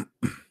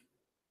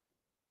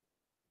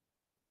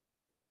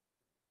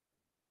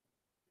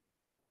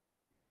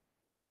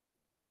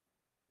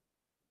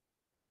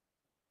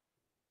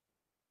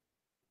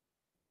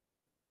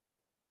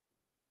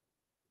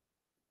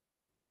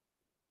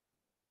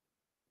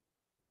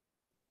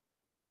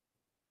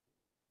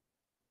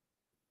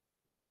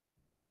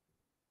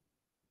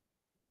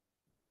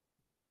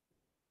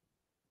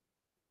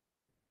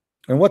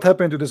 And what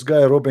happened to this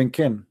guy Robin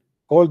Ken?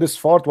 All this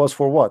fart was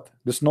for what?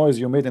 This noise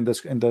you made in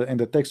this in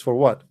the text for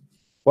what?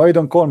 Why you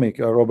don't call me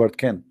Robert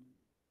Ken?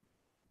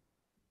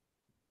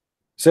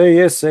 Say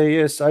yes, say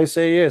yes. I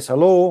say yes.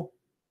 Hello,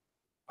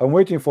 I'm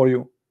waiting for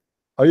you.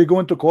 Are you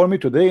going to call me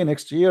today,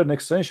 next year,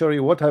 next century?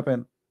 What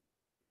happened?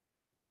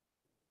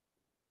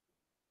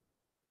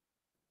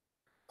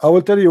 I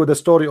will tell you the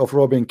story of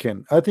Robin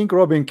Ken. I think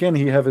Robin Ken,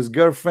 he have his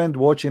girlfriend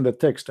watching the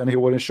text and he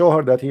will show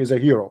her that he is a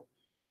hero.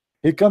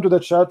 He come to the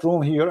chat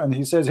room here and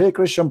he says, hey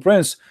Christian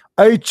Prince,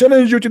 I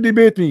challenge you to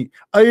debate me.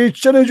 I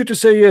challenge you to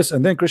say yes.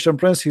 And then Christian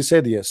Prince, he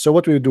said yes. So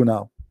what will you do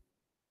now?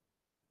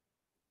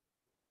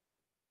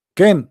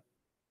 Ken,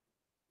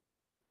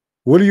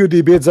 will you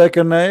debate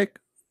Zakir Naik?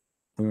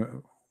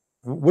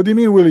 What do you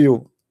mean will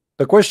you?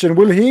 The question,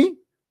 will he?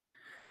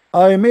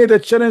 I made a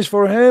challenge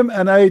for him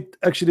and I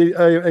actually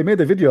I made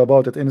a video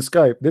about it in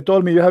Skype. They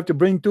told me you have to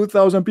bring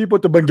 2,000 people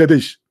to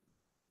Bangladesh.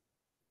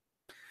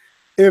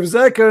 If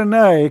Zakir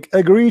Naik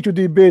agree to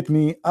debate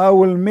me, I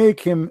will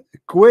make him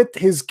quit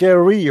his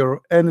career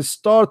and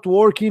start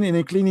working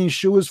in cleaning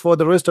shoes for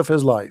the rest of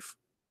his life.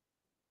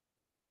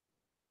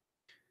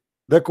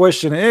 The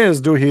question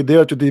is, do he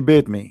dare to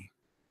debate me?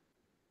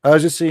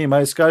 As you see,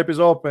 my Skype is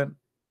open.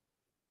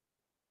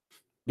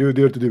 Do you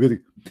dare to debate me?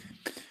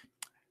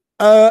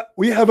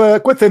 We have a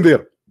question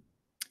there.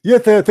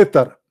 Yes,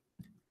 Titter.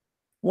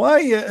 Why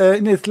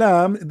in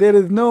Islam there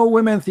is no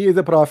women see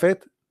the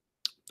Prophet?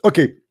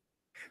 Okay.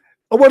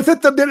 Our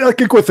sister there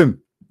asking question.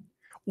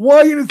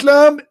 Why in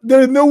Islam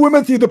there is no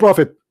women see the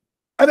Prophet?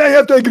 And I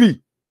have to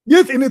agree.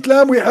 Yes, in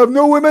Islam we have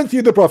no women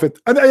see the Prophet,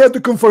 and I have to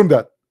confirm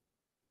that.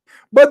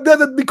 But that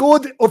is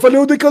because of a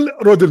logical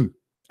reason.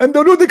 And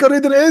the logical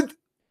reason is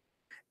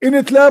in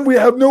Islam we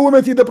have no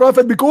women see the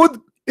Prophet because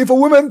if a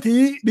woman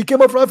she became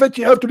a prophet,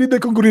 she have to lead the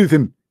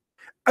congregation.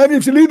 And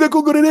if she lead the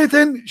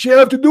congregation, she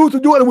have to do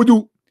and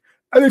wudu.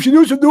 And if she do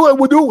and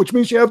wudu, which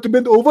means she have to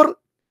bend over,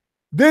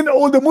 then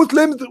all the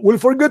Muslims will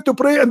forget to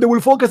pray and they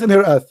will focus on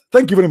her earth.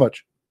 Thank you very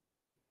much.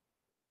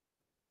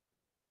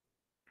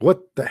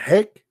 What the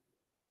heck?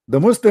 The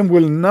Muslim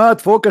will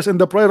not focus in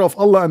the prayer of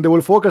Allah, and they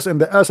will focus in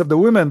the ass of the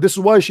women. This is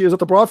why she is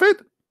not a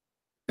prophet.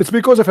 It's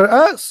because of her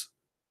ass.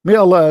 May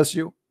Allah ask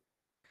you.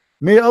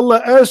 May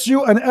Allah ask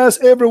you and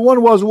ask everyone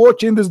who was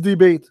watching this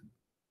debate.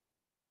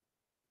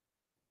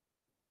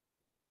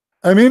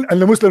 I mean,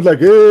 and the Muslims like,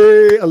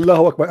 hey,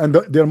 Allahu Akbar, and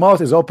their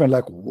mouth is open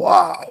like,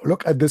 wow,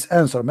 look at this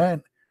answer,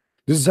 man.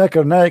 This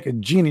Zakir Naik, a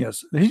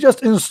genius. He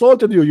just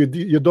insulted you,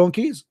 you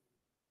donkeys.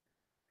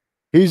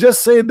 He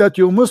just said that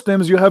you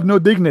Muslims, you have no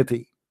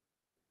dignity.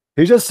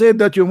 He just said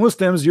that you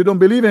Muslims, you don't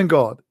believe in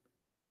God.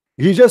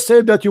 He just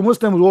said that you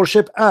Muslims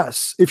worship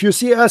ass. If you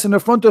see ass in the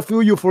front of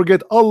you, you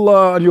forget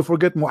Allah, and you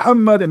forget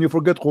Muhammad, and you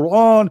forget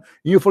Quran, and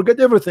you forget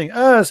everything.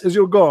 Ass is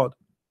your God.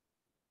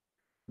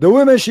 The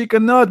woman, she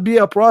cannot be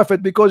a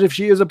prophet, because if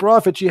she is a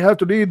prophet, she have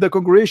to lead the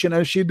congregation,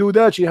 and she do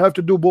that, she have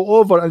to do bow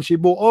over, and she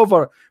bow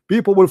over.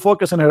 People will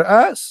focus on her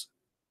ass.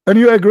 And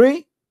you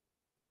agree?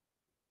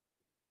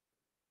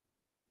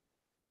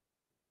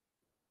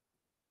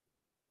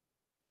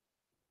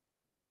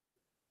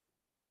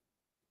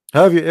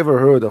 Have you ever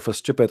heard of a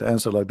stupid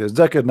answer like this?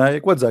 Zakir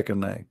Naik, what Zakir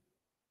Naik?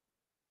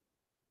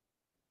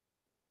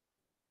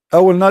 I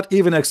will not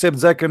even accept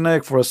Zakir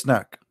Naik for a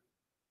snack.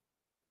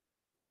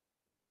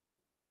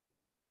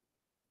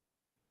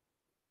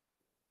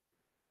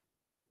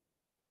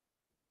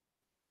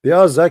 They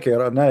ask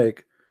Zakir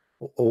Naik,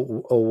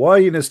 why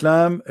in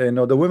Islam,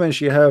 the women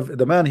she have,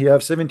 the man he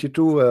have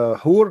 72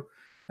 hur,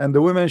 and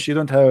the women she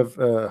don't have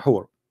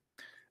hur.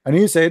 And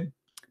he said,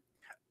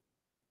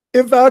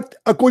 in fact,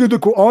 according to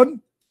Quran,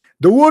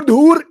 the word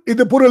hur is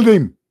the plural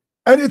name,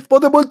 and it's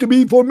possible to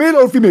be for male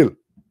or female.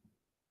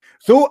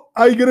 So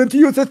I guarantee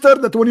you, sister,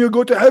 that when you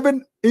go to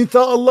heaven,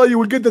 inshallah, you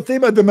will get the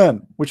same as the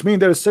man, which means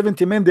there are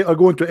 70 men, they are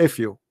going to F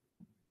you.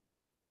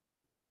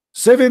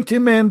 70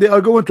 men, they are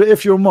going to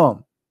F your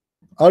mom.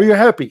 Are you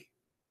happy?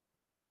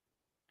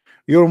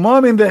 Your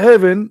mom in the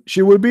heaven,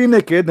 she will be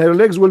naked, her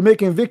legs will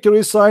make a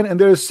victory sign, and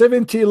there is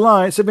 70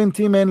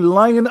 men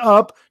lining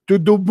up to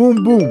do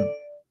boom boom.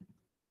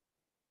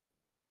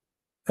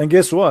 And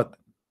guess what?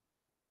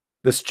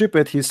 The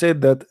stupid, he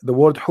said that the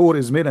word hur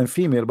is male and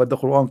female, but the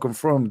Quran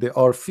confirmed they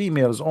are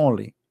females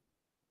only.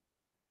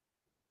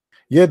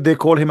 Yet they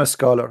call him a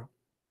scholar.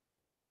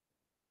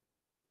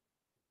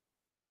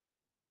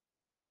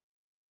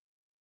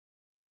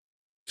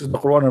 This is the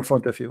Quran in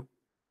front of you.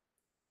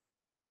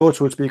 Those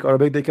who speak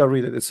Arabic, they can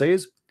read it. It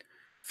says,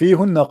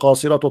 فيهن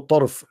قاصرات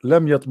الطرف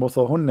لم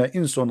يطمثهن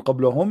إنس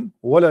قبلهم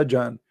ولا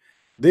جان.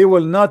 They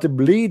will not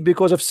bleed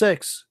because of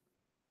sex.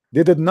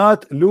 They did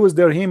not lose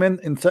their hymen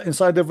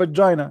inside their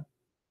vagina.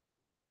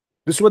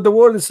 This is what the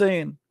word is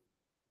saying.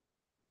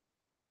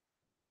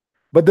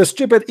 But the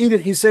stupid idiot,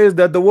 he says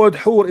that the word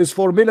hur is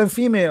for male and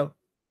female.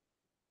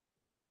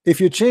 If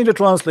you change the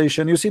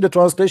translation, you see the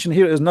translation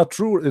here is not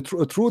true,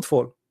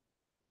 truthful.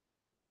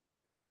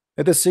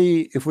 Let us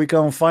see if we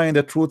can find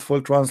a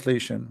truthful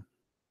translation.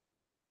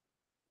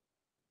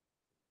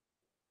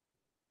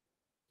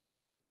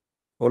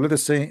 Or let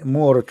us say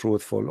more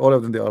truthful. All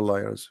of them, they are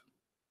liars.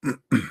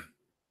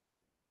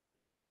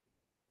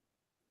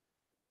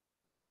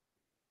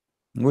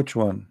 Which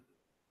one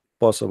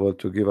possible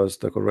to give us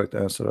the correct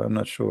answer? I'm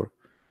not sure.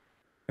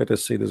 Let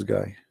us see this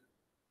guy.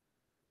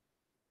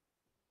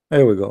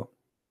 There we go.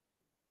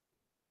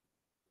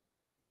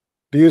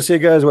 Do you see,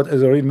 guys, what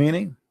is the real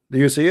meaning? Do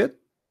you see it?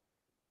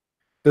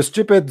 The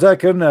stupid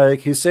Zakir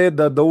Naik, he said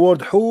that the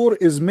word hur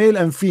is male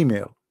and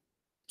female.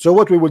 So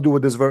what we will do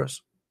with this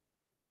verse?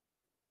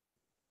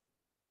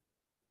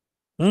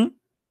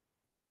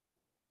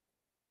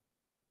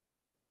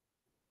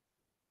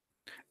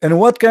 And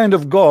what kind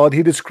of God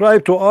he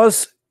described to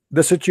us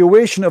the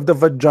situation of the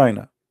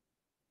vagina?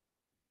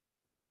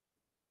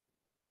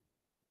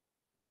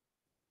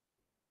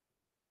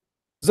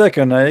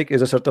 Zakir Naik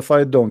is a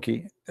certified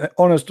donkey.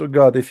 Honest to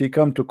God, if he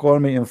come to call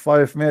me in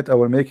 5 minutes, I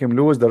will make him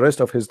lose the rest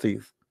of his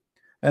teeth.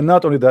 And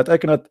not only that, I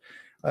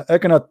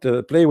cannot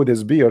play with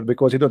his beard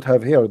because he don't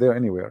have hair there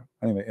anywhere.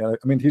 Anyway, I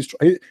mean,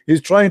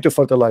 he's trying to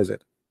fertilize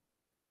it.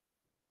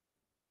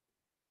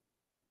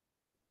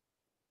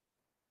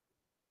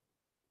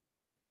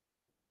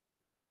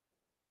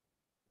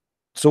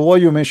 So why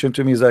you mention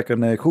to me Zakir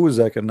Naik? Who is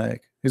Zakir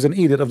Naik? He's an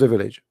idiot of the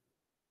village.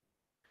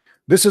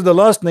 This is the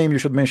last name you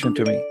should mention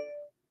to me.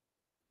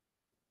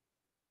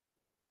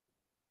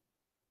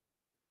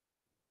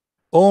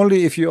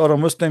 Only if you are a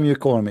Muslim you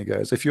call me,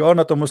 guys. If you are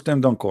not a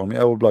Muslim, don't call me.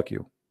 I will block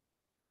you.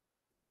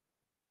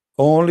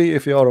 Only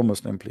if you are a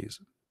Muslim, please.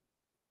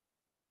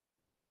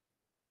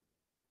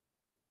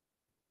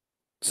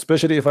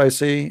 Especially if I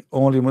say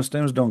only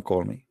Muslims, don't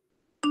call me.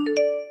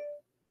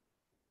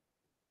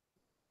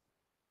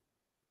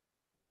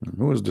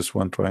 Who is this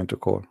one trying to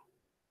call?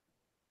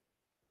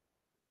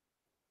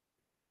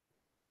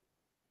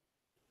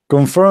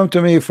 Confirm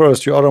to me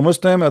first you are a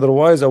Muslim,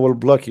 otherwise I will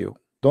block you.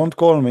 Don't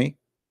call me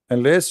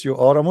unless you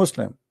are a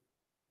Muslim.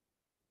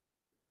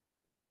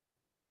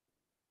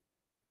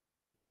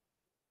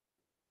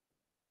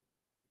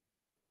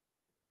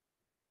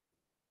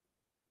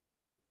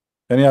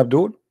 Any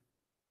Abdul?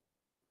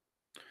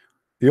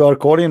 You are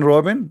calling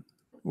Robin?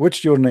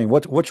 Which your name?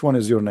 Which one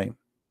is your name?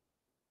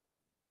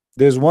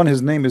 There's one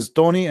his name is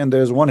Tony, and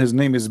there's one his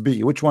name is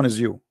B. Which one is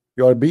you?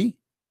 You are B?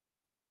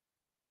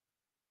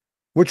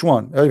 Which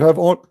one? I have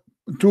all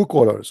two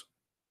callers.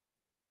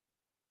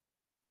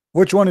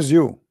 Which one is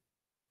you?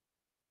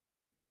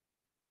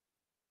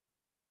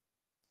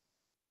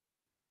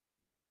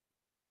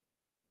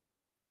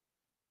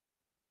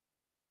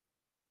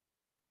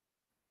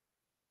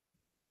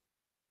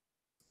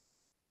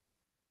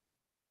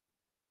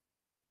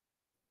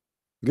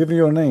 Give me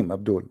your name,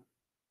 Abdul.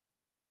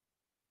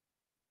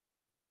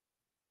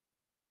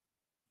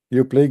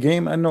 You play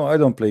game? I know I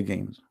don't play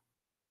games.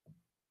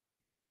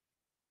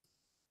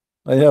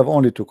 I have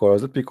only two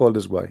callers. Let me call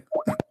this guy.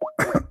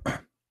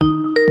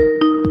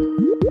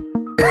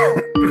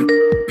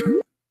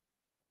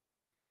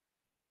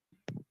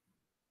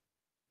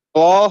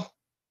 Hello?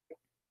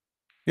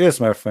 Yes,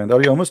 my friend.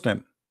 Are you a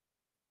Muslim?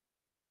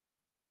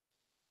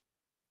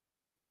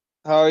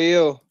 How are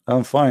you?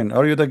 I'm fine.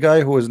 Are you the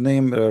guy who is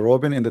named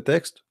Robin in the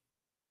text?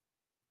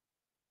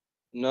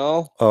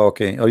 No? Oh,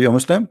 okay. Are you a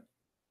Muslim?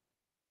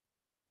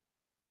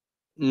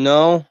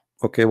 No?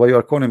 Okay, why you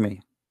are calling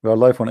me? We are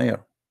live on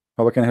air.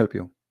 How I can help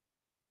you?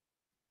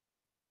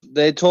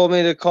 They told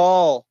me to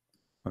call.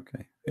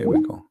 Okay, here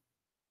we go.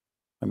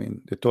 I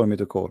mean, they told me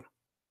to call.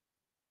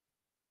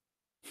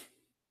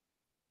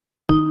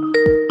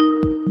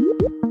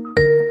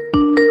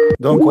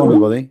 Don't call me,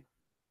 buddy.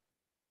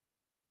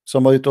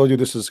 Somebody told you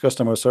this is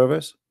customer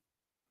service?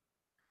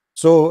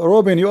 So,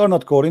 Robin, you are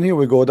not calling. Here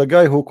we go. The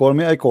guy who called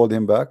me, I called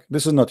him back.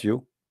 This is not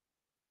you.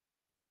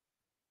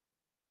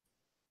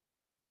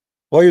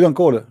 Why you don't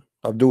call it,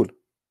 Abdul?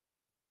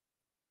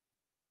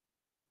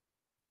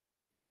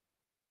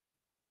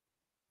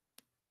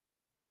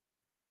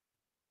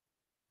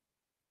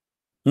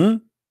 Hmm?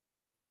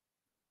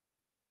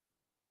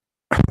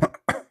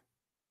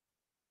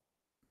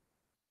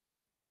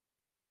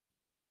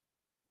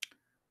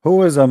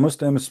 Who is a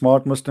Muslim,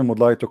 smart Muslim would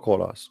like to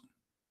call us?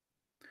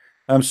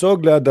 I'm so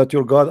glad that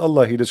your God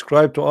Allah, He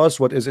described to us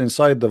what is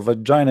inside the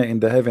vagina in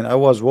the heaven. I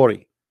was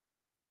worried.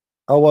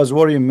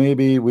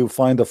 Maybe we'll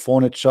find a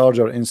phone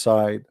charger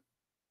inside,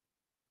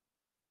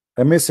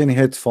 a missing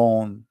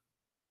headphone,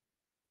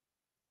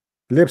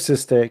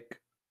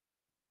 lipstick,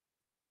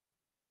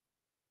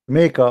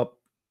 makeup.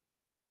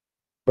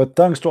 But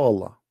thanks to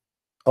Allah,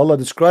 Allah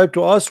described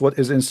to us what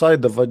is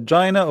inside the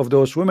vagina of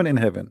those women in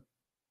heaven.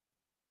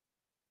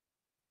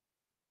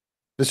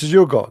 This is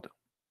your God.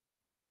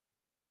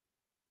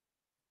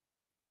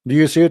 Do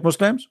you see it,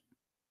 Muslims?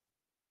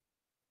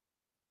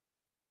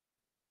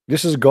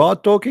 This is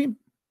God talking.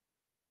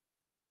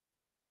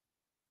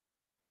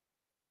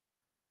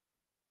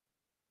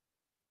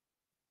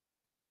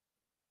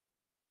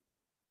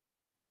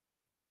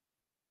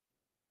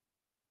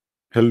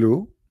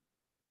 Hello?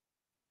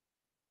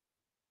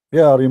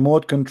 Yeah,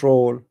 remote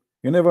control.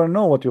 You never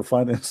know what you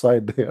find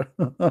inside there.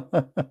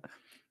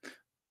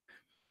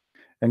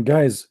 And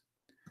guys,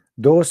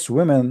 those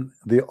women,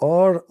 they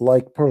are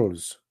like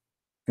pearls.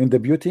 In the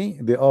beauty,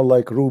 they are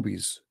like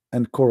rubies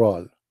and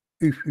coral.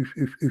 If.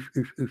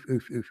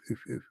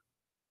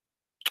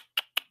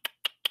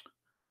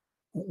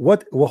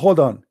 What? Well, hold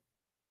on.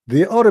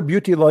 They are a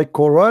beauty like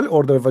coral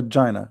or their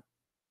vagina?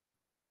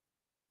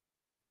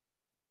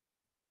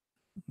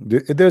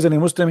 If there's any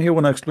Muslim here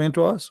want to explain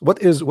to us what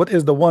is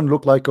the one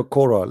look like a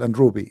coral and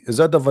ruby? Is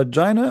that the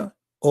vagina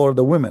or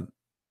the women?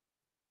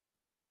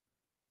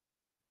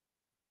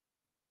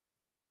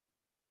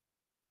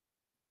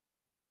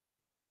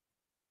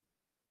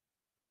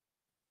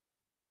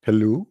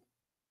 Hello?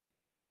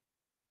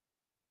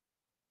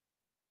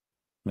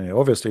 Yeah,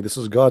 obviously this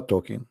is God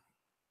talking.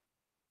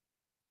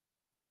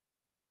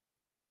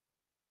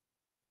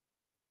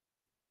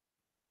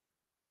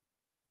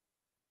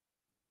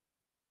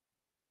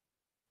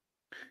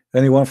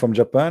 Anyone from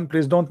Japan?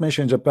 Please don't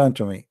mention Japan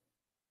to me.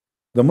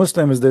 The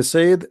Muslims, they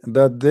said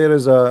that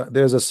there's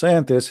a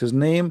scientist, his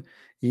name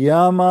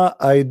Yama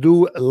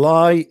Aidu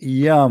Lai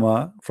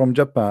Yama from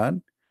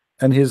Japan,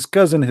 and his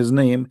cousin, his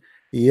name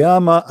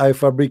Yama I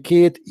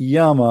Fabricate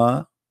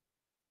Yama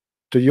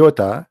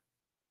Toyota.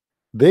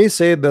 They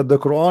said that the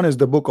Quran is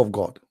the book of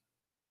God.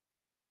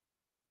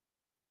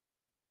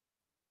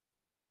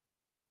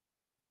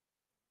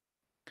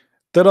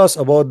 Tell us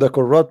about the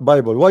corrupt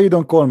Bible. Why you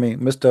don't call me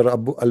Mr.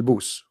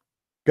 Albus?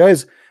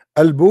 Guys,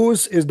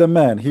 Albus is the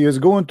man. He is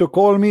going to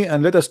call me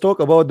and let us talk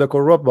about the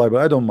corrupt Bible.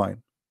 I don't mind.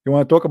 You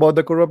want to talk about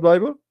the corrupt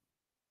Bible?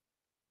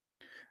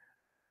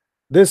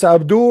 This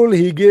Abdul,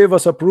 he gave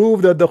us a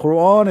proof that the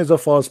Quran is a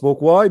false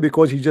book. Why?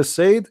 Because he just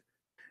said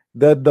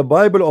that the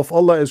Bible of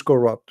Allah is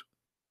corrupt.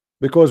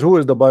 Because who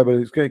is the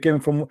Bible? It came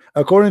from,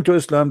 according to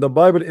Islam, the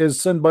Bible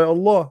is sent by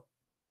Allah.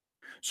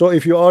 So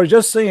if you are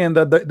just saying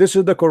that this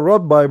is the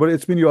corrupt Bible,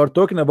 it's mean you are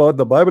talking about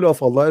the Bible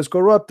of Allah is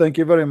corrupt. Thank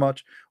you very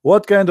much.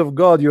 What kind of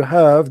God you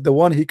have, the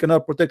one he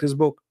cannot protect his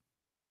book?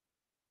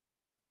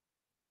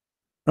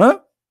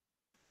 Huh?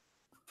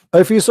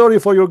 I feel sorry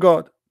for your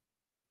God.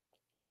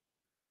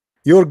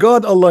 Your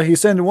God Allah, he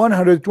sent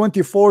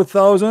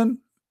 124,000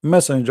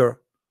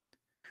 messenger,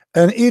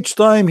 And each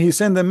time he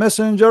send a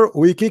messenger,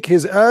 we kick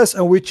his ass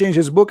and we change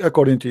his book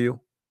according to you.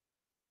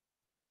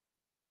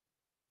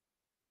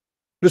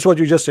 This is what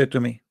you just said to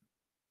me.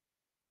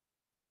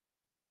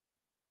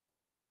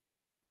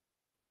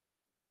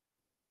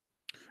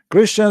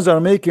 Christians are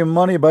making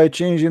money by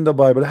changing the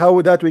Bible. How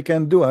that we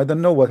can do? I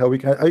don't know how we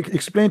can.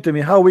 Explain to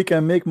me how we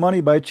can make money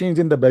by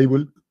changing the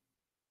Bible.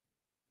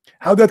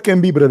 How that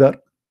can be,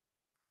 brother?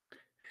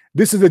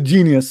 This is a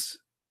genius.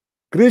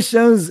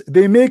 Christians,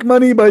 they make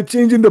money by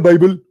changing the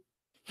Bible.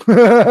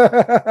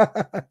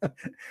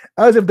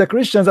 As if the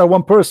Christians are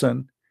one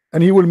person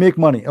and he will make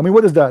money. I mean,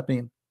 what does that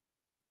mean?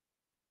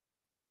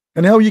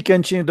 And how you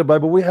can change the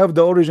Bible? We have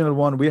the original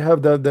one. We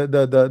have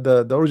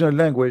the original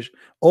language.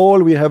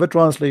 All we have a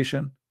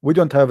translation. We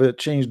don't have a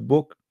changed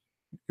book.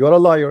 You are a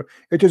liar.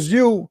 It is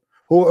you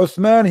who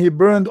Uthman, he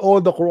burned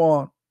all the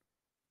Quran.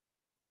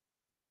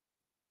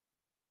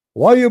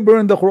 Why you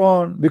burn the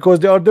Quran? Because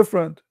they are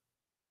different.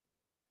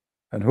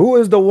 And who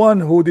is the one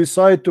who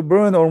decide to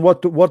burn or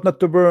what not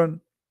to burn?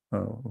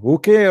 Who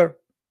care?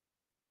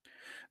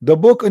 The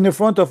book in the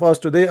front of us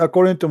today,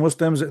 according to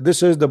Muslims,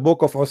 this is the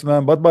book of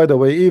Uthman. But by the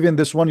way, even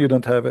this one you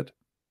don't have it.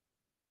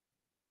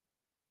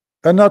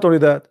 And not only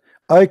that,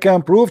 I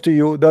can prove to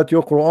you that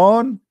your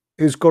Quran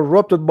is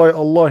corrupted by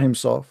Allah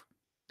himself.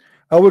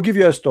 I will give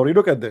you a story.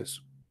 Look at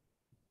this.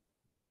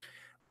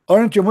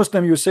 Aren't you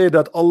Muslim? You say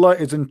that Allah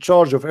is in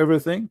charge of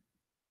everything.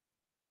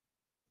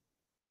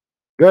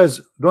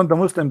 Guys, don't the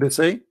Muslim they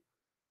say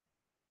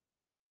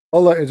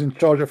Allah is in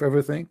charge of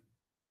everything?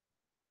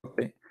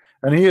 Okay.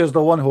 And he is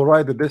the one who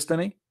write the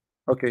destiny.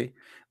 Okay.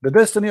 The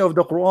destiny of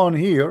the Quran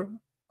here,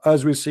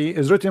 as we see,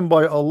 is written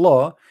by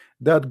Allah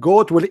that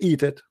goat will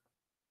eat it.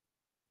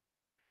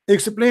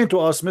 Explain to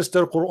us,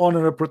 Mr.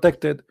 Quran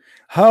protected,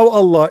 how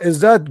Allah is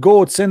that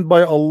goat sent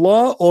by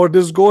Allah or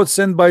this goat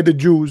sent by the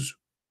Jews?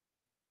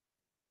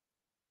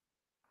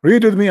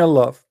 Read with me,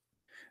 Allah.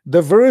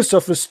 The verse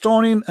of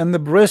stoning and the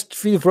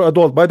breastfeed for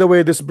adult. By the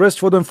way, this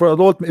breastfeeding for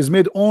adult is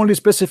made only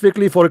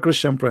specifically for a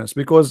Christian prince,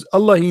 because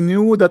Allah, he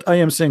knew that I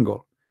am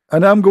single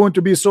and I'm going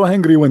to be so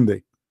hungry one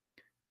day,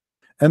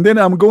 and then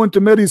I'm going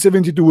to marry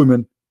 72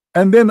 women,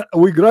 and then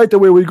we right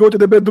away we go to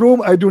the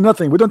bedroom. I do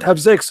nothing. We don't have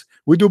sex.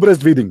 We do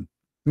breastfeeding.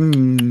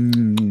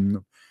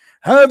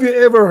 Have you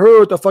ever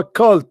heard of a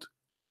cult?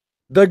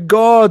 The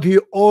God, he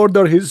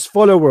ordered his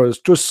followers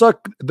to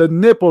suck the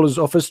nipples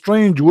of a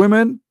strange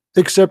women,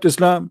 except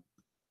Islam.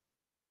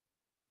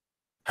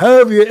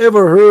 Have you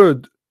ever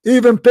heard?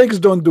 Even pigs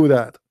don't do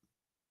that.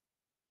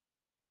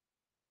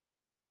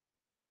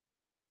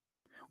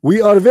 We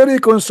are very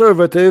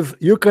conservative.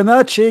 You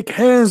cannot shake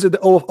hands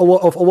of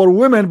our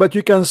women, but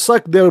you can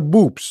suck their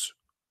boobs.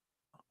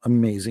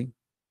 Amazing.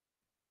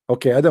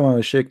 Okay, I don't want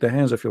to shake the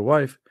hands of your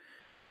wife.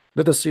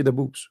 Let us see the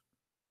boobs.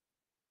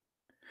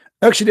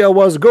 Actually, I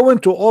was going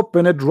to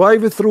open a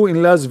drive-through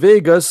in Las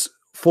Vegas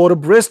for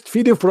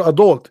breastfeeding for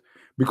adult,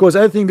 because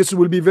I think this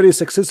will be very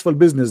successful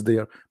business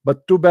there.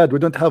 But too bad we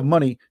don't have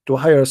money to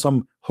hire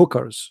some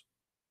hookers.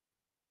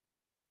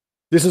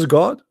 This is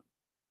God.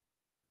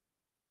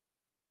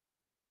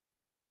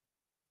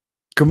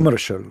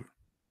 Commercial.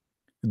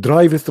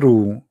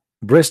 Drive-through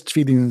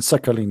breastfeeding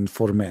suckling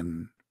for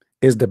men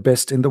is the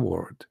best in the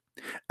world.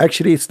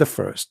 Actually, it's the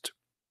first.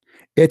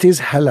 It is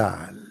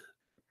halal.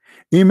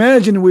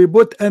 Imagine we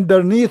put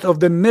underneath of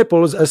the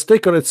nipples a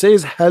sticker. It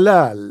says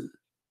halal.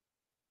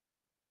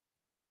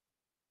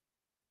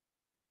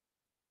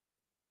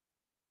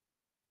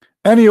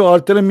 And you are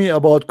telling me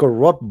about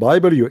corrupt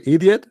Bible, you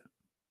idiot?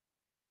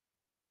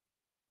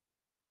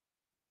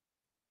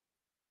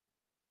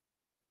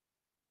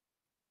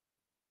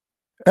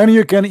 And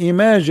you can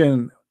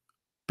imagine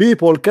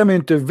people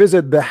coming to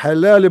visit the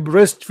halal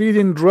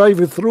breastfeeding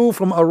drive-through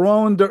from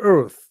around the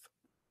earth.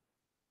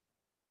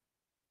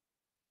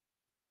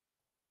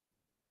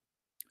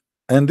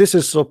 And this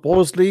is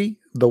supposedly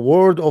the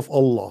word of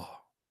Allah.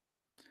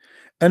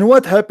 And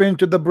what happened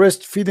to the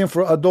breastfeeding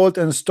for adult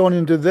and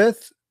stoning to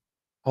death?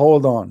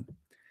 Hold on.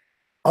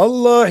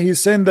 Allah, he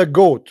sent a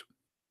goat,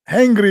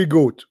 hungry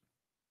goat.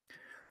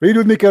 Read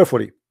with me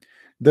carefully.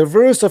 The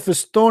verse of a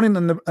stoning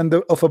and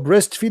of a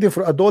breastfeeding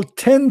for adult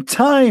 10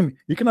 times.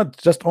 You cannot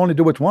just only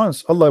do it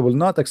once. Allah will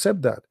not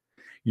accept that.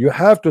 You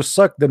have to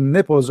suck the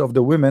nipples of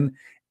the women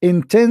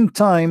in 10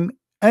 times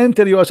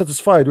until you are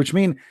satisfied, which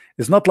means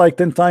it's not like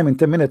 10 times in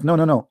 10 minutes. No,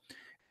 no, no.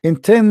 In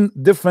 10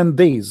 different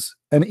days.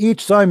 And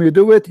each time you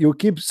do it, you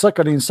keep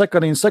suckling.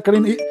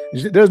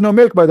 There's no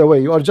milk, by the way.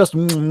 You are just,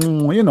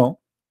 you know,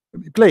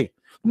 play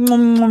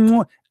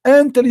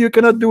until you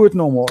cannot do it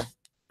no more.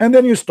 And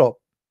then you stop.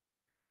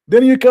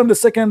 Then you come the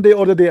second day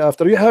or the day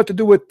after. You have to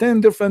do it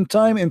 10 different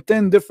times in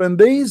 10 different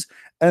days.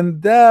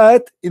 And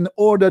that in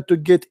order to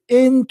get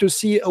in to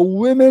see a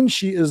woman,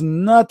 she is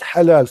not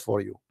halal for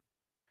you.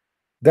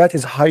 That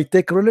is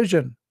high-tech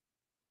religion.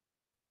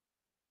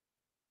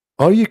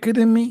 Are you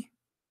kidding me?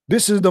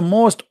 This is the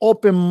most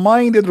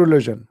open-minded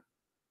religion.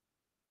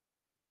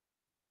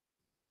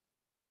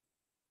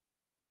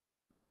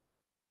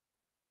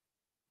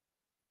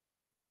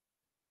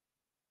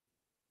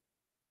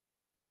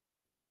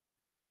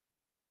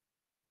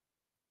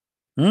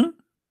 Hmm?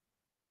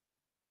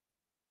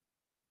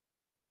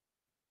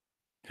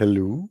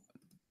 Hello.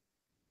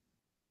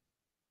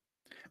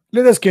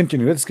 Let us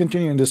continue. Let's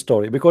continue in the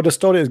story because the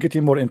story is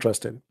getting more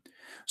interesting.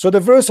 So the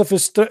verse of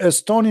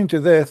stoning to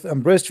death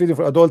and breastfeeding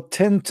for adult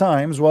 10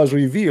 times was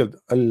revealed.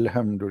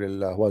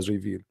 Alhamdulillah, was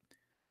revealed.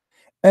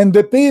 And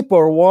the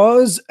paper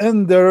was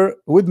under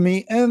with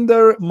me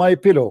under my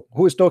pillow.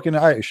 Who is talking?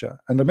 Aisha.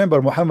 And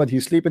remember, Muhammad, he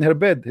sleep in her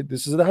bed.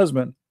 This is the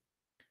husband.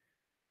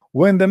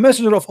 When the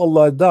messenger of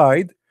Allah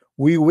died,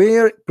 we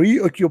were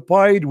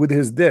preoccupied with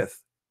his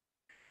death,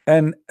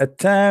 and a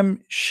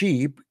tame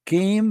sheep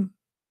came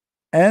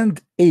and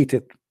ate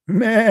it.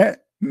 Meh,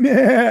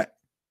 meh.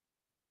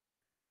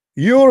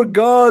 Your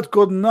God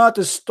could not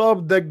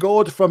stop the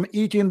goat from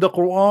eating the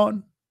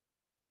Quran.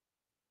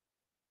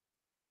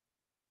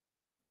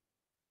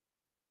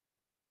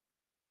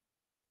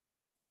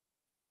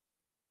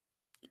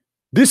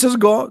 This is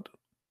God.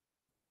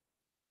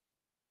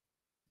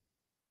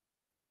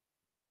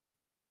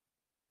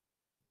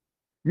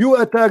 You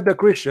attack the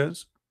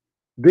Christians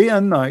day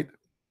and night.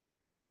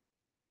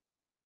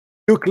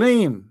 You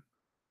claim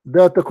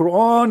that the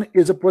Quran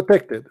is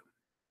protected.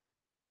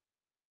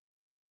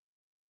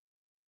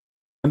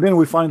 And then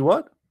we find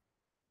what?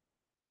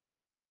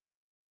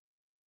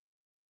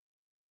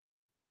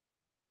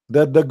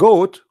 That the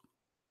goat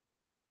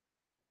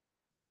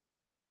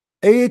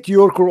ate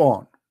your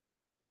Quran.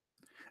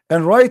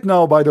 And right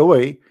now, by the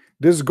way,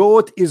 this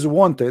goat is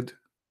wanted.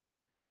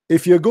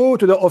 If you go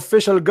to the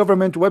official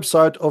government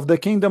website of the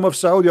Kingdom of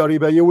Saudi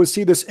Arabia, you will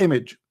see this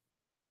image.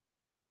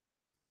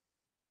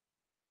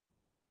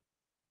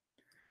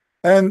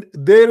 And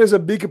there is a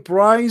big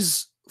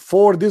prize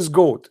for this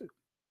goat.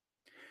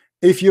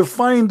 If you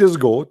find this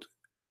goat,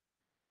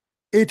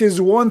 it is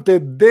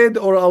wanted dead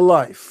or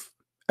alive.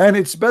 And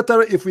it's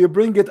better if we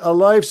bring it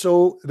alive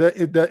so the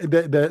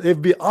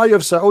FBI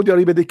of Saudi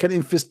Arabia, they can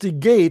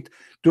investigate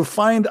to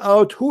find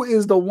out who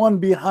is the one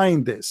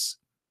behind this.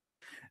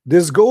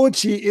 This goat,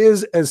 she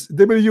is as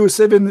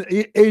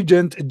W7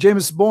 agent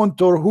James Bond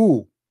or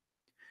who?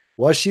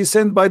 Was she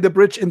sent by the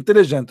British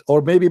intelligence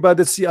or maybe by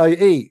the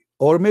CIA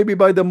or maybe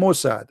by the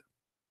Mossad?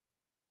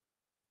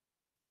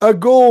 A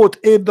goat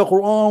ate the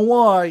Quran.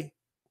 Why?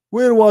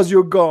 Where was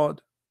your God?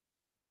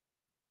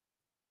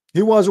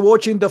 He was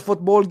watching the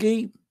football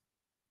game.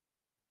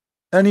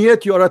 And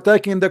yet you are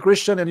attacking the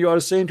Christian and you are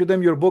saying to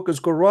them your book is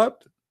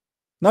corrupt.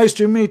 Nice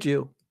to meet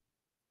you.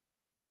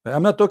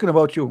 I'm not talking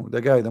about you,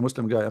 the guy, the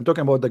Muslim guy. I'm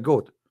talking about the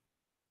goat.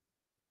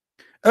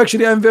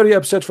 Actually, I'm very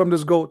upset from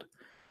this goat.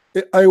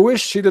 I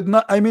wish she did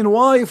not. I mean,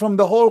 why from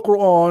the whole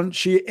Quran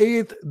she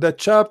ate the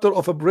chapter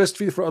of a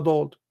breastfeed for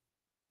adult?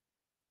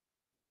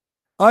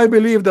 I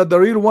believe that the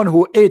real one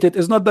who ate it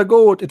is not the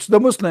goat, it's the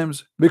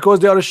Muslims,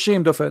 because they are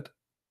ashamed of it.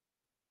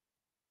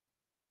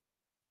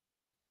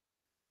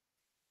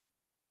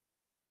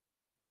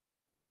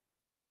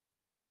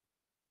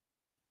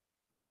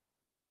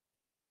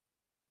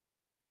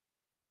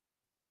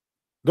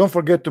 Don't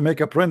forget to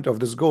make a print of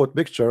this goat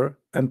picture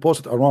and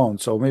post it around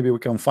so maybe we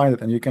can find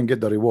it and you can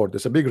get the reward.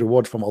 It's a big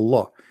reward from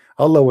Allah.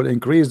 Allah will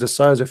increase the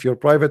size of your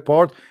private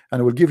part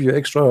and will give you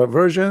extra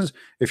versions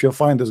if you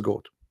find this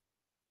goat.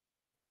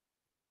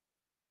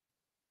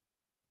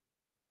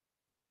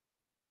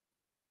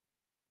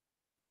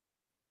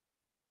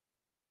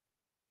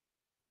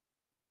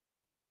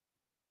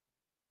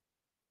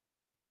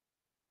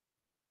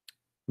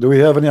 Do we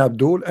have any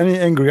Abdul? Any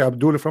angry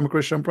Abdul from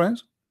Christian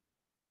Prince?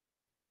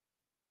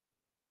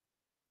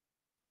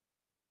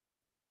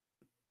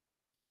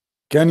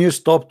 Can you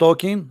stop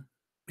talking?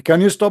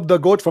 Can you stop the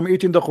goat from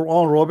eating the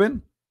Quran,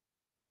 Robin?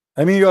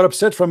 I mean, you are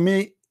upset from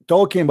me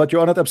talking, but you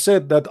are not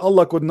upset that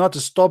Allah could not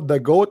stop the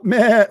goat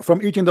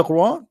from eating the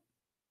Quran?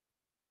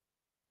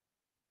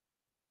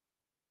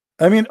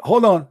 I mean,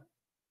 hold on.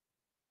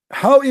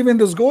 How even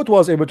this goat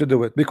was able to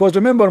do it? Because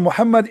remember,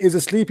 Muhammad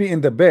is sleeping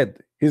in the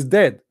bed. He's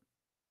dead.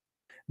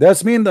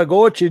 That's mean the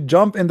goat, she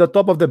jumped in the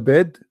top of the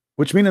bed,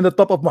 which mean in the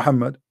top of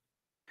Muhammad.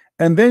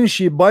 And then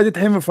she bited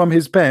him from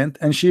his pant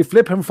and she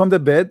flipped him from the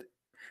bed.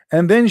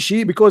 And then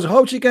she, because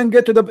how she can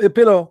get to the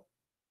pillow?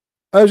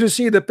 As you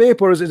see, the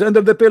papers is under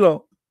the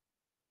pillow.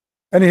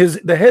 And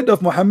the head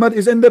of Muhammad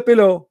is in the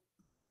pillow.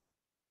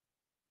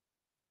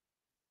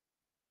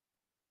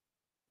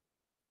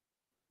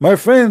 My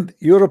friend,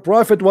 your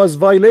prophet was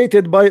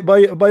violated by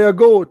a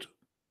goat.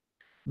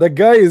 The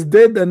guy is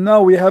dead and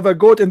now we have a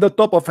goat in the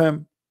top of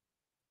him.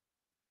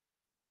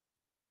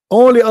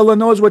 Only Allah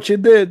knows what she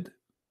did.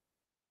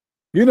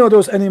 You know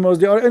those animals,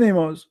 they are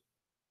animals.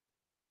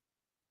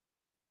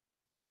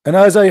 And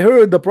as I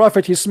heard, the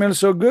prophet, he smells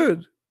so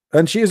good.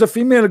 And she is a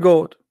female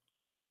goat.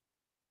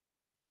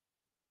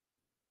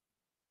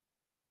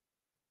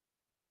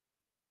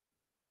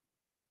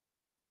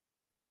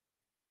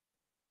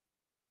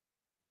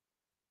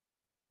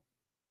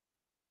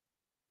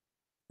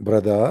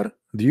 Brother,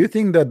 do you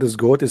think that this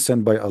goat is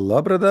sent by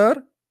Allah,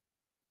 brother?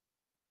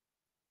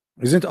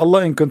 Isn't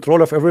Allah in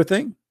control of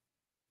everything?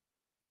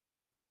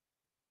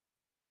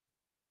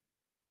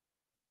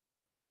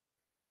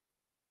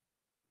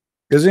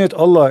 Isn't it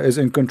Allah is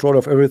in control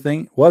of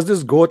everything? Was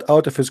this goat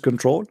out of his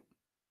control?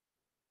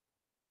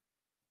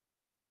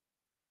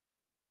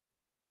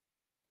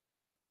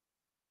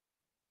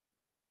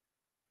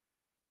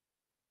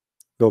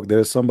 Look, there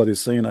is somebody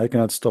saying I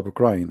cannot stop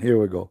crying. Here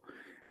we go.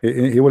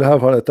 He will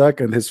have heart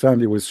attack and his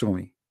family will sue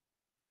me.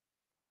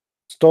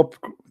 Stop,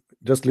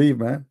 just leave,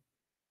 man.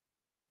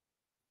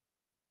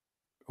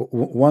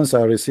 Once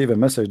I received a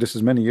message, this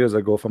is many years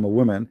ago, from a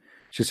woman.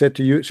 She said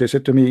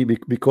to me,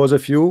 because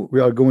of you we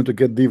are going to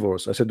get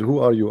divorced. I said, who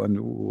are you and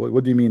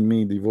what do you mean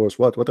me divorce?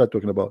 What are you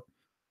talking about?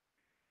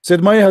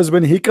 Said, my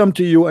husband, he come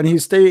to you and he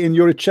stay in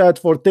your chat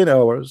for 10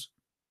 hours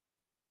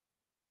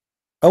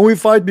and we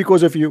fight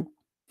because of you,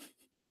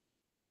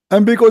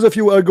 and because of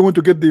you we are going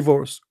to get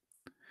divorced,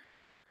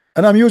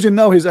 and I'm using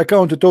now his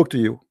account to talk to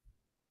you.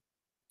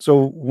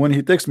 So when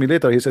he texted me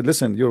later, he said,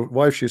 listen, your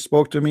wife, she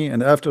spoke to me,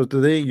 and after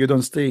today you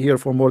don't stay here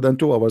for more than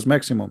 2 hours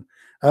maximum.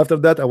 After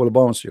that I will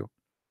bounce you.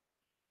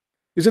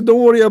 He said,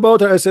 don't worry about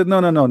her. I said,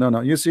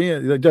 no. You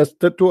see, just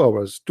 2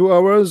 hours. 2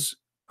 hours,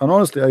 and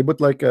honestly I put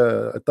like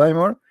a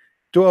timer.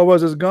 2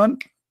 hours is gone,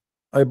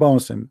 I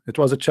bounce him. It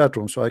was a chat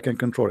room, so I can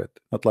control it.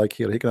 Not like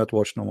here, he cannot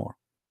watch no more.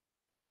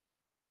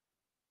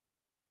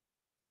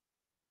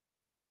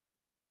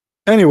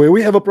 Anyway,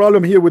 we have a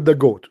problem here with the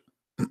goat.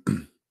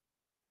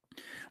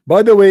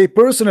 By the way,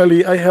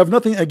 personally, I have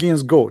nothing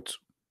against goats.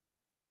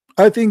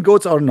 I think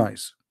goats are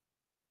nice.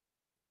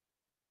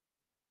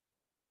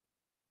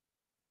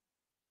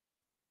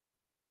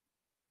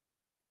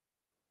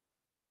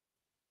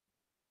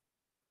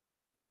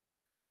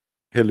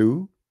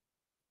 Hello?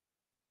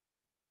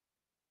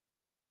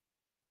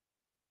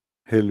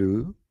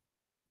 Hello?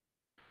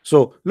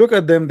 So look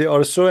at them, they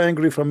are so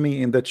angry from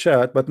me in the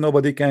chat, but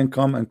nobody can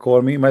come and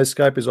call me. My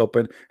Skype is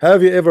open.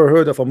 Have you ever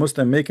heard of a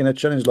Muslim making a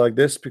challenge like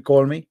this?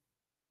 Call me.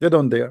 They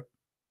don't dare.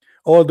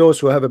 All those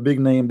who have a big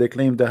name, they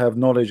claim they have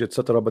knowledge,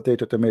 etc.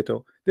 Potato,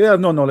 tomato. They have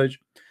no knowledge.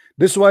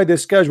 This is why they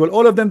schedule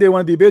all of them. They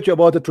want to debate you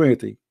about the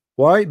Trinity.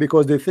 Why?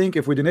 Because they think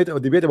if we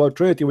debate about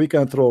Trinity, we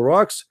can throw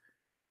rocks.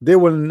 We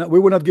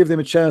will not give them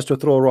a chance to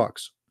throw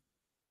rocks.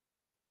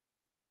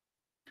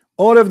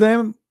 All of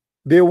them,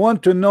 they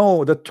want to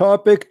know the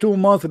topic 2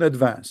 months in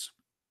advance.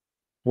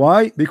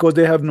 Why? Because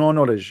they have no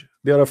knowledge.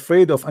 They are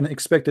afraid of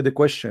unexpected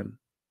question.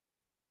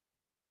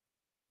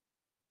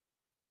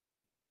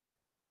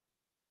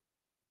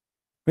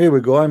 Here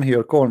we go. I'm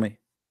here. Call me.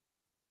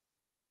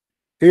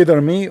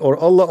 Either me or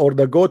Allah or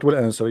the goat will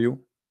answer you.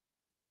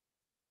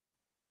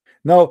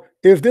 Now,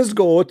 if this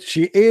goat,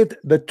 she ate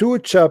the 2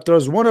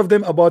 chapters, one of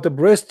them about the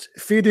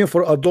breastfeeding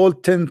for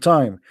adult 10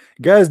 times.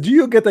 Guys, do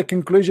you get a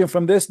conclusion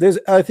from this?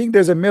 I think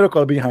there's a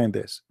miracle behind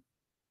this.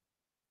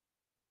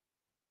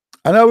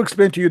 And I will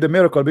explain to you the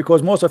miracle,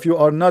 because most of you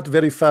are not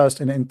very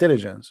fast in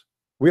intelligence.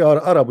 We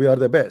are Arab, we are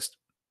the best.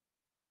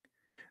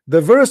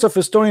 The verse of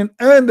historian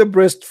and the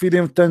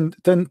breastfeeding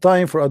 10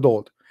 times for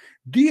adult.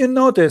 Do you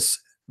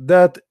notice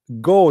that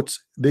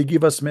goats, they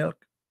give us milk?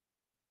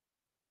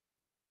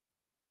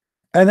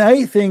 And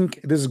I think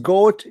this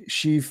goat,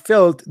 she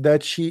felt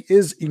that she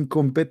is in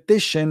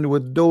competition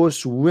with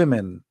those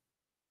women,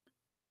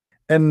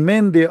 and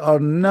men, they are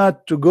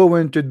not to go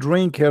in to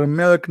drink her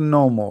milk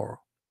no more.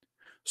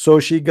 So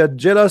she got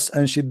jealous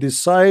and she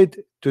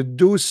decided to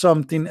do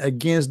something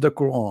against the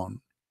Quran.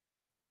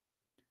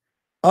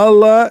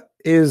 Allah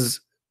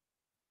is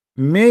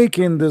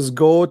making this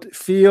goat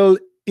feel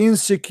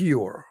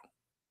insecure.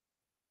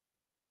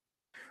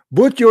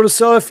 Put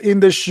yourself in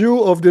the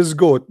shoe of this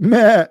goat.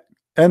 Meh.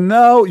 And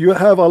now you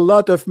have a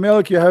lot of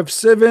milk, you have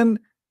 7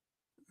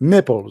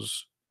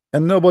 nipples,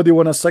 and nobody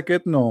wanna suck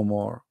it no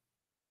more.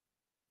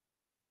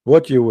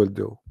 What you will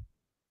do?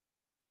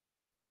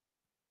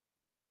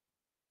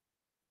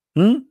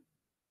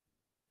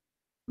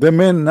 The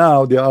men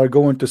now, they are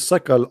going to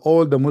suckle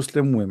all the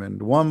Muslim women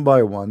one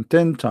by one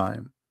 10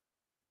 times,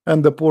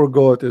 and the poor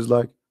goat is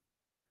like,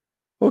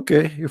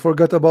 okay, you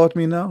forgot about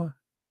me now?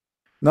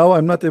 Now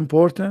I'm not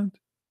important?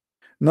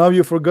 Now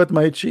you forgot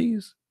my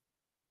cheese?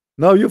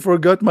 Now you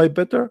forgot my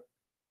butter?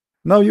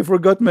 Now you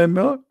forgot my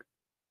milk?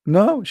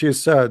 No,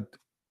 she's sad.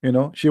 You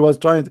know, she was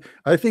trying,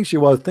 I think she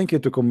was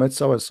thinking to commit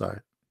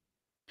suicide,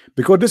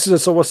 because this is a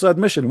suicide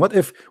mission. What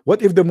if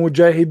the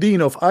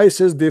mujahideen of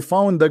ISIS, they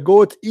found the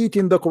goat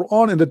eating the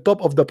Quran in the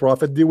top of the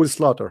Prophet? They will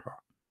slaughter her.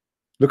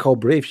 Look how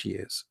brave she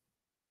is.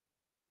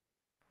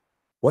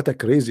 What a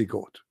crazy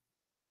goat.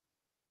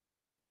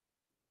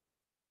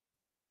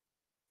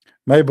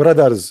 My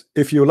brothers,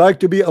 if you like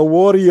to be a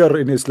warrior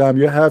in Islam,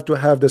 you have to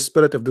have the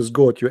spirit of this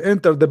goat. You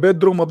enter the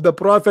bedroom of the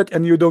Prophet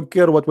and you don't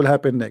care what will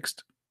happen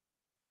next.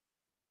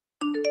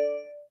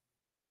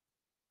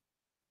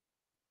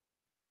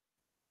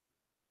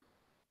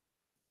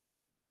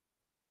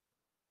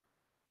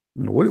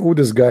 Who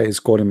this guy is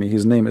calling me?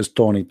 His name is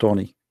Tony.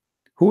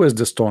 Who is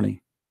this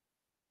Tony?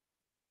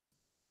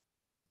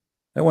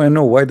 I want to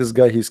know why this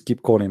guy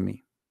keep calling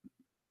me.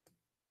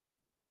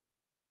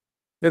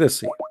 Let us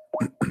see.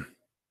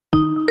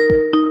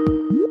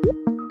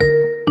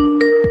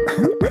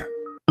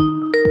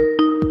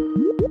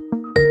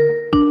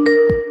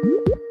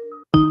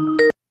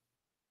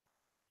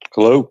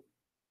 Hello?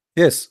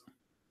 Yes.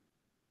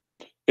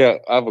 Yeah,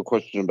 I have a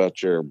question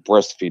about your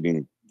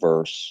breastfeeding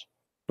verse.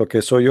 Okay,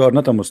 so you are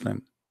not a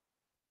Muslim.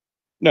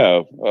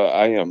 No,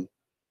 I am.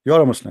 You are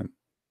a Muslim.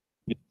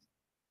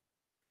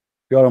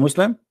 You are a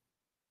Muslim?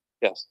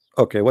 Yes.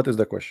 Okay, what is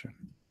the question?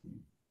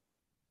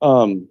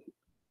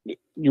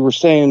 You were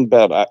saying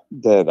about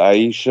that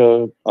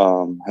Aisha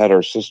had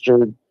her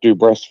sister do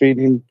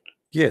breastfeeding.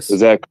 Yes. Is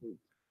that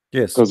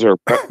Yes. because her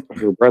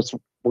breasts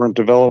weren't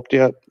developed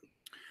yet?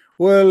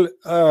 Well,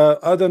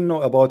 I don't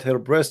know about her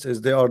breasts,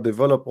 if they are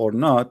developed or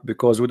not,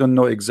 because we don't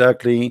know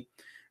exactly.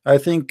 I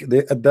think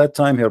at that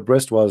time her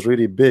breast was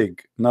really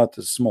big, not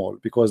small,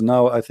 because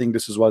now I think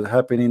this is what's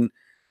happening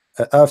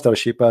after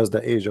she passed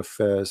the age of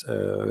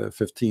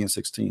 15,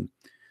 16.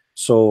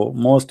 So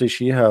mostly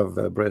she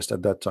have breast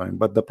at that time.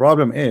 But the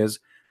problem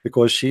is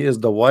because she is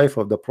the wife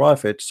of the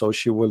prophet, so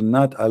she will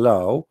not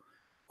allow,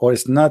 or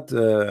it's not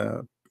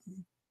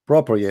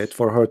appropriate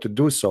for her to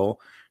do so.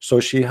 So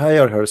she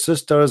hired her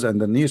sisters and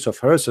the niece of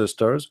her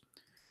sisters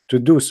to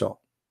do so.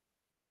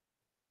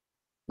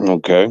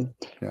 Okay.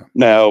 Yeah.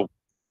 Now,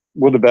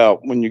 what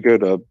about when you go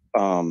to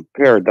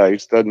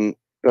paradise? Doesn't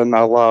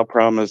Allah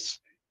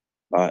promise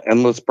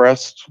endless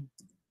breast?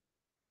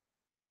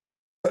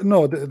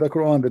 No, the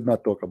Quran did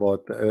not talk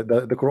about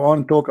the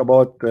Quran talk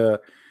about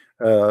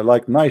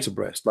like nice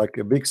breast, like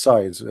a big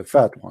size,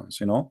 fat ones,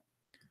 you know.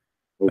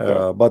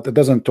 Okay. But it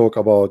doesn't talk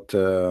about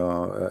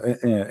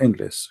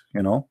endless,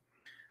 you know.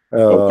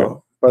 Okay.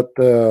 But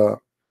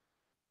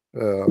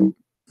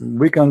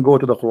we can go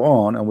to the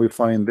Quran and we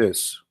find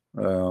this.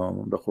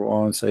 The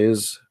Quran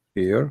says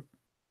here,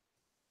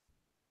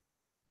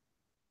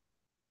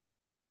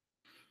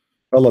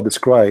 Allah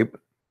describe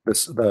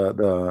this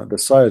the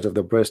size of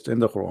the breast in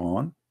the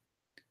Quran,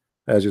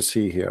 as you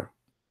see here.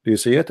 Do you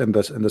see it in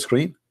the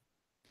screen?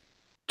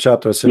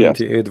 Chapter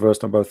 78, verse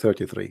number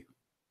 33.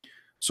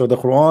 So the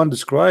Quran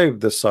described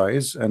the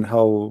size and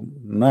how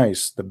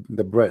nice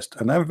the breast,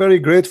 and I'm very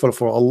grateful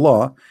for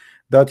Allah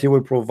that He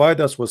will provide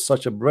us with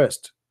such a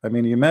breast. I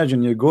mean,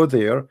 imagine you go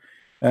there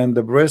and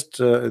the breast,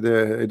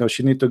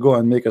 she need to go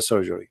and make a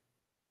surgery.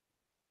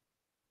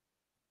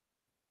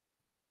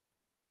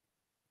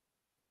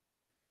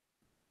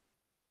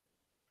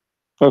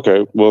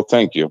 Okay. Well,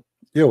 thank you.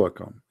 You're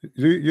welcome.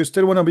 You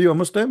still want to be a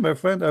Muslim, my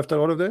friend, after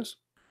all of this?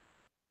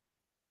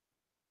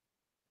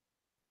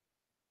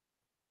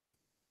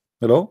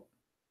 Hello?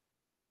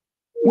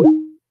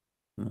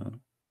 No,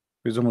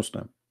 he's a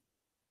Muslim.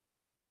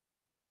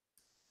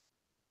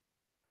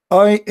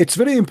 It's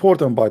very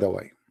important, by the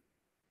way,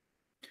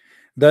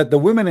 that the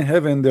women in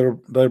heaven,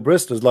 their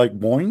breast is like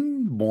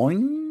boing,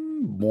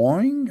 boing,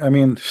 boing. I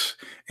mean,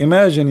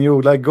 imagine you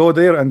like go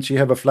there and she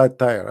have a flat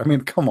tire. I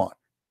mean, come on.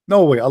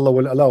 No way Allah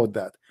will allow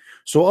that.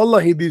 So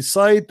Allah, He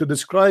decide to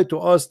describe to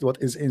us what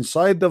is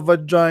inside the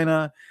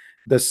vagina,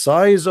 the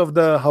size of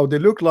how they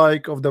look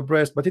like of the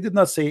breast, but He did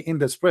not say in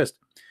this breast.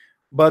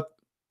 But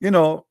you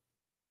know,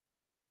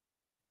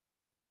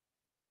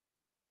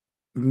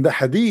 in the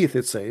hadith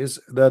it says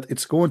that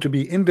it's going to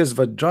be in this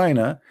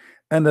vagina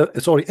and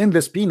sorry, in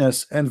this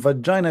penis and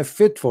vagina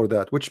fit for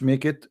that, which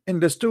make it in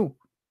this too.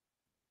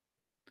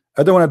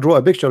 I don't want to draw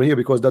a picture here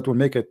because that will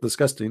make it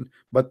disgusting,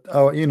 but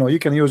you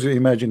can use your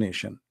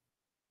imagination.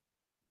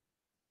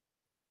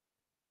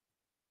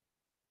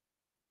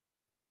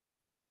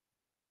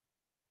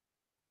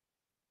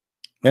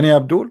 Any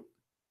Abdul?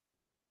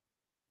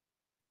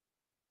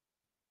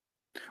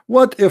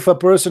 What if a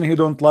person he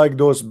don't like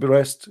those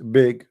breasts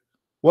big?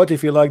 What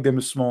if he like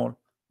them small?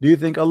 Do you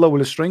think Allah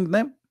will shrink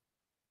them?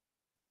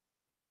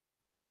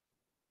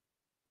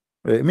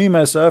 Me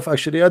myself,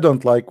 actually, I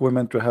don't like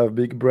women to have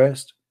big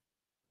breasts.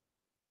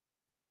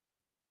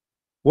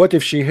 What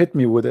if she hit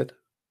me with it?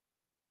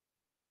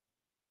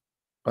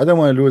 I don't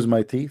want to lose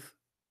my teeth.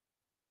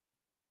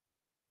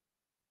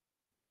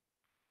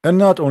 And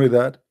not only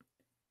that,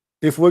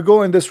 if we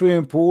go in the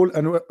swimming pool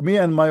and me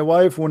and my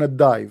wife want to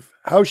dive,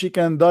 how she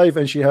can dive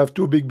and she have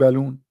two big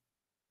balloon?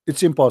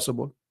 It's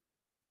impossible.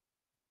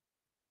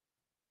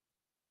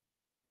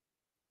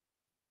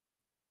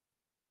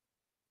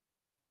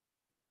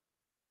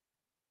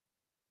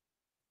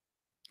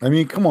 I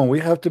mean, come on, we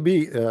have to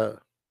be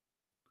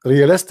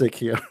realistic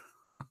here.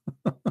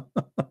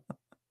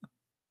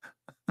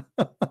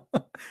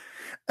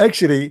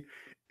 Actually,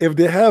 if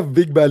they have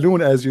big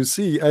balloon, as you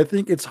see, I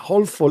think it's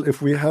helpful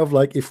if we have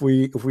like if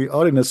we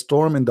are in a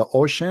storm in the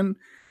ocean,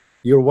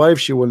 your wife,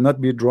 she will not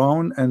be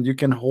drowned and you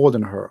can hold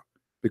in her,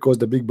 because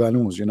the big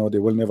balloons, they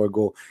will never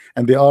go,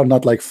 and they are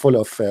not like full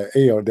of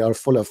air, they are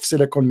full of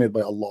silicone made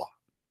by Allah.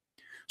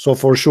 So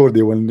for sure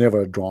they will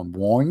never drown.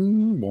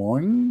 Boing,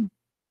 boing.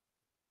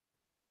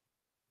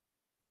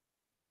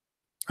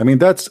 I mean,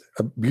 that's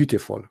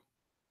beautiful.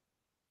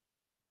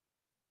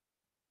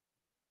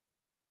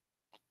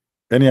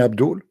 Any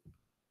Abdul?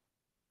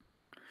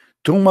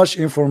 Too much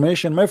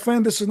information, my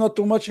friend. This is not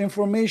too much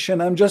information.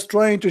 I'm just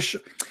trying to show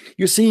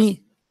you.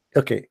 See,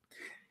 okay,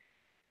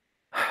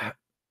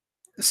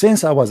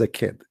 since I was a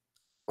kid,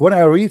 when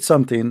I read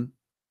something,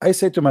 I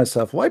say to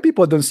myself, why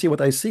people don't see what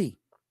I see?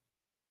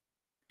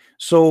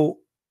 So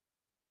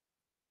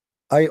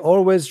I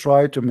always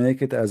try to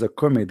make it as a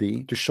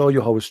comedy to show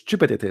you how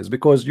stupid it is,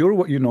 because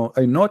you know,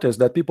 I notice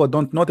that people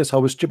don't notice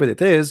how stupid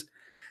it is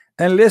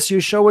unless you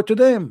show it to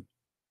them.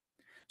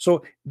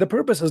 So the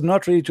purpose is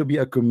not really to be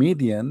a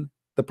comedian.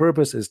 The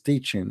purpose is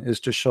teaching, is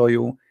to show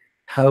you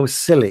how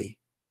silly,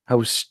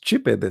 how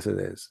stupid this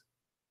is.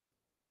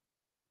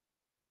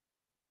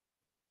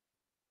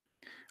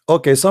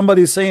 Okay,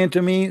 somebody's saying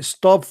to me,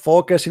 stop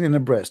focusing in the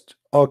breast.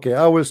 Okay,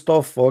 I will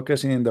stop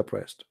focusing in the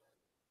breast.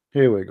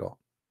 Here we go.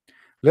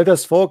 Let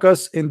us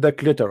focus in the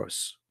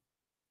clitoris.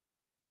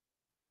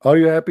 Are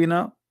you happy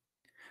now?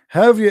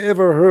 Have you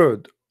ever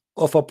heard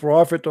of a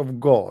prophet of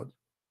God,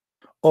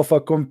 of a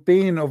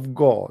companion of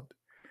God?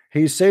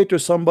 He said to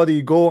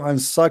somebody, go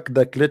and suck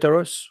the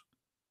clitoris.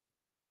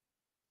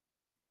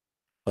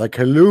 Like,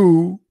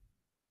 hello?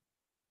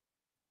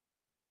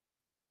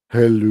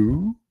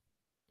 Hello?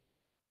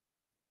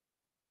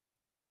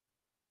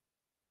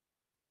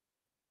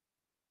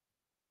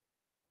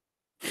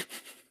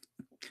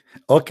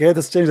 Okay,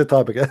 let's change the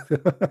topic.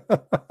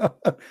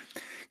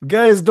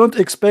 Guys, don't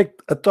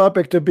expect a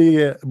topic to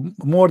be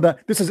more than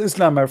this. Is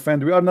Islam, my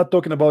friend. We are not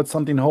talking about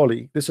something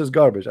holy. This is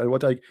garbage.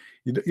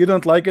 You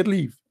don't like it,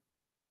 leave.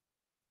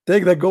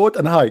 Take the goat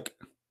and hike.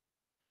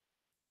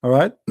 All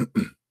right.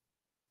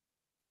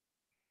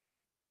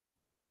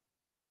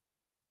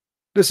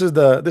 This is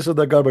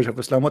the garbage of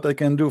Islam. What I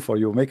can do for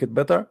you, make it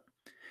better.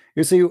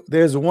 You see,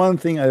 there's one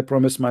thing I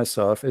promise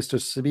myself, is to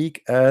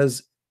speak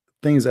as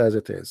things as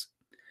it is.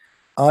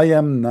 I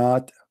am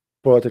not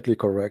politically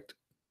correct.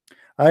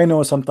 I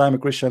know sometimes a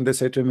Christian, they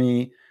say to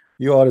me,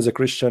 you are as a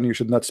Christian, you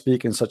should not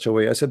speak in such a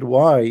way. I said,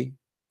 why?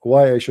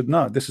 Why I should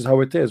not? This is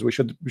how it is. We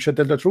should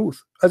tell the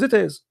truth as it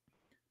is.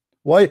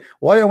 Why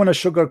I want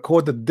to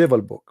sugarcoat the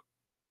devil book?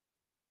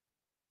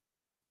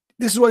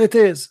 This is what it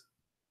is.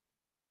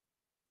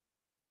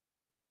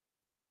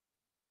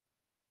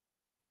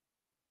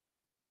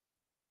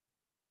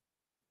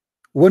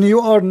 When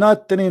you are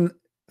not telling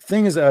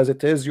things as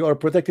it is, you are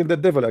protecting the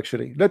devil.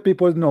 Actually, let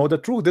people know the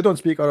truth. They don't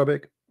speak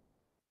Arabic.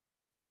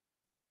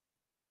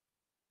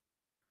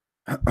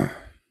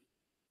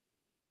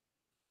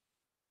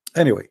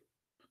 Anyway,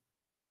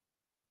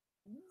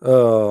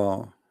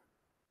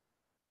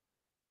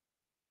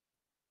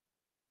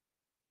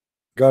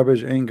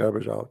 garbage in,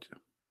 garbage out.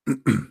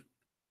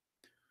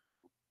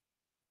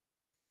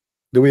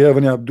 Do we have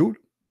any Abdul?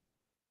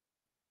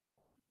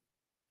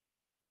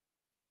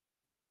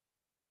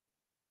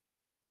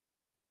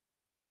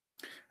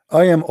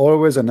 I am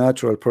always a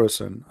natural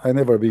person. I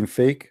never been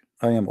fake.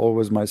 I am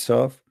always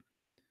myself,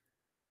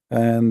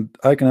 and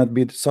I cannot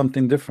be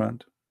something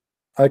different.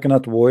 I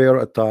cannot wear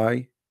a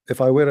tie. If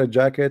I wear a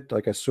jacket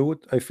like a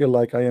suit, I feel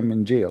like I am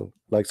in jail,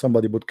 like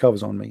somebody put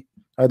cuffs on me.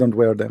 I don't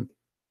wear them.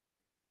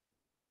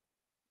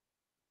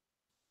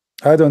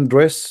 I don't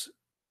dress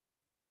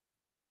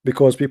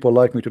because people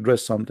like me to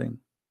dress something.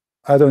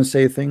 I don't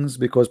say things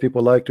because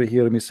people like to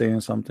hear me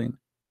saying something.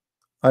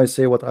 I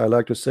say what I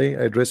like to say.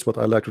 I dress what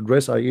I like to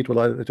dress. I eat what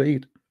I like to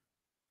eat.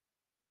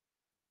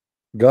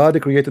 God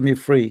created me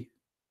free,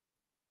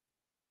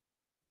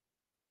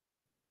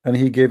 and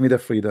He gave me the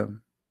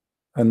freedom.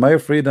 And my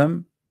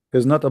freedom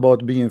is not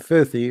about being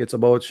filthy. It's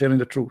about sharing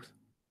the truth.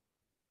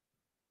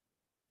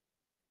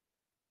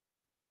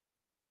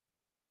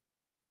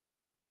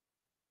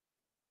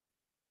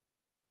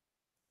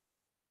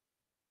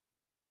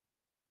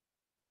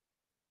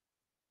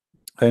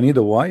 I need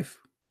a wife.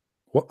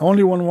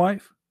 Only one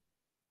wife?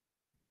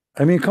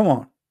 I mean, come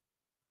on.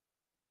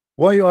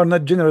 Why you are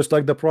not generous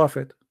like the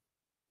prophet?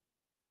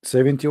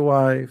 70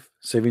 wives,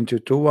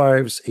 72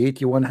 wives,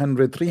 80,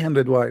 100,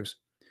 300 wives.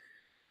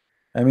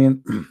 I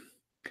mean,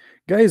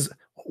 guys,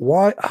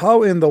 why?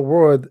 How in the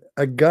world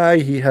a guy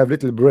he have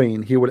little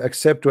brain, he will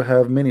accept to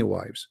have many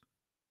wives?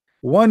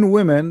 One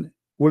woman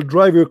will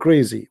drive you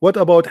crazy. What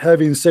about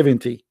having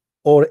 70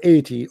 or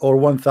 80 or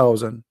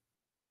 1,000?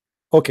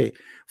 Okay,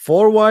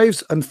 4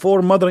 wives and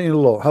 4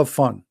 mother-in-law. Have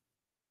fun.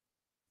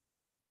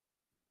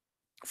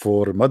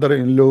 4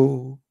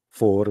 mother-in-law,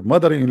 4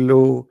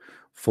 mother-in-law,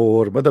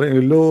 4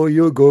 mother-in-law.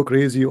 You go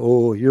crazy,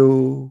 oh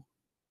you.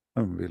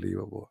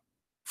 Unbelievable.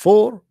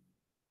 4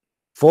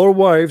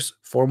 wives,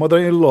 4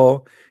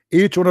 mother-in-law.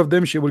 Each one of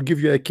them, she will give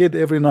you a kid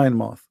every 9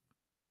 months.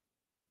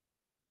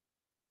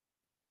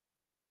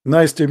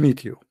 Nice to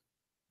meet you.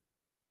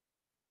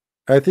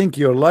 I think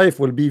your life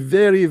will be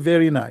very,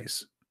 very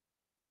nice.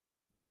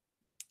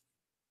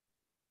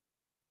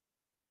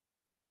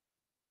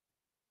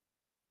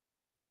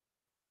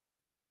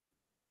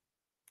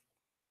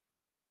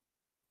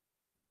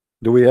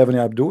 Do we have any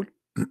Abdul?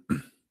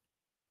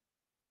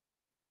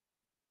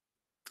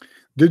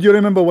 Did you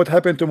remember what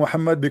happened to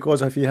Muhammad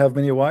because if he have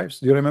many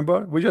wives? Do you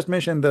remember? We just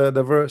mentioned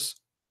the verse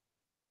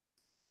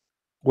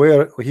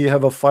where he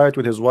have a fight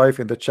with his wife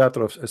in the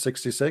chapter of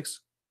 66.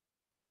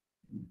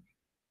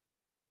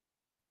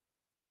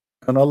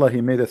 And Allah, he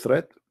made a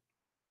threat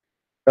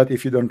that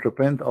if you don't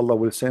repent, Allah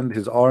will send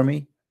his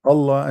army.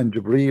 Allah and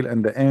Jibreel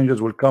and the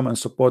angels will come and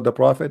support the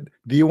prophet.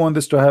 Do you want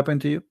this to happen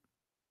to you?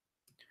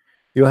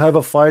 You have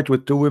a fight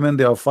with two women,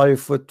 they are 5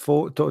 foot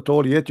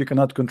tall, yet you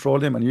cannot control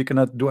them and you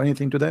cannot do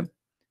anything to them.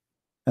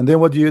 And then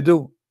what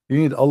do? You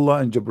need Allah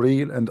and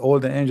Jibreel and all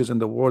the angels in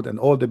the world and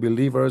all the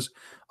believers,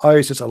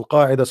 ISIS,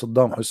 Al-Qaeda,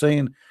 Saddam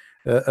Hussein,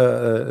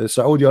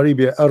 Saudi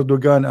Arabia,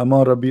 Erdogan,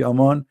 Aman Rabbi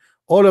Aman,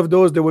 all of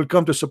those, they will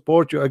come to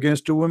support you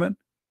against two women.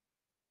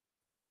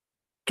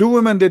 Two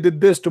women, they did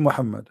this to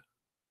Muhammad,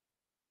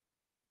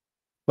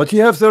 but he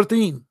have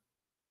 13.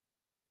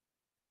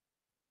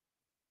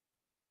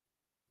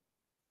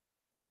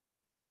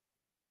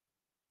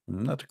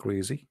 Not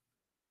crazy.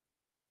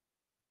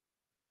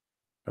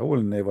 I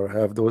will never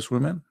have those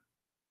women.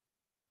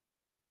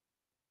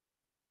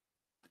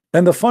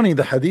 And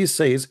the hadith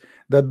says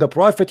that the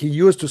Prophet, he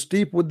used to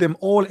sleep with them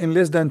all in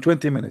less than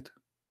 20 minutes.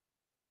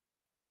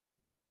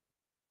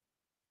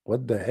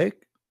 What the heck?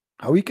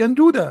 How he can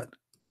do that?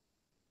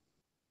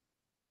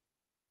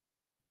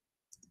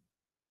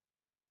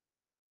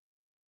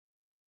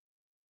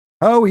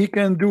 How he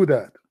can do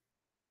that?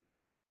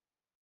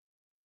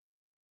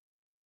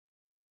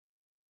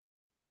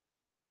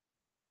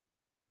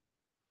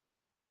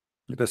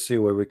 Let us see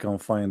where we can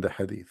find the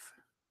hadith.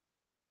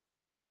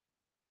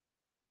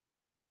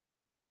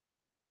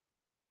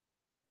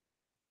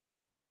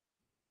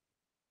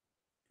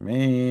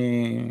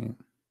 Man,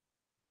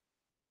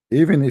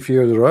 even if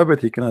you're a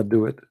rabbit, he cannot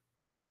do it.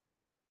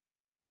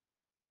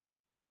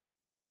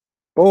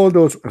 All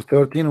those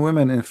 13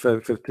 women in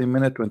 15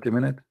 minutes, 20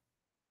 minutes.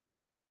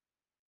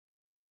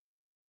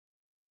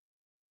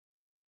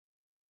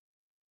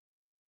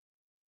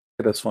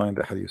 Let us find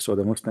the hadith. So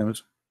the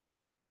Muslims,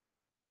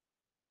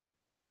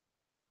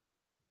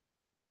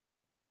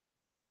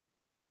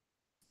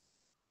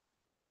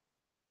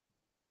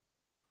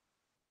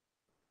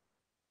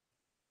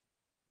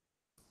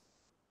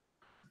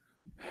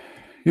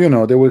 you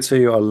know, they will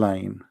say you are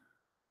lying.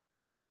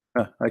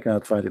 I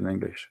cannot find it in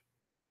English.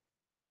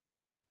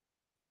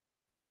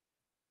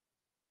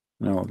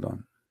 No, hold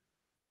on.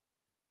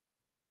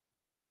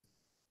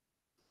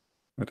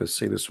 Let us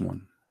see this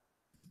one,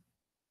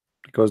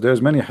 because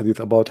there's many hadith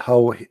about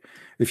how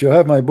if you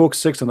have my book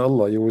 6 and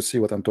Allah, you will see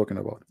what I'm talking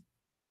about.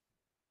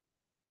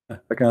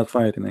 I cannot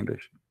find it in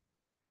English.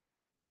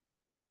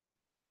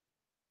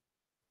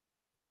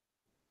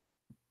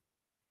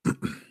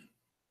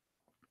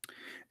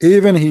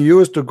 Even he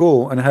used to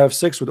go and have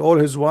sex with all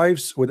his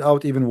wives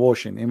without even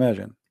washing.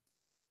 Imagine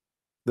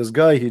this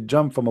guy, he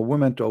jumped from a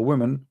woman to a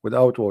woman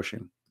without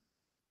washing.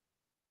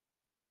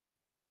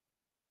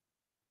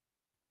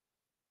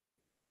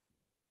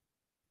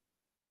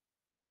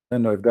 I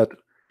don't know if that,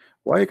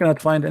 why you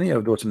cannot find any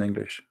of those in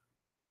English.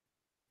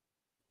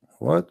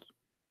 What?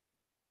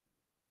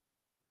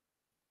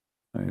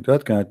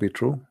 That cannot be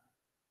true.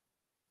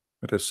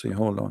 Let us see,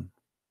 hold on.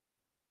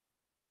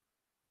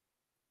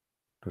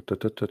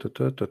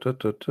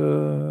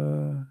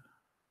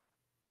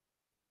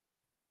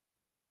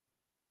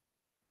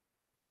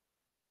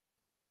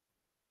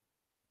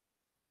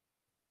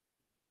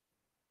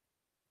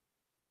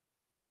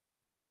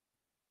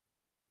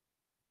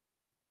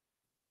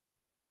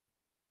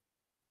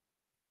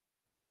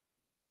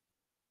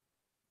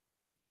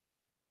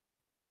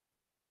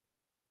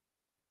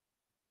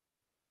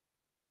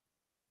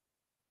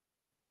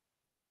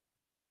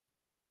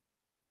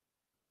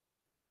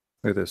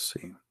 Let us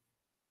see.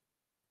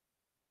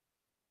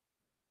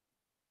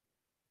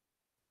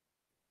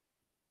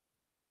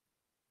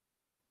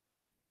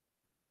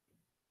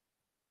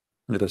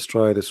 Let us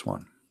try this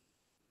one.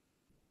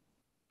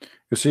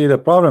 You see, the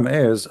problem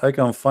is I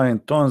can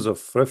find tons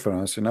of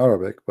reference in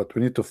Arabic, but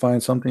we need to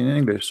find something in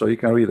English so you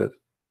can read it.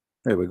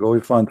 There we go.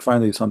 We find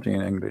finally something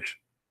in English.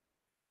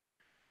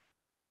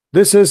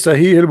 This is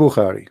Sahih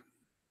al-Bukhari.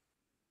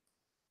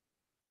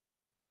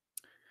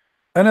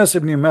 Anas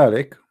ibn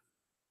Malik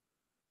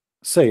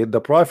said the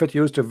Prophet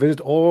used to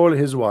visit all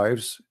his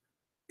wives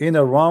in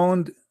a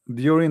round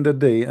during the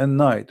day and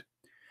night,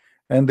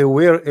 and they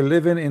were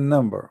 11 in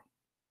number.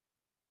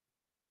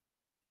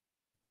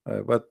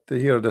 But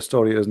here the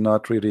story is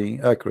not really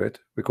accurate,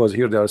 because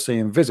here they are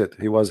saying visit.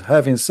 He was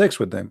having sex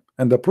with them,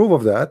 and the proof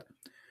of that,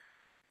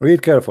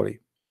 read carefully.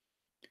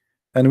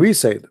 And we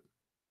said,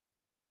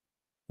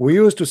 we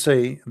used to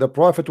say the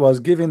Prophet was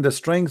given the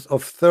strength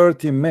of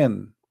 30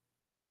 men.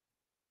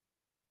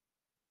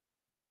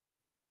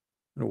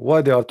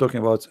 Why they are talking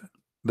about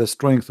the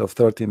strength of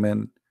 30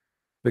 men?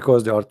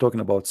 Because they are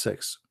talking about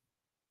sex.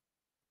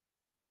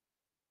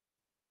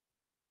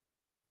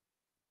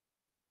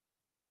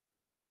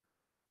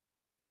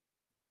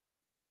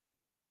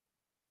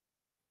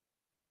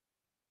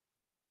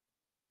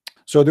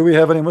 So do we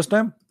have any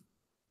Muslim?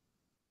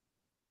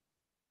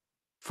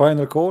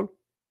 Final call?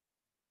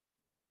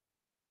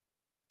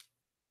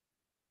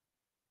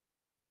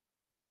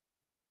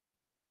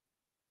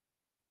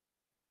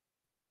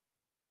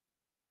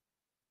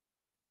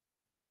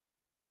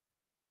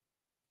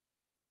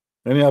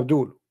 Any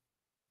Abdul?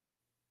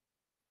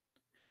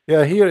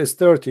 Yeah, here is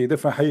 30.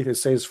 Different hadith it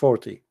says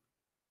 40.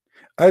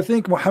 I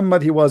think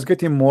Muhammad, he was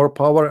getting more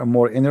power and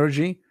more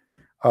energy.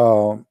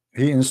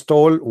 He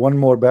installed one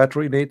more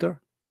battery later.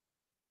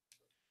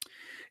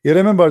 You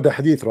remember the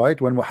hadith, right?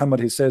 When Muhammad,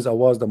 he says, I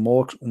was the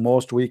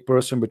most weak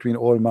person between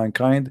all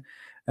mankind,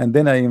 and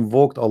then I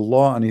invoked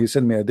Allah and he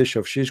sent me a dish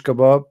of shish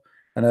kebab,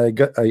 and I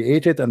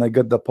ate it and I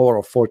got the power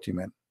of 40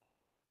 men.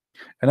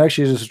 And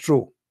actually this is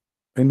true.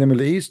 In the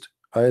Middle East,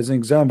 as an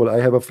example, I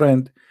have a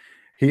friend,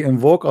 he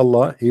invoked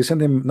Allah, he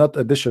sent him not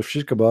a dish of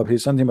shish kebab, he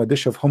sent him a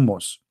dish of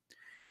hummus.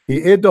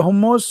 He ate the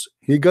hummus,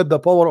 he got the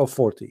power of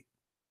 40,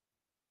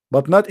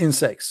 but not in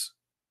sex,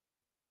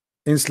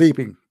 in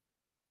sleeping.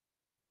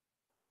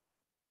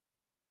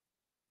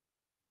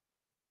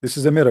 This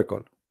is a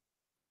miracle.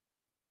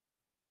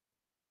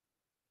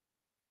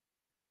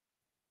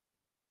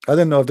 I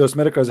don't know if those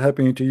miracles are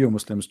happening to you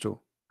Muslims too.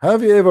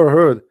 Have you ever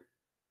heard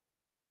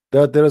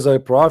that there is a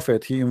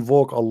prophet, he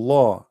invoked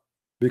Allah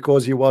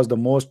because he was the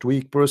most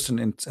weak person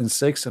in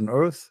sex on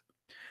earth,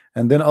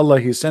 and then Allah,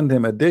 he sent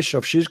him a dish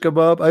of shish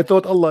kebab? I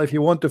thought Allah, if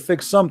you want to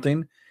fix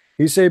something,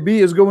 he say B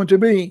is going to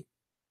be.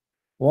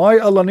 Why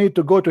Allah need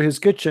to go to his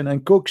kitchen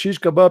and cook shish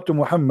kebab to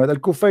Muhammad?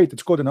 Al-Kufayt,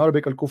 it's called in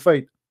Arabic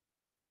Al-Kufayt.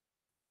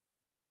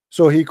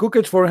 So he cooked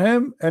it for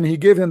him and he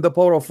gave him the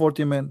power of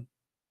 40 men.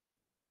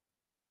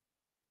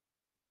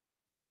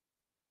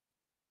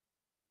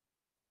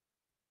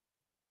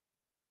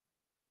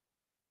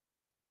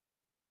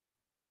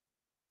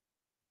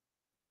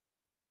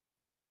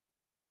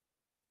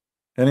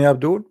 Any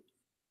Abdul?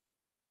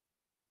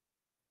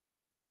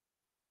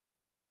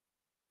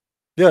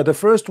 Yeah, the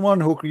first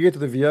one who created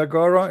the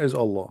Viagra is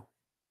Allah,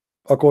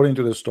 according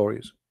to the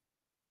stories.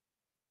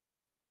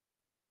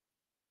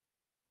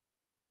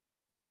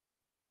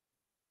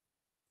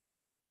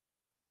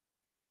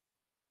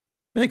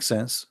 Makes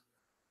sense.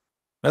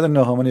 I don't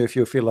know how many of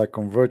you feel like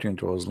converting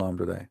to Islam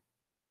today,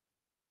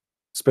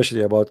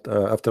 especially about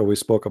after we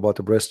spoke about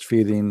the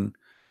breastfeeding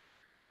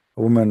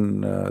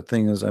women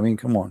things. I mean,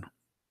 come on.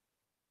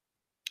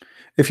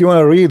 If you want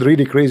to read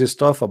really crazy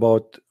stuff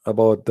about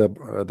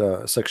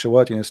the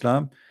sexuality in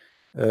Islam,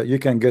 you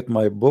can get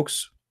my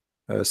books,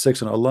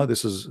 Sex and Allah.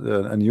 This is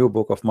a new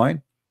book of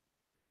mine.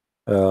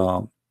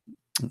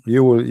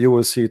 You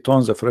will see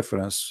tons of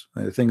reference,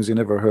 things you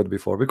never heard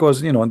before,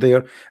 because you know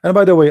there. And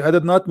by the way, I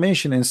did not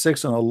mention in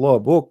Sex and Allah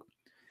book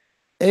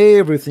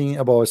everything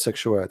about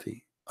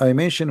sexuality. I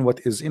mentioned what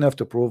is enough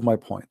to prove my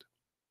point.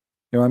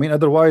 You know what I mean?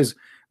 Otherwise,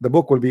 the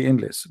book will be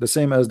endless, the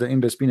same as the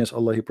endless penis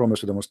Allah he promised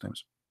to the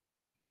Muslims.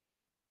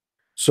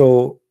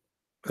 So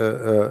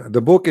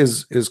the book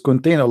is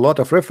contain a lot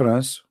of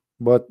reference,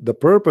 but the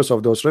purpose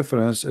of those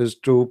reference is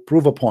to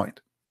prove a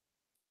point.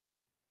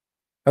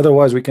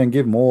 Otherwise, we can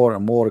give more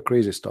and more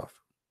crazy stuff,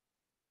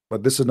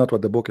 but this is not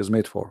what the book is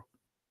made for.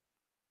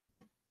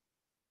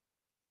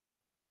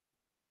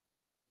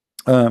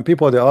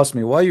 People, they ask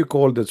me, why you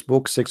call this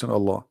book Sex and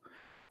Allah?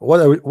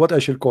 What I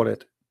should call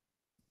it?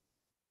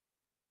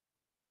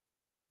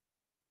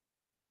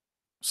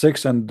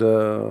 Sex and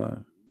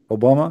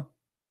Obama?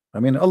 I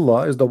mean,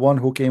 Allah is the one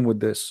who came with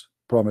this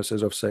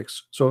promises of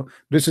sex, so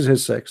this is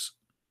his sex.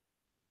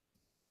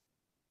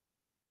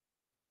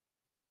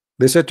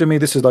 They said to me,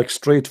 this is like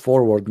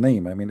straightforward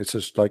name. I mean, it's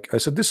just like, I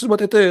said, this is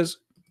what it is.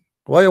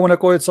 Why I want to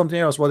call it something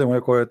else? Why do I want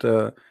to call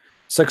it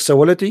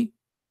sexuality?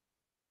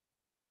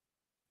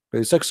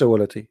 It's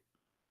sexuality.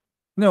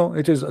 No,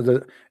 it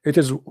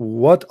is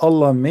what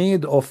Allah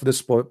made of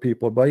this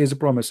people by his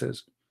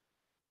promises.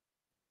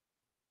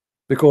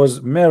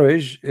 Because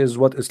marriage is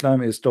what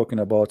Islam is talking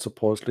about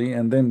supposedly,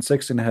 and then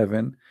sex in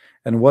heaven,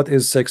 and what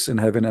is sex in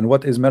heaven, and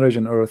what is marriage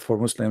on earth for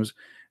Muslims.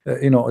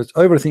 You know,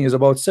 everything is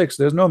about sex.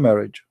 There's no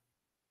marriage.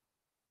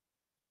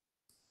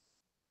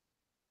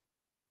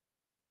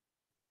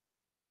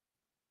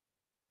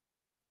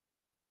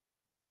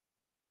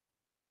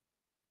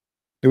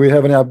 Do we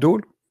have any Abdul?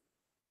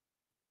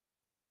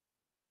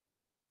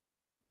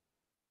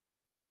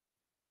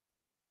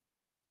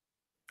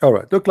 All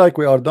right, look like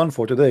we are done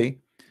for today.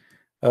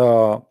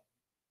 Don't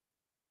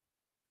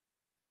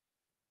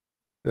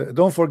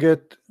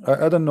forget,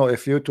 I don't know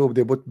if YouTube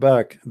they put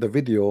back the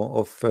video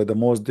of the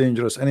most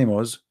dangerous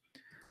animals.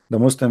 The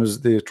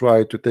Muslims, they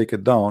try to take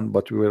it down,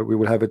 but we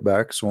will have it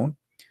back soon.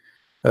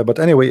 But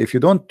anyway, if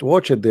you don't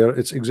watch it there,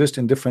 it exists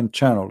in different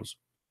channels.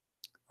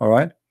 All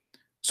right,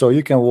 so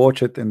you can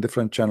watch it in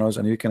different channels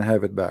and you can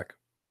have it back.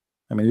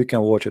 I mean, you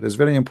can watch it. It's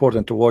very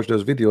important to watch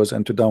those videos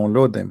and to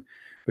download them,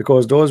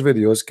 because those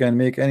videos can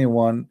make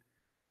anyone.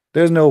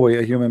 There's no way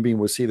a human being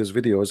will see these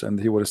videos and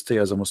he will stay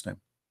as a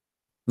Muslim.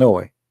 No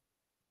way.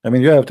 I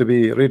mean, you have to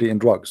be really in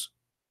drugs.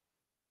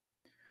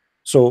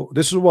 So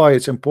this is why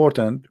it's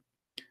important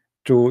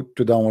to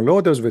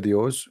download those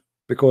videos,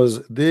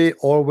 because they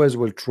always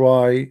will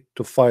try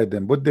to fight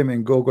them. Put them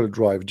in Google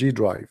Drive, G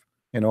Drive,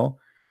 you know,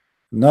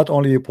 not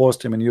only you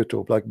post them in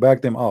YouTube, like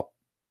back them up.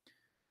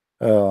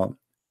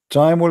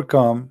 Time will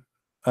come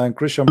and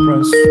Christian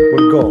Prince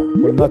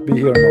will not be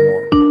here no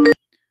more.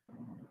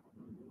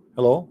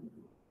 Hello?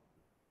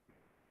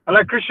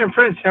 Hello, Christian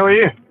Prince. How are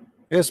you?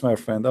 Yes, my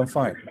friend, I'm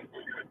fine.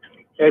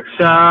 It's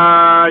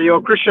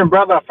your Christian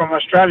brother from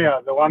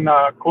Australia, the one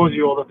that calls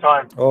you all the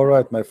time. All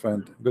right, my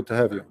friend. Good to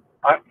have you.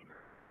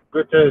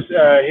 Good to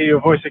hear your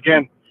voice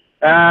again.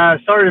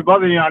 Sorry to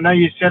bother you. I know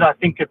you said I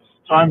think it's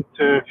time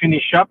to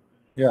finish up.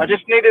 Yeah. I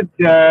just needed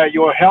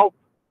your help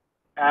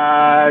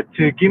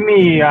to give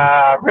me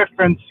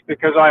reference,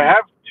 because I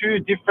have two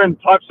different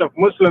types of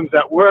Muslims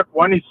at work.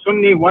 One is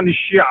Sunni, one is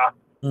Shia.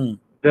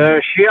 The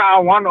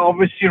Shia one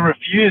obviously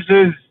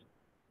refuses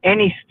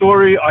any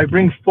story I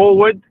bring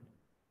forward,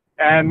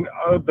 and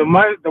the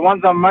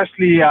ones I'm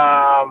mostly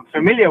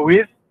familiar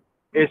with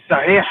is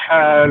Sahih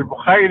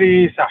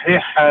al-Bukhari,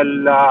 Sahih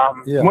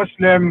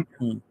al-Muslim.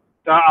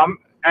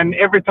 And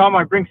every time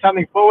I bring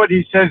something forward,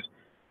 he says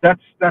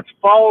that's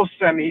false,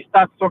 and he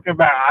starts talking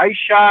about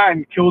Aisha and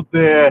killed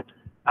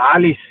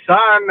Ali's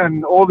son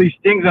and all these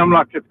things. I'm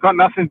like, it's got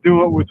nothing to do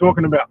with what we're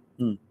talking about.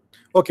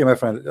 Okay, my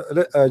friend,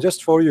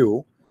 just for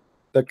you,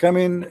 the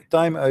coming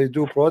time I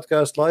do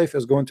broadcast live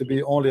is going to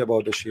be only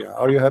about the Shia.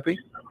 Are you happy?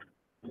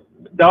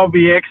 That would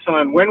be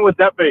excellent. When would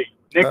that be?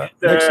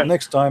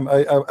 Next time.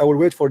 I will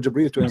wait for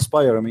Jibril to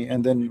inspire me,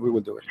 and then we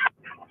will do it.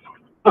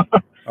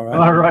 All right.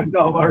 All right.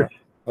 No worries.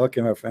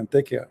 Okay, my friend.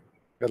 Take care.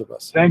 God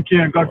bless. Thank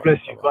you, and God bless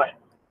you. Bye.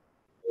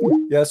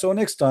 Yeah. So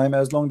next time,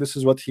 as long this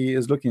is what he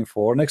is looking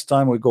for, next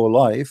time we go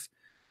live,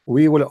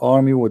 we will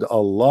arm you with a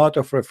lot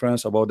of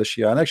reference about the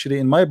Shia. And actually,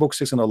 in my book,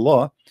 Six in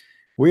Allah,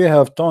 we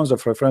have tons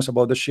of reference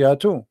about the Shia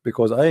too,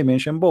 because I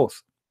mention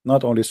both,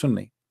 not only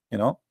Sunni. You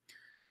know.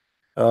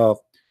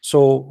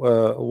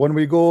 So when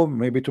we go,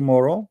 maybe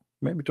tomorrow,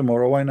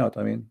 why not?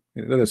 I mean,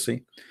 let us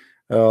see.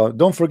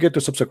 Don't forget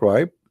to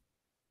subscribe,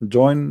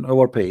 join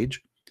our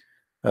page,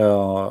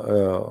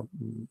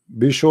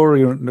 be sure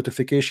your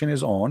notification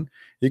is on.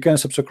 You can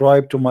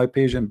subscribe to my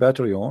page in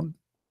Patreon,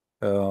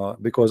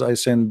 because I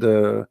send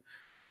the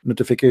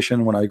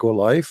notification when I go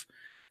live,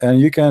 and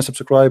you can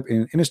subscribe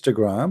in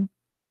Instagram,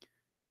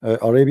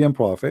 Arabian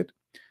Prophet,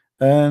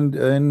 and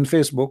in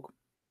Facebook.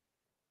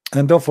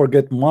 And don't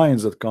forget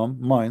minds.com,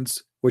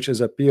 minds, which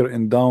is appear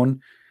in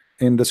down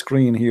in the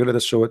screen here. Let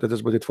us show it. Let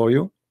us put it for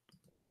you.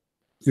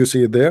 You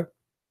see it there.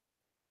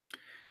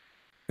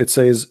 It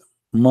says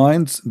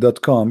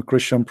minds.com,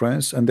 Christian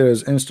Prince, and there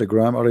is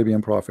Instagram,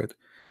 Arabian Prophet.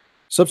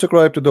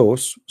 Subscribe to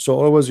those, so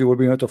always you will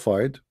be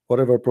notified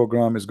whatever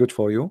program is good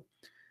for you,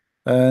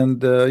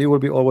 and you will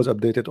be always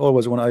updated.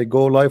 Always when I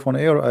go live on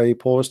air, I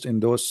post in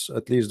those,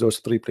 at least those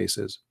 3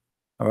 places.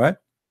 All right.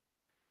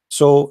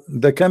 So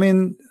the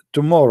coming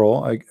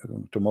tomorrow,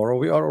 tomorrow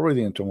we are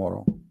already in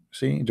tomorrow.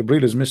 See,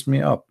 Jibril has messed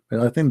me up,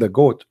 and I think the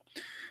goat.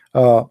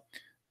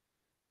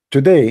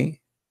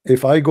 Today,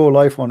 if I go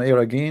live on air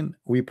again,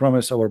 we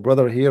promise our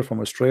brother here from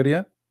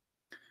Australia.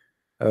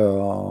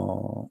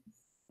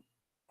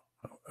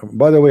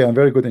 By the way, I'm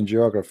very good in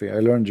geography. I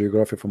learned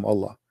geography from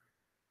Allah.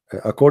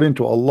 According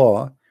to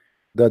Allah,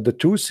 that the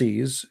 2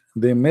 seas,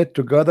 they met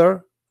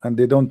together, and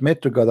they don't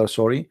met together,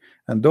 sorry,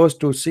 and those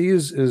 2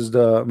 seas is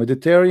the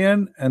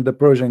Mediterranean and the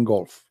Persian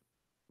Gulf.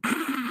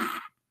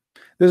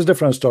 This is a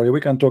different story.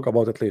 We can talk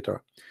about it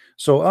later.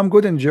 So I'm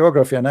good in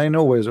geography, and I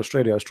know where is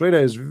Australia. Australia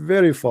is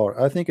very far.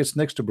 I think it's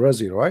next to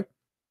Brazil, right?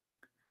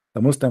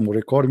 The Muslim will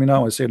record me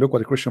now and say, look what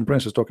the Christian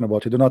Prince is talking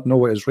about. He do not know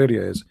where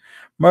Australia is.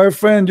 My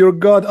friend, your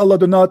God, Allah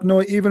do not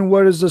know even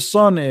where is the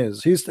sun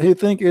is. He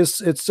think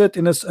it's set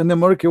in the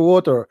murky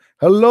water.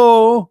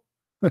 Hello?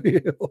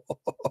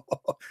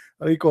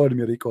 record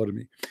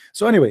me.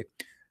 So anyway,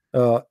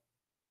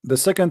 the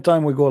second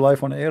time we go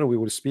live on air, we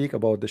will speak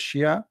about the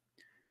Shia,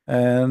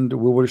 and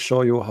we will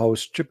show you how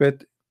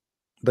stupid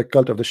the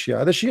cult of the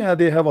Shia. The Shia,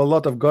 they have a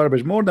lot of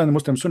garbage, more than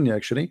Muslim Sunni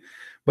actually,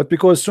 but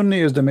because Sunni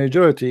is the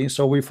majority,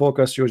 so we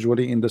focus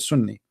usually in the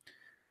Sunni.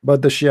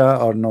 But the Shia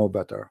are no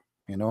better,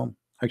 you know.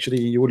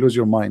 Actually, you will lose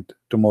your mind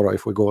tomorrow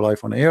if we go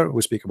live on air.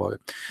 We speak about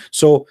it.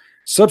 So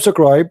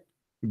subscribe,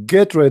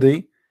 get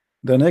ready.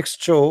 The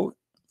next show.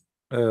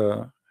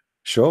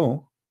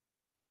 Show.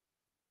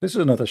 This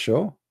is not a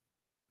show.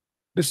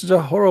 This is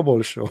a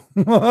horrible show.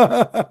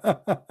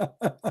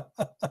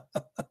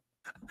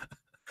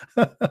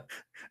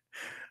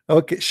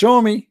 Okay,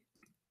 show me.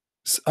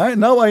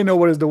 Now I know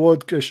what is the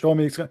word show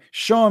me.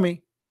 Show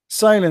me.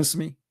 Silence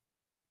me.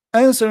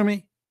 Answer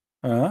me.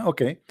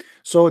 Okay.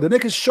 So the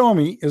next show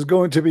me is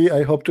going to be,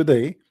 I hope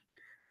today,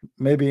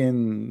 maybe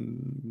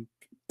in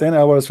 10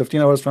 hours,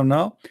 15 hours from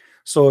now.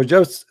 So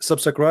just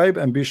subscribe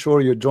and be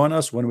sure you join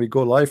us when we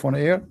go live on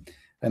air.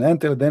 And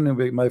until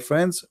then, my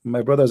friends,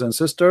 my brothers and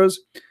sisters,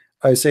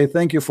 I say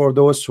thank you for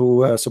those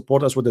who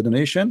support us with the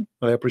donation.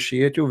 I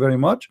appreciate you very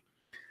much.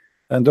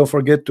 And don't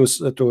forget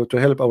to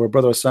help our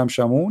brother Sam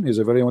Shamoun. He's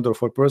a very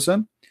wonderful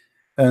person.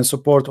 And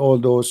support all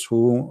those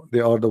who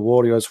they are the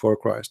warriors for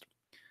Christ.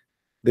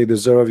 They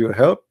deserve your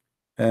help,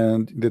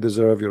 and they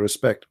deserve your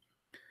respect.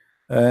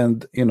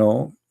 And you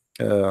know,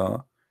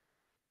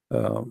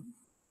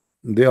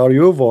 they are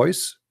your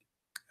voice,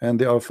 and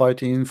they are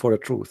fighting for the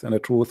truth, and the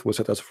truth will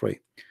set us free.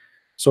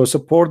 So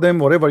support them.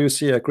 Wherever you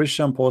see a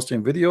Christian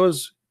posting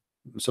videos,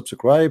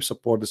 subscribe,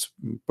 support this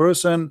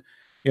person.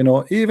 You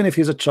know, even if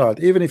he's a child,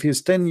 even if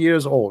he's 10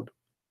 years old,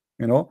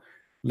 you know,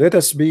 let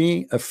us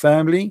be a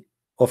family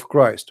of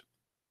Christ.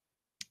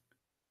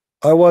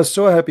 I was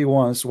so happy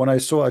once when I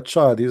saw a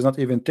child. He's not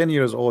even 10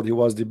 years old. He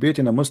was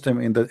debating a Muslim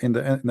in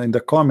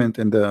the comment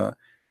in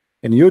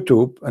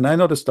YouTube, and I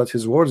noticed that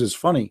his words is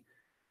funny.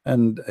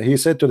 And he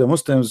said to the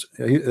Muslims,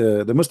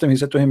 the Muslim, he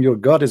said to him, your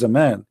God is a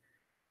man.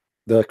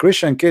 The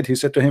Christian kid, he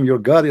said to him, your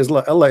God is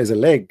Allah is a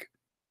leg.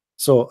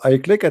 So I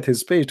click at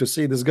his page to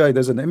see this guy.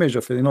 There's an image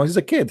of it. You know, he's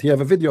a kid. He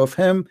have a video of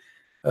him,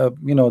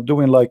 you know,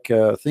 doing like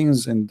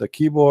things in the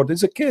keyboard.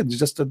 He's a kid, he's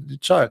just a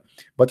child.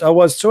 But I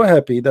was so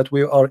happy that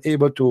we are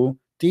able to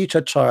teach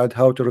a child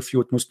how to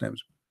refute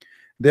Muslims.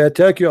 They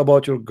attack you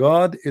about your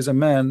God is a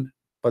man,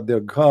 but their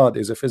God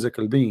is a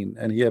physical being,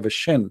 and he have a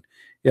shin,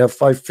 he have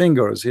 5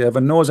 fingers, he have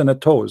a nose and a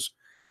toes.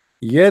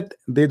 Yet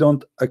they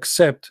don't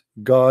accept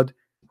God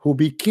who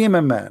became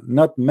a man,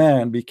 not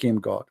man became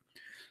God.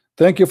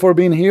 Thank you for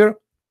being here.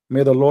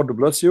 May the Lord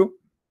bless you,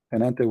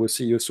 and until we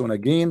see you soon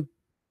again,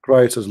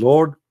 Christ is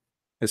Lord,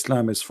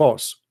 Islam is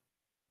false,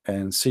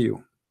 and see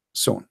you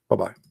soon.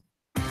 Bye-bye.